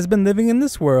Victor has been living in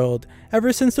this world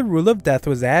ever since the rule of death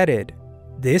was added.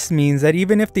 This means that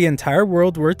even if the entire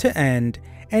world were to end,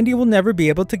 Andy will never be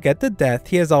able to get the death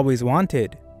he has always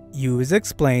wanted. Yuiz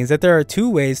explains that there are two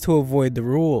ways to avoid the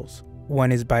rules.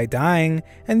 One is by dying,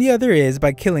 and the other is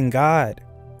by killing God.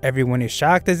 Everyone is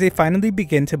shocked as they finally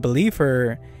begin to believe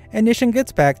her, and Nishin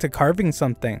gets back to carving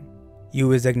something.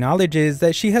 Yuiz acknowledges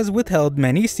that she has withheld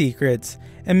many secrets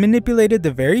and manipulated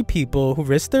the very people who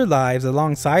risked their lives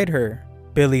alongside her.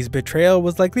 Billy's betrayal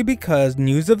was likely because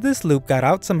news of this loop got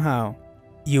out somehow.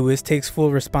 Yuiz takes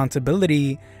full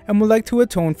responsibility and would like to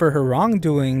atone for her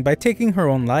wrongdoing by taking her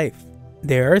own life.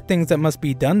 There are things that must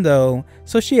be done though,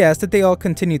 so she asks that they all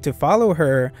continue to follow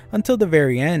her until the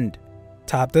very end.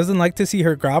 Top doesn't like to see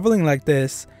her groveling like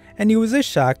this, and Yuiz is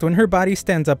shocked when her body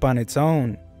stands up on its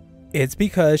own. It's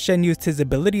because Shen used his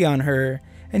ability on her,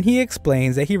 and he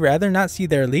explains that he'd rather not see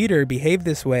their leader behave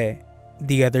this way.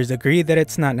 The others agree that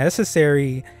it's not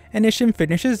necessary, and Ishin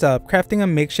finishes up crafting a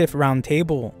makeshift round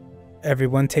table.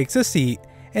 Everyone takes a seat,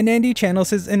 and Andy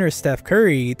channels his inner Steph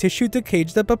Curry to shoot the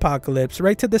caged up apocalypse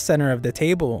right to the center of the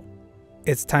table.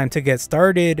 It's time to get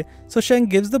started, so Shen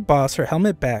gives the boss her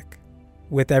helmet back.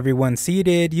 With everyone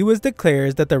seated, Yuiz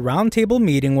declares that the round table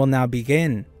meeting will now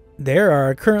begin. There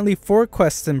are currently 4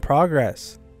 quests in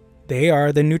progress. They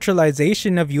are the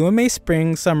neutralization of UMA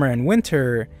Spring, Summer, and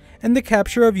Winter, and the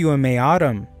capture of UMA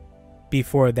Autumn.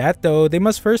 Before that though, they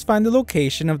must first find the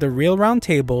location of the real round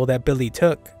table that Billy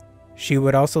took. She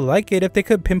would also like it if they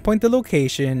could pinpoint the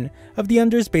location of the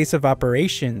Under's base of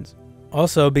operations.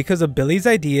 Also, because of Billy's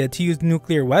idea to use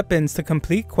nuclear weapons to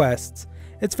complete quests,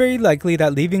 it's very likely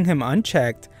that leaving him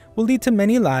unchecked will lead to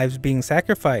many lives being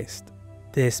sacrificed.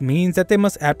 This means that they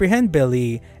must apprehend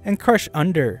Billy and crush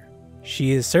Under.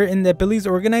 She is certain that Billy's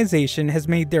organization has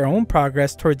made their own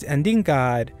progress towards ending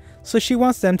God, so she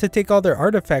wants them to take all their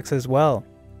artifacts as well.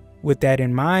 With that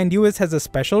in mind, Yuiz has a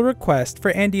special request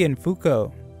for Andy and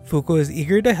Fuko. Fuko is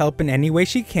eager to help in any way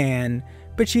she can,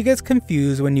 but she gets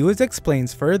confused when Yuiz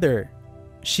explains further.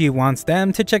 She wants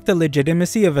them to check the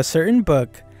legitimacy of a certain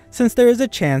book, since there is a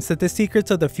chance that the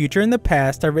secrets of the future and the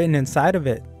past are written inside of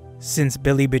it. Since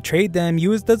Billy betrayed them,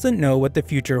 Yuiz doesn't know what the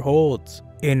future holds.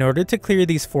 In order to clear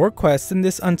these 4 quests in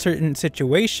this uncertain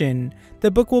situation,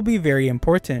 the book will be very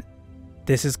important.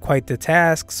 This is quite the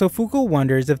task, so Fuko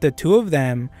wonders if the 2 of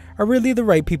them are really the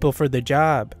right people for the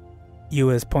job.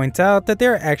 Yuiz points out that they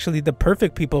are actually the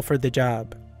perfect people for the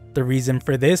job. The reason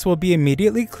for this will be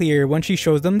immediately clear when she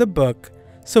shows them the book,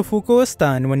 so Fuko is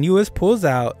stunned when Yuis pulls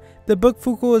out the book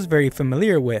Fuko is very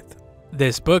familiar with.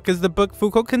 This book is the book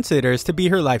Fuko considers to be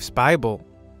her life's Bible.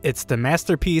 It's the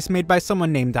masterpiece made by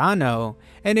someone named Ano,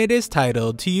 and it is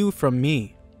titled To You From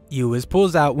Me. Yuis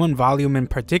pulls out one volume in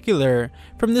particular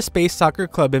from the Space Soccer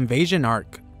Club invasion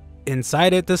arc.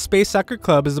 Inside it, the Space Soccer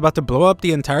Club is about to blow up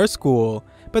the entire school,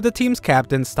 but the team's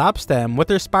captain stops them with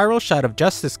their spiral shot of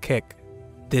justice kick.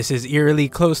 This is eerily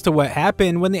close to what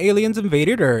happened when the aliens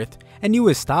invaded Earth and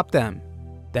Yuis stopped them.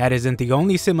 That isn't the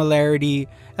only similarity,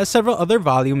 as several other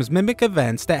volumes mimic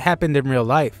events that happened in real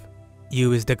life.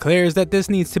 Yuis declares that this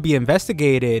needs to be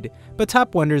investigated, but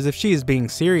Top wonders if she is being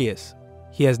serious.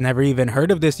 He has never even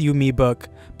heard of this Yumi book,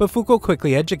 but Fuko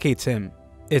quickly educates him.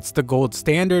 It's the gold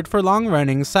standard for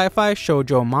long-running sci-fi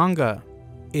shoujo manga.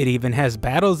 It even has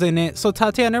battles in it, so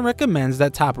Tatiana recommends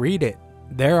that Top read it.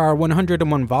 There are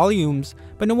 101 volumes,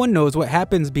 but no one knows what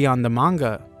happens beyond the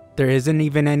manga. There isn't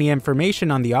even any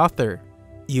information on the author.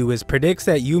 Yuis predicts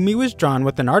that Yumi was drawn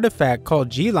with an artifact called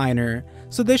G-Liner,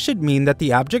 so this should mean that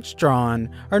the objects drawn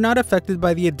are not affected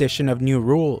by the addition of new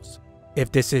rules.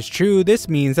 If this is true, this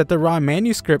means that the raw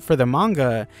manuscript for the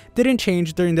manga didn't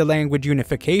change during the language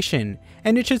unification,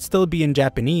 and it should still be in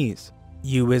Japanese.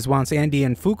 Yuis wants Andy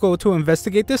and Fuko to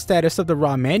investigate the status of the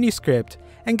raw manuscript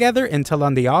and gather intel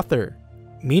on the author.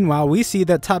 Meanwhile, we see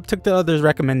that Top took the other's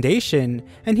recommendation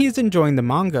and he is enjoying the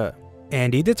manga.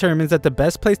 Andy determines that the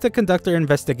best place to conduct their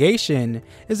investigation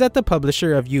is at the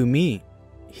publisher of Yumi.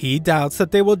 He doubts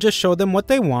that they will just show them what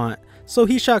they want, so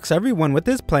he shocks everyone with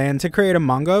his plan to create a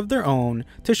manga of their own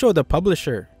to show the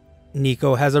publisher.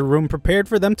 Nico has a room prepared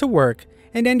for them to work,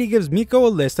 and Andy gives Miko a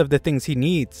list of the things he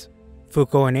needs.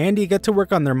 Fuko and Andy get to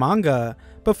work on their manga,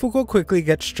 but Fuko quickly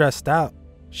gets stressed out.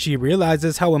 She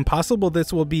realizes how impossible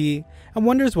this will be, and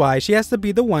wonders why she has to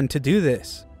be the one to do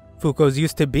this. Fuko's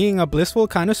used to being a blissful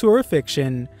connoisseur of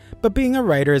fiction, but being a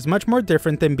writer is much more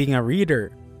different than being a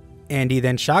reader. Andy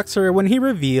then shocks her when he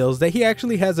reveals that he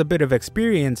actually has a bit of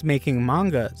experience making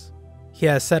mangas. He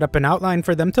has set up an outline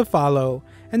for them to follow,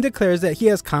 and declares that he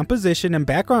has composition and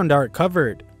background art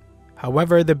covered.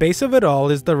 However, the base of it all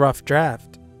is the rough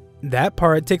draft. That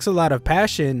part takes a lot of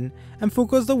passion, and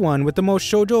Fuko's the one with the most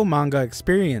shoujo manga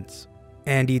experience.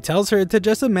 Andy tells her to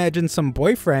just imagine some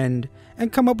boyfriend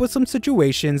and come up with some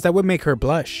situations that would make her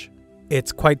blush.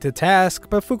 It's quite the task,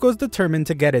 but Fuko's determined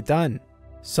to get it done.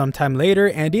 Sometime later,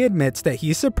 Andy admits that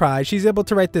he's surprised she's able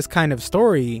to write this kind of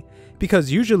story,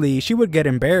 because usually she would get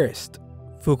embarrassed.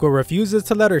 Fuko refuses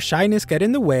to let her shyness get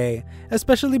in the way,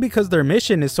 especially because their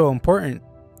mission is so important.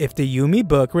 If the Yumi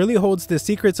book really holds the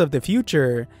secrets of the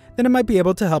future, then it might be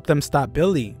able to help them stop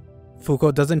Billy.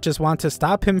 Fuko doesn't just want to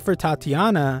stop him for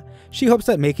Tatiana, she hopes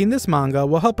that making this manga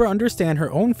will help her understand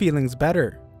her own feelings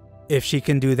better. If she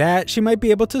can do that, she might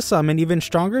be able to summon even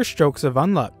stronger strokes of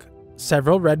Unluck.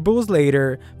 Several Red Bulls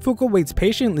later, Fuko waits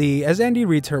patiently as Andy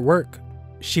reads her work.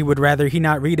 She would rather he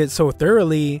not read it so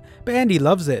thoroughly, but Andy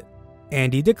loves it.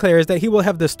 Andy declares that he will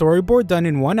have the storyboard done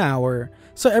in 1 hour,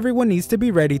 so everyone needs to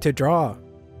be ready to draw.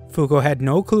 Fuko had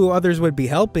no clue others would be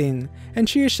helping, and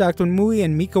she is shocked when Mui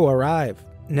and Miko arrive.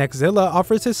 Nextzilla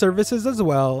offers his services as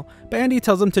well, but Andy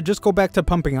tells him to just go back to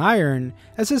pumping iron,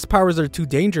 as his powers are too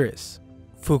dangerous.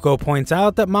 Fuko points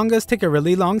out that mangas take a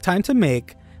really long time to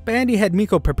make, but Andy had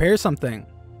Miko prepare something.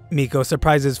 Miko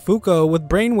surprises Fuko with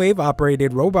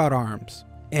brainwave-operated robot arms.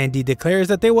 Andy declares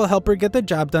that they will help her get the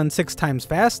job done 6 times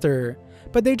faster,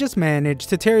 but they just manage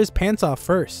to tear his pants off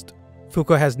first.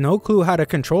 Fuko has no clue how to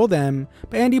control them,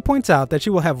 but Andy points out that she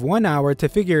will have 1 hour to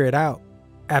figure it out.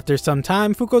 After some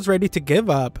time, Fuko's ready to give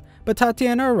up, but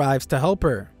Tatiana arrives to help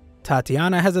her.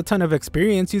 Tatiana has a ton of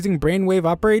experience using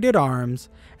brainwave-operated arms,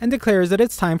 and declares that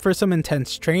it's time for some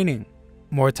intense training.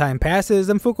 More time passes,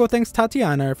 and Fuko thanks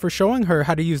Tatiana for showing her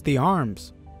how to use the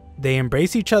arms. They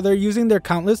embrace each other using their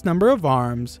countless number of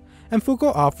arms, and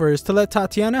Fuko offers to let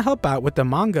Tatiana help out with the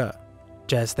manga.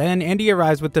 Just then, Andy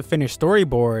arrives with the finished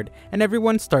storyboard, and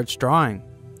everyone starts drawing.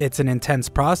 It's an intense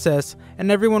process, and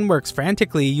everyone works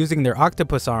frantically using their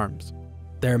octopus arms.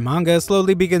 Their manga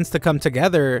slowly begins to come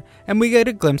together, and we get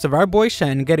a glimpse of our boy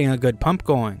Shen getting a good pump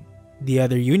going. The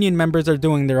other union members are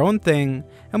doing their own thing,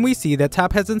 and we see that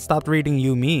Top hasn't stopped reading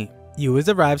Yumi.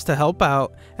 Yuis arrives to help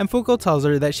out, and Fuko tells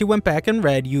her that she went back and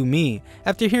read Yumi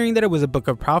after hearing that it was a book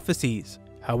of prophecies.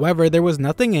 However, there was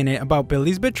nothing in it about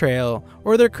Billy's betrayal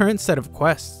or their current set of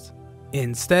quests.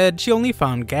 Instead, she only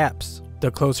found gaps. The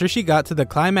closer she got to the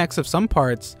climax of some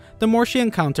parts, the more she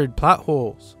encountered plot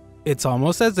holes. It's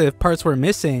almost as if parts were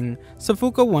missing, so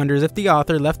Fuko wonders if the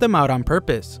author left them out on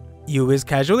purpose. Yuis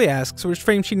casually asks which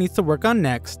frame she needs to work on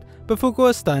next, but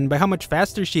Fuko is stunned by how much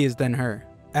faster she is than her.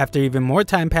 After even more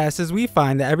time passes, we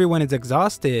find that everyone is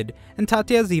exhausted, and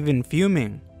Tatya is even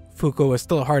fuming. Fuko is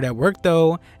still hard at work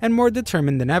though, and more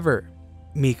determined than ever.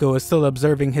 Miko is still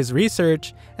observing his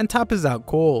research, and Top is out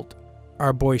cold.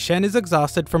 Our boy Shen is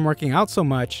exhausted from working out so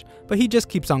much, but he just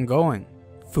keeps on going.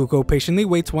 Fuko patiently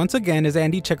waits once again as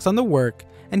Andy checks on the work,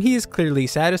 and he is clearly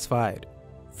satisfied.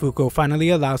 Fuko finally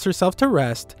allows herself to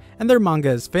rest, and their manga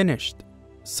is finished.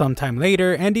 Sometime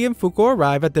later, Andy and Fuko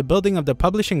arrive at the building of the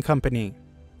publishing company.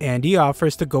 Andy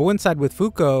offers to go inside with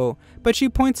Fuko, but she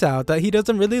points out that he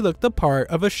doesn't really look the part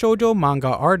of a shoujo manga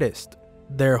artist.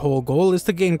 Their whole goal is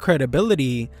to gain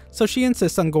credibility, so she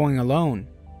insists on going alone.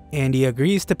 Andy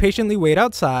agrees to patiently wait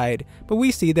outside, but we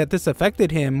see that this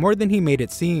affected him more than he made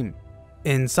it seem.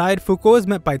 Inside, Fuko is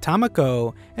met by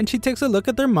Tamako, and she takes a look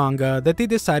at their manga that they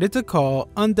decided to call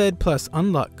Undead plus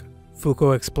Unluck.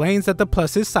 Fuko explains that the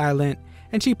plus is silent,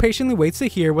 and she patiently waits to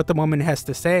hear what the woman has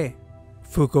to say.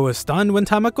 Fuko is stunned when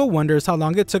Tamako wonders how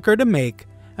long it took her to make,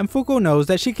 and Fuko knows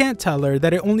that she can't tell her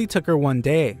that it only took her one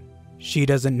day. She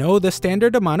doesn't know the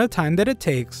standard amount of time that it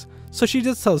takes, so she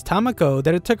just tells Tamako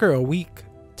that it took her a week.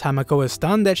 Tamako is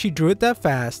stunned that she drew it that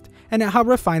fast, and at how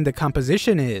refined the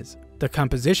composition is. The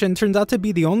composition turns out to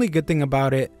be the only good thing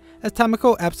about it, as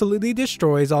Tamako absolutely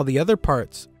destroys all the other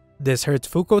parts. This hurts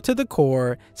Fuko to the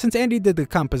core, since Andy did the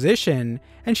composition,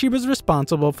 and she was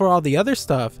responsible for all the other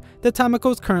stuff that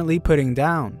Tamako is currently putting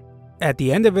down. At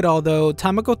the end of it all though,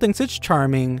 Tamako thinks it's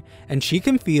charming, and she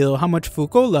can feel how much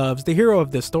Fuko loves the hero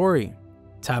of the story.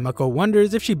 Tamako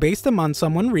wonders if she based him on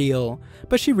someone real,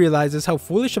 but she realizes how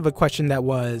foolish of a question that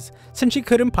was, since she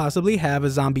couldn't possibly have a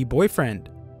zombie boyfriend.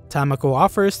 Tamako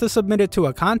offers to submit it to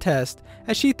a contest,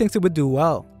 as she thinks it would do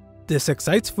well. This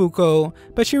excites Fuko,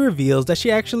 but she reveals that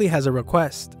she actually has a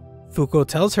request. Fuko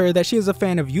tells her that she is a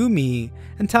fan of Yumi,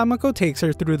 and Tamako takes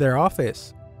her through their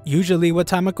office. Usually what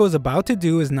Tamako is about to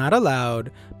do is not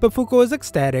allowed, but Fuko is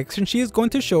ecstatic since she is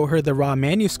going to show her the raw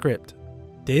manuscript.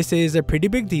 This is a pretty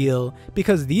big deal,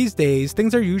 because these days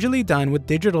things are usually done with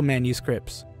digital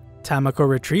manuscripts. Tamako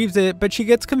retrieves it, but she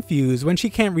gets confused when she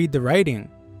can't read the writing.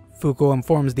 Fuko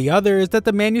informs the others that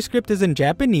the manuscript is in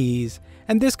Japanese,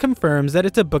 and this confirms that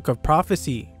it's a book of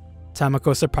prophecy.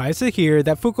 Tamako is surprised to hear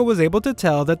that Fuko was able to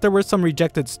tell that there were some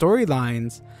rejected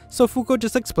storylines, so Fuko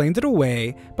just explains it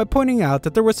away by pointing out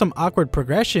that there were some awkward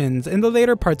progressions in the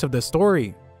later parts of the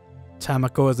story.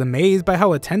 Tamako is amazed by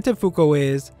how attentive Fuko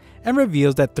is, and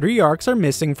reveals that 3 arcs are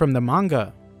missing from the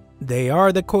manga. They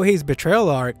are the Kohei's betrayal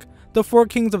arc, the 4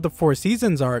 Kings of the 4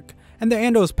 Seasons arc, and the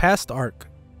Ando's past arc.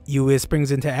 Yui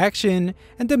springs into action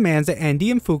and demands that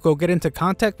Andy and Fuko get into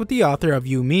contact with the author of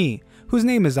Yumi, whose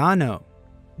name is Ano.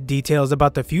 Details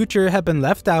about the future have been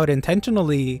left out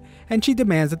intentionally, and she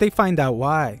demands that they find out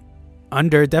why.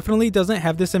 Under definitely doesn't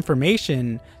have this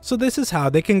information, so this is how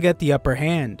they can get the upper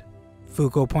hand.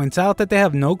 Fuko points out that they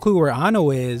have no clue where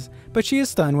Ano is, but she is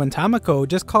stunned when Tamako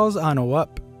just calls Ano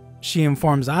up. She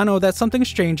informs Ano that something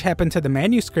strange happened to the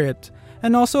manuscript,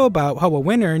 and also about how a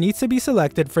winner needs to be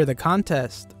selected for the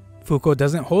contest. Fuko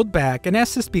doesn't hold back and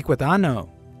asks to speak with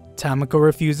Ano. Tamako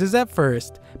refuses at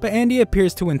first, but Andy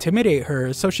appears to intimidate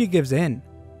her, so she gives in.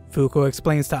 Fuko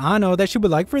explains to Ano that she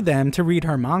would like for them to read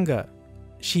her manga.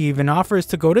 She even offers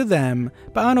to go to them,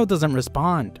 but Ano doesn't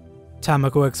respond.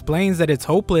 Tamako explains that it's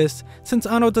hopeless since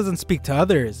Ano doesn't speak to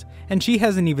others, and she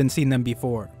hasn't even seen them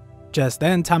before. Just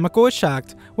then, Tamako is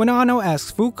shocked when Ano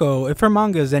asks Fuko if her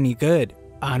manga is any good.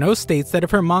 Ano states that if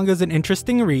her manga is an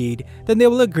interesting read, then they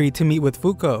will agree to meet with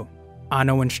Fuko.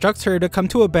 Ano instructs her to come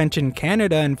to a bench in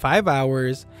Canada in 5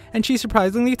 hours, and she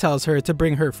surprisingly tells her to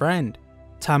bring her friend.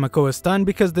 Tamako is stunned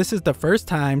because this is the first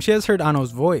time she has heard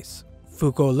Ano's voice.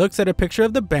 Fuko looks at a picture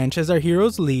of the bench as our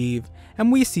heroes leave,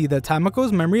 and we see that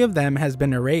Tamako's memory of them has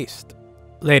been erased.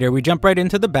 Later, we jump right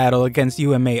into the battle against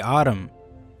UMA Autumn.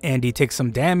 Andy takes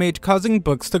some damage, causing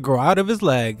books to grow out of his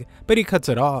leg, but he cuts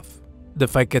it off. The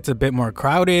fight gets a bit more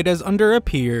crowded as Under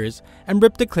appears, and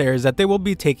Rip declares that they will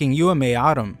be taking UMA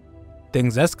Autumn.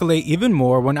 Things escalate even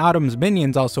more when Autumn's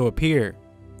minions also appear.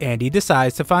 Andy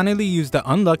decides to finally use the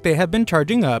Unluck they have been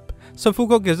charging up, so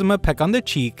Fuko gives him a peck on the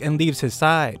cheek and leaves his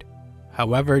side.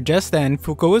 However, just then,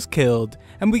 Fuko is killed,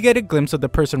 and we get a glimpse of the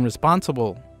person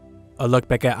responsible. A look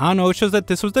back at Ano shows that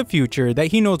this was the future that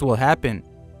he knows will happen.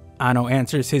 Ano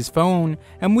answers his phone,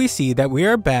 and we see that we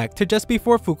are back to just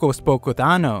before Fuko spoke with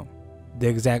Ano. The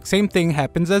exact same thing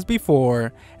happens as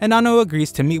before, and Ano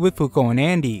agrees to meet with Fuko and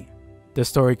Andy. The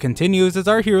story continues as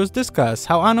our heroes discuss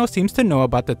how Ano seems to know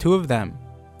about the two of them.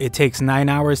 It takes 9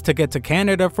 hours to get to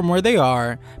Canada from where they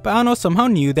are, but Ano somehow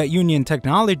knew that Union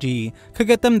technology could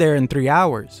get them there in 3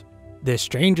 hours. This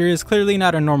stranger is clearly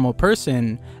not a normal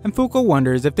person, and Fuko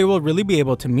wonders if they will really be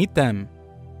able to meet them.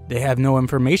 They have no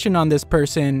information on this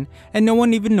person, and no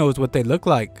one even knows what they look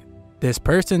like. This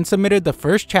person submitted the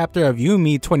first chapter of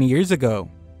Yumi 20 years ago.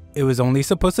 It was only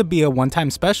supposed to be a one-time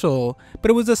special, but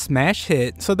it was a smash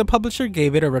hit, so the publisher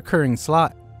gave it a recurring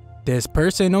slot. This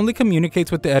person only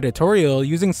communicates with the editorial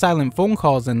using silent phone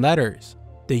calls and letters.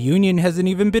 The union hasn't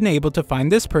even been able to find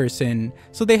this person,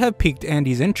 so they have piqued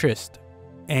Andy's interest.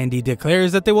 Andy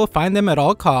declares that they will find them at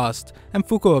all costs, and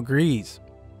Fuko agrees.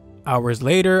 Hours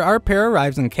later, our pair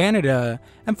arrives in Canada,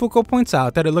 and Fuko points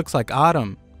out that it looks like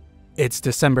autumn. It's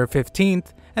December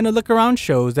 15th, and a look around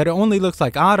shows that it only looks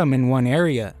like autumn in one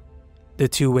area. The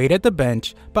two wait at the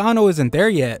bench, but Ano isn't there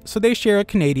yet, so they share a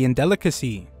Canadian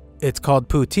delicacy. It's called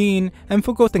poutine, and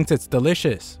Fuko thinks it's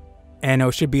delicious. Ano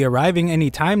should be arriving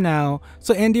any time now,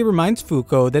 so Andy reminds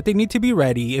Fuko that they need to be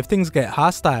ready if things get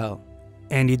hostile.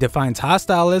 Andy defines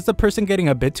hostile as the person getting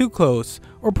a bit too close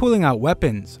or pulling out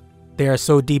weapons. They are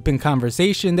so deep in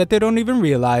conversation that they don't even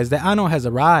realize that Ano has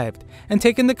arrived and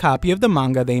taken the copy of the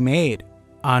manga they made.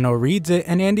 Ano reads it,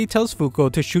 and Andy tells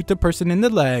Fuko to shoot the person in the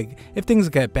leg if things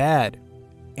get bad.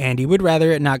 Andy would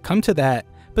rather it not come to that,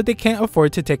 but they can't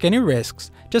afford to take any risks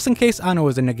just in case Ano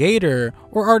is a negator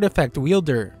or artifact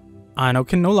wielder. Ano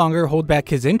can no longer hold back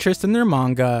his interest in their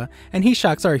manga, and he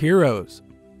shocks our heroes.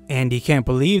 Andy can't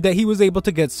believe that he was able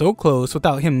to get so close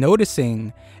without him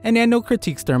noticing, and Ano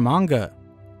critiques their manga.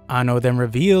 Ano then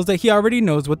reveals that he already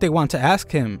knows what they want to ask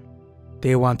him.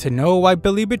 They want to know why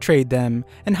Billy betrayed them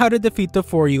and how to defeat the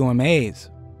 4 UMAs.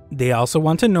 They also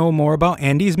want to know more about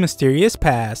Andy's mysterious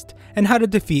past and how to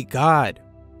defeat God.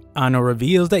 Ano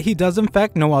reveals that he does in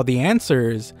fact know all the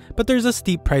answers, but there's a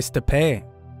steep price to pay.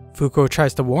 Fuko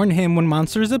tries to warn him when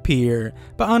monsters appear,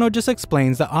 but Ano just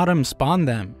explains that Autumn spawned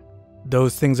them.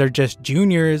 Those things are just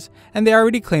juniors, and they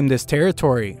already claim this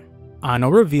territory. Ano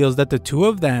reveals that the two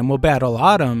of them will battle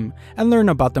Autumn and learn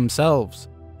about themselves.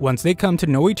 Once they come to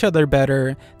know each other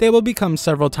better, they will become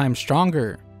several times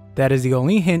stronger. That is the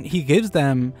only hint he gives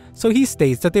them, so he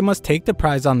states that they must take the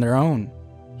prize on their own.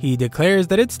 He declares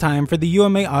that it's time for the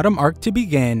UMA Autumn arc to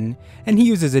begin, and he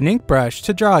uses an ink brush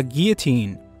to draw a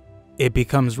guillotine. It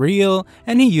becomes real,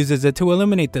 and he uses it to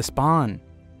eliminate the spawn.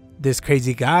 This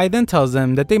crazy guy then tells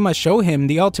them that they must show him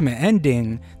the ultimate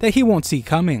ending that he won't see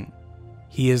coming.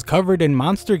 He is covered in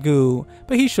monster goo,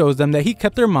 but he shows them that he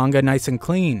kept their manga nice and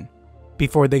clean.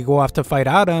 Before they go off to fight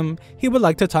Autumn, he would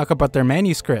like to talk about their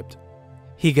manuscript.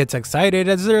 He gets excited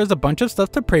as there is a bunch of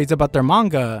stuff to praise about their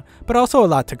manga, but also a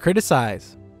lot to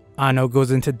criticize. Ano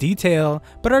goes into detail,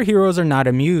 but our heroes are not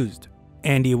amused.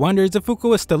 Andy wonders if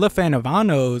Fuko is still a fan of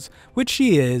Ano's, which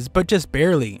she is, but just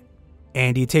barely.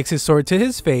 Andy takes his sword to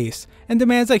his face and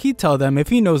demands that he tell them if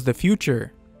he knows the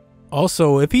future.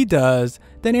 Also, if he does,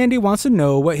 then Andy wants to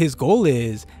know what his goal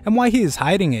is and why he is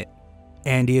hiding it.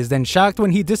 Andy is then shocked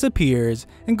when he disappears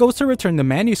and goes to return the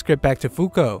manuscript back to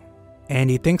Fuko.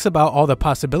 Andy thinks about all the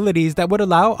possibilities that would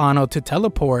allow Ano to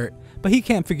teleport, but he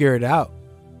can't figure it out.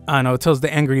 Ano tells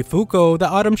the angry Fuko that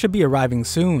Autumn should be arriving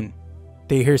soon.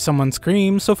 They hear someone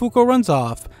scream, so Fuko runs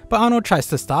off, but Ano tries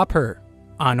to stop her.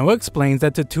 Ano explains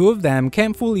that the two of them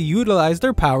can't fully utilize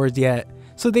their powers yet,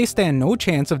 so they stand no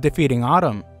chance of defeating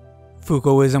Autumn.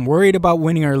 Fuko isn't worried about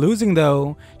winning or losing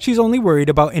though, she's only worried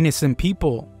about innocent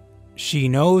people. She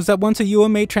knows that once a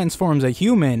UMA transforms a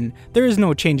human, there is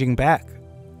no changing back.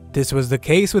 This was the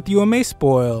case with UMA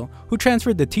Spoil, who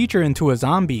transferred the teacher into a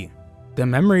zombie. The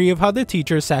memory of how the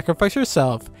teacher sacrificed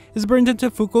herself is burned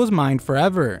into Fuko's mind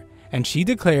forever, and she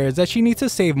declares that she needs to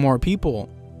save more people.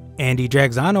 Andy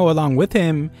drags Ano along with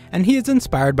him, and he is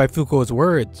inspired by Fuko's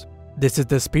words. This is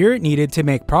the spirit needed to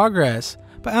make progress,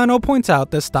 but Ano points out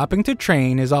that stopping to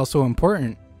train is also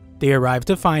important. They arrive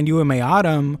to find UMA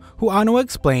Autumn, who Ano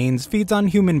explains feeds on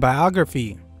human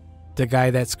biography. The guy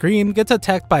that screamed gets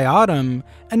attacked by Autumn,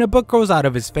 and a book grows out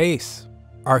of his face.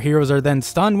 Our heroes are then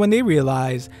stunned when they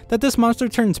realize that this monster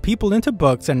turns people into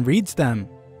books and reads them.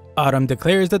 Autumn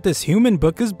declares that this human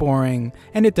book is boring,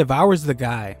 and it devours the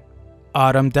guy.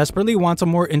 Autumn desperately wants a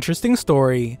more interesting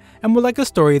story, and would like a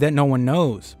story that no one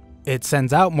knows. It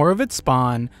sends out more of its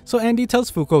spawn, so Andy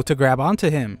tells Fuko to grab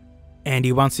onto him.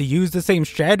 Andy wants to use the same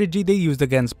strategy they used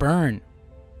against Burn.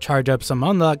 Charge up some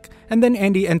Unluck, and then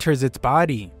Andy enters its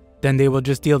body. Then they will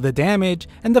just deal the damage,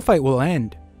 and the fight will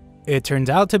end. It turns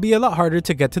out to be a lot harder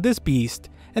to get to this beast,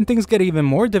 and things get even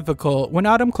more difficult when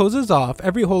Autumn closes off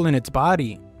every hole in its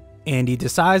body. Andy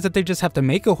decides that they just have to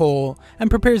make a hole,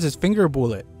 and prepares his finger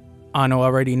bullet. Ano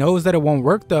already knows that it won't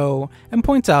work though, and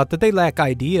points out that they lack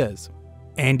ideas.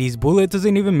 Andy's bullet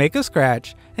doesn't even make a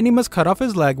scratch, and he must cut off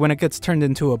his leg when it gets turned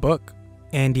into a book.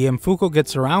 Andy and Fuko get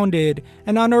surrounded,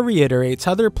 and Ano reiterates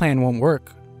how their plan won't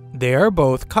work. They are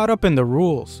both caught up in the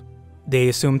rules. They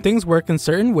assume things work in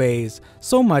certain ways,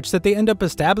 so much that they end up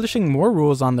establishing more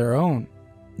rules on their own.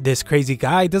 This crazy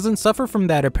guy doesn't suffer from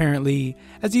that apparently,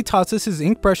 as he tosses his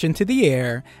ink brush into the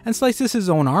air and slices his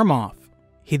own arm off.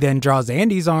 He then draws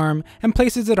Andy's arm and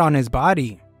places it on his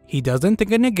body. He doesn't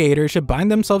think a negator should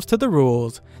bind themselves to the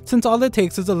rules, since all it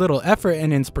takes is a little effort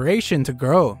and inspiration to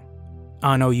grow.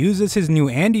 Ano uses his new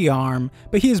Andy arm,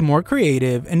 but he is more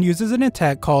creative and uses an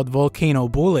attack called Volcano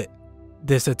Bullet.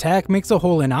 This attack makes a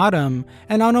hole in Autumn,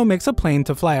 and Ano makes a plane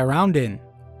to fly around in.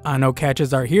 Ano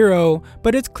catches our hero,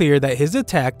 but it's clear that his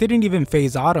attack didn't even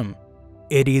phase Autumn.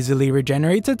 It easily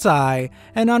regenerates its eye,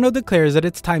 and Ano declares that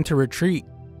it's time to retreat.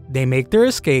 They make their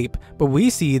escape, but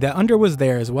we see that Under was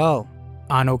there as well.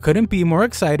 Ano couldn't be more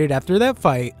excited after that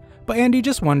fight, but Andy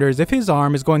just wonders if his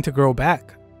arm is going to grow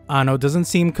back. Ano doesn't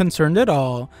seem concerned at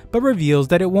all, but reveals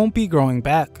that it won't be growing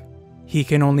back. He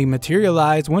can only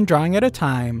materialize one drawing at a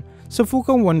time, so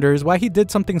Fuko wonders why he did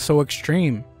something so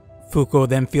extreme. Fuko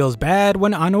then feels bad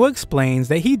when Ano explains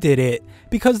that he did it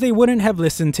because they wouldn't have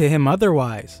listened to him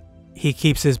otherwise. He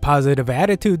keeps his positive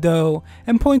attitude though,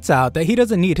 and points out that he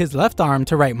doesn't need his left arm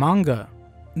to write manga.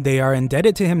 They are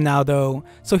indebted to him now though,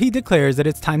 so he declares that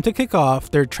it's time to kick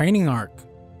off their training arc.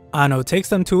 Ano takes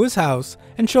them to his house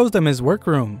and shows them his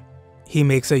workroom. He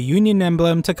makes a Union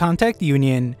emblem to contact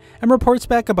Union and reports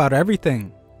back about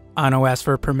everything. Ano asks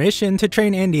for permission to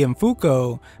train Andy and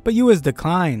Fuko, but Yuiz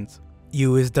declines.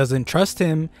 Yuiz doesn't trust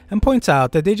him and points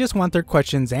out that they just want their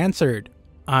questions answered.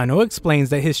 Ano explains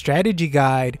that his strategy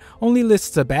guide only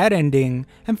lists a bad ending,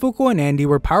 and Fuko and Andy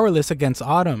were powerless against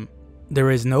Autumn.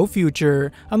 There is no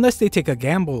future unless they take a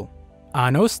gamble.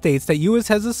 Ano states that Yuiz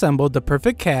has assembled the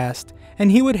perfect cast,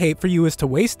 and he would hate for Yuiz to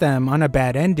waste them on a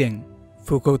bad ending.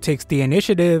 Fuko takes the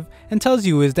initiative and tells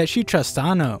Yuiz that she trusts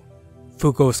Ano.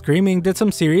 Fuko's screaming did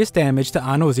some serious damage to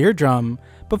Ano's eardrum,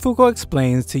 but Fuko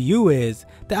explains to Yuiz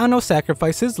that Ano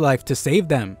sacrificed his life to save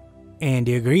them.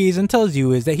 Andy agrees and tells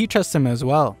Yuiz that he trusts him as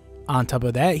well. On top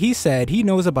of that, he said he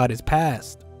knows about his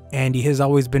past. Andy has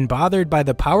always been bothered by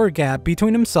the power gap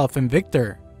between himself and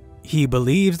Victor. He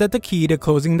believes that the key to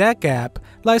closing that gap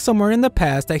lies somewhere in the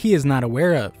past that he is not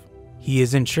aware of. He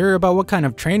isn't sure about what kind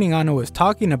of training Ano is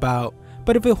talking about,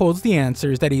 but if it holds the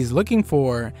answers that he's looking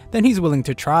for, then he's willing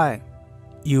to try.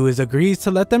 Yuiz agrees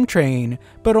to let them train,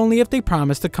 but only if they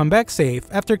promise to come back safe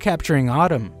after capturing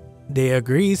Autumn. They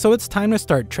agree, so it's time to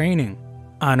start training.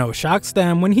 Ano shocks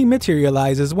them when he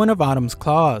materializes one of Autumn's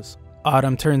claws.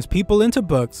 Autumn turns people into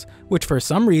books, which for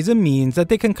some reason means that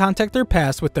they can contact their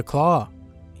past with the claw.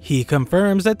 He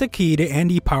confirms that the key to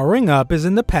Andy powering up is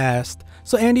in the past,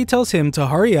 so Andy tells him to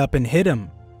hurry up and hit him.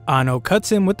 Ano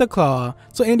cuts him with the claw,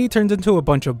 so Andy turns into a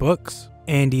bunch of books.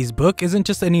 Andy's book isn't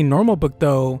just any normal book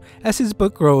though, as his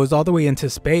book grows all the way into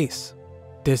space.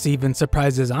 This even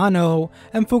surprises Ano,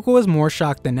 and Fuko is more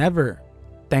shocked than ever.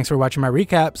 Thanks for watching my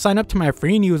recap. Sign up to my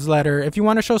free newsletter if you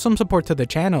want to show some support to the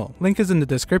channel. Link is in the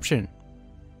description.